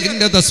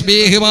കല്ലിന്റെ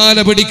തസ്ബീഹ് മാല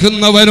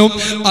പിടിക്കുന്നവനും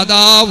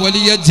അതാ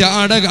വലിയ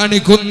ജാട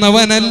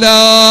കാണിക്കുന്നവനല്ല.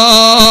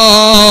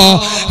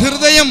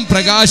 ഹൃദയം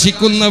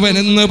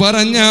പ്രകാശിക്കുന്നവനെന്ന്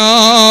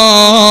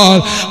പറഞ്ഞാൽ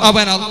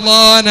അവൻ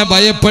അല്ലാഹനെ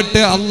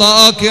ഭയപ്പെട്ട്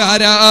അല്ലാഹ്ക്ക്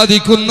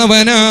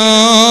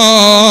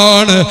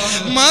ആരാധിക്കുന്നവനാണ്.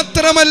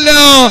 മാത്രമല്ല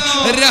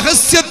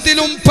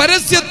രഹസ്യത്തിലും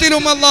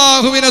പരസ്യത്തിലും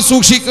അല്ലാഹുവിനെ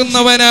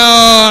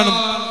സൂക്ഷിക്കുന്നവനാണ്.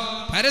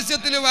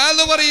 പരസ്യത്തിൽ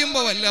വാല്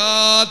പറയുമ്പോ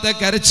വല്ലാത്ത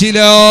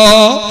കരച്ചിലോ,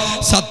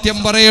 സത്യം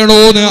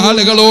പറയണോന്ന്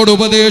ആളുകളോട്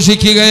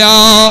ഉപദേശിക്കുകയാ,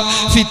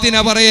 ഫിത്തിന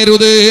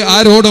പറയരുത്,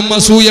 ആരോടും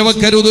അസൂയ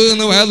വെക്കരുത്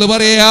എന്ന് വാല്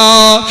പറയാ,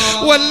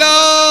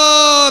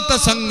 വല്ലാത്ത വല്ലാത്ത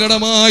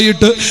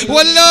സങ്കടമായിട്ട്,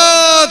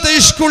 വല്ലാത്ത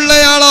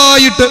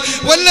ഇഷ്കുള്ളയാളായിട്ട്,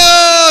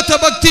 വല്ലാത്ത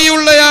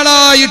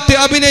ഭക്തിയുള്ളയാളായിട്ട്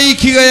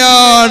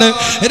അഭിനയിക്കുകയാണ്.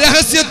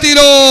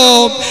 രഹസ്യത്തിലോ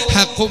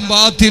ഹഖും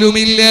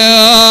ബാത്തിലുമില്ല,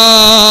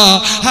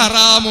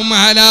 ഹറാമും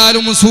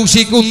ഹലാലും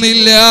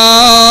സൂക്ഷിക്കുന്നില്ല,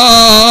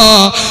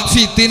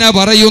 ഫിത്ന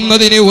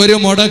പറയുന്നതിന് ഒരു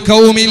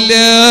മുടക്കവുമില്ല,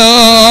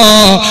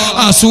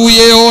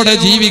 അസൂയയോടെ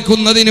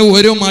ജീവിക്കുന്നതിന്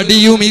ഒരു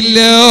മടിയുമില്ല.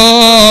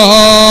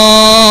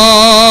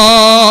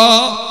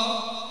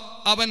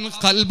 അവൻ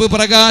ഖൽബ്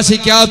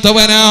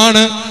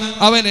പ്രകാശിക്കാത്തവനാണ്.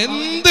 അവൻ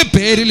എന്ത്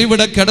പേരിൽ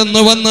ഇവിടെ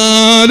കടന്നു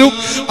വന്നാലും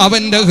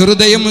അവന്റെ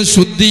ഹൃദയം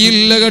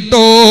ശുദ്ധിയില്ല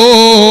കേട്ടോ.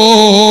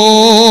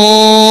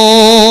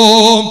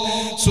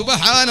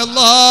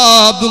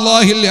 സുബ്ഹാനല്ലാഹ്.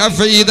 അബ്ദുല്ലാഹിൽ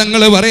അഫഈ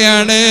തങ്ങൾ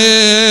പറയാണ്,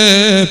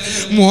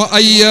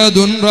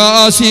 മുഅയ്യദുൻ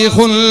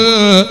റാസിഖുൻ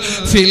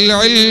ഫിൽ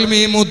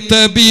ഇൽമി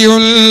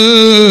മുത്തബിഉൽ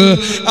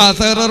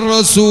അഥറർ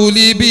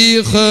റസൂലി ബി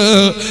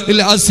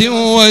ഖലാസി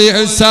വ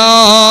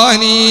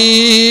ഇഹ്സാനി.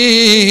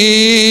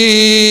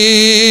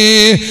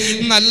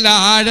 നല്ല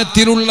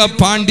ആഴത്തിലുള്ള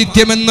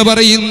പാണ്ഡിത്യം എന്ന്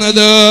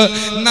പറയുന്നത്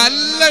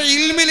നല്ല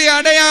ഇൽമിലെ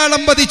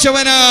അടയാളം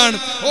പതിച്ചവനാണ്.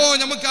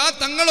 നമുക്ക് ആ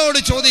തങ്ങളോട്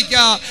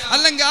ചോദിക്കാം,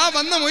 അല്ലെങ്കിൽ ആ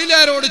വന്ന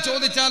മൊയ്ലാരോട്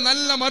ചോദിച്ചാൽ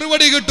നല്ല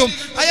മറുപടി കിട്ടും.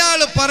 അയാൾ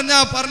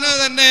പറഞ്ഞത്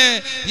തന്നെ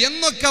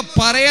എന്നൊക്കെ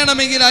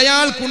പറയണമെങ്കിൽ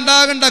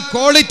അയാൾക്കുണ്ടാകേണ്ട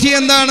ക്വാളിറ്റി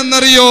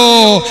എന്താണെന്നറിയോ?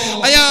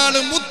 അയാൾ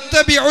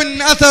മുത്തബിഉൻ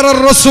അഥറർ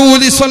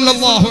റസൂലി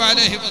സ്വല്ലല്ലാഹു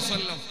അലൈഹി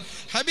വസല്ലം,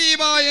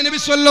 ഹബീബായ നബി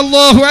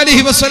സ്വല്ലല്ലാഹു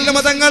അലൈഹി വസല്ലം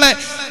തങ്ങളെ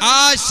ആ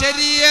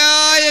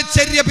ശരിയായ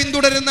ചര്യ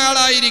പിന്തുടരുന്ന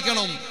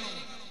ആളായിരിക്കണം.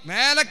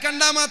 മേലെ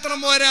കണ്ടാ മാത്രം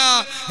പോരാ,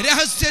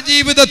 രഹസ്യ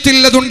ജീവിതത്തിൽ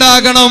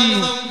അതുണ്ടാകണം.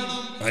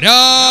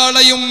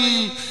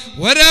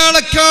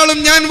 ഒരാളെക്കാളും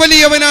ഞാൻ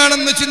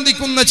വലിയവനാണെന്ന്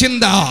ചിന്തിക്കുന്ന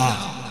ചിന്ത,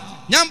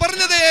 ഞാൻ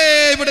പറഞ്ഞതേ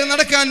ഇവിടെ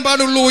നടക്കാൻ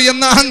പാടുള്ളൂ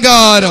എന്ന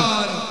അഹങ്കാരം,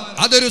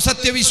 അതൊരു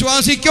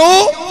സത്യവിശ്വാസിക്കോ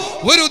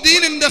ഒരു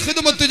ദീനിന്റെ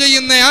ഖിദ്മത്ത്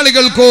ചെയ്യുന്ന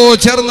ആളുകൾക്കോ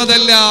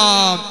ചേർന്നതല്ല.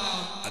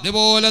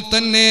 അതുപോലെ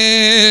തന്നെ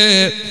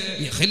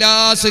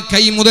ഇഖ്ലാസ്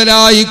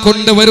കൈമുതലായി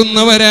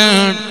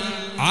കൊണ്ടുവരുന്നവരാണ്.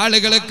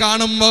 ആളുകളെ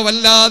കാണുമ്പോ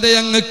വല്ലാതെ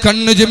അങ്ങ്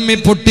കണ്ണു ചിമ്മി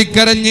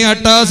പൊട്ടിക്കരഞ്ഞ്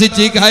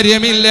അട്ടാസിച്ച്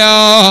കാര്യമില്ല.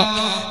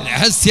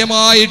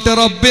 രഹസ്യമായിട്ട്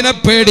റബ്ബിനെ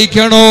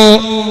പേടിക്കണോ?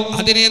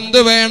 അതിനെന്ത്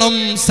വേണം?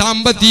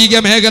 സാമ്പത്തിക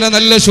മേഖല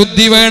നല്ല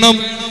ശുദ്ധി വേണം,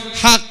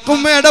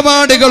 ഹക്കും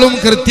ഇടപാടുകളും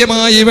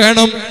കൃത്യമായി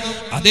വേണം.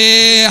 അതേ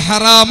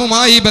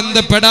ഹറാമുമായി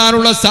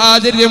ബന്ധപ്പെടാനുള്ള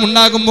സാഹചര്യം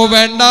ഉണ്ടാകുമ്പോൾ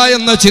വേണ്ട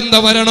എന്ന ചിന്ത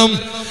വരണം.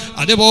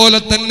 അതുപോലെ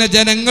തന്നെ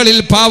ജനങ്ങളിൽ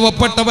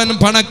പാവപ്പെട്ടവൻ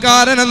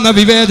പണക്കാരൻ എന്ന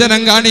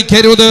വിവേചനം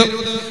കാണിക്കരുത്.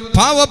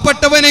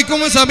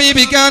 പാവപ്പെട്ടവനിക്കും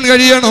സമീപിക്കാൻ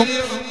കഴിയണം,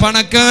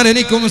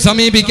 പണക്കാരനിക്കും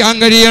സമീപിക്കാൻ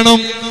കഴിയണം.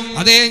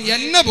 അതേ,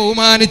 എന്നെ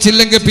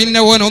ബഹുമാനിച്ചില്ലെങ്കിൽ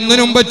പിന്നെ ഓൻ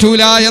ഒന്നിനും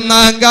പറ്റൂല എന്ന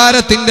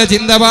അഹങ്കാരത്തിന്റെ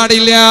ചിന്ത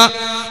പാടില്ല.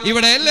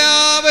 ഇവിടെ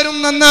എല്ലാവരും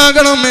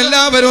നന്നാകണം,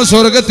 എല്ലാവരും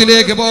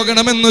സ്വർഗത്തിലേക്ക്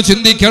പോകണമെന്ന്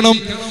ചിന്തിക്കണം.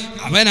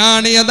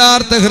 അവനാണ്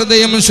യഥാർത്ഥ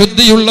ഹൃദയം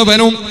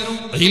ശുദ്ധിയുള്ളവനും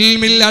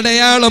ഇൽമിൽ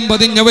അടയാളം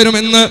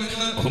പതിഞ്ഞവരുമെന്ന്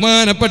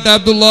ബഹുമാനപ്പെട്ട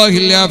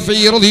അബ്ദുല്ലാഹിൽ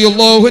അഫഈ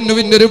റളിയല്ലാഹു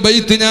അൻഹുവിന്റെ ഒരു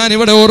ബൈത്ത് ഞാൻ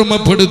ഇവിടെ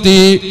ഓർമ്മപ്പെടുത്തി.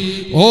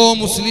 ഓ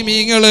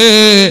മുസ്ലിമീങ്ങളെ,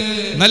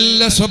 നല്ല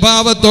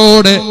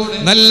സ്വഭാവത്തോടെ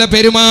നല്ല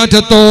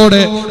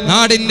പെരുമാറ്റത്തോടെ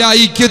നാടിന്റെ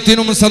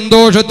ഐക്യത്തിനും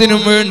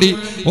സന്തോഷത്തിനും വേണ്ടി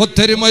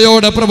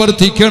ഒത്തൊരുമയോടെ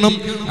പ്രവർത്തിക്കണം.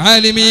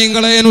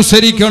 ആലിമീങ്ങളെ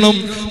അനുസരിക്കണം,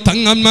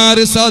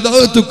 തങ്ങന്മാര്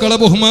സാദാത്തുക്കളെ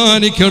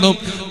ബഹുമാനിക്കണം,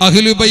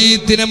 അഹ്ലു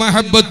ബൈത്തിനെ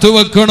മഹബ്ബത്ത്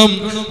വെക്കണം.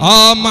 ആ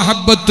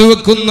മഹബ്ബത്ത്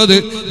വെക്കുന്നത്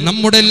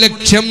നമ്മുടെ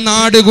ലക്ഷ്യം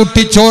നാട്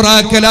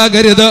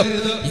കുട്ടിച്ചോറാക്കലാകരുത്.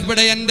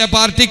 ഇവിടെ എന്റെ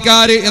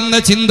പാർട്ടിക്കാര് എന്ന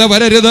ചിന്ത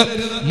വരരുത്.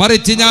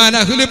 മറിച്ച് ഞാൻ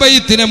അഹ്ലു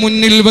ബൈത്തിനെ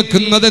മുന്നിൽ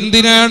വെക്കുന്നത്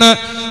എന്തിനാണ്?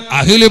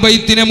 അഹ്ലു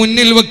ബൈത്തിനെ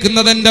മുന്നിൽ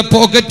വെക്കുന്നത് എന്റെ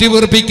പോക്കറ്റ്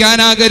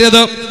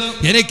വീർപ്പിക്കാനാകരുത്,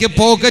 എനിക്ക്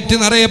പോക്കറ്റ്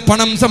നിറയെ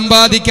പണം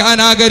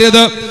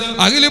സമ്പാദിക്കാനാകരുത്.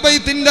 അഹ്ലു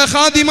ബൈത്തിന്റെ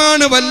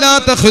ഖാദിമാണ്,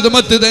 വല്ലാത്ത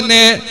ഖിദ്മത്ത്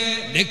തന്നെ.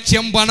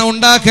 ലക്ഷ്യം പണം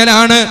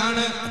ഉണ്ടാക്കലാണ്.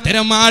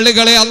 അത്തരം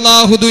ആളുകളെ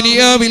അല്ലാഹു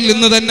ദുനിയാവിൽ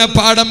നിന്ന് തന്നെ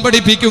പാഠം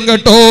പഠിപ്പിക്കും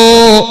കേട്ടോ.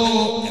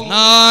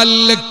 എന്നാൽ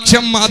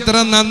ലക്ഷ്യം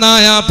മാത്രം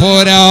നന്നായാ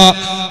പോരാ,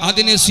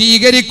 അതിന്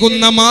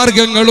സ്വീകരിക്കുന്ന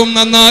മാർഗങ്ങളും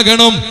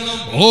നന്നാകണം.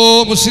 ഓ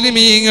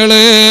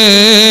മുസ്ലിമീങ്ങളെ,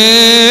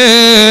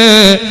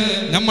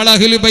 നമ്മൾ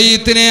അഹ്ലു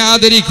ബൈത്തിനെ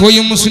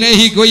ആദരിക്കുകയും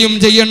സ്നേഹിക്കുകയും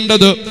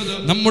ചെയ്യേണ്ടത്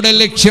നമ്മുടെ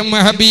ലക്ഷ്യം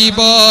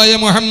ഹബീബായ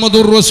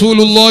മുഹമ്മദുർ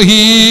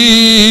റസൂലുള്ളാഹി.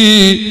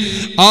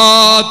 ആ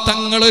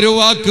തങ്ങളൊരു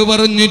വാക്ക്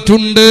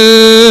പറഞ്ഞിട്ടുണ്ട്,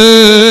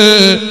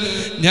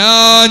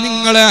 ഞാൻ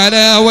നിങ്ങളെ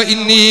അലാ വ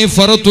ഇന്നി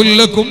ഫറതുൽ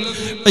ലക്കും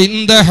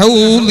ഇൻദ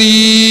ഹൗലി,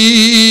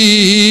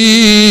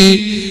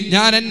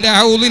 ഞാൻ എൻ്റെ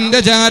ഹൗലിന്റെ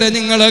ചാര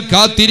നിങ്ങളെ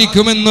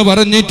കാത്തിരിക്കുമെന്ന്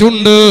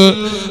പറഞ്ഞിട്ടുണ്ട്.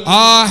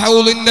 ആ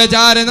ഹൗലിന്റെ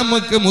ചാര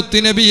നമുക്ക്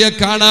മുത്തുനബിയെ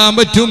കാണാൻ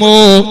പറ്റുമോ?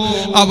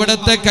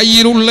 അവിടത്തെ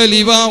കയ്യിലുള്ള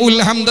ലിവാഉൽ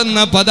ഹംദ് എന്ന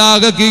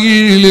പതാക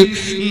കീഴിൽ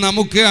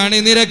നമുക്ക്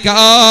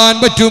അണിനിരക്കാൻ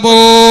പറ്റുമോ?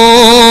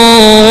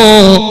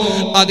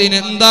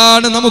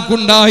 അതിനെന്താണ്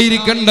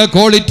നമുക്കുണ്ടായിരിക്കേണ്ട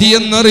ക്വാളിറ്റി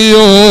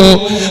എന്നറിയോ?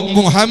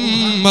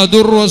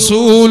 മുഹമ്മദുർ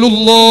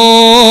റസൂലുള്ളാഹ്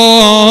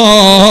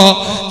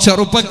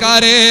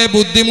ചെറുപ്പക്കാരെ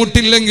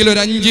ബുദ്ധിമുട്ടില്ലെങ്കിൽ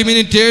ഒരു 5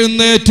 മിനിറ്റ്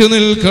എഴുന്നേറ്റ്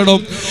നിൽക്കണം.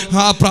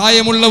 ആ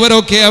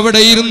പ്രായമുള്ളവരൊക്കെ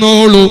അവിടെ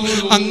ഇരുന്നോളൂ.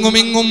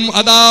 അങ്ങുമിങ്ങും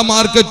അതാ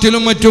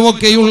മാർക്കറ്റിലും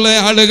മറ്റുമൊക്കെയുള്ള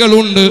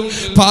ആളുകളുണ്ട്.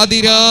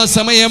 പാതിരാ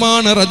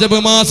സമയമാണ്, റജബ്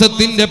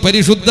മാസത്തിന്റെ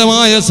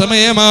പരിശുദ്ധമായ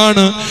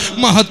സമയമാണ്.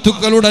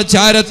 മഹത്തുക്കളുടെ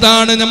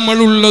ചാരത്താണ്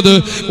നമ്മളുള്ളത്.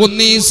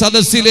 ഒന്നീ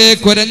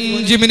സദസ്സിലേക്ക് ഒരു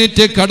 5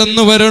 മിനിറ്റ്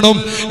കടന്നു വരണം.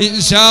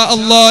 ഇൻഷാ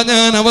അല്ലാഹ്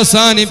ഞാൻ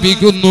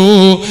അവസാനിപ്പിക്കുന്നു.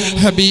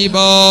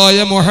 ഹബീബായ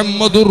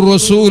മുഹമ്മദുർ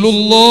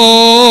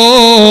റസൂലുള്ളാഹ്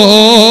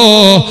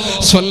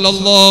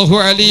സ്വല്ലല്ലാഹു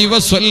അലൈഹി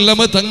വസല്ലം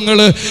തങ്ങൾ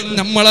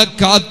നമ്മളെ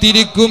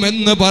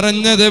കാത്തിരിക്കുമെന്ന്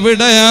പറഞ്ഞത്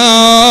എവിടെയാണ്?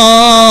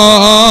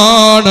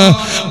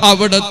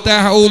 അവിടുത്തെ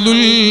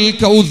ഹൗലുൽ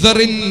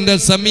കൗസറിന്റെ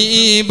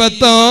സമീപത്താണ്.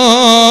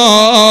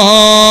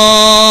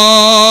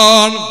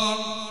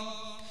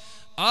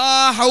 ആ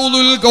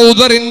ഹൗലുൽ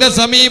കൗസറിന്റെ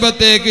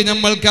സമീപത്തേക്ക്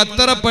നമ്മൾക്ക്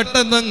അത്ര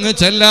പെട്ടെന്ന്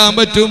ചെല്ലാൻ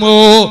പറ്റുമോ?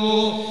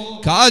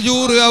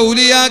 കാജൂർ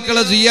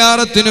ഔലിയാക്കളെ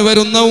സിയാറത്തിന്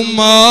വരുന്ന ഉമ്മ,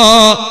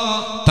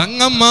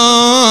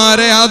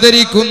 തങ്ങന്മാരെ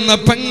ആദരിക്കുന്ന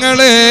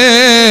പെങ്ങളെ,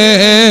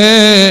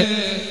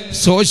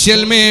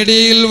 സോഷ്യൽ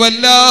മീഡിയയിൽ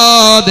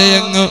വല്ലാതെ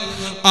അങ്ങ്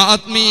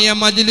ആത്മീയ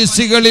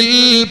മജ്ലിസുകളിൽ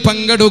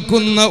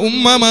പങ്കെടുക്കുന്ന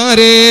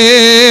ഉമ്മമാരെ,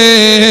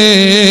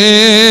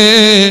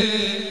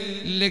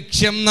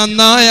 ലക്ഷ്യം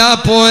നന്നായാ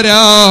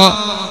പോരാ,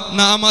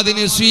 നാം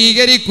അതിന്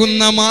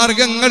സ്വീകരിക്കുന്ന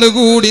മാർഗങ്ങൾ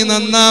കൂടി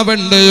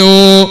നന്നാവണ്ടയോ?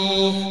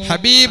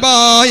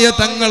 ഹബീബായ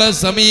തങ്ങളെ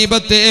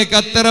സമീപത്തേക്ക്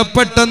അത്ര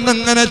പെട്ടെന്ന്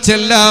അങ്ങനെ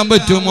ചെല്ലാൻ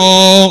പറ്റുമോ?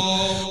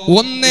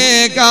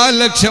 1.25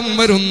 ലക്ഷം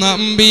വരുന്ന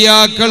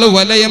അമ്പിയാക്കൾ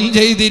വലയം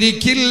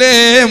ചെയ്തിരിക്കില്ലേ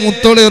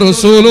മുത്തൊളി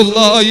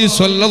റസൂലുള്ളാഹി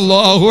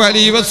സ്വല്ലല്ലാഹു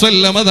അലൈഹി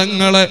വസല്ലമ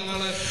തങ്ങളെ?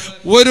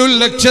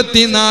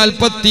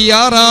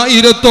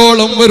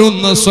 1,46,000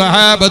 വരുന്ന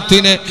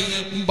സ്വഹാബത്തിനെ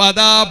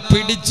ബദാ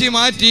പിടിച്ചു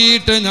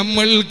മാറ്റിയിട്ട്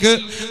നമ്മൾക്ക്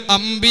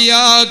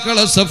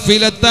അമ്പിയാക്കളെ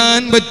സഫിലെത്താൻ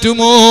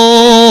പറ്റുമോ?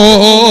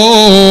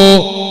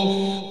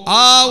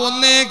 ആ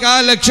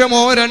 1.25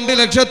 ലക്ഷമോ 2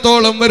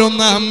 ലക്ഷത്തോളം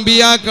വരുന്ന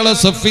അമ്പിയാക്കളെ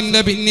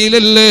സഫിന്റെ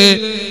പിന്നിലല്ലേ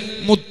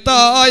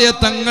മുത്തായ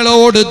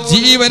തങ്ങളോട്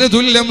ജീവന്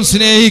തുല്യം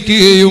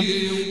സ്നേഹിക്കുകയും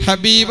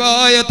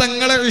ഹബീബായ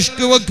തങ്ങളെ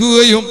ഇഷ്ക്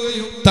വെക്കുകയും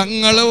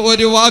തങ്ങൾ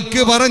ഒരു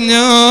വാക്ക്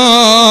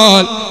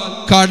പറഞ്ഞാൽ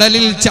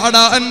കടലിൽ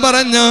ചാടാൻ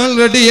പറഞ്ഞാൽ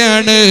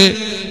റെഡിയാണ്,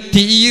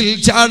 തീയിൽ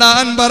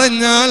ചാടാൻ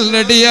പറഞ്ഞാൽ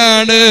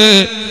റെഡിയാണ്.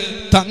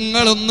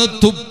 തങ്ങളൊന്ന്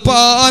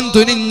തുപ്പാൻ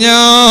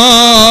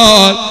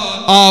തുനിഞ്ഞാൽ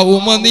ആ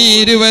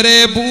ഉമനീര് വരെ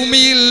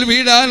ഭൂമിയിൽ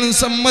വീഴാൻ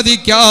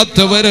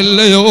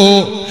സമ്മതിക്കാത്തവരല്ലയോ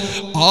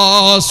ആ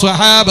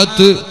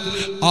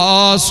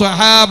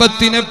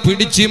സ്വഹാബത്തിനെ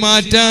പിടിച്ചു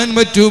മാറ്റാൻ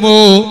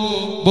പറ്റുമോ?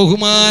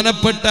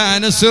 ബഹുമാനപ്പെട്ട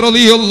അനസ്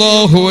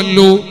റളിയല്ലാഹു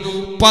അൻഹു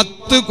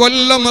 10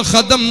 കൊല്ലം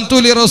ഖദംതു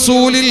ലി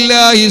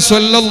റസൂലില്ലാഹി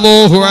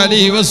സ്വല്ലല്ലാഹു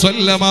അലൈഹി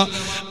വസല്ലമ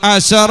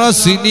 10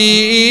 സിനീൻ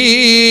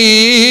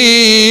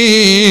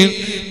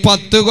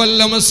 10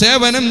 കൊല്ലം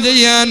സേവനം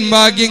ചെയ്യാൻ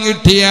ഭാഗ്യം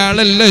കിട്ടിയ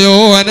ആളല്ലയോ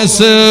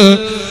അനസ്.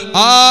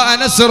 ആ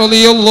അനസ്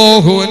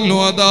റളിയല്ലാഹു അൻഹു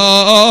അതാ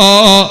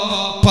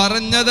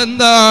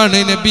പറഞ്ഞതെന്താണ്?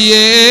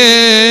 നബിയേ,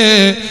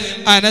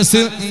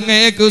 അനസ്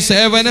അങ്ങേക്ക്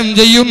സേവനം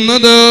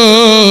ചെയ്യുന്നത്,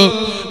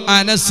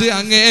 അനസ്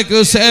അങ്ങേക്ക്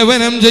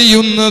സേവനം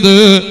ചെയ്യുന്നത്,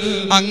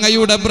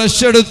 അങ്ങയുടെ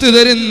ബ്രഷ് എടുത്തു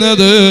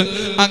തരുന്നത്,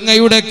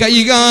 അങ്ങയുടെ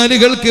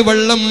കൈകാലുകൾക്ക്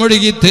വെള്ളം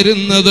ഒഴുകി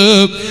തരുന്നത്,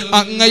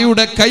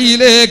 അങ്ങയുടെ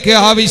കയ്യിലേക്ക്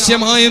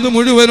ആവശ്യമായത്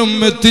മുഴുവനും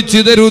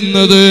എത്തിച്ചു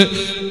തരുന്നത്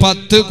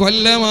 10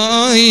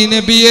 കൊല്ലമായി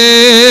നബിയേ.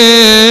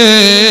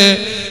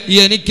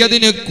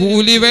 എനിക്കതിന്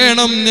കൂലി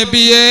വേണം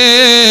നബിയേ.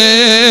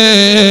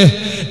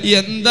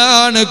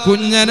 എന്താണ്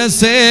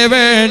കുഞ്ഞനസേ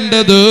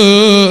വേണ്ടത്?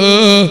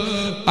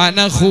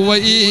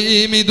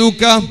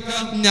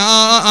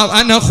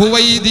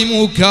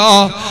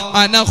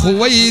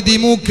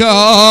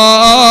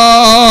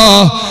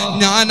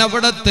 ഞാൻ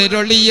അവിടത്തെ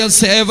എളിയ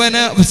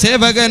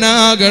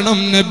സേവകനാകണം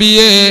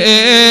നബിയേ.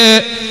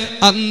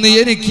 അന്ന്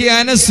എനിക്ക്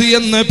അനസ്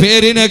എന്ന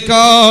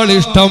പേരിനേക്കാൾ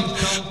ഇഷ്ടം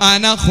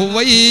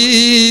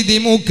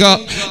അനഹുവൈദിമുക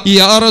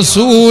യാ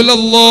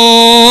റസൂലല്ലാഹ്.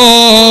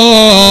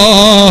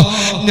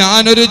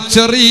 ഞാനൊരു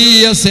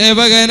ചെറിയ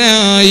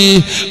സേവകനായി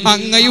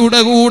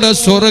അങ്ങയുടെ കൂടെ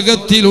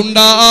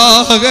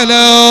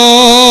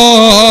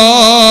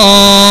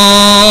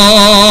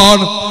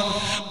സ്വർഗത്തിലുണ്ടാകലാണ്.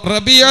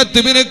 റബീഅത്ത്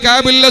ഇബ്നു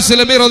കഅബിൽ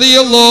അസ്ലമി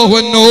റളിയല്ലാഹു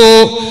അൻഹു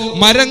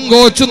മരം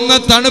കോച്ചുന്ന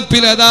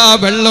തണുപ്പിലതാ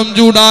വെള്ളം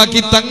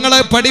ചൂടാക്കി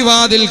തങ്ങളെ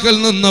പടിവാതിൽക്കൽ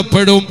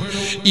നിന്നപ്പെടും.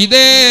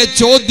 ഇതേ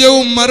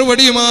ചോദ്യവും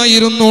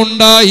മറുപടിയുമായിരുന്നു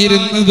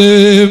ഉണ്ടായിരുന്നത്.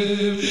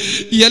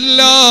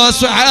 എല്ലാ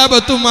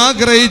സ്വഹാബത്തും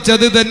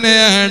ആഗ്രഹിച്ചത്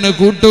തന്നെയാണ്.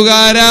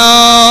 കൂട്ടുകാരാ,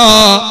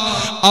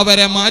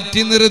 അവരെ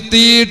മാറ്റി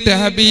നിർത്തിയിട്ട്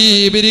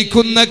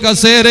ഹബീബിരിക്കുന്ന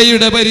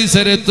കസേരയുടെ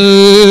പരിസരത്ത്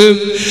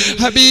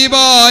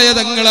ഹബീബായ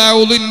തങ്ങളെ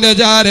ഉളിന്റെ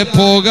ചാരെ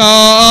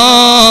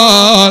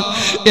പോകാൻ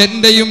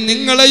എന്റെയും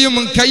നിങ്ങളെയും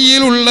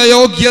കയ്യിലുള്ള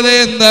യോഗ്യത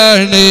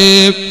എന്താണ്?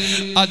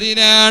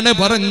 അതിനാണ്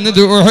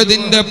പറഞ്ഞത്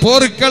ഉഹദിന്റെ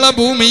പോർക്കള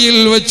ഭൂമിയിൽ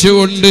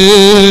വെച്ചുകൊണ്ട്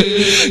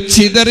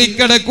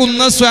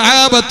ചിതറിക്കിടക്കുന്ന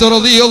സ്വഹാബത്ത്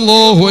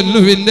റളിയല്ലാഹു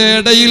അൻഹുവിന്റെ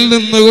ഇടയിൽ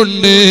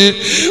നിന്നുകൊണ്ട്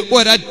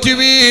ഒരറ്റു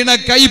വീണ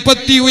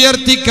കൈപ്പത്തി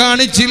ഉയർത്തി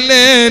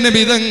കാണിച്ചില്ലേ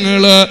നബി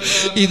തങ്ങള്.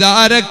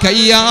 ഇതാര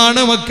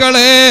കൈയാണ്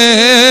മക്കളെ?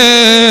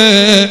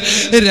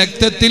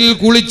 രക്തത്തിൽ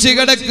കുളിച്ചു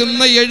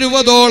കിടക്കുന്ന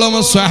 70ഓളം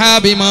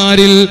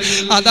സ്വഹാബിമാരിൽ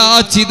അതാ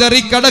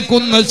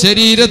ചിതറിക്കിടക്കുന്ന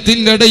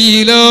ശരീരത്തിന്റെ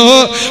ഇടയിലോ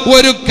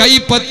ഒരു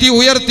കൈപ്പത്തി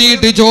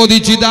ഉയർത്തിയിട്ട്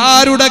ചോദിച്ചു,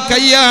 ഇതാരുടെ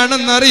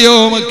കൈയാണെന്നറിയോ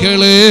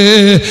മക്കള്?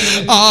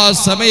 ആ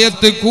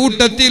സമയത്ത്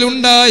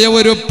കൂട്ടത്തിലുണ്ടായ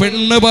ഒരു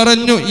പെണ്ണ്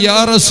പറഞ്ഞു, യാ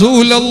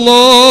റസൂലല്ലാഹ്,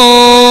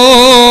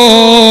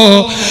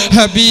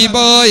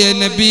 ഹബീബായ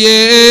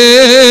നബിയേ,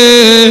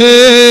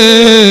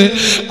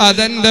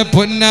 അതെന്റെ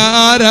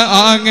പൊന്നാര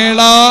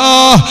ആങ്ങളാ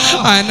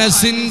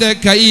അനസിന്റെ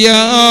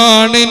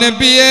കൈയാണ്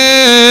നബിയേ.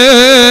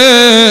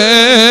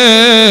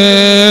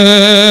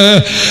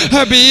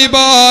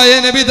 ഹബീബായ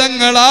നബി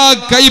തങ്ങൾ ആ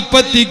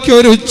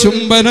കൈപ്പത്തിക്കൊരു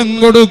ചുംബനം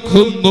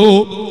കൊടുക്കുന്നു.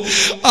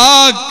 ആ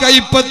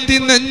കൈപ്പത്തി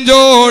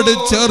നെഞ്ചോട്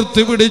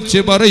ചേർത്ത് പിടിച്ച്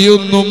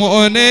പറയുന്നു,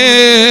 മോനെ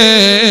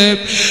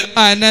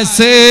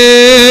അനസേ,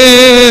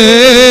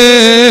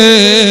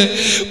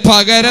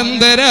 പകരം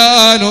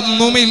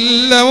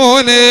തരാനൊന്നുമില്ല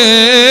മോനെ.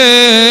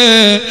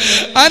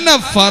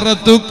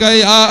 അനഫറതുക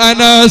യാ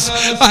അനസ്,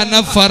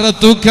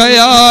 അനഫറതുക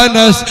യാ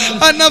അനസ്,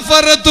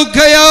 അനഫറതുക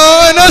യാ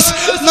അനസ്.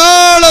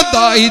 നാളെ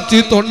ദാഹിച്ച്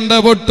തൊണ്ട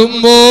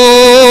പൊട്ടുമ്പോ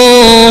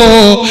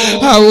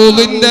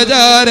ഔലിന്റെ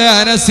ജാര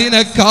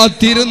അനസിനെ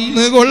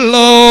കാത്തിരുന്ന്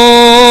കൊള്ളോ.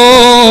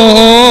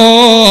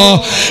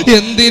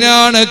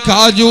 എന്തിനാണ്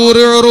കാജൂർ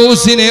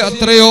ഉറൂസിനെ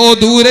അത്രയോ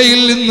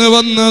ദൂരയിൽ നിന്ന്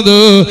വന്നത്?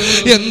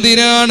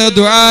 എന്തിനാണ്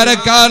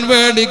ദ്വാരക്കാൻ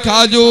വേണ്ടി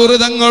കാജൂർ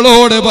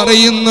തങ്ങളോട്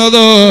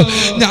പറയുന്നത്?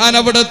 ഞാൻ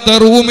അവിടുത്തെ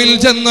റൂമിൽ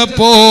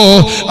ചെന്നപ്പോ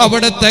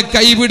അവിടുത്തെ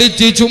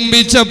കൈപിടിച്ച്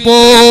ചുംബിച്ചപ്പോ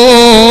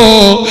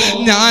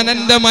ഞാൻ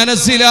എൻ്റെ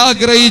മനസ്സിൽ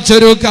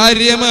ആഗ്രഹിച്ചൊരു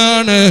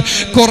കാര്യമാണ്,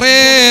 കുറെ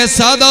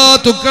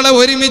സാദാത്തുക്കളെ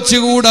ഒരുമിച്ച്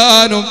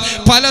കൂടാനും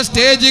പല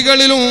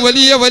സ്റ്റേജുകളിലും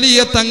വലിയ വലിയ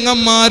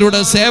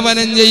തങ്ങന്മാരുടെ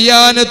സേവനം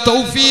ചെയ്യാൻ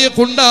തൗഫീഖ്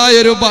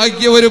ഉണ്ടായൊരു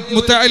ഭാഗ്യ ഒരു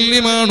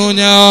മുതഅല്ലിമാണു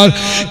ഞാൻ.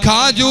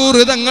 കാജൂർ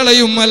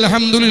തങ്ങളെയും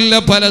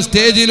അൽഹംദുലില്ലാഹ് പല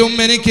സ്റ്റേജിലും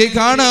എനിക്ക്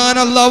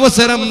കാണാനുള്ള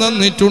അവസരം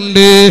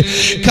തന്നിട്ടുണ്ട്.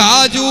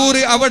 കാജൂർ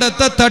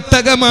അവിടുത്തെ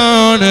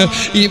തട്ടകമാണ്.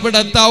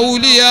 ഇവിടുത്തെ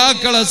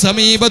ഔലിയാക്കളെ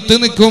സമീപത്ത്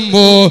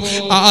നിൽക്കുമ്പോ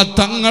ആ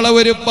തങ്ങളെ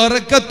ഒരു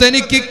ബർക്കത്ത്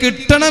എനിക്ക്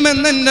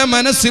കിട്ടണമെന്ന് എൻ്റെ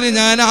മനസ്സിൽ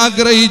ഞാൻ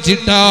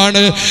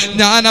ആഗ്രഹിച്ചിട്ടാണ്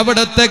ഞാൻ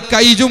അവിടുത്തെ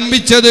കൈ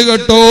ചുംബിച്ചത്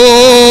കേട്ടോ.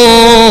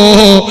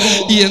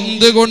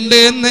 എന്തുകൊണ്ട്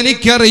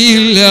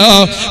എന്നെനിക്കറിയില്ല.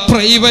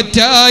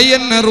 പ്രൈവറ്റായി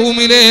എന്നെ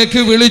റൂമിലേക്ക്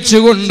വിളിച്ചു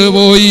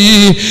കൊണ്ടുപോയി.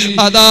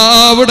 അതാ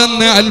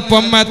അവിടുന്ന്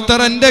അല്പം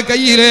അത്തറന്റെ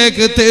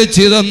കയ്യിലേക്ക്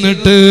തേച്ച്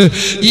തന്നിട്ട്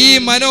ഈ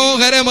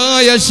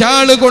മനോഹരമായ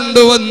ഷാള്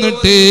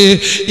കൊണ്ടുവന്നിട്ട്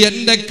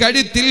എൻ്റെ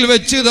കഴുത്തിൽ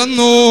വെച്ച്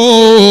തന്നു.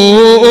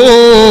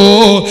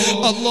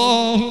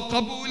 അല്ലാഹു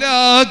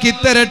കബൂലാക്കി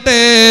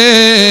തരട്ടെ.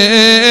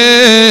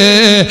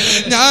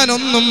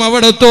 ഞാനൊന്നും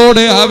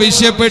അവിടത്തോട്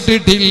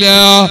ആവശ്യപ്പെട്ടിട്ടില്ല.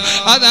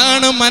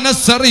 അതാണ്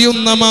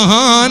മനസ്സറിയുന്ന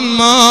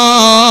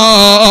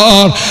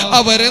മഹാന്മാർ.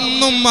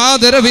 അവരെന്നും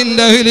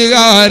ആദരവിന്റെ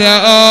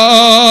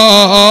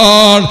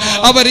അഹ്ലുകാരാണ്.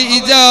 അവർ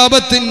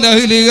ഇജാബത്തിന്റെ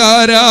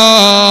അഹ്ലുകാരാണ്.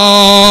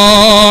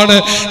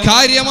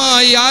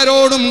 കാര്യമായി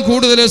ആരോടും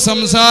കൂടുതൽ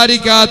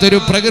സംസാരിക്കാത്തൊരു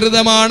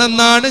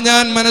പ്രകൃതമാണെന്നാണ്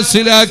ഞാൻ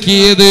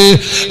മനസ്സിലാക്കിയത്.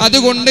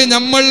 അതുകൊണ്ട്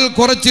നമ്മൾ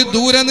കുറച്ച്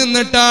ദൂരെ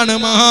നിന്നിട്ടാണ്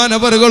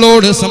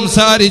മഹാനവറുകളോട്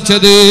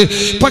സംസാരിച്ചത്.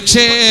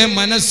 പക്ഷേ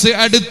മനസ്സ്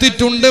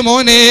അടുത്തിട്ടുണ്ട്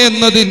മോനെ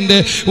എന്നതിൻ്റെ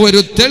ഒരു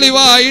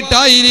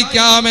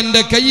തെളിവായിട്ടായിരിക്കാം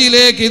എൻ്റെ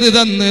കയ്യിലേക്ക് ഇത്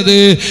തന്നത്.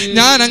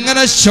 ഞാൻ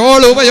അങ്ങനെ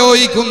ഷോൾ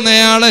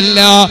ഉപയോഗിക്കുന്നയാളല്ല.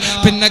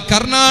 പിന്നെ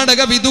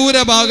കർണാടക വിദൂര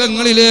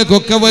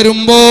ഭാഗങ്ങളിലേക്കൊക്കെ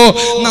വരുമ്പോ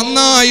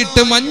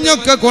നന്നായിട്ട്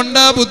മഞ്ഞൊക്കെ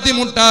കൊണ്ടാ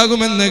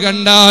ബുദ്ധിമുട്ടാകുമെന്ന്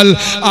കണ്ടാൽ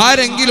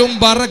ആരെങ്കിലും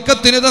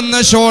ബറക്കത്തിന് തന്ന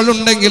ഷോൾ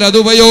ഉണ്ടെങ്കിൽ അത്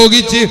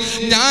ഉപയോഗിച്ച്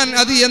ഞാൻ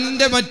അത്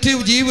എൻ്റെ മറ്റ്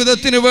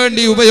ജീവിതത്തിന്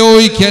വേണ്ടി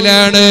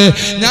ഉപയോഗിക്കലാണ്.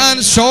 ഞാൻ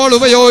ഷോൾ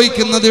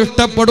ഉപയോഗിക്കുന്നത്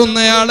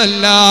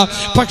ഇഷ്ടപ്പെടുന്നയാളല്ല.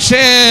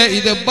 പക്ഷേ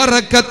ഇത്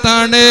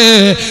ബറക്കത്താണ്.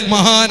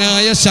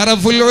 മഹാനായ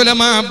ശറഫുൽ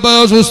ഉലമ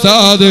അബ്ബാസ്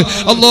ഉസ്താദ്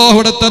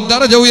അല്ലാഹുവിന്റെ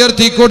ദർജ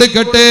ഉയർത്തി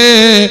കൊടുക്കട്ടെ.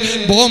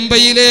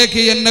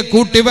 ബോംബെയിലേക്ക് എന്നെ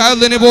കൂട്ടി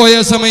വാലിന് പോയ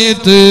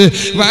സമയത്ത്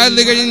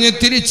വാല് കഴിഞ്ഞ്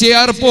തിരിച്ച്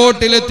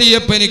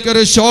എയർപോർട്ടിലെത്തിയപ്പോൾ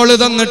എനിക്കൊരു ഷോള്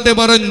തന്നിട്ട്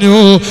പറഞ്ഞു,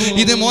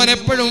 ഇത് മോൻ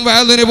എപ്പോഴും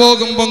വാലിന്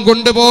പോകുമ്പം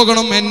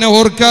കൊണ്ടുപോകണം, എന്നെ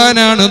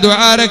ഓർക്കാനാണ്,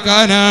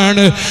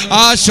 ദ്വാരക്കാനാണ്.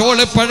 ആ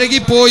ഷോള്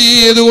പഴകിപ്പോയി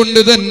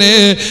അതുകൊണ്ട് തന്നെ.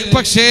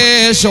 പക്ഷേ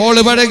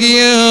ഷോള്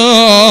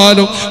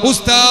പഴകിയാലും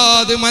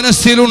ഉസ്താദ്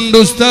മനസ്സിലുണ്ട്.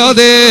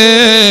 ഉസ്താദേ,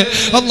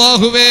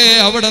 അല്ലാഹുവേ,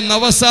 അവിടെ നിന്ന്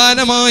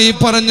അവസാനമായി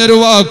പറഞ്ഞൊരു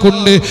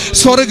വാക്കുണ്ട്,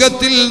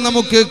 സ്വർഗത്തിൽ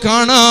നമുക്ക്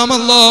കാണാം.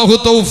 അല്ലാഹു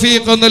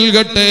തൗഫീഖ്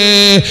നൽകട്ടെ.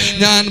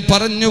 ഞാൻ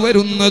പറഞ്ഞു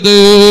വരുന്നത്,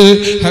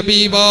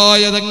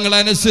 ഹബീബായ തങ്ങൾ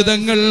അനസ്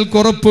തങ്ങൾ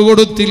ഉറപ്പ്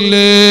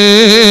കൊടുത്തില്ലേ?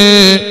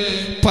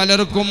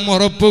 പലർക്കും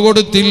ഉറപ്പ്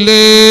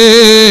കൊടുത്തില്ലേ?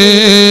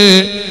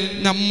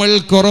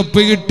 നമ്മൾക്ക്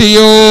ഉറപ്പ്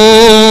കിട്ടിയോ?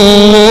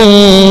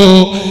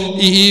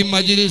 ഈ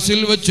മജ്ലിസിൽ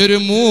വെച്ചൊരു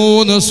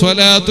 3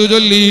 സ്വലാത്ത്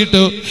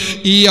ചൊല്ലിയിട്ട്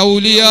ഈ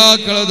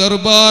ഔലിയാക്കളെ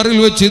ദർബാറിൽ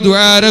വെച്ച്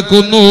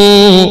ദുആരക്കുന്നു.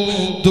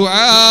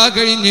 ദുആ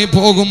കഴിഞ്ഞ്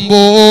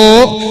പോകുമ്പോ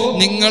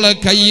നിങ്ങളെ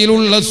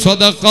കയ്യിലുള്ള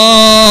സ്വദഖ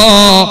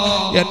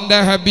എൻ്റെ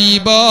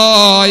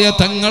ഹബീബായ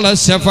തങ്ങളെ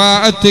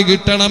ശഫാഅത്ത്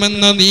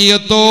കിട്ടണമെന്ന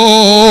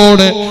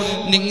നിയത്തോടെ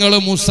നിങ്ങൾ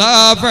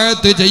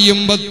മുസാഫഹത്ത്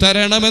ചെയ്യുമ്പോൾ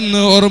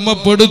തരണമെന്ന്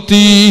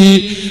ഓർമ്മപ്പെടുത്തി.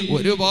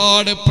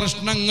 ഒരുപാട്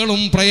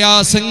പ്രശ്നങ്ങളും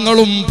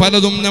പ്രയാസങ്ങളും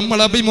പലതും നമ്മൾ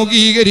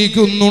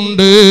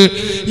അഭിമുഖീകരിക്കുന്നുണ്ട്.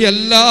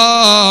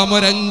 എല്ലാം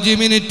ഒരു 5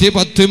 മിനിറ്റ്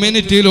 10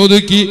 മിനിറ്റിൽ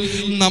ഒതുക്കി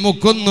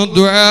നമുക്കൊന്ന്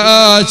ദുആ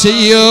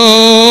ചെയ്യാം.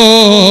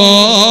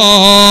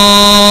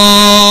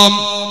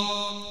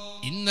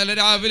 ഇന്നലെ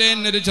രാവിലെ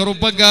എന്നൊരു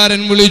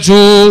ചെറുപ്പക്കാരൻ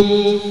വിളിച്ചു.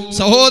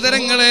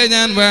 സഹോദരങ്ങളെ,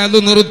 ഞാൻ വാദ്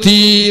നിർത്തി.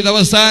 ഇത്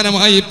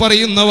അവസാനമായി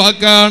പറയുന്ന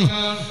വാക്കാണ്.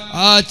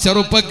 ആ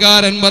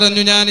ചെറുപ്പക്കാരൻ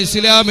പറഞ്ഞു, ഞാൻ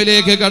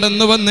ഇസ്ലാമിലേക്ക്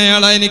കടന്നു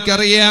വന്നയാളെ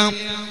എനിക്കറിയാം.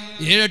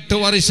 7-8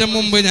 വർഷം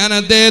മുമ്പ് ഞാൻ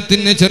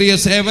അദ്ദേഹത്തിന് ചെറിയ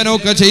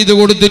സേവനമൊക്കെ ചെയ്തു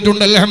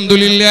കൊടുത്തിട്ടുണ്ട്,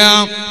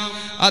 അൽഹംദുലില്ലാഹ്.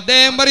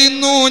 അദ്ദേഹം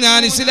പറയുന്നു,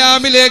 ഞാൻ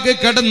ഇസ്ലാമിലേക്ക്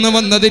കടന്നു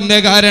വന്നതിന്റെ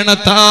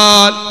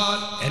കാരണത്താൽ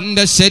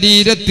എൻ്റെ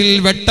ശരീരത്തിൽ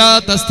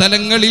വെട്ടാത്ത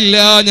സ്ഥലങ്ങളില്ല.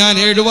 ഞാൻ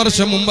 7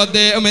 വർഷം മുമ്പ്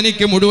അദ്ദേഹം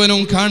എനിക്ക്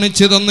മുഴുവനും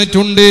കാണിച്ചു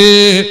തന്നിട്ടുണ്ട്.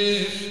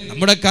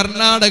 നമ്മുടെ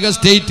കർണാടക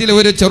സ്റ്റേറ്റിലെ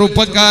ഒരു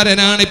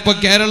ചെറുപ്പക്കാരനാണ്, ഇപ്പൊ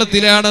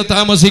കേരളത്തിലാണ്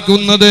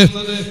താമസിക്കുന്നത്.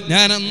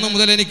 ഞാൻ അന്ന്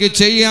മുതൽ എനിക്ക്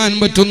ചെയ്യാൻ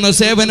പറ്റുന്ന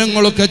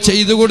സേവനങ്ങളൊക്കെ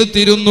ചെയ്തു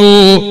കൊടുത്തിരുന്നു.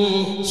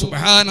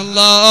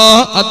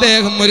 സുബ്ഹാനല്ലാഹ്,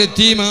 അദ്ദേഹം ഒരു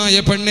യതീമായ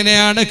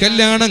പെണ്ണിനെയാണ്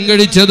കല്യാണം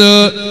കഴിച്ചത്.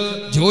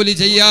 ജോലി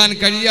ചെയ്യാൻ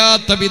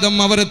കഴിയാത്ത വിധം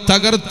അവർ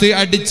തകർത്ത്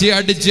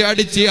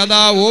അടിച്ച്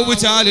അതാ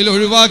ഓവുചാലിൽ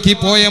ഒഴിവാക്കി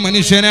പോയ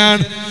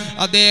മനുഷ്യനാണ്.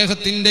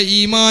 അദ്ദേഹത്തിന്റെ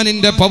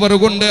ഈമാനിന്റെ പവർ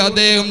കൊണ്ട്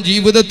അദ്ദേഹം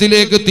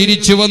ജീവിതത്തിലേക്ക്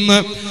തിരിച്ചു വന്ന്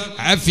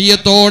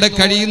ആഫിയത്തോടെ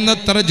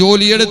കഴിയുന്നത്ര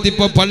ജോലിയെടുത്ത്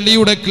ഇപ്പൊ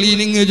പള്ളിയുടെ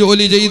ക്ലീനിങ്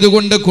ജോലി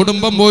ചെയ്തുകൊണ്ട്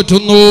കുടുംബം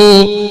പോറ്റുന്നു.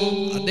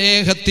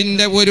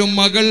 അദ്ദേഹത്തിന്റെ ഒരു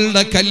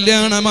മകളുടെ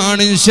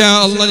കല്യാണമാണ് ഇൻഷാ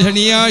അല്ലാഹ്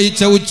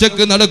ശനിയാഴ്ച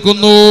ഉച്ചക്ക്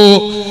നടക്കുന്നു.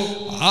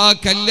 ആ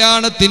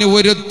കല്യാണത്തിന്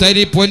ഒരു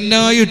തരി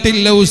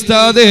പൊന്നായിട്ടില്ല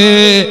ഉസ്താദേ.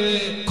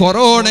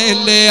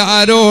 കൊറോണയല്ലേ,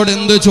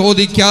 ആരോടെന്ത്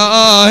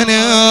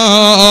ചോദിക്കാനാ?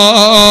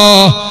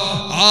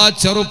 ആ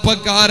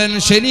ചെറുപ്പക്കാരൻ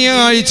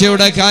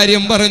ശനിയാഴ്ചയുടെ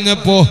കാര്യം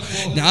പറഞ്ഞപ്പോ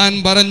ഞാൻ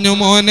പറഞ്ഞു,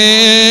 മോനെ,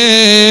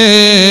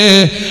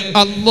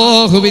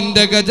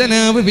 അല്ലാഹുവിന്റെ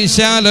ഖജനാവ്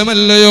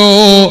വിശാലമല്ലയോ?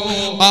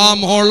 ആ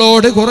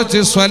മോളോട്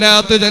കുറച്ച്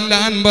സ്വലാത്ത്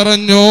ചൊല്ലാൻ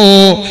പറഞ്ഞു.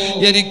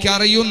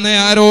 എനിക്കറിയുന്ന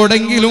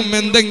ആരോടെങ്കിലും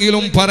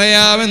എന്തെങ്കിലും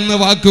പറയാമെന്ന്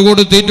വാക്ക്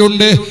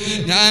കൊടുത്തിട്ടുണ്ട്.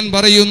 ഞാൻ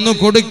പറയുന്നു,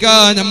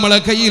 കൊടുക്കാൻ നമ്മളെ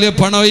കയ്യിൽ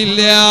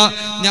പണമില്ല,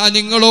 ഞാൻ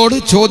നിങ്ങളോട്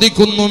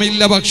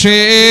ചോദിക്കുന്നുമില്ല. പക്ഷേ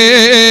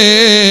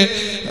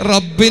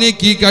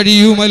റബ്ബിനിക്ക്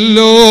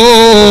കഴിയുമല്ലോ.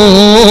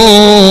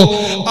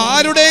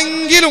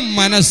 ആരുടെങ്കിലും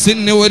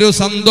മനസ്സിന് ഒരു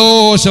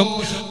സന്തോഷം,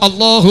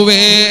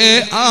 അല്ലാഹുവേ,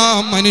 ആ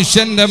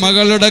മനുഷ്യന്റെ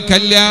മകളുടെ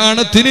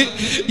കല്യാണത്തിന്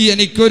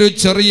എനിക്കൊരു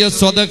ചെറിയ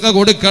സ്വതക്ക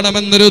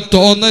കൊടുക്കണമെന്നൊരു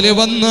തോന്നല്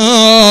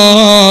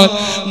വന്നാൽ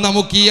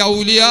നമുക്ക് ഈ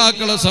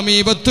ഔലിയാക്കളെ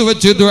സമീപത്ത്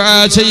വെച്ച് ദുആ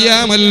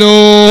ചെയ്യാമല്ലോ.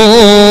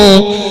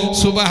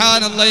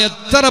 സുബ്ഹാനല്ലാഹ്,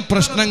 എത്ര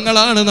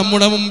പ്രശ്നങ്ങളാണ്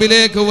നമ്മുടെ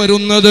മുമ്പിലേക്ക്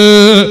വരുന്നത്.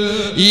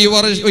 ഈ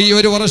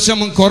ഒരു വർഷം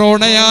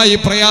കൊറോണയായി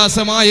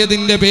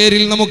പ്രയാസമായതിന്റെ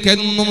പേരിൽ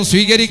നമുക്കെന്നും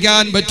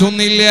സ്വീകരിക്കാൻ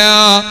പറ്റുന്നില്ല.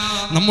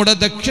 നമ്മുടെ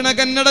ദക്ഷിണ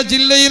കന്നഡ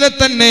ജില്ലയിലെ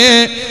തന്നെ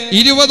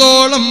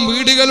 20ഓളം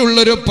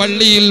വീടുകളുള്ളൊരു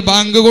പള്ളിയിൽ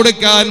ബാങ്ക്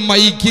കൊടുക്കാൻ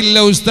മൈക്കില്ല.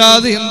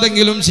 ഉസ്താദ്,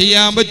 എന്തെങ്കിലും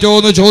ചെയ്യാൻ പറ്റുമോ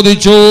എന്ന്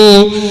ചോദിച്ചു.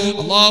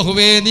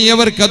 അല്ലാഹുവേ, നീ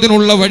അവർക്ക്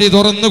അതിനുള്ള വഴി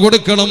തുറന്നു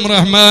കൊടുക്കണം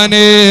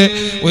റഹ്മാനേ.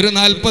 ഒരു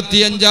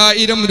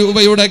 45,000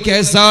 രൂപയുടെ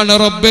കേസാണ്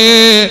റബ്ബേ.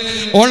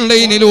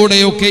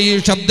 ഓൺലൈനിലൂടെയൊക്കെ ഈ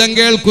ശബ്ദം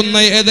കേൾക്കുന്ന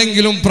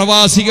ഏതെങ്കിലും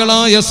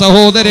പ്രവാസികളായ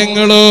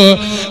സഹോദരങ്ങള്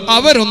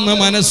അവരൊന്ന്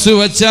മനസ്സ്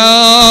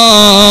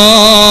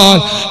വച്ചാൽ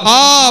ആ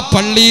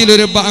പള്ളിയിൽ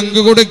ഒരു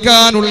ബാങ്ക്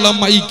കൊടുക്കാനുള്ള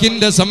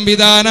മൈക്കിന്റെ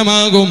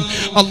സംവിധാനമാകും.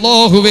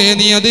 അല്ലാഹുവേ,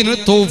 നീ അതിന്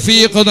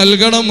തൗഫീഖ്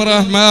നൽകണം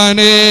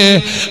റഹ്മാനേ.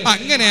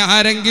 അങ്ങനെ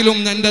ആരെങ്കിലും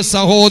എൻ്റെ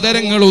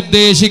സഹോദരങ്ങൾ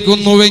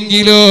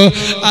ഉദ്ദേശിക്കുന്നുവെങ്കിൽ,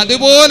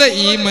 അതുപോലെ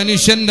ഈ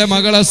മനുഷ്യന്റെ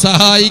മകളെ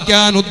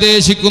സഹായിക്കാൻ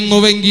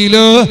ഉദ്ദേശിക്കുന്നുവെങ്കിൽ,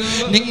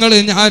 നിങ്ങൾ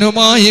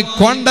ഞാനുമായി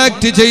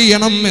കോണ്ടാക്ട്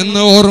ചെയ്യണം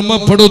എന്ന്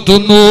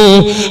ഓർമ്മപ്പെടുത്തുന്നു.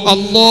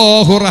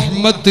 അല്ലാഹു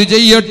റഹ്മത്ത്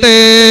ചെയ്യട്ടെ.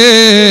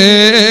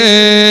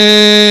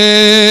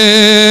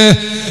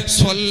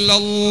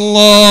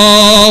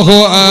 സല്ലല്ലാഹു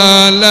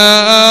അലാ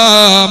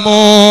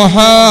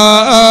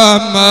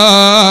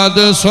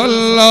മുഹമ്മദ്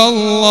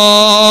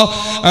സല്ലല്ലാഹു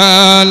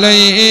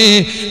അലൈഹി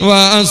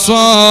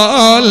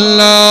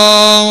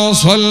വസല്ലം.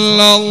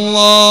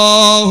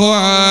 സല്ലല്ലാഹു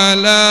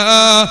അലാ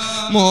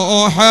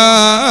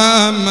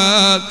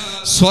മുഹമ്മദ്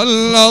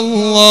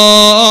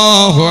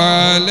സല്ലല്ലാഹു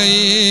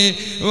അലൈഹി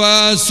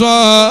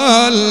വസല്ലം.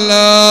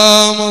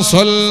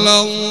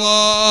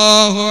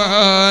 സല്ലല്ലാഹു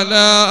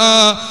അലാ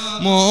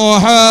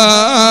മുഹമ്മദ്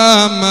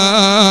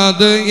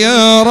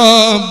യാ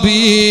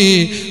റബ്ബി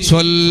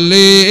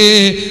സ്വല്ലി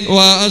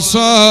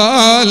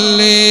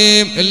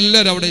വസല്ലിം.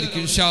 എല്ലാവരും അവിടെ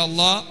ഇരിക്കും ഇൻഷാ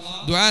അല്ലാഹ്.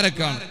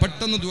 ദ്വാരക്കാണ്,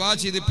 പെട്ടെന്ന് ദ്വാ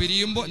ചെയ്ത്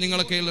പിരിയുമ്പോൾ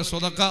നിങ്ങളൊക്കെയുള്ള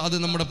സ്വതക്ക അത്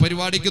നമ്മുടെ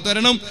പരിപാടിക്ക്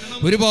തരണം.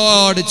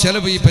 ഒരുപാട്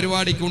ചെലവ് ഈ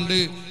പരിപാടിക്കുണ്ട്.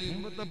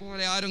 മുമ്പത്തെ ഇപ്പോഴത്തെ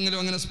പോലെ ആരെങ്കിലും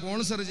അങ്ങനെ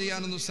സ്പോൺസർ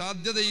ചെയ്യാനൊന്നും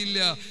സാധ്യതയില്ല.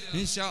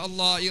 ഇൻഷാ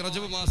അല്ലാഹ് ഈ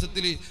റജബ്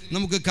മാസത്തിൽ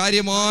നമുക്ക്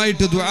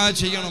കാര്യമായിട്ട് ദുആ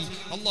ചെയ്യണം.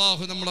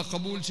 അല്ലാഹു നമ്മളെ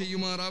ഖബൂൽ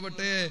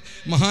ചെയ്യുമാറാവട്ടെ.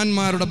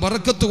 മഹാന്മാരുടെ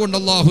ബർക്കത്ത് കൊണ്ട്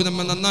അല്ലാഹു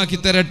നമ്മെ നന്നാക്കി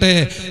തരട്ടെ.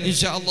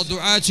 ഇൻഷാ അല്ലാഹ്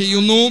ദുആ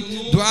ചെയ്യുന്നു.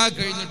 ദുആ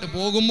കഴിഞ്ഞിട്ട്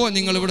പോകുമ്പോൾ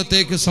നിങ്ങൾ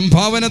ഇവിടത്തേക്ക്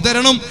സംഭാവന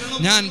തരണം.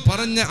 ഞാൻ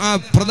പറഞ്ഞ ആ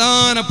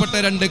പ്രധാനപ്പെട്ട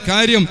 2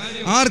 കാര്യം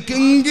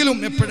ആർക്കെങ്കിലും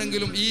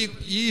എപ്പോഴെങ്കിലും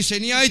ഈ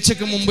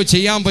ശനിയാഴ്ചക്ക് മുമ്പ്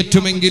ചെയ്യാൻ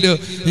പറ്റുമെങ്കിൽ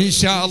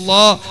ഇൻഷാ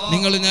അല്ലാഹ്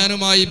നിങ്ങൾ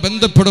ഞാനുമായി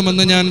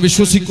ബന്ധപ്പെടുമെന്ന് ഞാൻ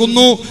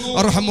വിശ്വസിക്കുന്നു.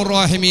 അർഹമുർ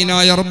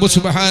റഹീമീനായ റബ്ബ്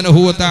സുബ്ഹാനഹു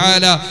വ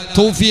തആല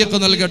തൗഫീഖ്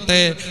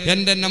നൽകട്ടെ.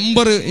 എൻ്റെ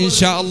നമ്പർ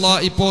ഇൻഷാ അല്ലാഹ്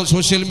ഇപ്പോൾ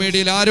സോഷ്യൽ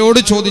മീഡിയയിൽ ആരോട്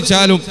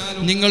ചോദിച്ചാലും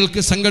നിങ്ങൾക്ക്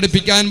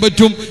സംഘടിപ്പിക്കാൻ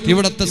പറ്റും.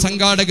 ഇവിടുത്തെ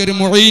സംഘാടകർ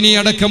മുഈനി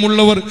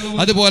അടക്കമുള്ളവർ,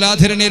 അതുപോലെ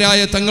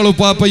ആദരണീയരായ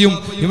തങ്ങളുപ്പാപ്പയും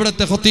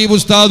ഇവിടുത്തെ ഖത്തീബ്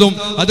ഉസ്താദും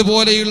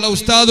അതുപോലെയുള്ള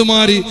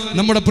ഉസ്താദുമാരി,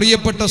 നമ്മുടെ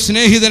പ്രിയപ്പെട്ട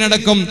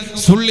സ്നേഹിതനടക്കം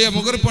സുള്ളിയ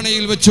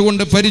മുഗർപ്പണയിൽ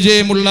വെച്ചുകൊണ്ട്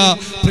പരിചയമുള്ള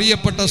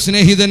പ്രിയപ്പെട്ട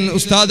സ്നേഹിതൻ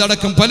ഉസ്താദ്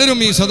അടക്കം പലരും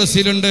ഈ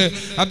സദസ്സിലുണ്ട്.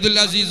 അബ്ദുൽ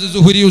അസീസ്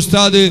ജുഹരി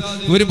ഉസ്താദ്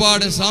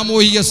ഒരുപാട്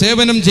സാമൂഹിക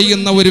സേവനം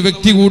ചെയ്യുന്ന ഒരു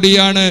വ്യക്തി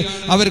കൂടിയാണ്.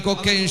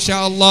 അവർക്കൊക്കെ ഇൻഷാ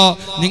അല്ലാഹ്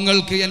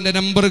നിങ്ങൾക്ക് എൻ്റെ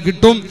നമ്പർ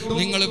കിട്ടും.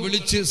 നിങ്ങൾ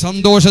വിളിച്ച്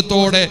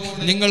സന്തോഷത്തോടെ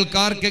നിങ്ങൾക്ക്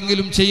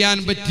ആർക്കെങ്കിലും ചെയ്യാൻ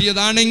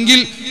പറ്റിയതാണെങ്കിൽ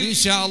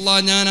ഇൻഷാ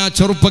അല്ലാഹ് ഞാൻ ആ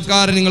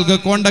ചെറുപ്പക്കാരെ നിങ്ങൾക്ക്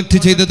കോണ്ടാക്ട്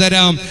ചെയ്തു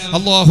തരാം.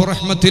 അല്ലാഹു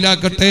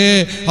റഹ്മത്തിലാക്കട്ടെ,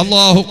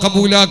 അല്ലാഹു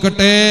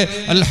ഖബൂലാക്കട്ടെ.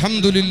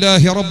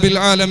 അൽഹംദുലില്ലാഹി റബ്ബിൽ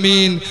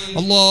ആലമീൻ.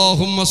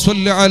 അല്ലാഹുമ്മ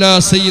സ്വല്ലി അലാ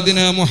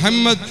സയ്യിദിനാ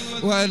മുഹമ്മദ്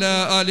وعلى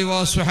آله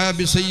وصحاب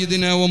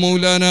سيدنا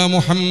ومولانا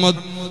محمد.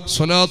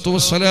 صلاة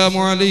والسلام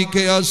عليك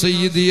يا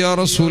سيدي يا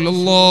رسول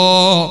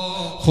الله.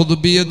 خذ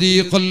بيدي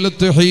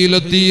قلت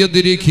حيلتي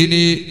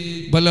يدركني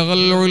بلغ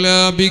العلا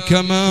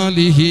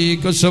بكماله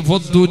كشف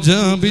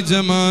الدجى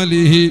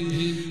بجماله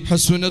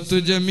حسنت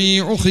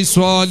جميع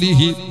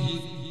خصاله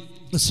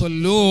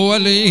صلوا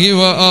عليه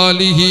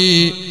وآله.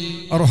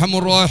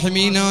 അർഹമുർ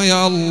റഹീമീനായ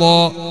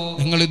അല്ലാഹ്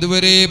ഞങ്ങൾ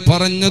ഇതുവരെ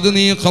പറഞ്ഞത്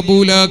നീ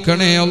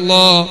ഖബൂലാക്കണേ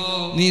അല്ലാഹ്,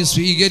 നീ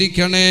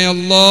സ്വീകരിക്കണേ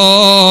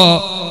അല്ലാഹ്.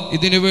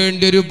 ഇതിനു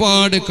വേണ്ടി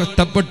ഒരുപാട്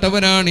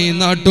കഷ്ടപ്പെട്ടവരാണ് ഈ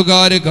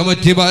നാട്ടുകാര്,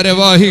 കമ്മിറ്റി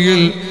ഭാരവാഹികൾ.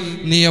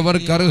 നീ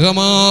അവർക്ക്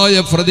അർഹമായ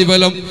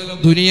പ്രതിഫലം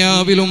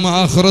ദുനിയാവിലും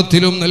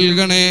ആഖിറത്തിലും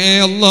നൽകണേ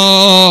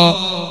അല്ലാഹ്.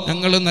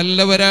 ഞങ്ങൾ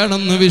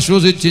നല്ലവരാണെന്ന്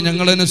വിശ്വസിച്ച്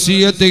ഞങ്ങളെ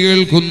നസീഹത്ത്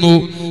കേൾക്കുന്നു,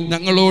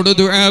 ഞങ്ങളോട്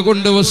ദുആ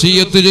കൊണ്ട്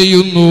വസിയത്ത്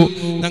ചെയ്യുന്നു.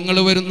 ഞങ്ങൾ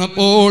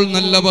വരുന്നപ്പോൾ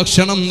നല്ല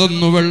ഭക്ഷണം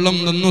തന്നു, വെള്ളം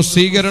തന്നു,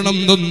 സ്വീകരണം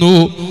തന്നു.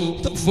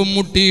 തഫും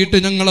മുട്ടിയിട്ട്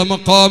ഞങ്ങളെ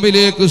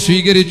മഖാമിലേക്ക്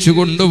സ്വീകരിച്ചു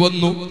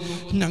കൊണ്ടുവന്നു.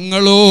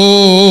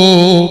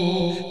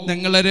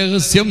 ഞങ്ങളെ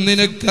രഹസ്യം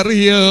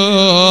നിനക്കറിയാം.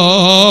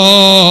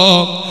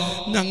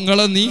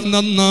 ഞങ്ങളെ നീ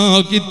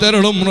നന്നാക്കി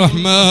തരണം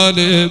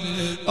റഹ്മാനെ.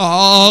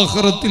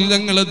 ആഖിറത്തിൽ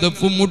ഞങ്ങളെ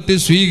ദഫും മുട്ടി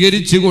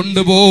സ്വീകരിച്ചു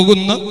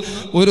കൊണ്ടുപോകുന്ന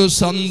ഒരു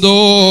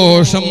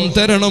സന്തോഷം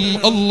തരണം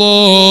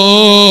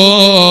അല്ലാഹ്.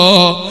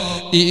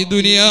 ഈ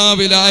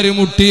ദുനിയാവിൽ ആര്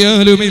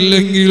മുട്ടിയാലും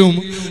ഇല്ലെങ്കിലും,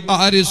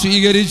 ആര്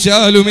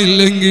സ്വീകരിച്ചാലും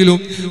ഇല്ലെങ്കിലും,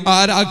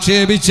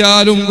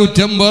 ആരാക്ഷേപിച്ചാലും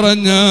കുറ്റം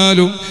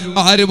പറഞ്ഞാലും,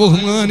 ആര്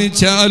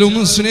ബഹുമാനിച്ചാലും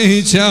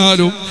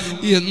സ്നേഹിച്ചാലും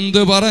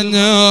എന്ത്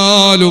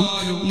പറഞ്ഞാലും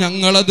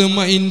ഞങ്ങളത്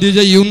മൈൻഡ്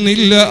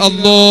ചെയ്യുന്നില്ല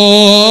അല്ലാഹ്.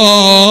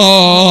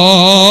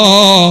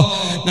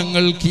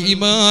 ഞങ്ങൾക്ക്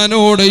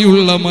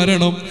ഈമാനോടെയുള്ള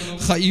മരണം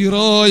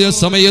ഖൈറായ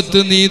സമയത്ത്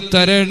നീ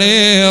തരണേ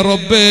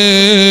റബ്ബേ.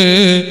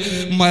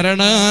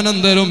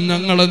 മരണാനന്തരം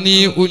ഞങ്ങളെ നീ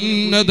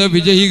ഉന്നത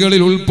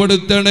വിജയികളിൽ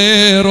ഉൾപ്പെടുത്തണേ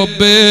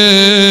റബ്ബേ.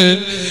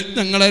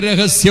 ഞങ്ങളെ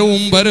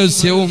രഹസ്യവും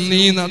പരസ്യവും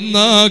നീ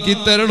നന്നാക്കി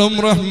തരണം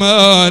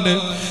റഹ്മാന്.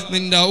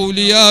 നിന്റെ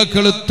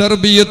ഔലിയാക്കൾ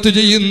തർബിയത്ത്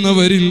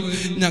ചെയ്യുന്നവരിൽ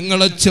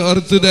ഞങ്ങളെ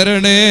ചേർത്ത്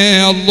തരണേ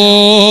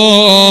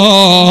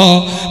അല്ലാഹ്.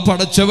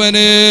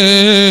 പടച്ചവനെ,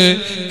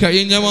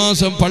 കഴിഞ്ഞ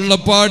മാസം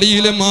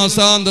പള്ളപ്പാടിയിലെ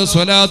മാസാന്ത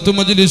സ്വലാത്ത്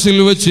മജ്ലിസിൽ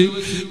വെച്ച്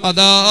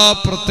അതാ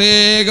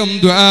പ്രത്യേകം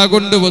ദുആ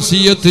കൊണ്ട്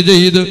വസിയത്ത്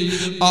ചെയ്ത്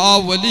ആ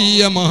വലിയ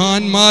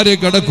മഹാന്മാര്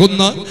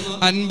കിടക്കുന്ന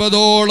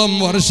 50ഓളം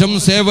വർഷം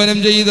സേവനം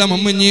ചെയ്ത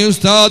മമ്മഞ്ഞി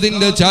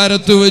ഉസ്താദിന്റെ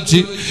ചാരത്ത്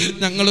വെച്ച്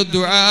ഞങ്ങൾ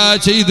ദുആ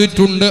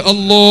ചെയ്തിട്ടുണ്ട്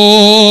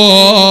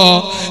അല്ലാഹ്.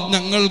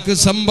 ഞങ്ങൾക്ക്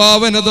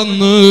സംഭാവന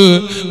തന്ന്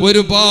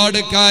ഒരുപാട്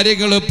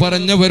കാര്യങ്ങൾ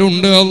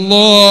പറഞ്ഞവരുണ്ട്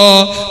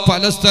അല്ലാഹ്.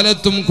 പല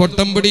സ്ഥലത്തും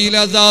കൊട്ടമ്പടിയിൽ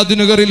ആസാദ്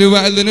നഗറിൽ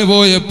വഅദിന്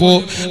പോയപ്പോ,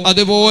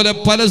 അതുപോലെ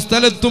പല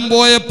സ്ഥലത്തും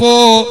പോയപ്പോ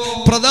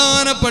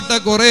പ്രധാനപ്പെട്ട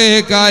കുറെ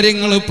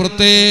കാര്യങ്ങൾ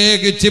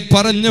പ്രത്യേകിച്ച്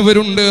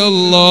പറഞ്ഞവരുണ്ട്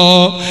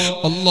അല്ലാഹ്.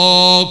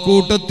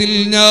 കൂട്ടത്തിൽ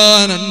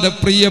ഞാൻ എൻ്റെ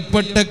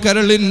പ്രിയപ്പെട്ട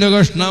കരളിൻ്റെ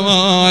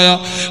കഷ്ണമായ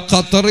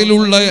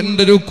ഖത്തറിലുള്ള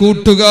എൻ്റെ ഒരു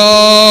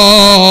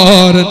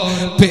കൂട്ടുകാരൻ,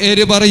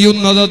 പേര്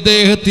പറയുന്നത്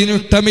അദ്ദേഹത്തിന്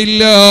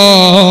ഇഷ്ടമില്ല.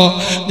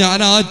 ഞാൻ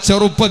ആ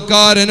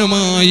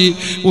ചെറുപ്പക്കാരനുമായി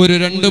ഒരു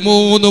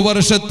 2-3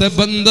 വർഷത്തെ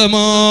ബന്ധമാണ്.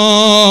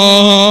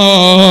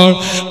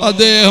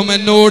 അദ്ദേഹം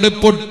എന്നോട്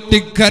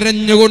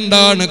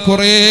പൊട്ടിക്കരഞ്ഞുകൊണ്ടാണ്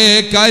കുറെ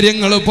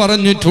കാര്യങ്ങൾ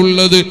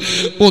പറഞ്ഞിട്ടുള്ളത്.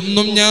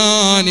 ഒന്നും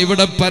ഞാൻ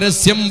ഇവിടെ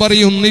പരസ്യം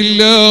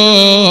പറയുന്നില്ല.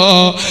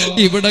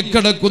 ഇവിടെ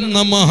കിടക്കുന്ന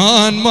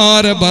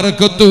മഹാന്മാരെ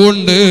ബറക്കത്ത്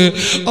കൊണ്ട്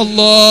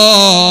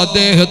അല്ലാഹ്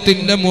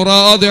അദ്ദേഹത്തിന്റെ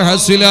മുറാദ്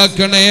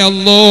ഹസിലാക്കണേ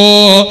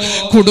അല്ലാഹ്.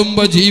 കുടുംബ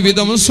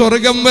ജീവിതം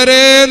സ്വർഗം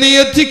വരെ നീ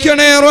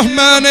എത്തിക്കണേ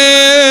റഹ്മാനേ.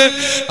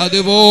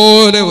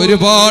 അതുപോലെ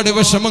ഒരുപാട്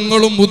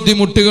വിഷമങ്ങളും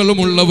ബുദ്ധിമുട്ടുകളും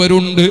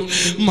ഉള്ളവരുണ്ട്.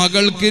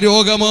 മകൾക്ക്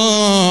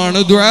രോഗമാണ്,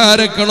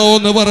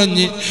 ദ്വാരക്കണോന്ന്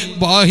പറഞ്ഞ്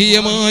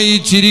ബാഹ്യമായി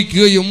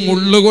ചിരിക്കുകയും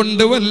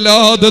ഉള്ളുകൊണ്ട്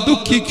വല്ലാതെ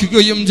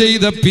ദുഃഖിക്കുകയും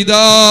ചെയ്ത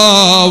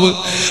പിതാവ്,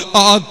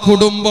 ആ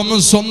കുടുംബം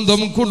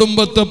സ്വന്തം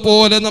കുടുംബത്തെ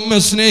പോലെ നമ്മെ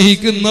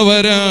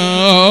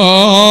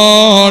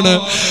സ്നേഹിക്കുന്നവരാണ്.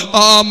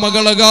 ആ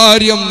മകളെ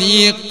കാര്യം നീ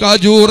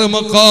കാജൂർ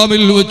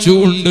മഖാമിൽ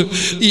വെച്ചുകൊണ്ട്,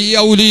 ഈ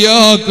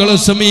ഔലിയാക്കളെ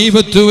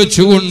സമീപത്ത്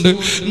വെച്ചുകൊണ്ട്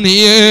നീ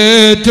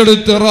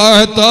ഏറ്റെടുത്ത്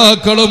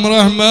റാഹത്താക്കളും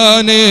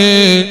റഹ്മാനേ.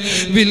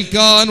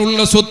 വിൽക്കാനുള്ള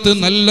സ്വത്ത്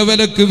നല്ല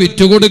വിലക്ക്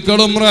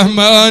വിറ്റുകൊടുക്കണം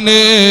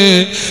റഹ്മാനേ.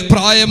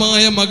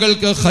 പ്രായമായ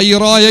മകൾക്ക്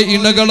ഖൈറായ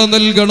ഇണകളെ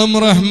നൽകണം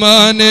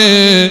റഹ്മാനേ.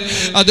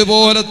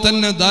 അതുപോലെ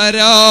തന്നെ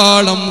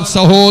ധാരാളം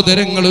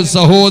സഹോദരങ്ങൾ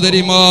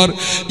സഹോദരിമാർ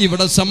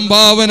ഇവിടെ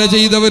സംഭാവന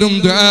ചെയ്തവരും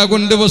ദുആ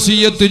കൊണ്ട്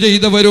വസിയത്ത്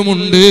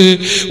ചെയ്തവരുമുണ്ട്.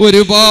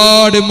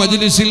 ഒരുപാട്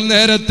മജ്ലിസിൽ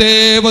നേരത്തെ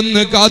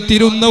വന്ന്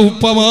കാത്തിരുന്ന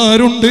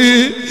ഉപ്പമാരുണ്ട്,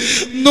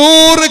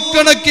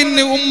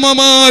 നൂറുകണക്കിന്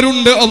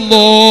ഉമ്മമാരുണ്ട്.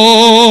 അല്ലാ,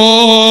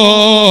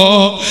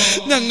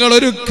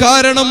 ഞങ്ങളൊരു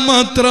കാരണം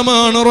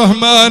മാത്രമാണ്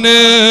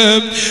റഹ്മാനേ.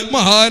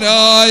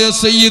 മഹാനായ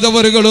സയ്യിദ്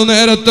അവറുകൾ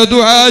നേരത്തെ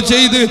ദുആ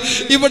ചെയ്ത്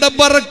ഇവിടെ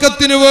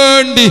ബറക്കത്തിന്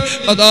വേണ്ടി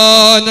അതാ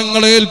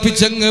ഞങ്ങളെ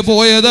ഏൽപ്പിച്ചങ്ങ്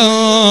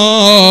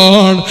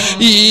പോയതാണ്.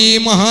 ഈ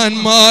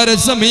മഹാന്മാരെ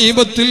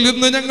സമീപത്തിൽ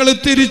നിന്ന് ഞങ്ങൾ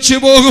തിരിച്ചു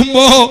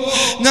പോകുമ്പോ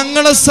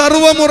ഞങ്ങളെ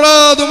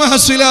സർവമുറാദും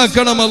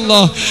ഹസ്വിലാക്കണമല്ല,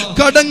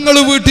 കടങ്ങൾ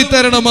വീട്ടി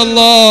തരണമല്ല,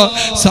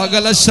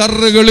 സകല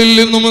ശർറുകളിൽ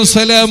നിന്നും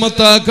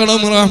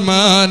സലാമത്താക്കണം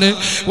റഹ്മാനെ.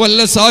 വല്ല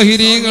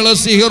സാഹിരീങ്ങളെ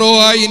സിഹറോ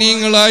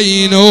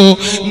ആയിനീങ്ങളായിനോ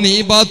നീ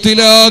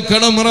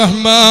ബാത്തിലാക്കണം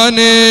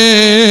റഹ്മാനെ.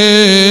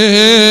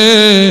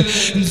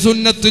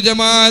 സുന്നത്ത്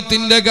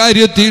ജമാഅത്തിന്റെ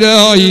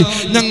കാര്യത്തിലായി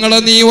ഞങ്ങളെ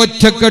നീ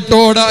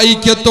ഒറ്റക്കെട്ടോടെ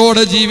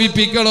ഐക്യത്തോടെ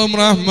ജീവിപ്പിക്കണം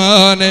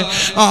റഹ്മാനെ.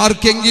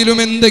 ആർക്കെങ്കിലും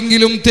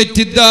എന്തെങ്കിലും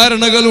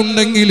തെറ്റിദ്ധാരണകൾ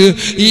ഉണ്ടെങ്കിൽ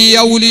ഈ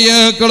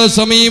ഔലിയാക്കളെ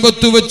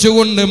സമീപത്ത്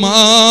വെച്ചുകൊണ്ട്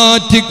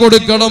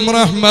മാറ്റിക്കൊടുക്കണം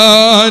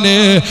റഹ്മാനെ.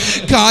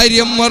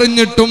 കാര്യം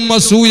അറിഞ്ഞിട്ടും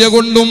അസൂയ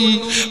കൊണ്ടും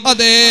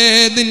അതേ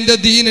നിന്റെ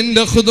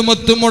ദീനിന്റെ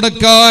ഖിദ്മത്ത്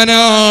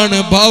മുടക്കാനാണ്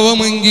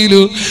ഭാവമെങ്കിൽ,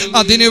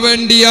 അതിനു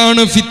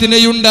വേണ്ടിയാണ്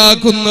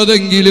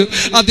ഫിത്നയുണ്ടാക്കുന്നതെങ്കിൽ,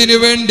 അതിനു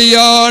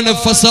വേണ്ടിയാണ്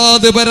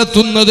ഫസാദ്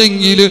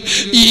പരത്തുന്നതെങ്കിൽ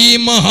ഈ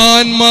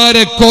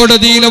മഹാന്മാരെ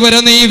കോടതിയിൽ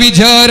അവരെ നീ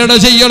വിചാരണ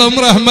ചെയ്യണം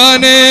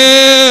റഹ്മാനെ.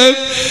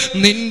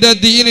 നിന്റെ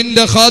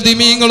ദീനിന്റെ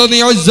ഖാദിമീങ്ങളെ നീ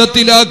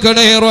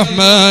ഇസ്സത്തിലാക്കണേ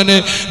റഹ്മാനെ.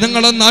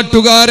 ഞങ്ങളെ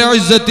നാട്ടുകാരെ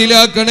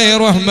ഇസ്സത്തിലാക്കണേ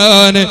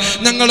റഹ്മാനെ.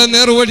 ഞങ്ങളെ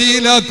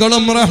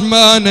നേർവഴിയിലാക്കണം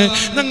റഹ്മാനെ.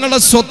 ഞങ്ങളെ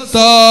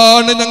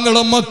സ്വത്താണ്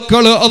ഞങ്ങളെ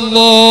മക്കള്.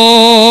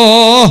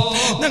 അല്ലാഹ്,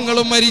 ഞങ്ങൾ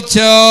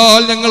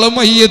മരിച്ചാൽ ഞങ്ങളെ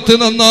മയ്യത്ത്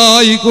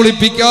നന്നായി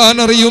കുളിപ്പിക്കാൻ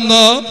അറിയുന്ന,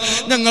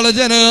 ഞങ്ങളെ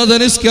ജനാസ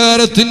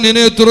നിസ്കാരത്തിന്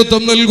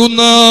നേതൃത്വം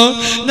നൽകുന്ന,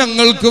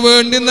 ഞങ്ങൾക്ക്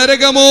വേണ്ടി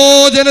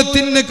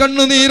നരകമോചനത്തിന്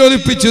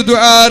കണ്ണുനീരൊലിപ്പിച്ച്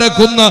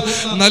ദുആരക്കുന്ന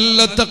നല്ല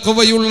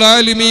തഖ്വയുള്ള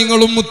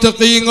ആലിമീങ്ങളും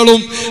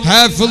മുത്തഖീങ്ങളും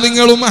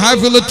ഹാഫിളുകളും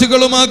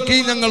ഹാഫിളത്തുകളുമാക്കി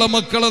ഞങ്ങളെ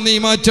മക്കളെ നീ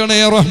മാറ്റണേ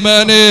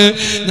റഹ്മാനെ.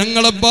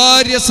 ഞങ്ങളെ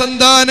ഭാര്യ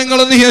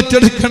സന്താനങ്ങളെ നീ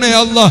ഏറ്റെടുക്കണേ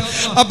അല്ലാഹ്.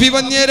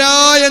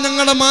 അഭിവന്യരായ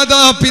ഞങ്ങളെ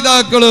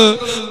മാതാപിതാക്കള്,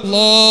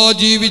 അല്ലാഹ്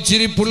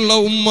ജീവിച്ചിരിപ്പുള്ള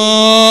ഉമ്മ,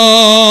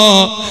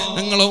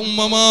 ഞങ്ങളെ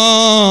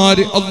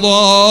ഉമ്മമാര്,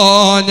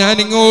 അല്ലാഹ് ഞാൻ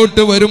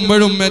ഇങ്ങോട്ട്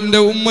വരുമ്പോഴും എൻ്റെ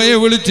ഉമ്മയെ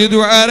വിളിച്ച്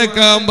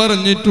ദുആരക്കാൻ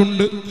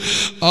പറഞ്ഞിട്ടുണ്ട്.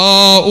 ആ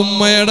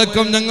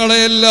ഉമ്മയടക്കം ഞങ്ങളെ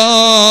എല്ലാ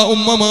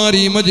ഉമ്മമാര്,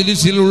 ഈ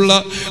മജ്ലിസിലുള്ള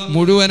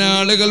മുഴുവൻ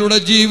ആളുകളുടെ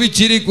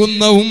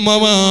ജീവിച്ചിരിക്കുന്ന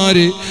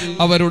ഉമ്മമാര്,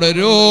 അവരുടെ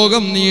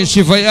രോഗം നീ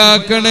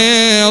ശിഫയാക്കണേ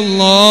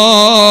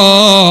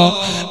അല്ലാഹ്.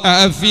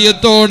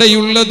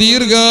 ആഫിയത്തോടെയുള്ള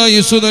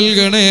ദീർഘായുസ്സു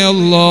നൽകണേ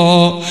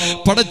അല്ലാഹ്.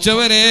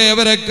 പടച്ചവനെ,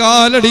 അവരെ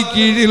കാലടി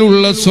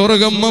കീഴിലുള്ള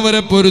സ്വർഗം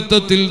അവരെ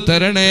പൊരുത്തത്തിൽ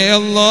തരണേ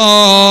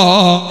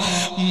അല്ലാഹ്.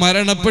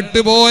 മരണപ്പെട്ടു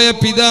പോയ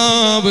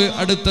പിതാവ്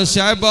അടുത്ത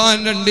ശഅബാൻ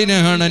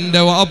 2-നാണ്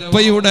എൻ്റെ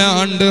വാപ്പയുടെ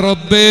ആണ്ട്.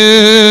 റബ്ബേ,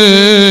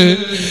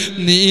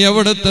 നീ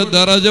അവിടുത്തെ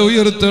ദറജ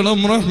ഉയർത്തണം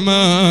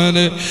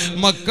റഹ്മാനെ.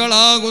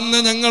 മക്കളാകുന്ന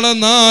ഞങ്ങളെ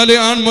 4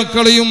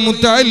 ആൺമക്കളെയും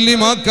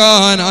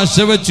മുത്തഅല്ലിമാക്കാൻ ആശ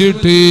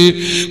വച്ചിട്ട്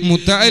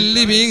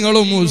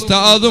മുത്തഅല്ലിമീങ്ങളും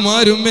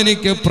ഉസ്താദുമാരും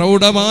എനിക്ക്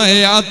പ്രൗഢമായ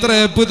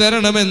യാത്രയപ്പ്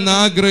തരണമെന്ന്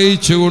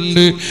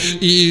ആഗ്രഹിച്ചുകൊണ്ട്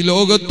ഈ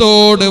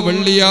ലോകത്തോട്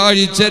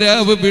വെള്ളിയാഴ്ച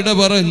രാവ് വിട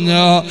പറഞ്ഞ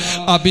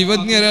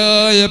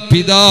അഭിവന്യരായ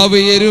പിതാവ്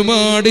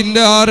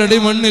എരുമാടിന്റെ 6 അടി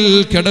മണ്ണിൽ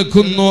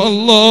കിടക്കുന്നു.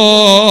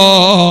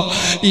 അല്ലാഹ്,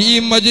 ഈ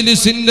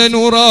മജ്ലിസിന്റെ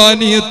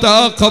നൂറാനിയത്ത് ആ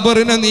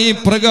ഖബറിനെ നീ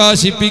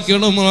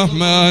പ്രകാശിപ്പിക്കണം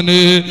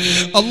റഹ്മാനെ.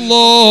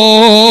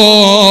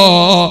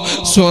 അല്ലാഹ്,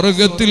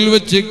 സ്വർഗത്തിൽ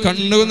വെച്ച്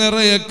കണ്ണു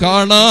നിറയെ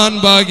കാണാൻ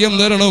ഭാഗ്യം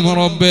തരണം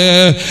റബ്ബേ.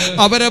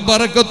 അവരെ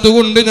ബറക്കത്ത്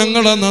കൊണ്ട്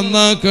ഞങ്ങളെ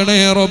നന്നാക്കണേ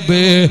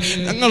റബ്ബേ.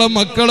 ഞങ്ങളെ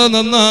മക്കളെ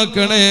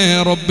നന്നാക്കണേ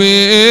റബ്ബേ.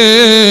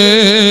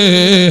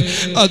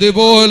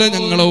 അതുപോലെ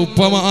ഞങ്ങളെ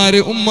ഉപ്പമാര്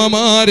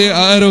ഉമ്മമാര്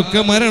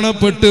ആരൊക്കെ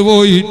മരണപ്പെട്ടു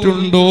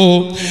പോയിട്ടുണ്ടോ,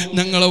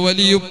 ഞങ്ങളെ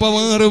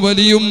വലിയുപ്പമാര്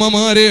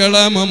വലിയുമ്മമാര്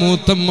ഇളമ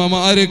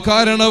മൂത്തമ്മമാര്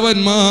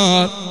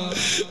കാരണവന്മാർ,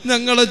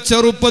 ഞങ്ങളെ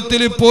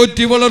ചെറുപ്പത്തിൽ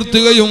പോറ്റി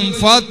വളർത്തുകയും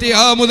ഫാത്തിഹ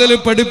മുതൽ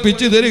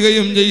പഠിപ്പിച്ചു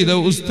തരികയും ചെയ്ത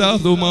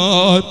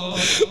ഉസ്താദുമാർ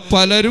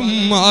പലരും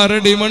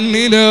ആറടി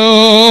മണ്ണിലാണ്.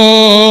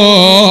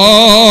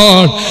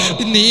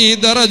 നീ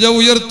ദറജ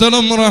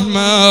ഉയർത്തണം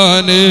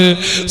റഹ്മാനെ,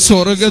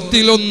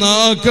 സ്വർഗത്തിൽ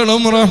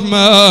ഒന്നാക്കണം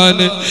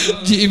റഹ്മാനെ.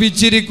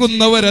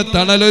 ജീവിച്ചിരിക്കുന്നവരെ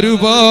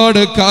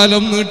തണലൊരുപാട്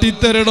കാലം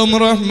നീട്ടിത്തരണം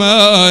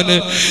റഹ്മാനെ.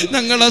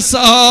 ഞങ്ങളെ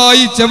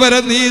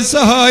സഹായിച്ചവരെ നീ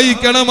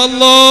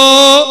സഹായിക്കണമല്ലോ.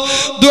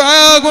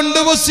 ദുആ കൊണ്ട്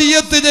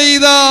വസിയത്ത്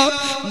ചെയ്ത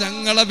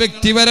ഞങ്ങളെ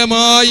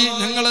വ്യക്തിപരമായി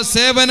ഞങ്ങളെ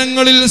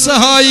സേവനങ്ങളിൽ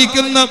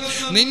സഹായിക്കുന്ന,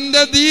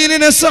 നിന്റെ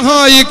ദീനിനെ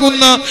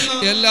സഹായിക്കുന്ന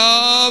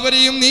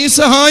എല്ലാവരെയും നീ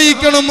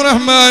സഹായിക്കണം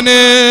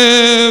റഹ്മാനെ.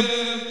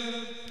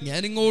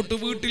 ഞാനിങ്ങോട്ട്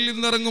വീട്ടിൽ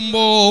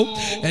നിന്നിറങ്ങുമ്പോ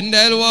എൻ്റെ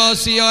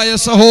അയൽവാസിയായ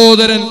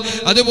സഹോദരൻ,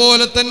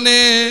 അതുപോലെ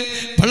തന്നെ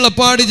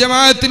പള്ളപ്പാടി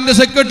ജമാഅത്തിന്റെ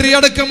സെക്രട്ടറി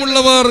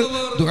അടക്കമുള്ളവർ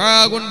ദുആ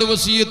കൊണ്ട്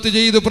വസിയത്ത്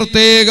ചെയ്ത്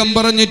പ്രത്യേകം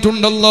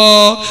പറഞ്ഞിട്ടുണ്ടല്ലോ,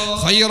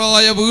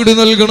 ഖൈറായ വീട്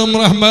നൽകണം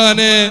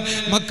റഹ്മാനെ,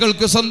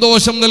 മക്കൾക്ക്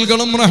സന്തോഷം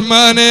നൽകണം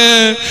റഹ്മാനെ.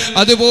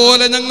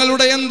 അതുപോലെ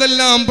ഞങ്ങളുടെ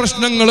എന്തെല്ലാം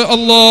പ്രശ്നങ്ങൾ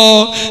അല്ലോ,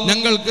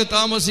 ഞങ്ങൾക്ക്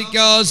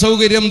താമസിക്കാൻ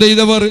സൗകര്യം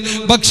ചെയ്തവർ,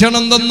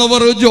 ഭക്ഷണം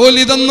തന്നവർ,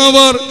 ജോലി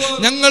തന്നവർ,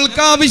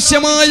 ഞങ്ങൾക്ക്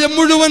ആവശ്യമായ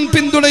മുഴുവൻ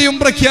പിന്തുണയും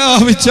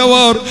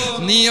പ്രഖ്യാപിച്ചവർ,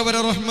 നീ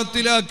അവരെ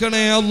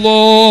റഹ്മത്തിലാക്കണേ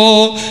അല്ലോ.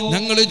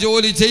 ഞങ്ങൾ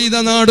ജോലി ചെയ്ത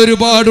നാട്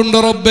ഒരുപാടുണ്ട്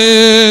റബ്ബേ.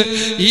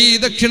 ഈ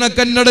ദക്ഷിണ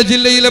കന്നഡ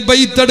ജില്ലയിലെ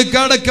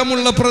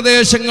ബൈത്തടുക്കടക്കമുള്ള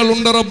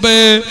പ്രദേശങ്ങളുണ്ട്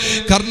റബ്ബേ.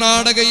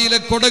 കർണാടകയിലെ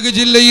കൊടക്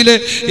ജില്ലയിലെ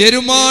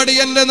എരുമാട്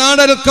എൻ്റെ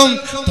നാടടക്കം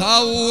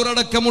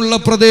താവൂറടക്കമുള്ള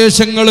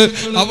പ്രദേശങ്ങൾ,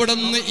 അവിടെ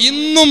നിന്ന്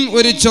ഇന്നും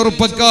ഒരു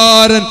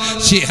ചെറുപ്പക്കാരൻ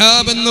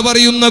ശിഹാബ് എന്ന്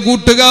പറയുന്ന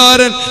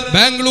കൂട്ടുകാരൻ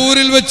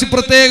ബാംഗ്ലൂരിൽ വെച്ച്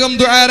പ്രത്യേകം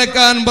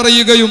ദുആരക്കാൻ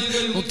പറയുകയും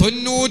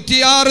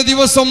 96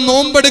 ദിവസം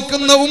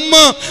നോമ്പെടുക്കുന്ന ഉമ്മ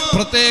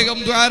പ്രത്യേകം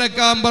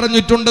ദുആരക്കാൻ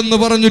പറഞ്ഞിട്ടുണ്ടെന്ന്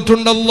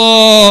പറഞ്ഞിട്ടുണ്ടല്ലോ.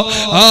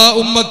 ആ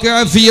ഉമ്മക്ക്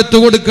ആഫിയത്ത്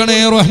കൊടുക്കണേ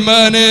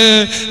റഹ്മാനെ.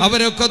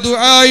 അവരൊക്കെ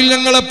ദുആയിൽ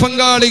ഞങ്ങളെ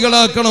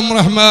പങ്കാളികളാക്കണം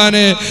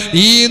റഹ്മാനെ.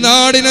 ഈ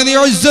നാടിനെ നീ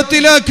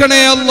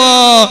ഇസ്സത്തിലാക്കണേ അല്ലാ.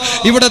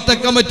 ഇവിടത്തെ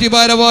കമ്മിറ്റി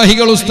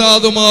ഭാരവാഹികൾ,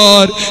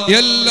 ഉസ്താദുമാർ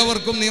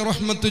എല്ലാവർക്കും നീ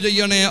റഹ്മത്ത്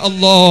ചെയ്യണേ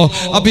അല്ലാ.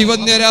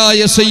 അഭിവന്യരായ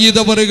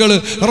സയ്യിദ് അവറുകൾ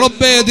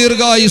റബ്ബേ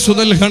ദീർഘായുസ്സ്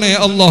നൽകണേ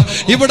അല്ലാ.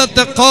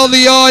 ഇവിടത്തെ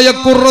ഖാദിയായ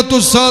ഖുറത്തു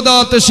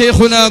സാദാത്ത്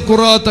ശൈഖുനാ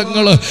ഖുറാ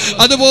തങ്ങൾ,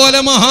 അതുപോലെ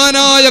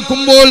മഹാനായ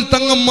കുമ്പോൾ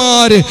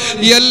തങ്ങന്മാര്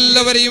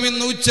എല്ലാവരെയും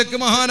ഇന്ന് ഉച്ചക്ക്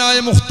മഹാനായ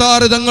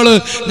മുഖ്താർ തങ്ങൾ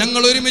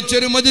ഞങ്ങൾ ഒരുമിച്ച്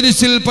ഒരു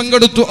മജ്ലിസിൽ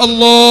പങ്കെടുത്തു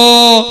അല്ലാ.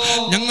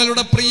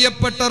 ഞങ്ങളുടെ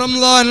പ്രിയപ്പെട്ട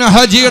റംസാൻ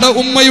ഹജിയുടെ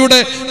ഉമ്മയുടെ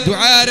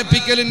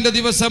ദുആരപ്പിക്കലിന്റെ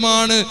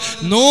ദിവസമാണ്.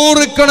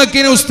 100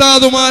 കണക്കിന്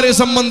ഉസ്താദുമാരെ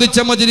സംബന്ധിച്ച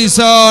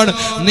മജ്ലിസാണ്.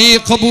 നീ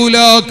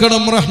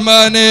ഖബൂലാക്കണം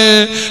റഹ്മാനെ.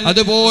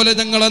 അതുപോലെ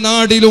ഞങ്ങളെ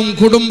നാടിലും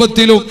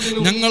കുടുംബത്തിലും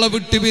ഞങ്ങളെ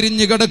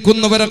വിട്ടുപിരിഞ്ഞ്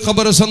കിടക്കുന്നവരെ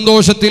ഖബർ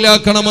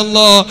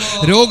സന്തോഷത്തിലാക്കണമല്ലോ.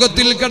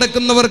 രോഗത്തിൽ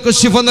കിടക്കുന്നവർക്ക്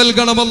ശിഫ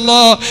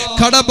നൽകണമല്ലോ.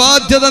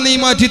 കടബാധ്യത നീ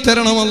മാറ്റി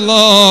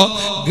തരണമല്ലോ.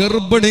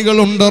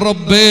 ഗർഭിണികളുണ്ട്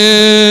റബ്ബേ,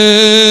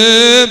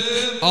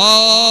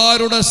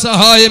 ആരുടെ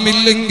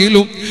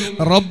സഹായമില്ലെങ്കിലും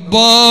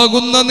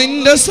റബ്ബാകുന്ന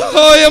നിന്റെ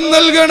സഹായം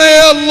നൽകണേ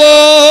അല്ലാ.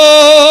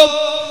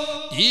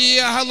 ഈ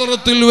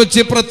ഹളറത്തിൽ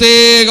വെച്ച്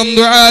പ്രത്യേകം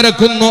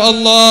ദുആരക്കുന്നു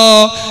അല്ലാ.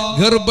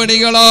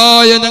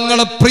 ഗർഭിണികളായ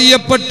ഞങ്ങളെ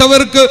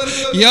പ്രിയപ്പെട്ടവർക്ക്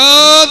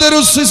യാതൊരു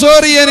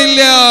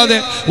സിസേറിയനില്ലാതെ,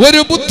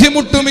 ഒരു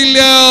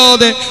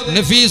ബുദ്ധിമുട്ടുമില്ലാതെ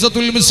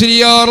നഫീസത്തുൽ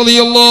മിസ്രിയ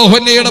റളിയല്ലാഹു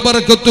അൻഹയുടെ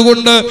ബറക്കത്ത്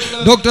കൊണ്ട്,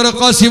 ഡോക്ടർ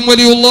ഖാസിം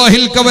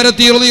വലിയുല്ലാഹിൽ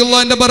കവരത്തി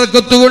റളിയല്ലാഹുവിന്റെ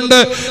ബറക്കത്ത് കൊണ്ട്,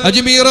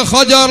 അജ്മീർ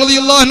ഖാജ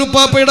റളിയല്ലാഹു അൻഹു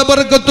പാപ്പയുടെ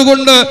ബറക്കത്ത്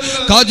കൊണ്ട്,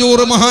 കാജൂർ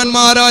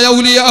മഹാന്മാരായ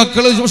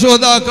ഔലിയാക്കൾ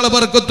ശുഹദാക്കളുടെ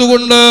ബറക്കത്ത്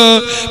കൊണ്ട്,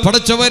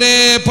 പടച്ചവരെ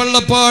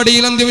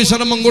പള്ളപ്പാടിയിൽ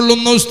അന്ത്യവിശ്രമം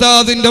കൊള്ളുന്ന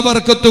ഉസ്താദിന്റെ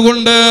ബറക്കത്ത്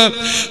കൊണ്ട്,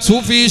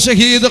 സൂഫി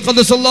ഷഹീദ്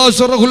ഖദ്ദസല്ലാഹു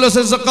സിർറഹുൽ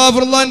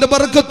സഖാഫിറുല്ലാഹിന്റെ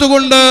ബറക്കത്ത്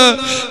കൊണ്ട്,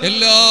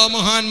 എല്ലാ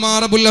മഹാന്മാർ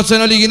അബുൽ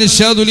ഹസൻ അലി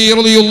നിശാദുലി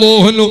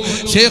റളിയല്ലാഹു അൻഹു,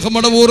 ശൈഖ്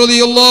മടവൂർ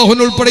റളിയല്ലാഹു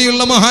അൻഹു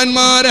ഉൾപ്പെടെയുള്ള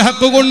മഹാന്മാരെ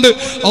ഹഖ് കൊണ്ട്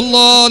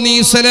അല്ലാ നീ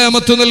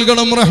സലാമത്ത്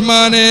നൽകണം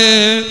റഹ്മാനെ.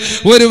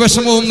 ഒരു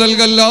വിഷമവും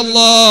നൽകല്ല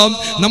അല്ലാ.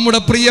 നമ്മുടെ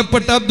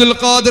പ്രിയപ്പെട്ട അബ്ദുൽ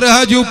ഖാദിർ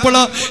ഹാജി ഉപ്പള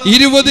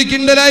 20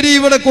 കിൻഡൽ അരി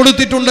ഇവിടെ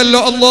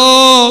കൊടുത്തിട്ടുണ്ടല്ലോ അല്ലാ.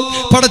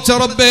 പടച്ച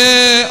റബ്ബേ,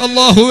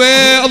 അല്ലാഹുവേ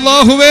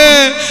അല്ലാഹുവേ,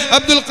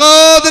 അബ്ദുൽ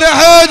ഖാദിർ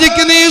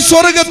ഹാജിക്ക് നീ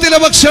സ്വർഗ്ഗത്തിലെ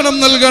ഭക്ഷണം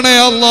നൽകണേ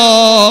അല്ലാ.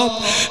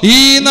 ഈ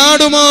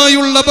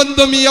നാടുമായുള്ള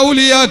ബന്ധം, ഈ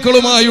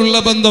ഔലിയാക്കളുമായുള്ള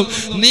ബന്ധം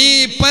നീ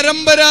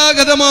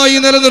പരമ്പരാഗതമായി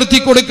നിലനിർത്തി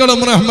കൊടുക്കണം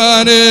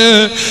റഹ്മാനെ.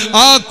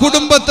 ആ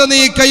കുടുംബത്തെ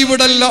നീ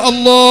കൈവിടല്ല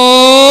അല്ലാ.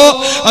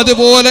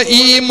 അതുപോലെ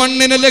ഈ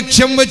മണ്ണിനെ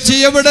ലക്ഷ്യം വെച്ച്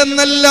എവിടെ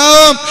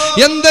നിന്നെല്ലാം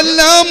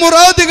എന്തെല്ലാം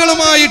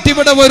മുറാദുകളുമായിട്ട്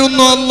ഇവിടെ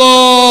വരുന്നു അല്ലാ.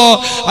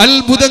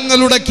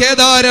 അത്ഭുതങ്ങളുടെ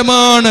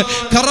കേദാരമാണ്,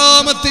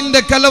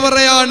 കറാമത്തിന്റെ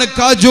കലവറയാണ്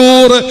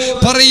കാജൂർ.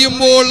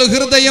 പറയുമ്പോൾ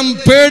ഹൃദയം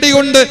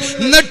പേടികൊണ്ട്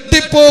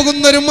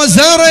നെട്ടിപ്പോകുന്ന ഒരു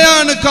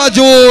മസാറയാണ്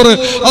കാജൂർ.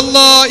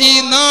 അല്ലാ, ഈ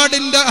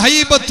നാടിന്റെ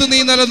ഹൈബത്ത് നീ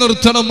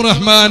നിലനിർത്തണം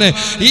റഹ്മാനെ.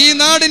 ഈ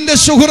നാടിന്റെ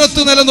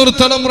ശുഹ്റത്ത്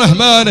നിലനിർത്തണം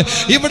റഹ്മാനെ.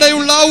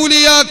 ഇവിടെയുള്ള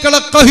ഔലിയാക്കളെ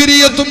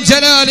ഖഹരിയത്തും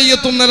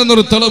ജലാലിയത്തും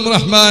നിലനിർത്തണം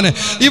റഹ്മാനെ.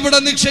 ഇവിടെ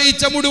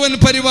നിശ്ചയിച്ച മുഴുവൻ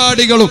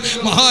പരിപാടികളും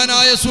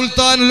മഹാനായ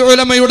സുൽത്താനുൽ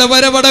ഉലമയുടെ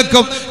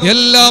വരവടക്കം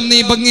എല്ലാം നീ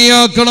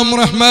ഭംഗിയാക്കണം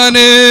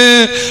റഹ്മാനെ.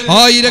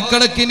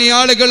 ആയിരക്കണക്കിന്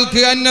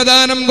ആളുകൾക്ക്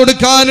അന്നദാനം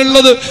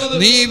കൊടുക്കാനുള്ളത്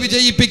നീ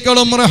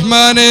വിജയിപ്പിക്കണം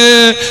റഹ്മാനെ.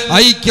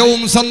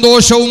 ഐക്യവും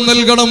സന്തോഷവും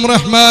നൽകണം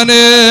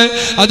റഹ്മാനേ.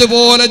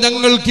 അതുപോലെ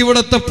ഞങ്ങൾക്ക്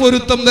ഇവിടുത്തെ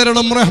പൊരുത്തം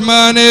തരണം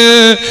റഹ്മാനേ.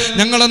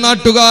 ഞങ്ങളെ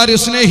നാട്ടുകാര്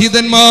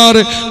സ്നേഹിതന്മാർ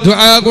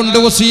ദുആ കൊണ്ട്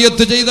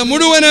വസിയത്ത് ചെയ്ത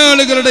മുഴുവൻ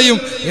ആളുകളുടെയും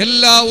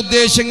എല്ലാ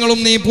ഉദ്ദേശങ്ങളും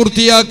നീ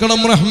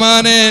പൂർത്തിയാക്കണം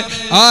റഹ്മാനേ.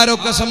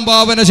 ആരൊക്കെ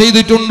സംഭാവന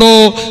ചെയ്തിട്ടുണ്ടോ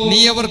നീ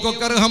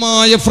അവർക്കൊക്കെ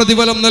അർഹമായ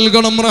പ്രതിഫലം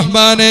നൽകണം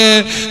റഹ്മാനേ.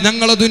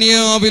 ഞങ്ങളെ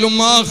ദുനിയാവിലും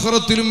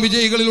ആഖിറത്തിലും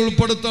വിജയികളിൽ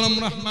ഉൾപ്പെടുത്തണം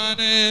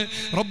റഹ്മാനേ.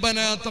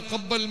 റബ്ബനാ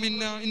തഖബ്ബൽ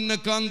മിന്നാ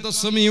ഇന്നക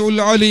അൻതസ് സമീഉൽ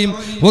അലീം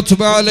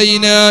വതുബ്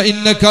അലൈനാ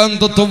ഇന്നക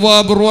അൻതത്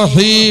തവ്വാബുർ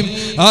റഹീം.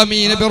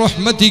 ആമീൻ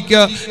ബിറഹ്മതിക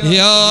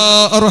യാ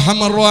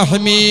അർഹമർ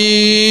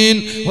റഹീമീൻ.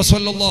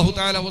 വസല്ലല്ലാഹു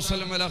തആല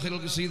വസല്ലം അലാ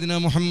ഖൈറിൽ സയ്യിദിനാ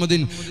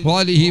മുഹമ്മദിൻ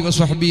വആലിഹി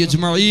വസഹ്ബിഹി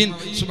അജ്മഈൻ.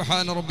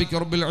 സുബ്ഹാന റബ്ബിക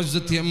റബ്ബിൽ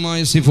ഇസ്സത്തി അമ്മാ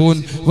യസിഫൂൻ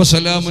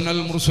വസലാമുൻ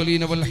അലൽ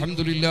മുർസലീൻ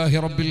വൽഹംദുലില്ലാഹി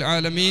റബ്ബിൽ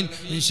ആലമീൻ.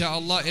 ഇൻഷാ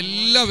അല്ലാഹ്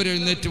എല്ലാവരും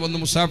എഴുന്നേറ്റ് വന്ന്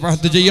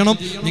മുസാഫഹത്ത് ചെയ്യണം.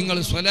 നിങ്ങൾ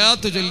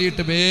സ്വലാത്ത്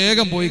ചൊല്ലിയിട്ട്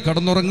വേഗം പോയി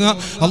കടന്നുറങ്ങുക.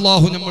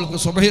 അല്ലാഹു നമ്മൾക്ക്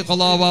സുബ്ഹി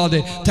ഖളാവാതെ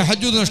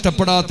തഹജ്ജുദ്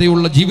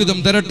നഷ്ടപ്പെടാതെയുള്ള ജീവിതം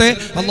തരട്ടെ.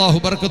 അല്ലാഹു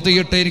ബർക്കത്ത്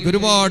ചെയ്യട്ടെ. എനിക്ക്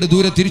ഒരുപാട്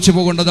ദൂരെ തിരിച്ചു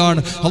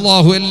പോകേണ്ടതാണ്.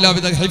 അല്ലാഹു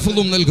എല്ലാവിധ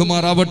ഹിഫ്ളും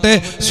നൽകുമാറാവട്ടെ.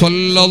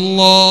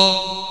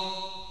 സ്വല്ലല്ലാഹു